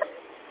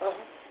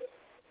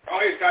 127.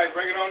 Oh, he's tight.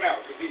 Bring it on out.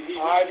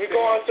 All right, we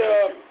go on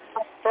to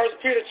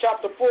 1 Peter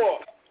chapter 4,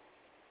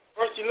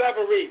 verse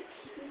 11 reads,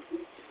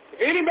 if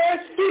any man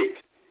speak,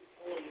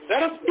 let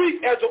him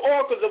speak as the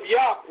oracles of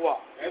Yahweh.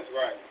 That's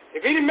right.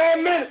 If any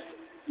man minister,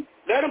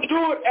 let him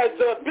do it as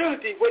the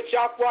ability which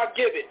Yahweh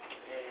giveth,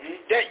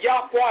 that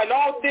Yahweh in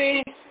all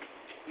things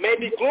may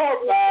be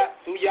glorified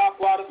through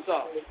Yahweh the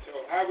Son.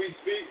 So how we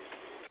speak?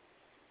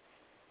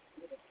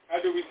 How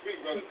do we speak,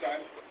 Brother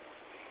Titus?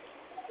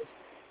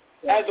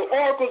 As the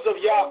oracles of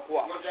Yahweh.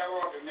 What's that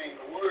oracle name?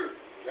 The Word.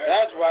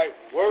 That's right.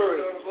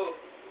 Word. Of the book.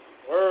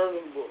 Word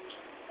of the book.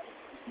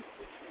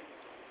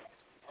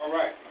 All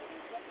right.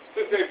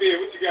 Sister B,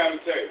 what you got to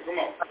say?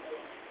 Come on.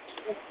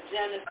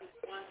 Genesis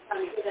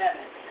 1:27.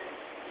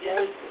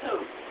 Genesis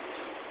 2.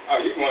 Oh,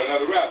 you want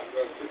another route,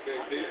 Sister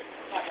B.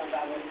 Talking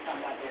about what he's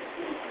talking about there.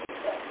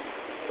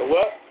 The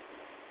what?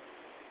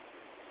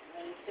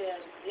 When he says,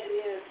 it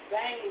is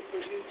vain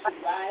for you to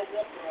rise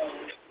up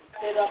early,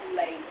 sit up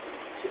late,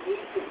 to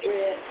eat the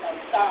bread of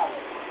sorrow,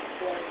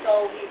 for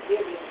so he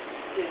giveth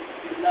his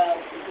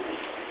beloved to me.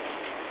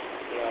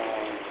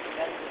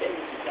 That's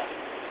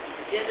Genesis.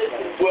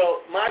 Well,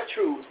 my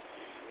truth,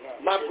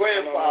 my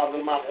grandfather,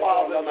 my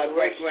father, my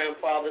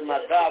great-grandfather,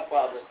 my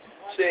godfather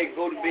said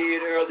go to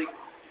bed early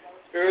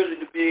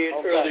to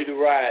bed, early to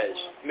rise.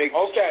 Makes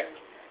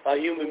a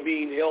human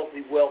being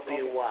healthy, wealthy,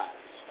 and wise.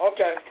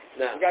 Okay.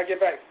 Now, we got to get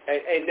back.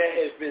 And that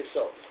has been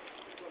so.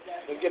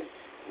 Let's get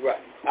right.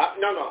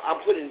 No,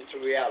 I'm putting it to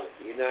reality.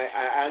 You know,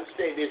 I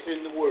understand it's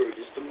in the Word.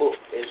 It's the book.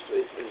 It's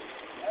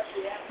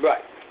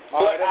right.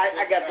 But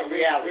I got the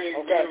reality.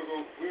 Okay.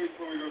 We ain't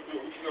supposed to go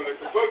through. We should let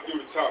the book do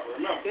the top,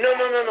 remember?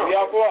 No.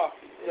 Y'all go off.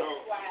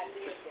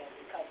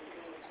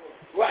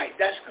 Right,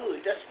 that's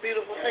good. That's a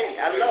beautiful thing.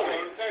 I love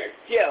it.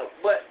 Yeah,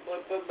 but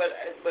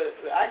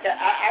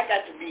I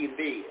got to be in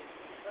bed.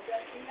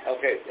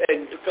 Okay,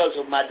 and because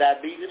of my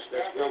diabetes,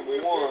 that's number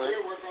one.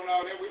 We're working on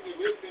all that. We'll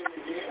see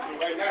again.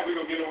 Right now, we're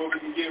gonna get what we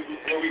can get.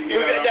 What we can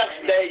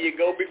get. There you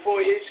go.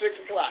 Before it's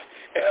 6 o'clock.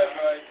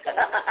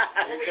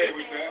 Okay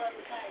with that.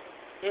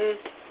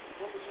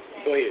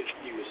 Go ahead.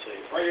 You were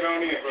saying. Bring it on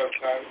in, Brother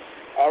Tyler.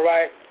 All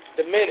right.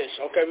 Diminish.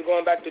 Okay, we're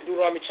going back to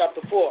Deuteronomy chapter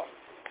 4.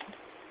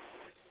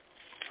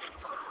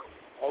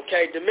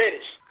 Okay,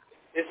 diminish.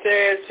 It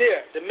says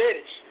here,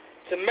 diminish.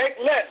 To make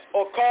less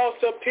or cause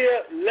to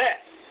appear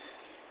less.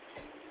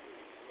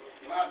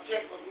 My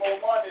check was more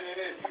money than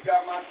this. You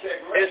got my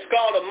check right. It's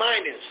called a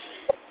minus.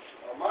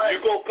 You're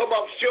going to come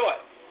up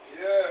short.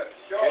 Yeah,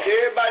 sure. And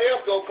everybody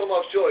else going to come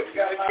up short. You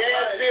got a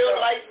gas bill,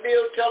 light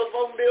bill,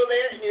 telephone bill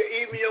there, and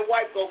even your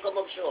wife going to come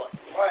up short.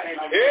 Right.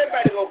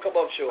 Everybody going to come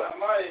up short.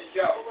 My money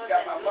short. You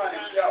got my money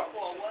short.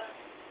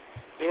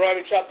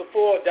 Deuteronomy chapter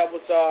 4, that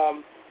was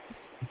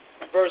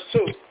verse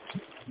 2.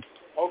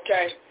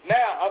 Okay,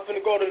 now I'm going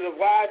to go to the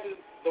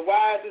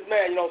wisest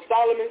man. You know,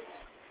 Solomon.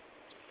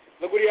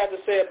 Look what he has to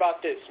say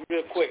about this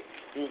real quick.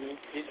 Mm-hmm.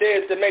 He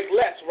says to make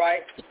less,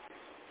 right?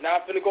 Now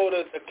I'm going to go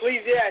to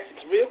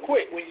Ecclesiastes real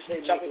quick. When you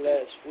say make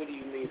less, what do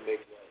you mean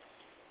make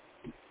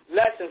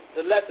Less less?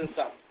 to lessen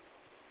something.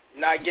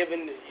 Not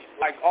giving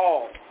like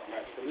all.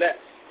 Less.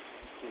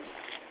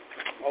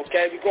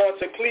 Okay, we're going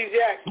to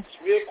Ecclesiastes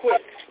real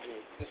quick.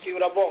 Let's see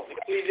what I want.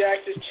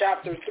 Ecclesiastes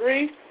chapter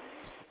 3.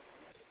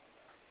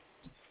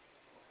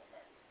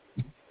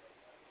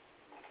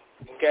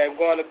 Okay, I'm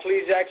going to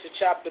Ecclesiastes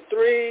chapter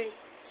 3.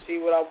 See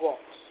what I want.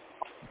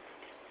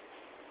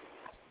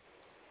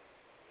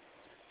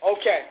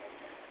 Okay.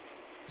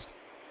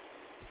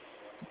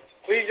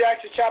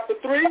 Ecclesiastes chapter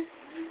 3,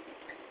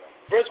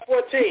 verse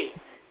 14.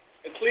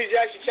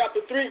 Ecclesiastes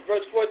chapter 3,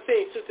 verse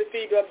 14. Sister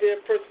Phoebe up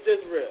there, Person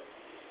Israel.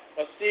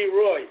 Or C.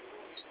 Roy.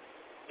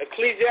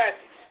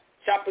 Ecclesiastes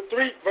chapter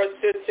 3, verse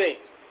 15.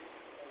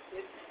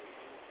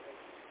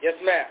 Yes,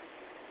 ma'am.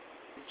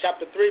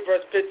 Chapter 3,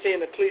 verse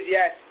 15,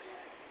 Ecclesiastes.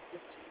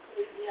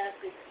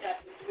 Ecclesiastes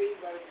chapter 3,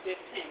 verse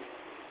 15.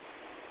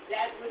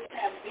 That which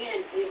have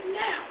been is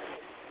now,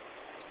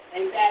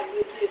 and that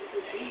which is to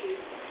be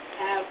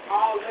have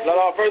already...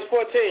 No, verse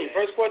 14.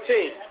 Verse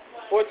 14.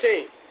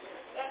 14.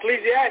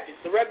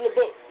 Ecclesiastes, the regular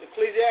book.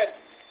 Ecclesiastes.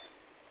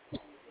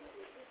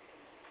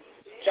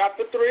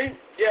 Chapter 3.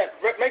 Yes,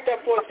 make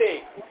that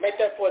 14. Make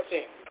that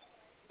 14.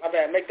 My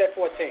bad, make that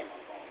 14.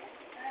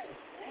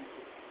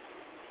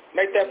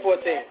 Make that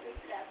 14.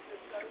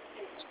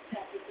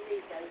 Chapter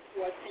 3, verse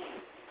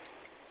 14.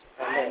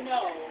 I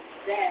know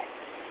that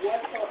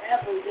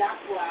whatsoever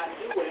Yahweh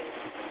doeth,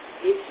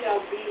 it shall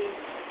be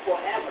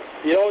forever.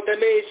 You know what that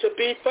means? Should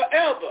be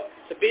forever.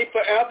 To be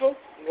forever.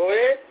 Go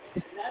ahead.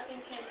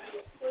 Nothing can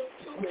be put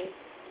to it,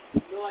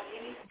 nor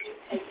anything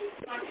taken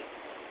from it.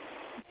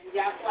 And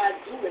Yahweh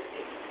doeth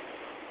it,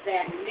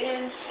 that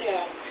men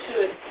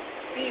should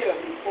fear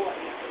before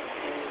him.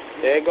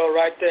 There you go,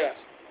 right there.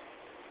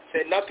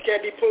 Said nothing can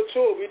be put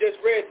to it. We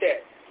just read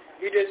that.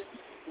 You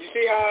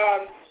see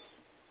how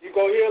you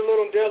go here a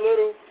little, there a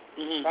little?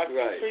 Mm-hmm.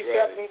 Right.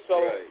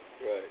 So right.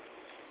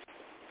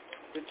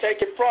 to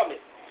take it from it.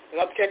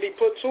 Nothing can be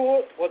put to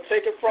it or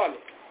take it from it.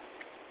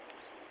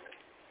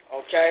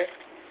 Okay?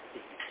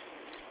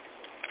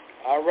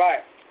 All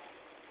right.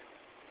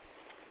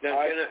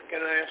 Now,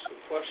 can I ask a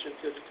question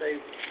to the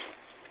table?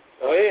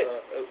 Go ahead.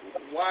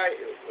 Why,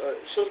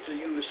 Sister,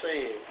 you were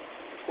saying,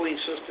 Queen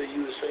Sister,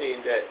 you were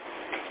saying that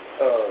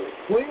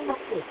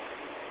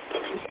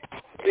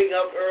being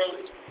up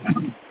early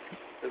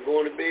and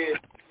going to bed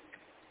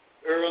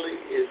early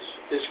is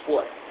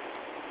what?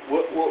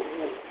 What?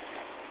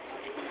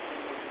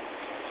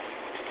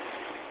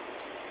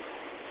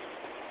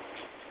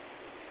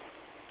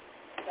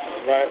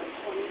 Right.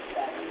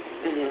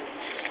 Mm-hmm.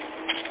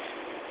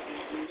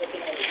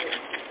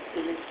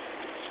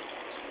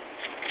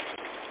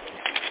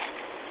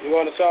 You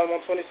going to Psalm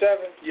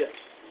 127? Yes.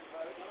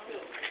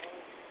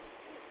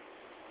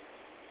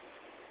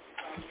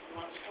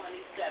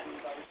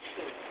 127, verse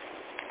 2.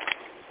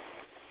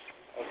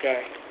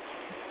 Okay.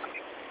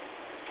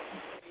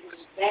 It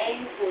is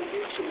vain for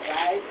you to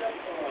rise up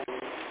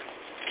early,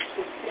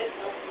 to sit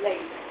up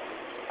late,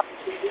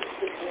 to eat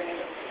the bread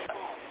of the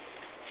fall.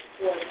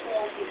 For so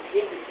he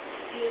giveth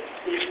his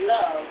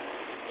beloved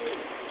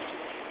food.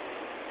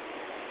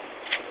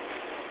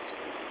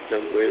 Now,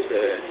 where's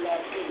that?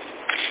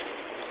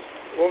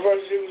 What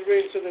verse you was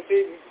reading to the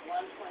people?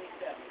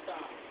 127,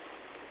 Psalm.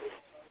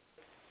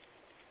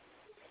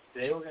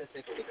 Today we're going to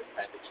take a look at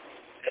package.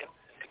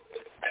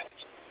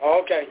 Oh,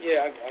 okay,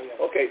 yeah, I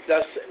know. Okay,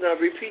 now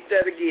repeat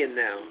that again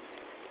now.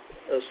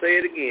 Say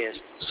it again.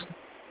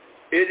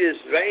 It is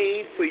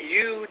vain for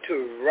you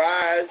to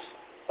rise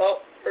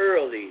up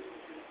early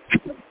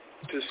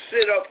to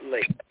sit up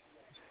late.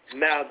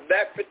 Now,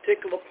 that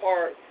particular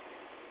part,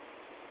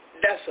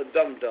 that's a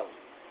dum-dum.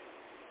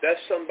 That's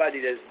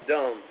somebody that's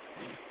dumb.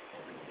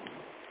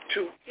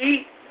 To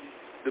eat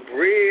the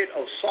bread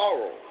of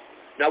sorrow.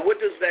 Now, what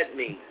does that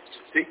mean?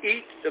 To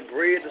eat the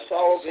bread of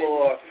sorrow,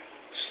 for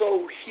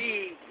so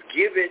he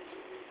giveth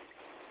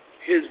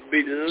his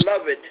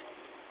beloved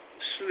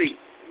sleep.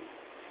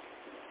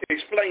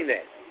 Explain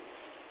that.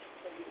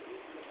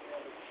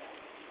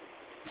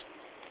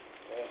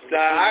 Now,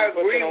 I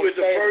agree with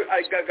the first.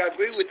 I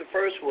agree with the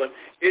first one.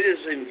 It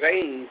is in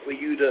vain for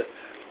you to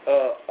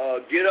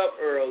get up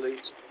early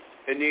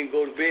and then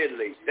go to bed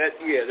late.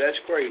 That's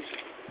crazy.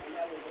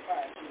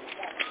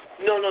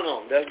 No.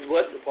 That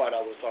wasn't the part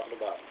I was talking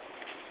about.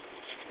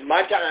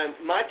 My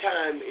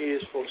time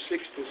is from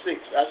 6 to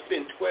 6. I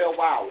spend 12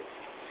 hours.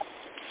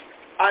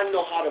 I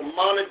know how to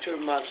monitor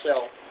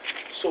myself.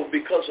 So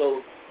because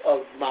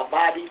of my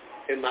body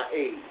and my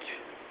age,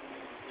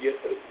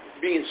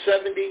 being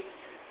 70.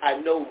 I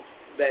know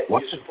that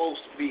you're supposed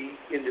to be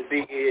in the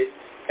bed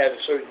at a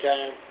certain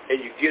time,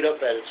 and you get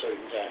up at a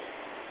certain time.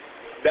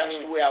 That's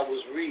the way I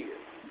was reared.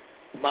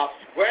 My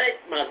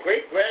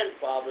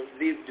great-grandfather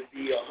lived to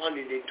be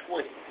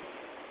 120.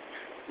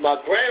 My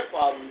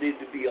grandfather lived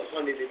to be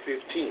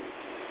 115.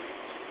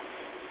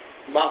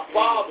 My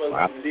father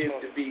lived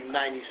to be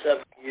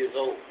 97 years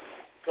old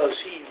because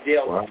he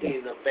dealt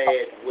in a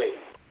bad way.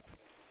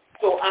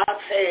 So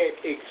I've had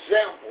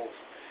examples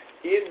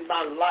in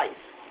my life.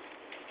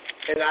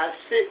 And I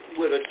sit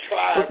with a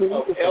tribe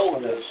of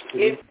elders.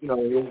 He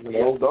was an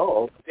old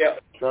dog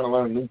trying to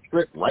learn a new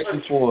trick right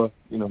before,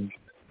 the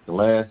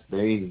last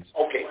days.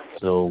 Okay.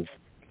 So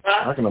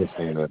I can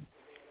understand that.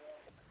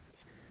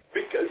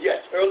 Because,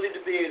 yes, early to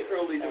bed,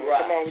 early to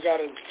rise. Come on, we got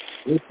to,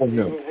 we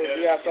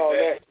got all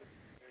that.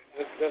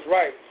 That's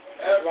right.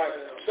 That's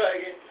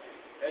right.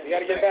 You got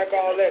to get back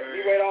all that.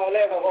 You wait all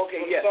that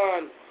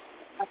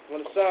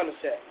when the sun is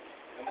set.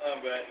 Come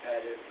on, bro.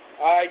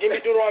 All right, give me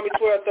Deuteronomy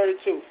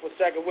 12:32 for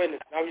second witness.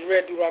 Now we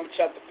read Deuteronomy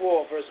chapter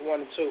 4, verse 1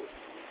 and 2.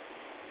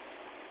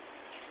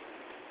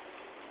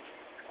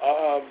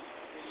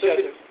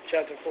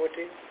 Chapter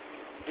 14.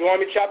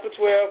 Deuteronomy chapter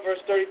 12, verse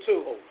 32.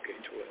 Okay,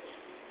 12.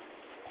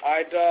 All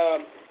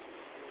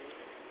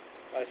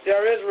right,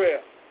 Sarah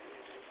Israel.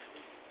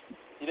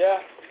 You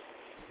there?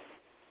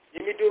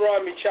 Give me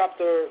Deuteronomy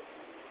chapter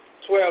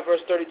 12,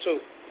 verse 32.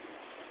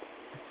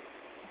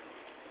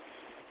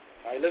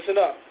 All right, listen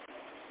up.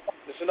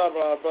 Listen up,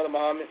 Brother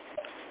Muhammad.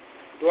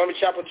 Deuteronomy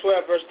chapter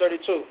 12, verse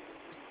 32.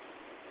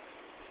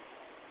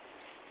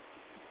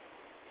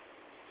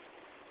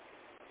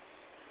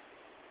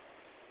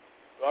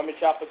 Deuteronomy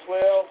chapter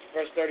 12,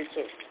 verse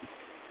 32.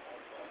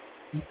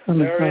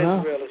 There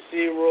Israel, the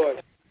sea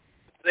royal.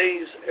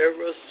 Things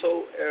ever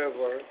so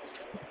ever,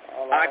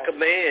 I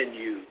command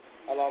you.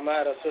 Allah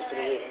matter, sister.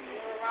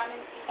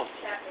 Deuteronomy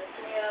chapter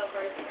 12,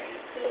 verse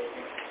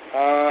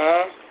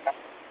 32.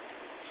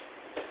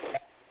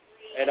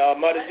 And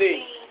Mother Z,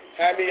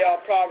 hand me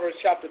Proverbs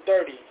chapter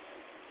 30,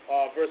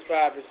 verse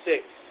 5 and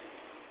 6.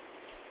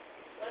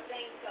 What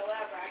things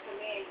soever I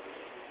command you,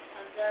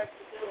 observe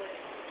to do it,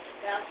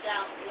 thou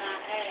shalt not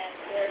add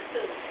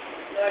thereto,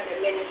 nor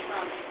diminish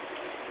from it.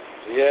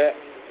 Yeah.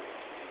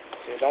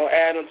 So don't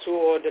add unto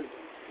or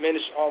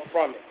diminish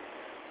from it.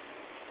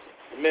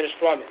 Diminish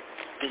from it.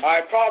 All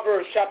right,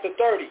 Proverbs chapter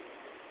 30,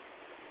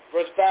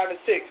 verse 5 and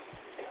 6.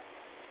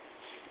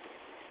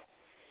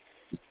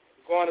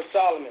 Going to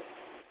Solomon.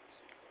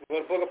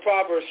 The book of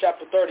Proverbs,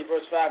 chapter 30,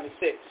 verse 5 and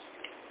 6.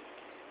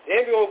 Then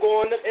we're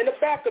going to go in the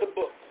back of the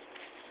book.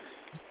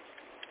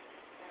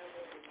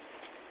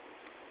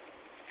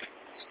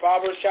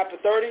 Proverbs, chapter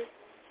 30,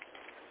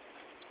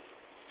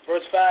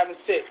 verse 5 and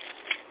 6.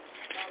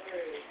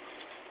 Proverbs,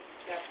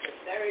 chapter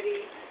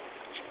 30,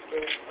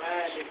 verse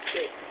 5 and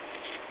 6.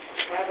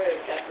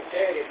 Proverbs, chapter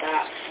 30,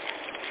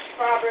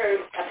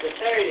 Proverbs, chapter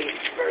 30,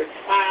 verse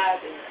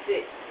 5 and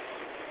 6.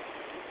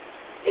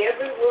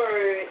 Every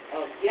word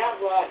of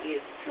Yahweh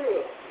is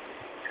true.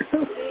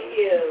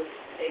 He is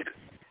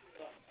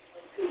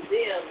to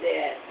them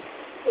that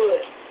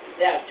put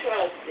their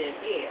trust in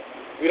him.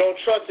 We don't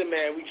trust in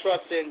man. We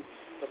trust in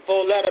the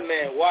four-letter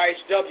man,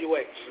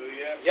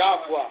 YHWH,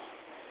 Yahweh.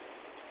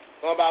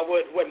 Going by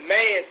what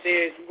man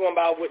says, we're going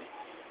by what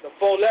the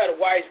four-letter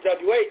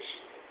YHWH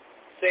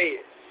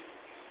says.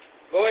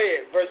 Go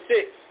ahead, verse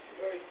 6.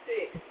 Verse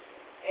 6.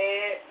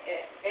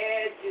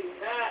 And do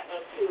not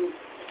unto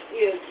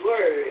his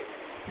word,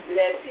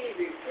 lest he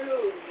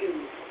reprove you,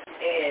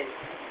 and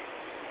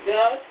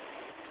thus,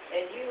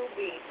 and you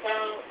be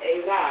found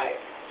a liar.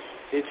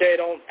 He said,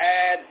 don't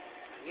add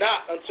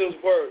not unto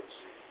his words.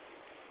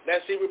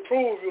 Lest he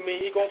reprove you, mean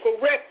he's going to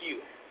correct you.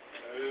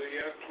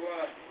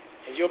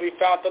 And you'll be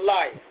found a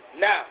liar.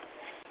 Now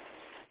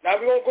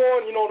we're going to go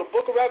on, the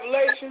book of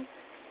Revelation.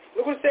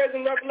 Look what it says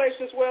in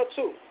Revelation as well,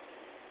 too.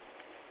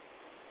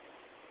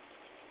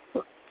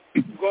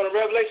 We're going to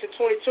Revelation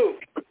 22.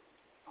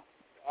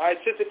 All right,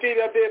 Sister T,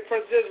 that be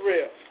Prince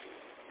Israel.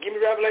 Give me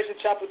Revelation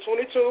chapter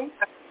 22.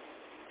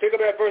 Pick up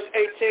at verse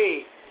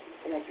 18.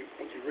 I want you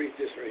to read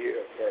this right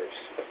here first.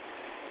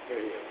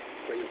 Right here.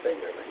 Bring your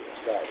finger right here.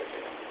 Start right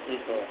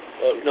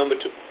there. Number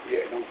 2.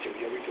 Yeah, number 2.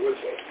 Yeah, we do it.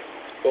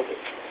 Okay.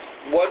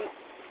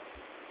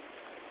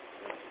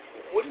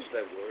 What is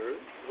that word?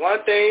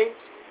 One thing.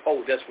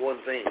 Oh, that's one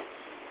thing.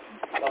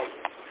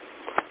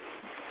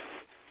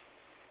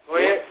 Go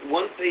ahead.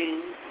 One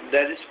thing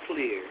that is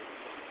clear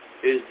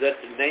is that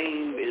the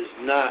name is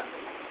not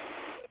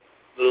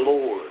the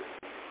Lord.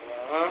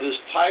 This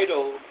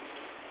title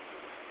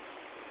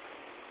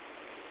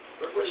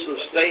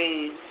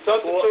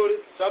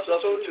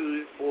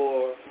substituted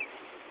for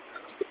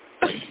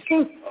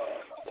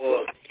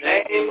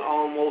name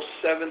almost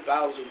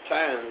 7,000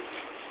 times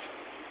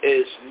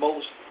is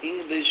most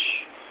English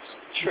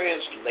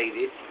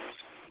translated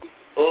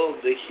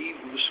of the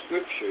Hebrew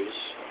scriptures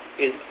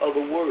in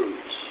other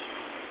words.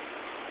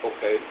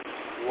 Okay.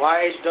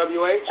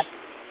 YHWH?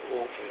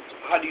 Okay.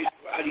 How do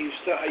you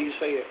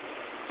say it?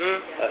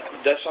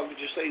 That's something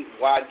you say,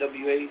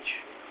 YWH?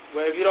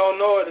 Well, if you don't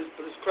know it,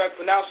 its correct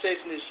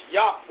pronunciation is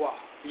Yahweh.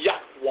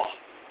 Yahweh.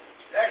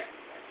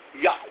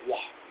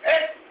 Yahweh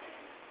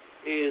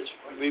is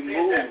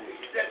removed.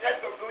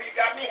 That's what you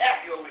got me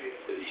happy over here.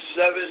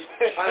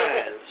 7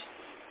 times,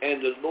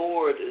 and the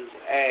Lord is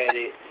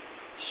added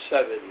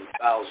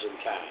 7,000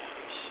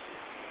 times.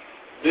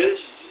 This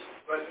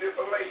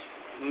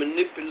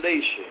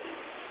manipulation,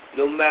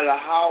 no matter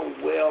how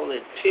well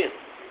intent,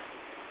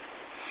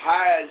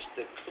 hides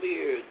the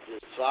clear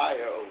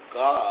desire of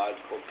God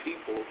for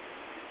people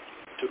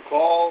to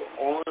call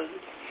on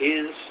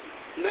His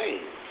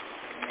name.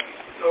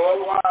 So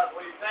otherwise,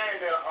 what he's saying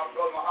there,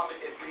 Brother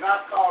Muhammad, if you're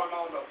not calling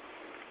on the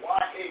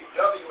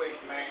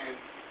YHWH man,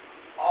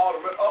 all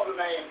the other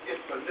names is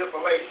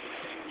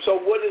manipulation. So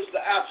what is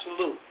the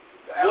absolute?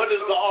 What is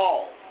the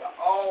all? The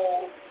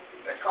all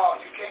that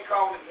calls, you can't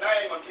call his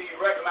name until you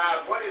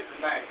recognize what is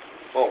his name.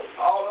 Oh.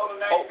 All other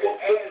names is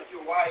added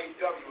to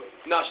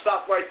YHWH. Now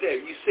stop right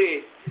there. You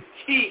said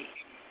he.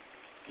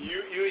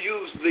 You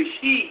use the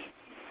he.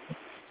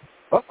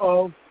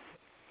 Uh-oh.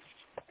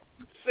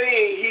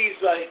 Saying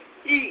he's a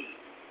he.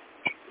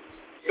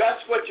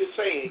 That's what you're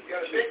saying. Yeah,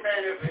 the big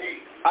man is a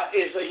he.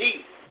 It's a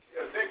he.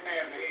 Yeah, the big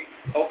man is a he.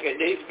 Okay,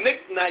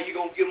 now you're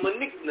going to give him a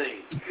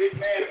nickname. Big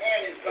man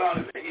and his son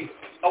is a he.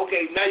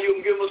 Okay, now you're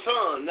going to give him a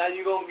son. Now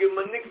you're going to give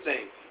him a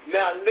nickname.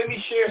 Now, let me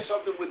share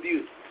something with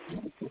you.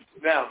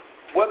 Now,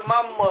 what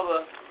my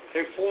mother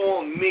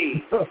informed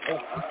me,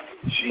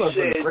 she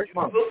said,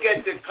 look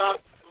at the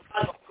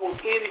cosmological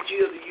energy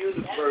of the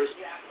universe,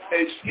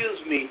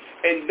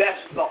 and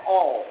that's the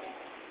all.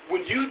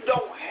 When you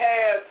don't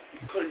have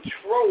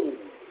control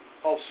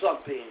of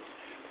something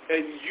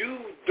and you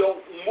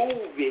don't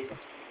move it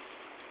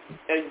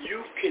and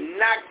you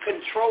cannot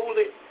control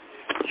it,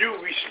 you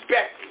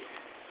respect it.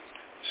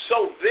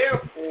 So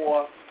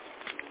therefore,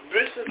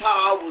 this is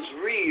how I was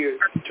reared,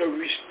 to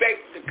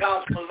respect the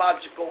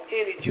cosmological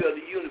energy of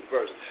the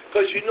universe.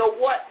 Because you know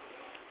what?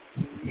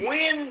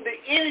 When the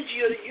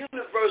energy of the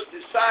universe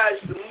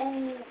decides to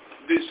move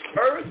this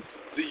earth,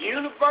 the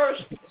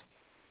universe,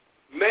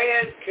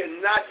 man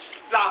cannot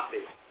stop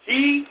it.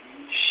 He,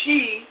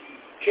 she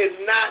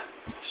cannot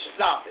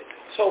stop it.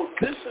 So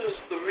this is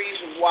the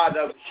reason why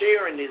I'm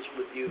sharing this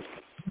with you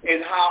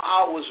and how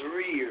I was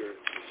reared.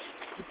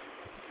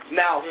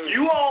 Now,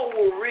 you all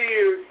were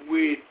reared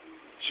with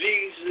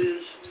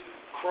Jesus,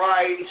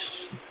 Christ,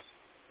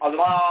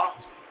 Allah,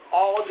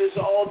 all these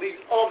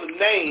other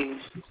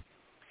names.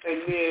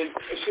 And then,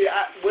 see,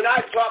 when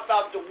I dropped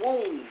out the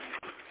womb,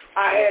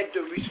 I had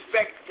to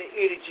respect the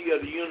energy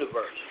of the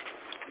universe.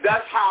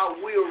 That's how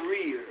we're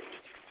reared.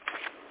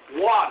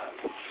 Water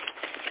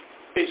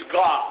is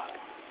God.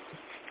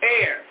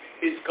 Air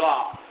is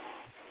God.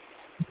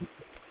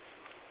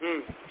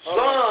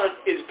 Sun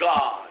is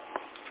God.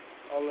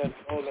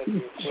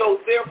 So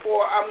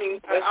therefore, I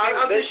mean,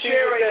 I'm just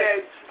sharing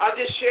that. I'm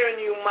just sharing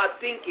you my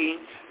thinking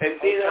and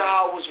then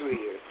how I was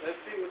reared. Let's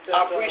see what that, I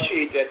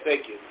appreciate that.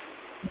 Thank you.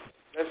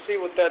 Let's see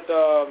what that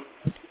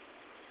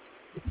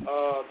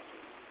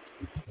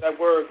that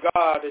word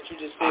God that you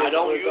just said. I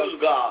don't use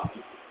God.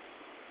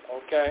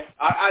 Okay.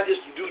 I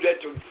just do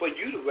that for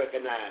you to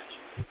recognize,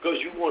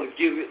 because you want to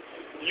give it.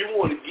 You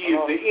want to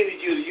give the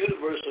energy of the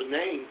universe a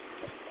name.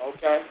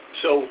 Okay.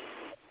 So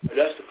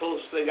that's the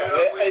closest thing. But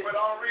we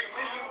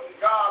use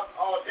God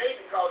all day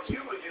because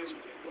you would use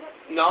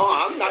it. No,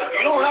 I'm not.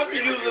 You don't have to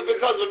use it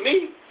because of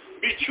me.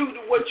 Be true to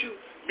what you.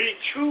 Be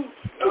true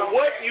to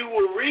what you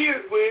were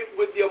reared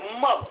with your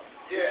mother.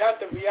 Yeah,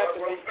 we have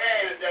to be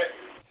saying is that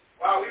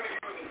while we were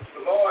using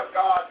the Lord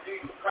God,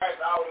 Jesus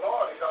Christ, our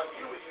Lord, because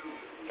you were using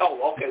it.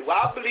 Oh, okay. Well,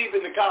 I believe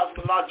in the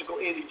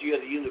cosmological energy of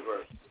the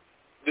universe,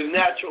 the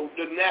natural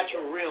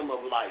realm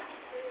of life.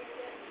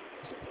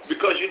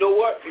 Because you know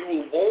what? You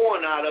were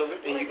born out of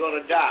it, and you're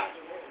going to die.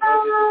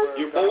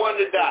 You're born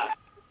to die.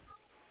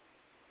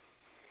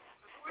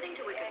 According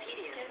to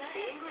Wikipedia,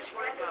 the English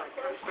word God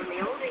comes from the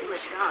Old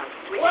English God,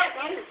 which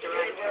is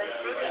derived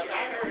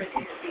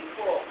from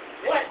before.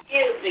 What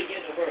is the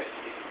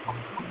university?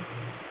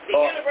 The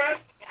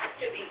university has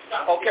to be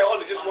something. Okay,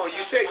 hold on just one.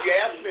 You said you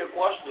asked me a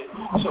question,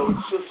 so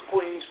Sister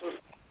Queen,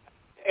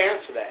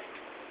 answer that.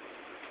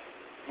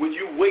 when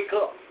you wake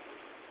up,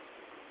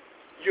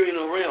 you're in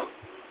a realm.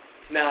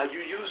 Now,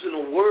 you're using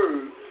a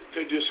word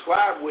to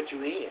describe what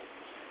you're in.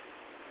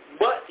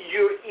 But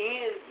you're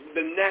in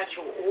the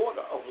natural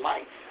order of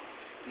life.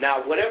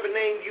 Now, whatever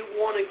name you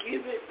want to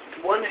give it,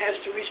 one has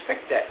to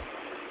respect that.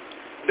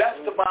 That's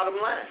the bottom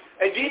line.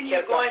 And then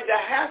you're going to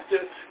have to,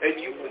 and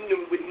you,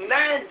 with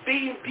 9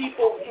 billion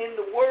people in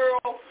the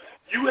world,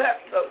 you have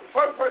to,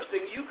 first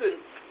thing, you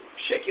can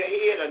shake your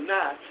head or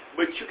not,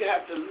 but you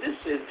have to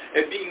listen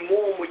and be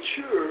more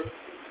mature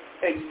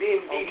and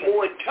then be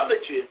more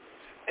intelligent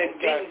and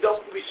then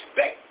don't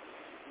respect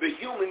the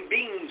human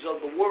beings of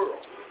the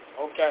world.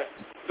 Okay.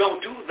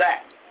 Don't do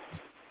that.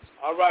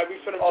 All right, we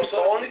finna. Also, the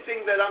only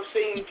thing that I'm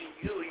saying to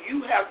you,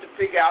 you have to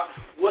figure out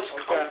what's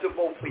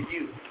comfortable for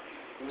you,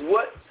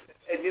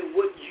 and then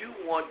what you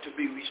want to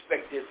be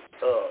respected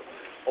of.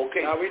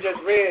 Okay. Now we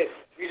just read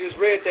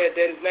that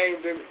his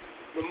name been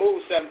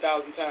removed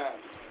 7,000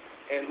 times,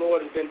 and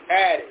Lord has been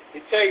added.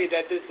 They tell you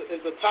that this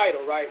is a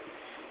title, right?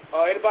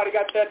 Anybody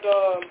got that?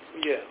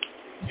 Yeah.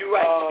 You're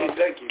right.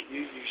 Thank you.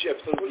 You should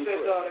absolutely.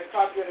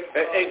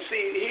 And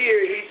see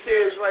here, he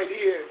says right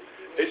here.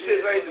 It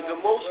says right here,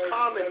 the most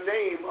common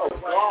name of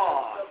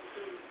God.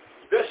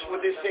 That's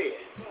what it says.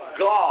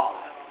 God.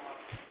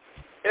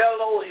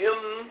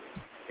 Elohim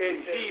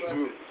in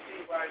Hebrew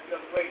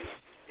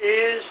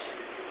is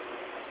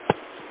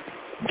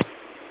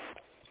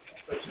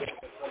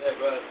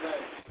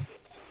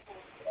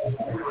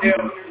when you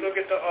look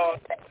at the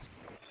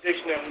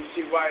dictionary, you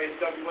see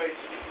YHWH,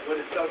 what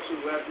it's up to,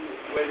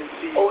 where it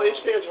see. Oh, it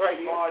says right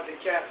here. Mars and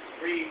Caps,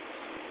 Reed.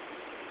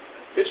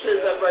 It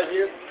says that right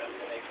here.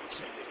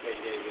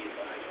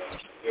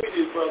 Here it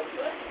is, brother.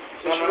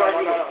 No, we're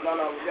not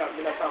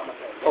talking about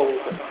that. Oh,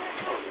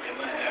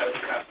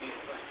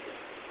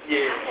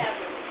 yeah.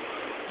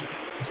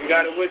 You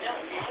got it with you?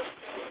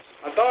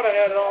 I thought I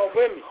had it all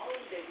with me.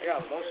 I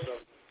got most of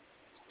it.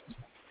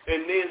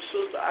 And then,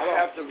 sister, I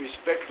have to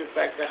respect the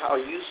fact that how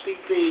you see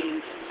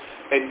things,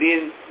 and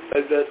then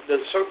the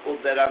circle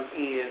that I'm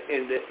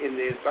in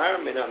the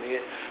environment I'm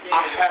in,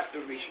 I have to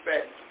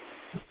respect.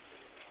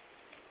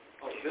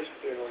 Oh, this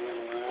thing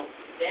went around.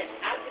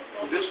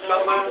 This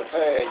fell out?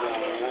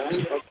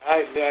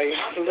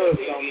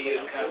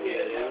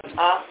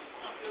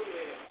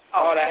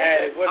 All I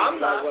had it with me.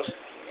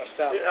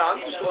 I'm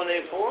just going to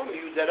inform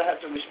you that I have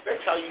to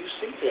respect how you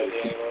see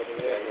things.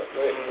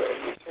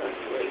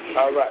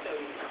 All right.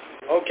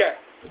 Okay.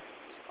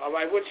 All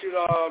right. What you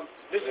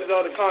this is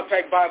the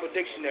Compact Bible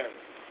Dictionary.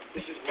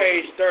 This is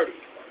page 30.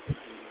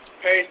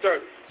 Page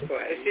 30. Go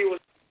ahead. Let's see what